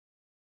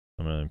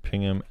gonna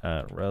ping him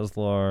at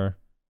Reslar.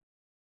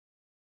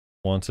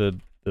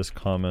 Wanted this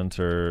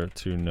commenter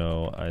to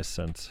know I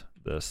sent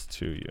this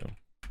to you.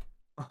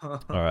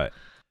 All right.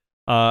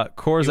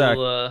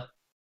 Korzak.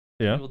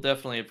 Yeah. We'll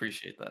definitely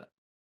appreciate that.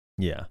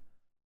 Yeah.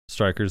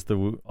 Striker's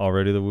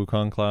already the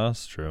Wukong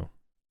class. True.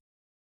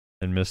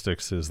 And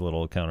Mystic's his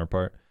little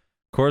counterpart.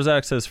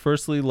 Korzak says,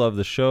 firstly, love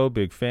the show.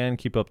 Big fan.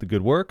 Keep up the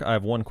good work. I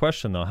have one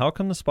question, though. How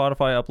come the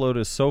Spotify upload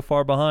is so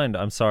far behind?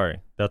 I'm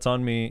sorry. That's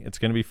on me. It's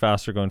going to be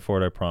faster going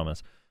forward, I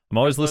promise. I'm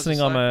always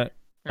listening on my...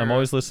 I'm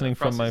always listening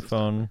from my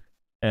phone,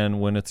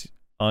 and when it's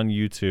on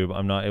YouTube,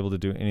 I'm not able to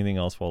do anything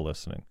else while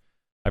listening.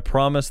 I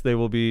promise they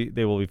will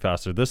be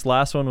faster. This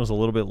last one was a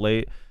little bit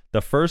late.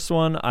 The first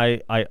one,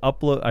 I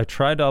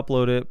tried to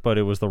upload it, but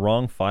it was the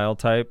wrong file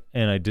type,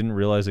 and I didn't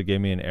realize it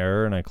gave me an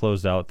error, and I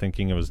closed out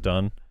thinking it was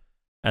done.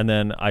 And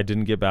then I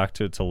didn't get back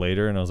to it till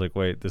later, and I was like,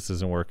 wait, this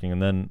isn't working.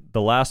 And then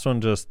the last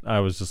one I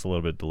was just a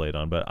little bit delayed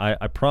on, but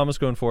I promise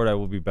going forward I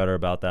will be better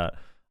about that.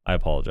 I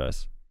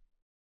apologize.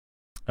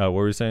 What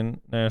were you saying,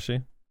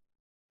 Nayashi?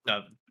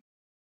 No,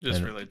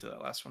 just relate to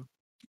that last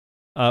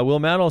one. Will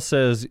Maddle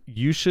says,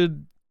 you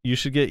should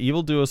get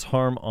Evil Duos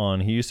Harm on.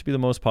 He used to be the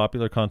most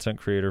popular content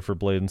creator for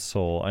Blade and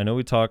Soul. I know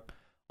we talk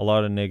a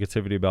lot of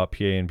negativity about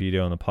PA and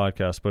BDO on the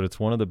podcast, but it's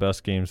one of the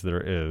best games there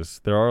is.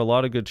 There are a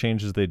lot of good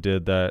changes they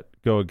did that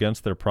go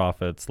against their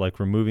profits, like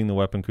removing the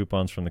weapon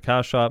coupons from the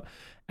cash shop,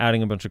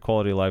 adding a bunch of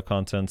quality live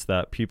contents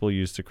that people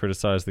used to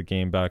criticize the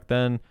game back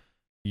then.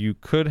 You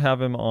could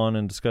have him on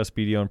and discuss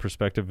BDO in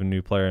perspective of a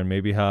new player and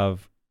maybe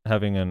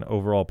having an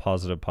overall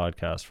positive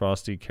podcast.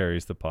 Frosty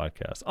carries the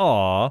podcast.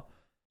 Aw.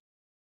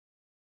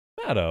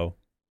 Matto.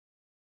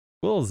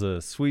 Will's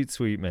a sweet,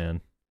 sweet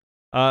man.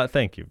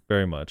 Thank you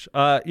very much.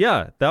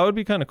 Yeah, that would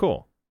be kind of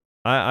cool.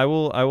 I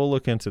will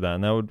look into that,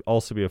 and that would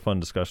also be a fun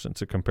discussion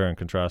to compare and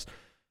contrast.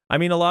 I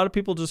mean, a lot of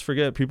people just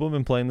forget. People have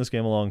been playing this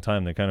game a long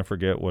time. They kind of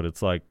forget what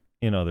it's like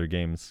in other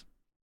games.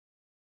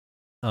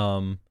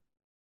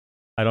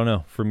 I don't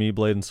know. For me,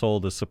 Blade and Soul,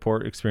 the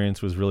support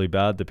experience was really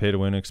bad. The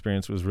pay-to-win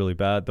experience was really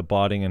bad. The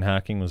botting and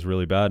hacking was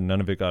really bad.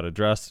 None of it got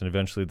addressed, and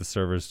eventually the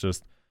servers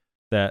just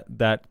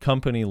that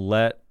company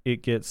let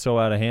it get so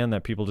out of hand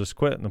that people just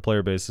quit, and the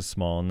player base is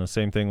small. And the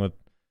same thing with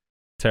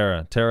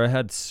Terra. Terra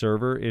had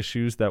server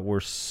issues that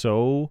were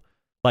so,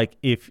 like,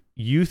 if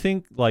you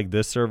think like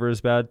this server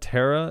is bad,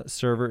 Terra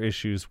server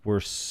issues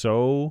were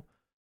so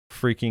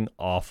freaking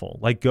awful.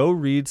 Like, go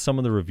read some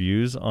of the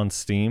reviews on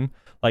Steam.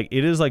 Like,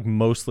 it is like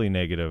mostly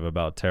negative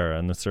about Terra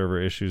and the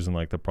server issues and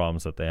like the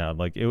problems that they had.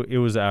 Like, it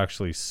was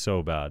actually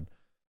so bad,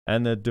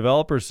 and the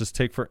developers just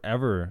take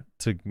forever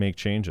to make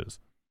changes.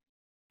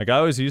 Like, I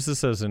always use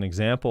this as an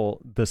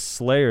example. The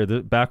Slayer,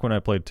 back when I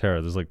played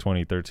Terra, this is like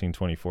 2013,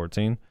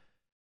 2014.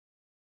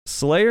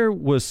 Slayer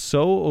was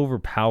so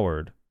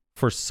overpowered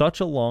for such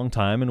a long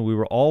time, and we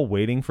were all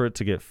waiting for it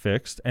to get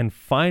fixed. And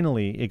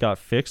finally, it got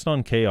fixed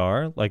on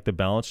KR, like the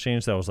balance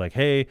change that was like,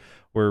 hey,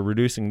 we're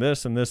reducing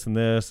this and this and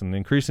this and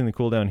increasing the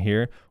cooldown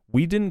here.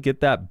 We didn't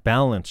get that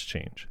balance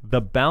change.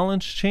 The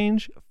balance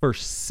change for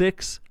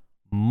 6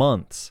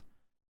 months.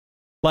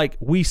 Like,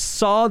 we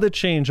saw the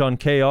change on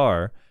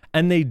KR,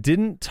 and they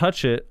didn't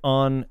touch it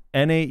on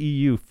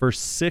NAEU for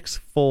 6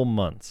 full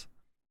months,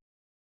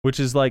 which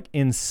is like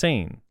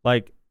insane.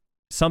 Like,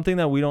 something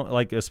that we don't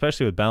like,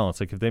 especially with balance.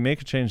 Like, if they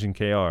make a change in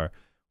KR,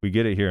 we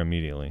get it here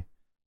immediately.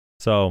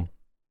 So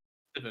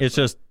it's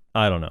just,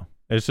 I don't know.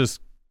 It's just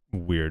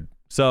weird.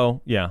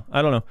 So yeah,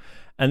 I don't know.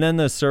 And then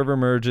the server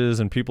merges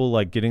and people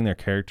like getting their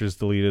characters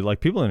deleted. Like,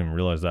 people didn't even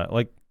realize that.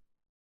 Like,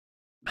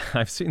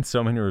 I've seen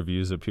so many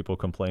reviews of people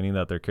complaining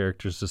that their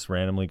characters just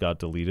randomly got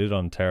deleted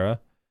on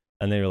Terra,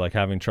 and they were like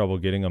having trouble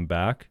getting them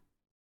back.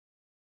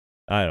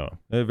 I don't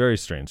know. Very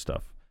strange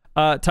stuff.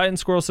 Titan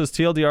Squirrel says,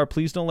 TLDR,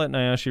 please don't let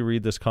Nayashi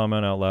read this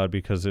comment out loud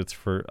because it's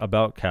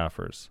about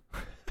Kafirs.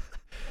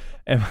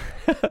 am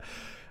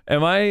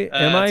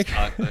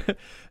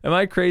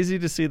I crazy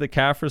to see the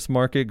Kafirs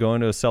market go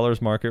into a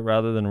seller's market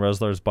rather than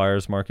Reslar's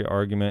buyer's market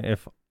argument?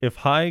 If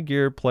high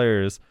gear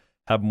players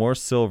have more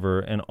silver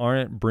and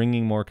aren't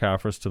bringing more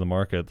Kafirs to the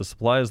market, the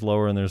supply is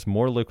lower and there's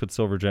more liquid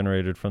silver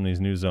generated from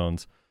these new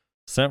zones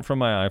sent from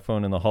my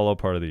iPhone in the hollow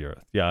part of the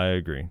earth. Yeah, I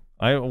agree.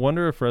 I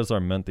wonder if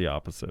Reslar meant the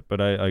opposite,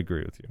 but I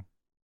agree with you.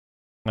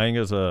 I think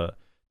it's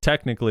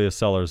technically a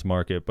seller's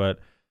market, but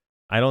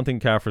I don't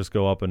think Kafirs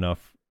go up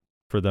enough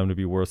for them to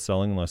be worth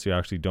selling unless you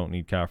actually don't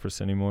need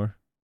Kafirs anymore.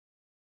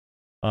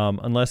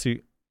 Unless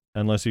you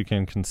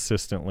can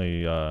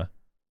consistently,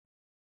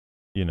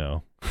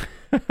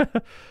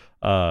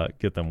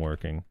 get them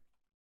working.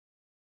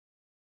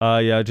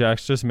 Yeah,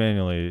 Jax, just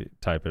manually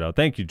type it out.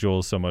 Thank you,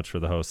 Jules, so much for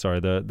the host. Sorry,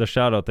 the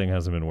shout out thing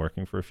hasn't been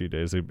working for a few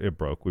days. It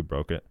broke. We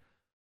broke it.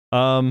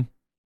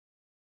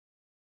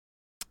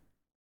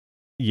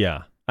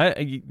 Yeah.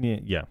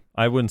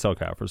 I wouldn't sell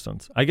Cat for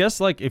Stones. I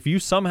guess like if you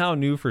somehow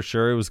knew for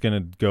sure it was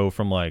gonna go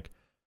from like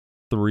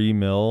 3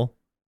 mil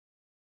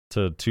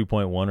to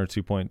 2.1 or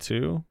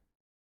 2.2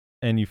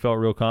 and you felt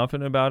real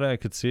confident about it, I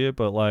could see it.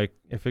 But like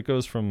if it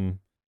goes from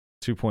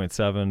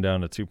 2.7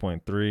 down to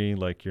 2.3,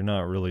 like you're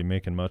not really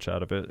making much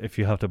out of it if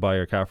you have to buy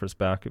your Caphras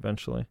back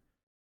eventually.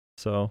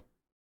 So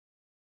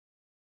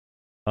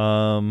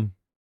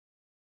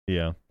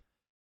yeah.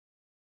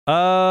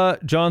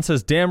 John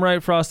says, damn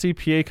right, Frosty.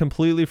 PA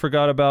completely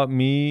forgot about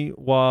me,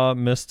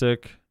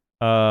 Mystic.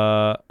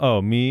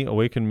 Me,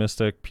 Awakened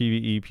Mystic,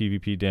 PvE,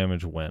 PvP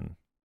damage when?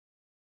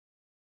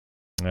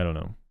 I don't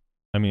know.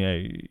 I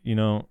mean,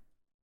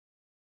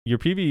 your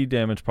PvE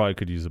damage probably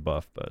could use a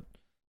buff, but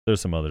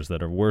there's some others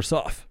that are worse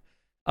off.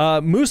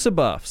 Musa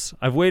buffs.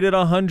 I've waited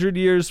 100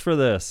 years for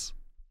this.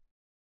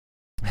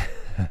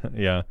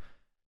 Yeah.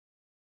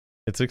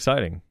 It's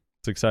exciting.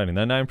 It's exciting.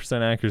 That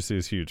 9% accuracy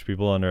is huge.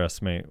 People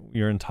underestimate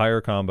your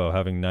entire combo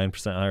having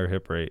 9% higher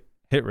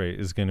hit rate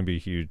is going to be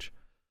huge.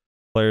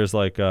 Players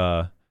like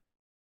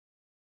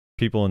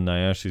people in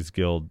Nyashi's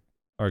guild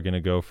are going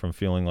to go from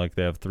feeling like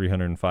they have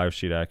 305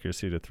 sheet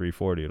accuracy to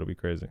 340. It'll be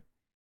crazy.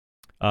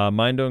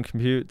 Mind Don't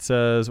Compute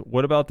says,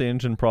 what about the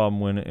engine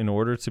problem when in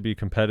order to be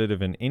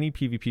competitive in any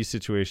PvP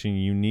situation,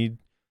 you need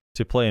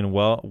to play in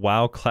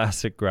WoW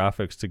classic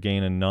graphics to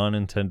gain a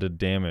non-intended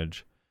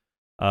damage?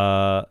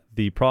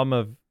 The problem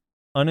of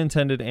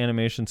unintended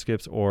animation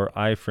skips or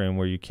iframe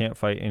where you can't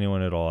fight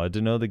anyone at all. I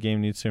didn't know the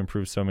game needs to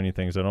improve so many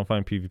things. I don't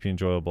find PvP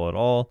enjoyable at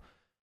all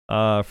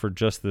for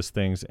just this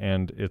things,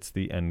 and it's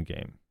the end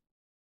game.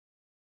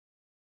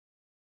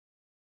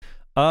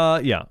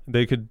 Yeah,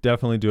 they could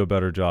definitely do a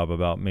better job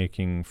about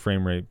making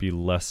frame rate be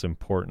less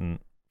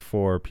important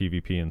for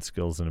PvP and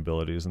skills and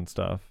abilities and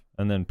stuff.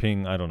 And then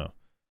ping, I don't know.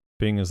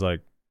 Ping's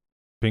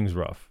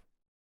rough.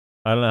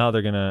 I don't know how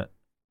they're gonna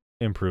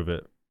improve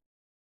it.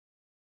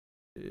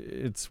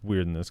 It's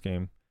weird in this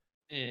game.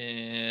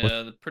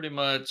 Yeah, pretty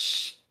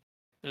much.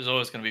 There's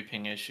always going to be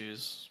ping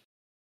issues.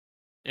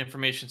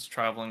 Information's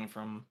traveling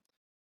from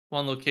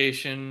one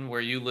location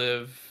where you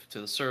live to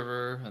the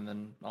server, and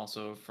then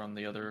also from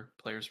the other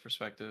player's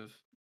perspective,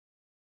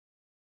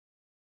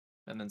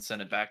 and then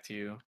send it back to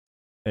you.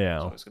 Yeah.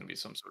 There's always going to be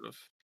some sort of.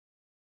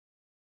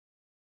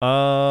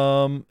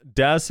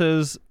 Daz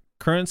says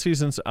current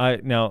seasons.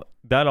 Now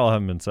that all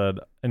haven't been said,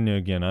 and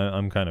again,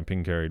 I'm kind of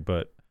ping carried,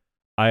 but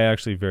I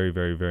actually very,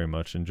 very, very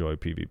much enjoy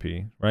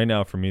PvP. Right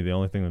now, for me, the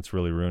only thing that's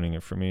really ruining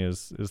it for me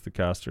is the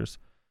casters.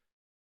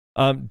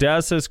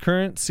 Daz says,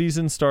 current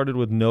season started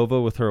with Nova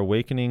with her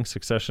awakening.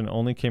 Succession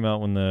only came out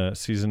when the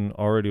season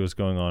already was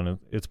going on.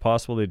 It's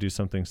possible they do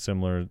something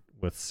similar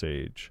with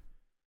Sage.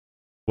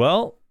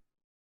 Well,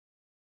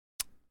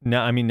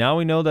 now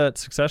we know that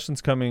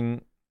Succession's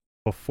coming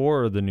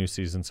before the new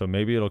season, so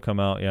maybe it'll come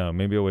out. Yeah,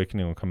 maybe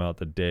Awakening will come out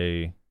the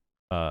day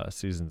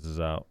Seasons is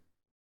out.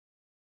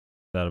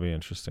 That'll be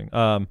interesting.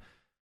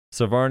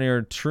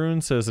 Savarnir Troon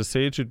says a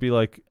Sage would be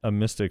like a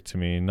Mystic to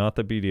me, not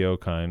the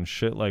BDO kind.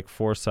 Shit like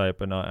Foresight,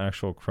 but not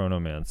actual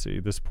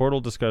Chronomancy. This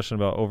Portal discussion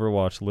about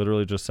Overwatch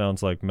literally just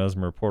sounds like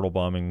Mesmer portal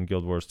bombing in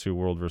Guild Wars 2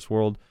 World vs.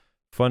 World.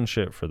 Fun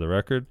shit for the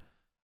record.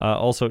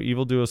 Also,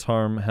 Evil Do Us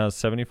Harm has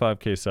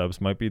 75k subs.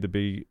 Might be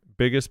the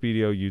biggest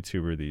BDO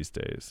YouTuber these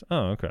days.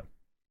 Oh, okay.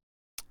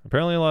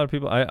 Apparently a lot of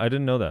people... I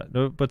didn't know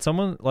that. But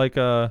someone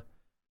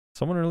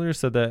earlier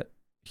said that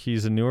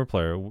he's a newer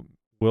player.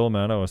 Will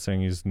Mato was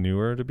saying he's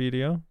newer to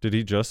BDO. Did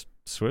he just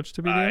switch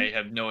to BDO? I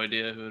have no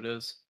idea who it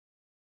is.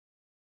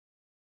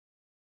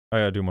 I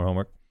gotta do more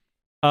homework.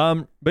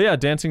 But yeah,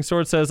 Dancing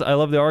Sword says, I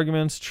love the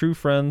arguments. True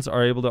friends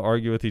are able to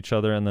argue with each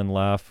other and then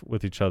laugh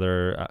with each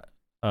other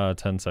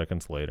 10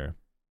 seconds later.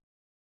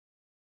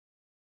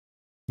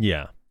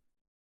 Yeah.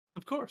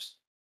 Of course.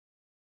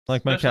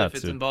 Like my Especially cats if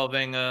it's do.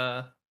 involving,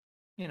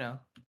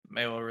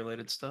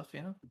 Mayo-related stuff,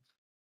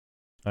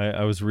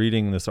 I was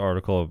reading this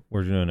article.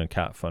 We're doing a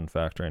cat fun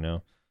fact right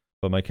now.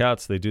 But my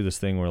cats, they do this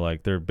thing where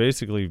like they're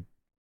basically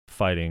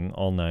fighting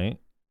all night,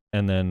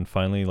 and then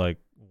finally like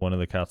one of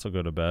the cats will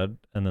go to bed,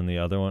 and then the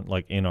other one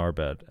like in our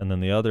bed, and then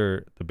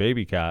the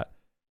baby cat,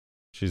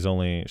 she's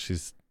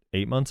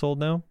 8 months old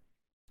now.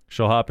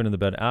 She'll hop into the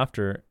bed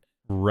after,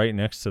 right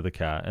next to the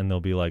cat, and they'll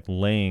be like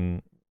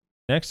laying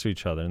next to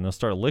each other, and they'll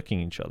start licking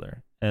each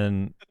other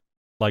and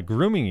like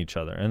grooming each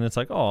other, and it's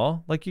like,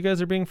 oh, like you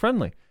guys are being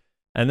friendly.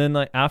 And then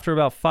like after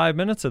about 5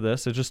 minutes of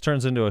this, it just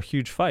turns into a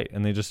huge fight,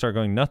 and they just start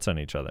going nuts on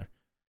each other.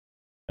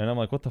 And I'm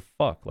like, what the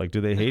fuck? Like, do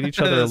they hate each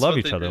other or love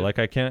each other? Like,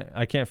 I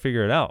can't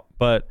figure it out.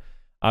 But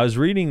I was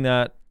reading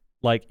that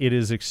like it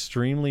is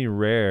extremely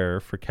rare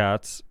for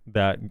cats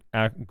that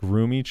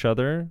groom each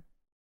other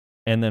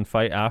and then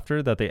fight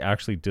after that they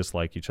actually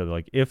dislike each other.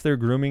 Like if they're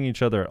grooming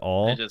each other at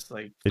all, They just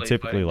like they play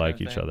typically fighting like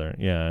kind of each thing. other.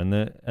 Yeah,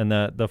 and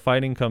the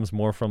fighting comes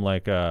more from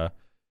like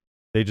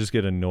they just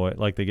get annoyed,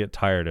 like they get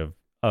tired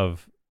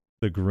of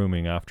the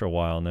grooming after a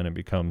while, and then it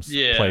becomes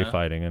play Yeah.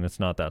 fighting, and it's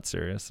not that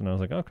serious. And I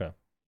was like, okay.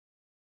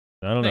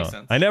 I don't Makes know.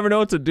 sense. I never know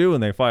what to do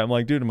when they fight. I'm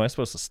like, dude, am I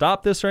supposed to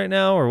stop this right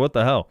now, or what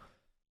the hell?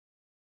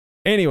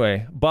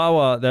 Anyway,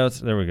 Bawa,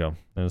 there we go.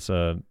 That's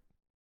a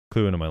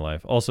clue into my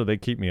life. Also, they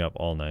keep me up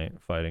all night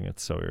fighting.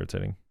 It's so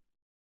irritating.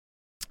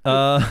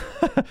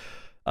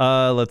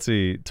 Let's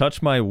see.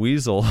 Touch My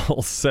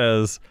Weasel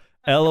says,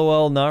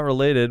 LOL, not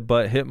related,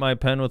 but hit my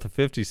pen with a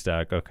 50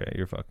 stack. Okay,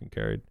 you're fucking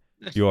carried.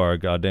 You are a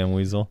goddamn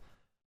weasel.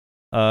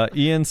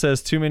 Ian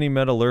says, too many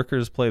meta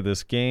lurkers play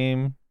this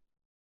game.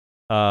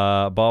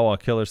 Bawa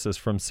Killer says,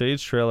 from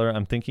Sage trailer,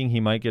 I'm thinking he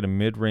might get a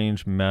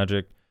mid-range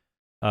magic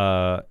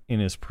in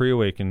his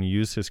pre-awake and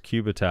use his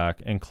cube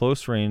attack, and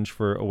close range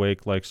for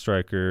awake like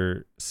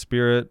Striker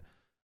Spirit,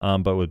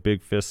 but with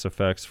big fist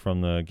effects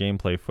from the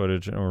gameplay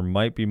footage, or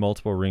might be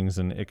multiple rings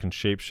and it can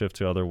shapeshift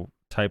to other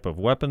type of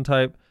weapon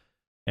type.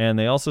 And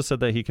they also said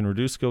that he can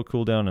reduce skill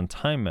cooldown and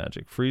time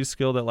magic, freeze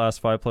skill that lasts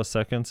 5+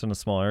 seconds in a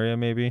small area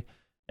maybe,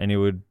 and he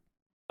would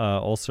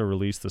also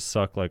release the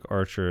suck like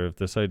Archer. If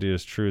this idea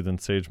is true, then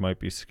Sage might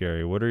be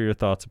scary. What are your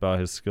thoughts about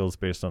his skills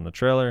based on the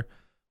trailer?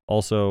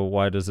 Also,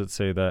 why does it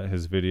say that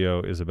his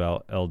video is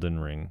about Elden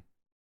Ring?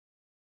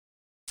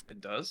 It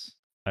does.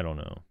 I don't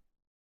know.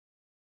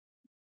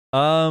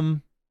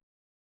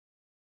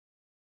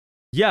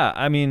 Yeah,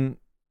 I mean,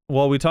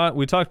 well, we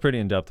talked pretty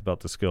in depth about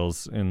the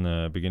skills in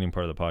the beginning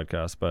part of the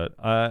podcast, but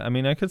I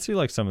mean, I could see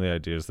like some of the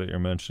ideas that you're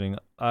mentioning.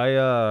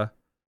 I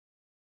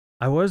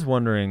was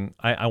wondering,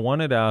 I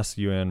wanted to ask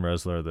you and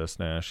Resler this,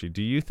 Nashi.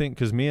 Do you think,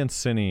 because me and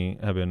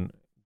Cine have been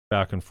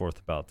back and forth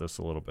about this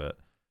a little bit,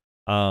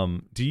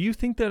 do you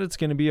think that it's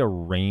going to be a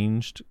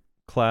ranged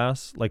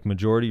class, like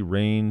majority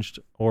ranged,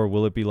 or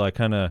will it be like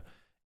kind of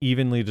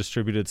evenly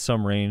distributed,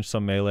 some range,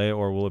 some melee,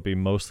 or will it be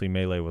mostly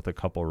melee with a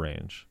couple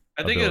range?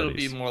 I think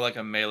abilities? it'll be more like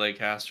a melee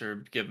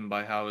caster, given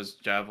by how his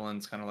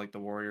javelin's kind of like the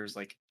warrior's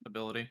like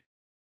ability,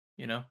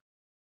 you know?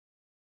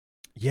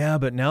 Yeah,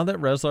 but now that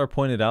Reslar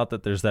pointed out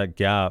that there's that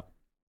gap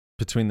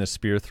between the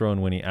spear throw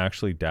and when he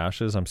actually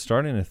dashes, I'm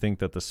starting to think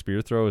that the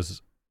spear throw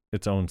is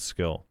its own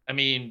skill. I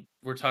mean,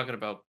 we're talking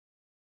about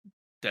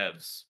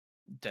devs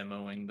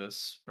demoing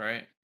this,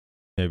 right?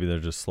 Maybe they're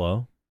just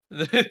slow.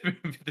 They're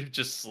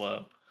just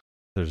slow.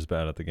 They're just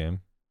bad at the game.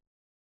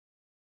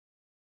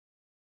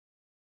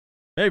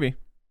 Maybe.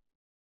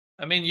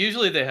 I mean,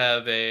 usually they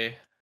have a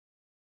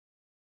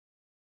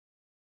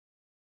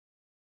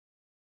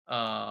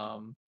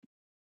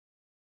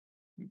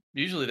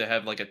usually they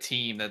have like a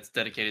team that's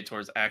dedicated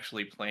towards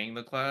actually playing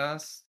the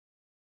class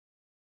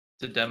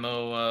to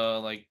demo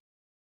like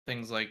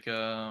things like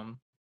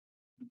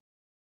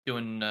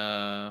doing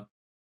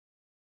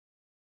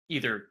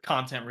either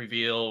content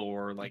reveal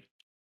or like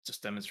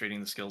just demonstrating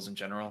the skills in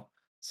general.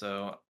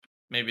 So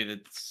maybe that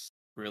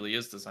really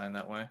is designed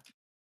that way.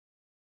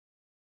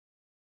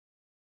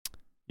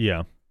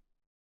 Yeah.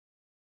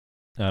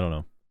 I don't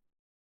know.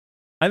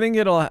 I think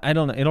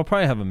it'll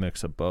probably have a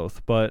mix of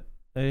both, but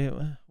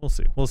we'll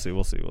see. We'll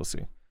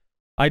see.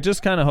 I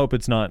just kind of hope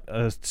it's not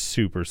a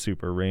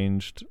super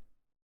ranged.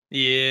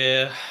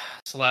 Yeah,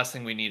 it's the last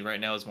thing we need right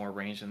now is more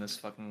range in this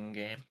fucking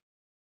game.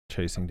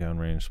 Chasing down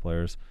ranged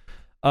players.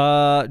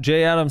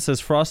 Jay Adams says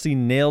Frosty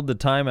nailed the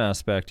time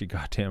aspect. You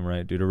goddamn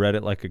right, dude. I read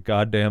it like a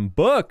goddamn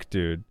book,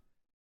 dude.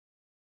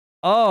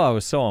 Oh, I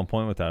was so on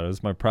point with that. It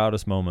was my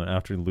proudest moment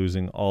after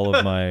losing all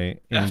of my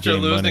in-game After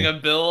losing money. a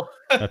bill.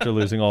 After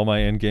losing all my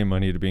in-game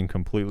money to being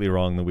completely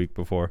wrong the week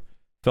before.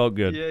 Felt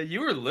good. Yeah, you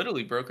were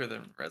literally broker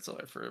than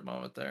Redslar for a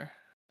moment there.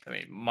 I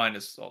mean,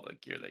 minus all the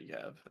gear that you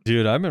have.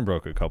 Dude, I've been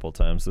broke a couple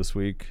times this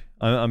week.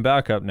 I'm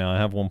back up now. I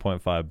have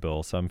 1.5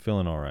 bill, so I'm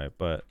feeling all right.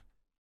 But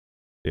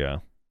yeah.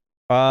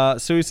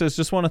 Sui says,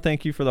 just want to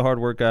thank you for the hard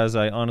work, guys.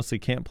 I honestly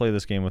can't play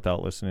this game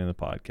without listening to the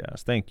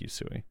podcast. Thank you,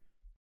 Sui.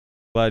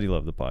 Glad you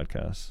love the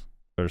podcast.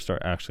 Better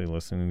start actually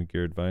listening to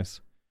gear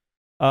advice.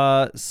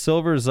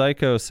 Silver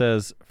Zyko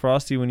says,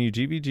 Frosty, when you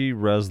GVG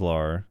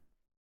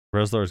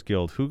Reslar's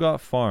guild, who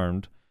got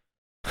farmed?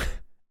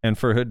 And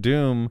for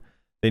Hadoom,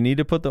 they need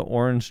to put the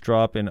orange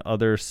drop in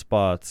other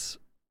spots.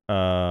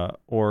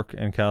 Orc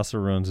and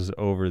Castle Ruins is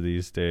over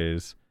these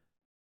days.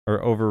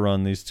 Or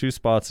overrun. These two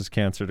spots is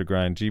cancer to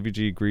grind.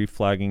 GVG grief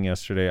flagging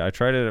yesterday. I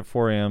tried it at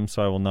 4 a.m.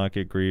 so I will not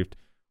get griefed.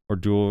 Or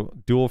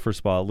duel for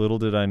spot. Little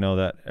did I know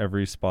that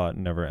every spot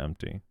never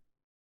empty.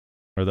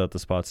 Or that the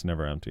spot's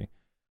never empty.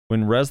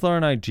 When Reslar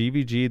and I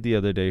GVG'd the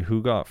other day,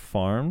 who got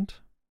farmed?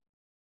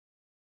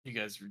 You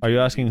guys Are you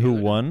asking who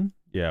won?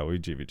 Yeah, we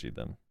GVG'd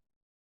them.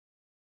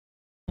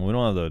 We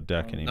don't have the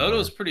deck anymore.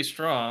 Nodo's pretty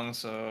strong,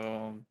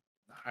 so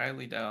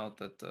highly doubt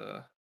that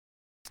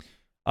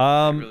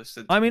really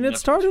I mean, it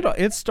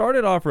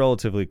started off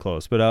relatively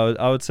close, but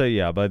I would say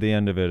yeah, by the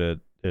end of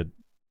it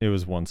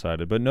was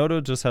one-sided. But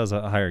Nodo just has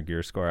a higher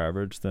gear score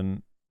average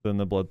than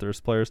the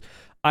Bloodthirst players.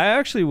 I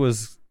actually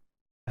was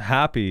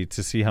happy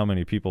to see how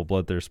many people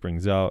Bloodthirst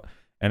brings out,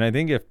 and I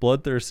think if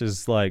Bloodthirst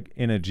is like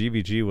in a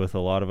GVG with a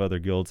lot of other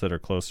guilds that are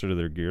closer to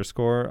their gear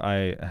score,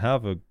 I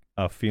have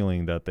a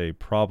feeling that they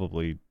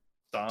probably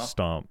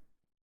stomp.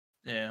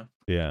 Yeah.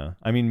 Yeah.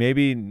 I mean,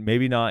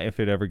 maybe not if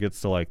it ever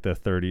gets to like the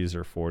 30s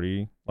or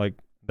 40, like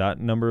that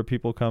number of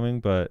people coming,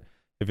 but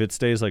if it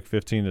stays like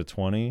 15 to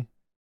 20,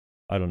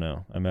 I don't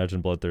know. I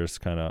imagine Bloodthirst's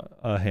kind of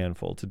a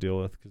handful to deal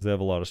with because they have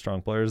a lot of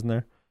strong players in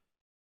there.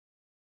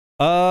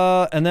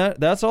 And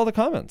that's all the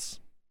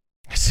comments.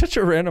 It's such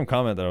a random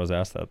comment that I was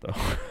asked that though.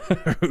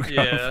 Who got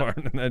Yeah.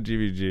 farmed in that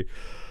GVG?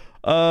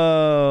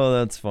 Oh,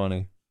 that's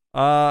funny.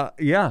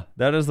 Yeah,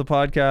 that is the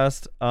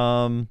podcast.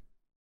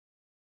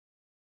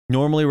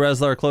 Normally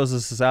Rezlar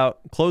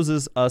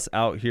closes us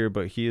out here,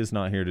 but he is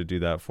not here to do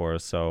that for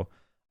us, so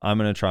I'm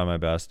gonna try my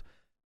best.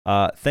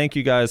 Thank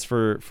you guys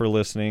for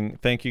listening.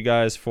 Thank you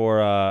guys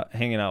for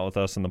hanging out with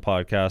us in the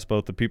podcast,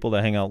 both the people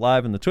that hang out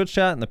live in the Twitch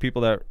chat and the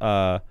people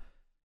that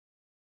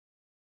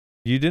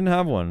you didn't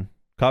have one.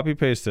 Copy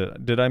paste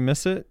it. Did I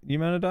miss it? You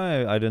meant to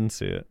die? I didn't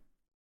see it.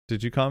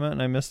 Did you comment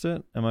and I missed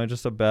it? Am I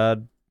just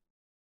bad?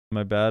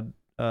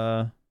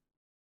 Yeah,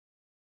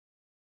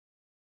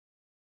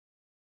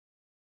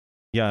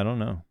 I don't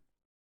know.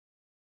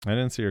 I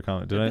didn't see your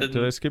comment. Did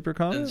I skip your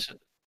comment?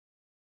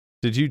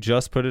 Did you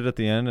just put it at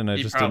the end and I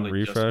You just didn't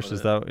probably just refresh?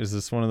 put Is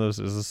this one of those?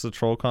 Is this a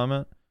troll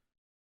comment?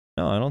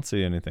 No, I don't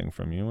see anything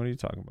from you. What are you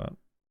talking about?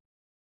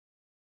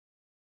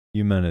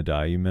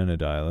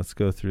 Eumenidai. Let's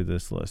go through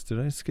this list. Did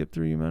I skip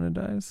through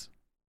Eumenidai's?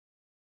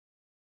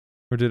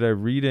 Or did I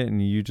read it and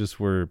you just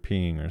were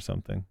peeing or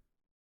something?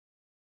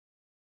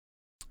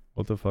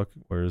 What the fuck?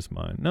 Where's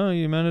mine? No,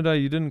 Eumenidai,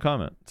 you didn't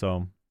comment.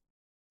 So,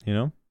 you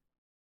know,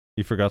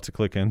 you forgot to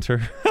click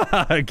enter.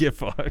 Get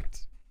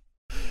fucked.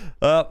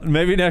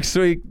 Maybe next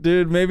week,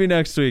 dude. Maybe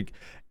next week.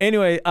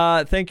 Anyway,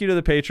 thank you to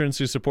the patrons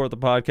who support the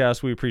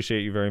podcast. We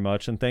appreciate you very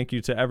much. And thank you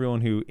to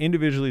everyone who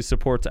individually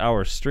supports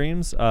our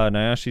streams.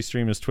 Nayashi's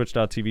stream is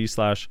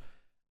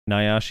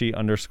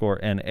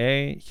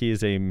twitch.tv/Nayashi_NA. He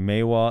is a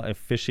Meiwa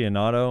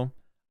aficionado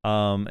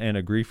and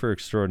a griefer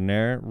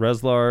extraordinaire.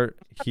 Rezlar,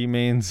 he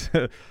mains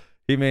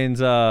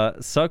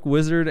Suck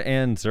Wizard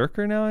and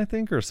Zerker now, I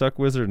think, or Suck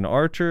Wizard and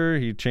Archer.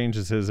 He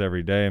changes his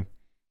every day.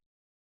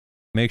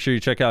 Make sure you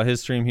check out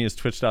his stream. He is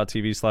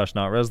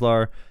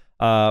twitch.tv/NotRezlar.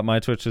 My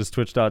Twitch is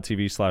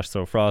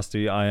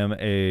twitch.tv/SoFrosty. I am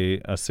a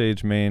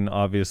Sage main,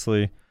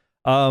 obviously.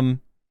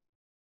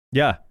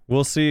 Yeah,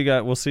 we'll see you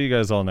guys. We'll see you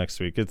guys all next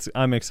week.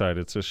 I'm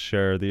excited to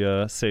share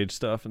the Sage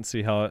stuff and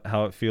see how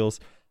it feels.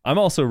 I'm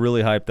also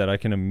really hyped that I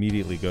can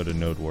immediately go to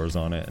Node Wars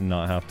on it and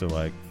not have to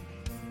like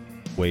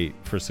wait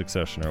for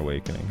Succession or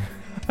Awakening.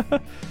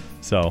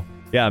 So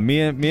yeah,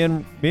 me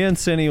and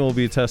Cine will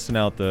be testing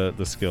out the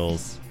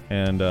skills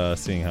and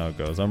seeing how it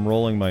goes. I'm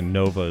rolling my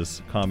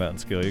Nova's combat and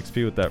skill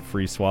EXP with that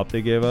free swap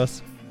they gave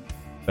us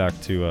back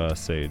to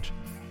Sage.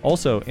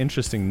 Also,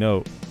 interesting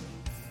note,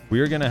 we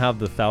are going to have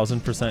the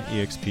 1000%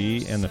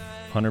 EXP and the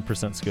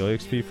 100% skill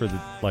EXP for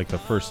the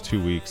first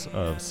 2 weeks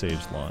of Sage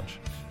launch,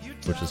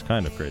 which is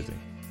kind of crazy.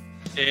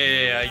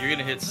 Yeah, you're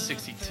gonna hit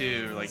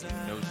 62 like in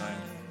no time.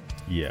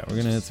 Yeah, we're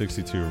gonna hit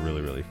 62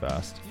 really, really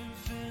fast.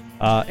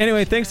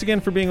 Anyway, thanks again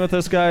for being with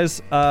us,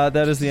 guys.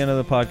 That is the end of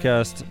the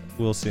podcast.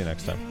 We'll see you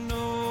next time.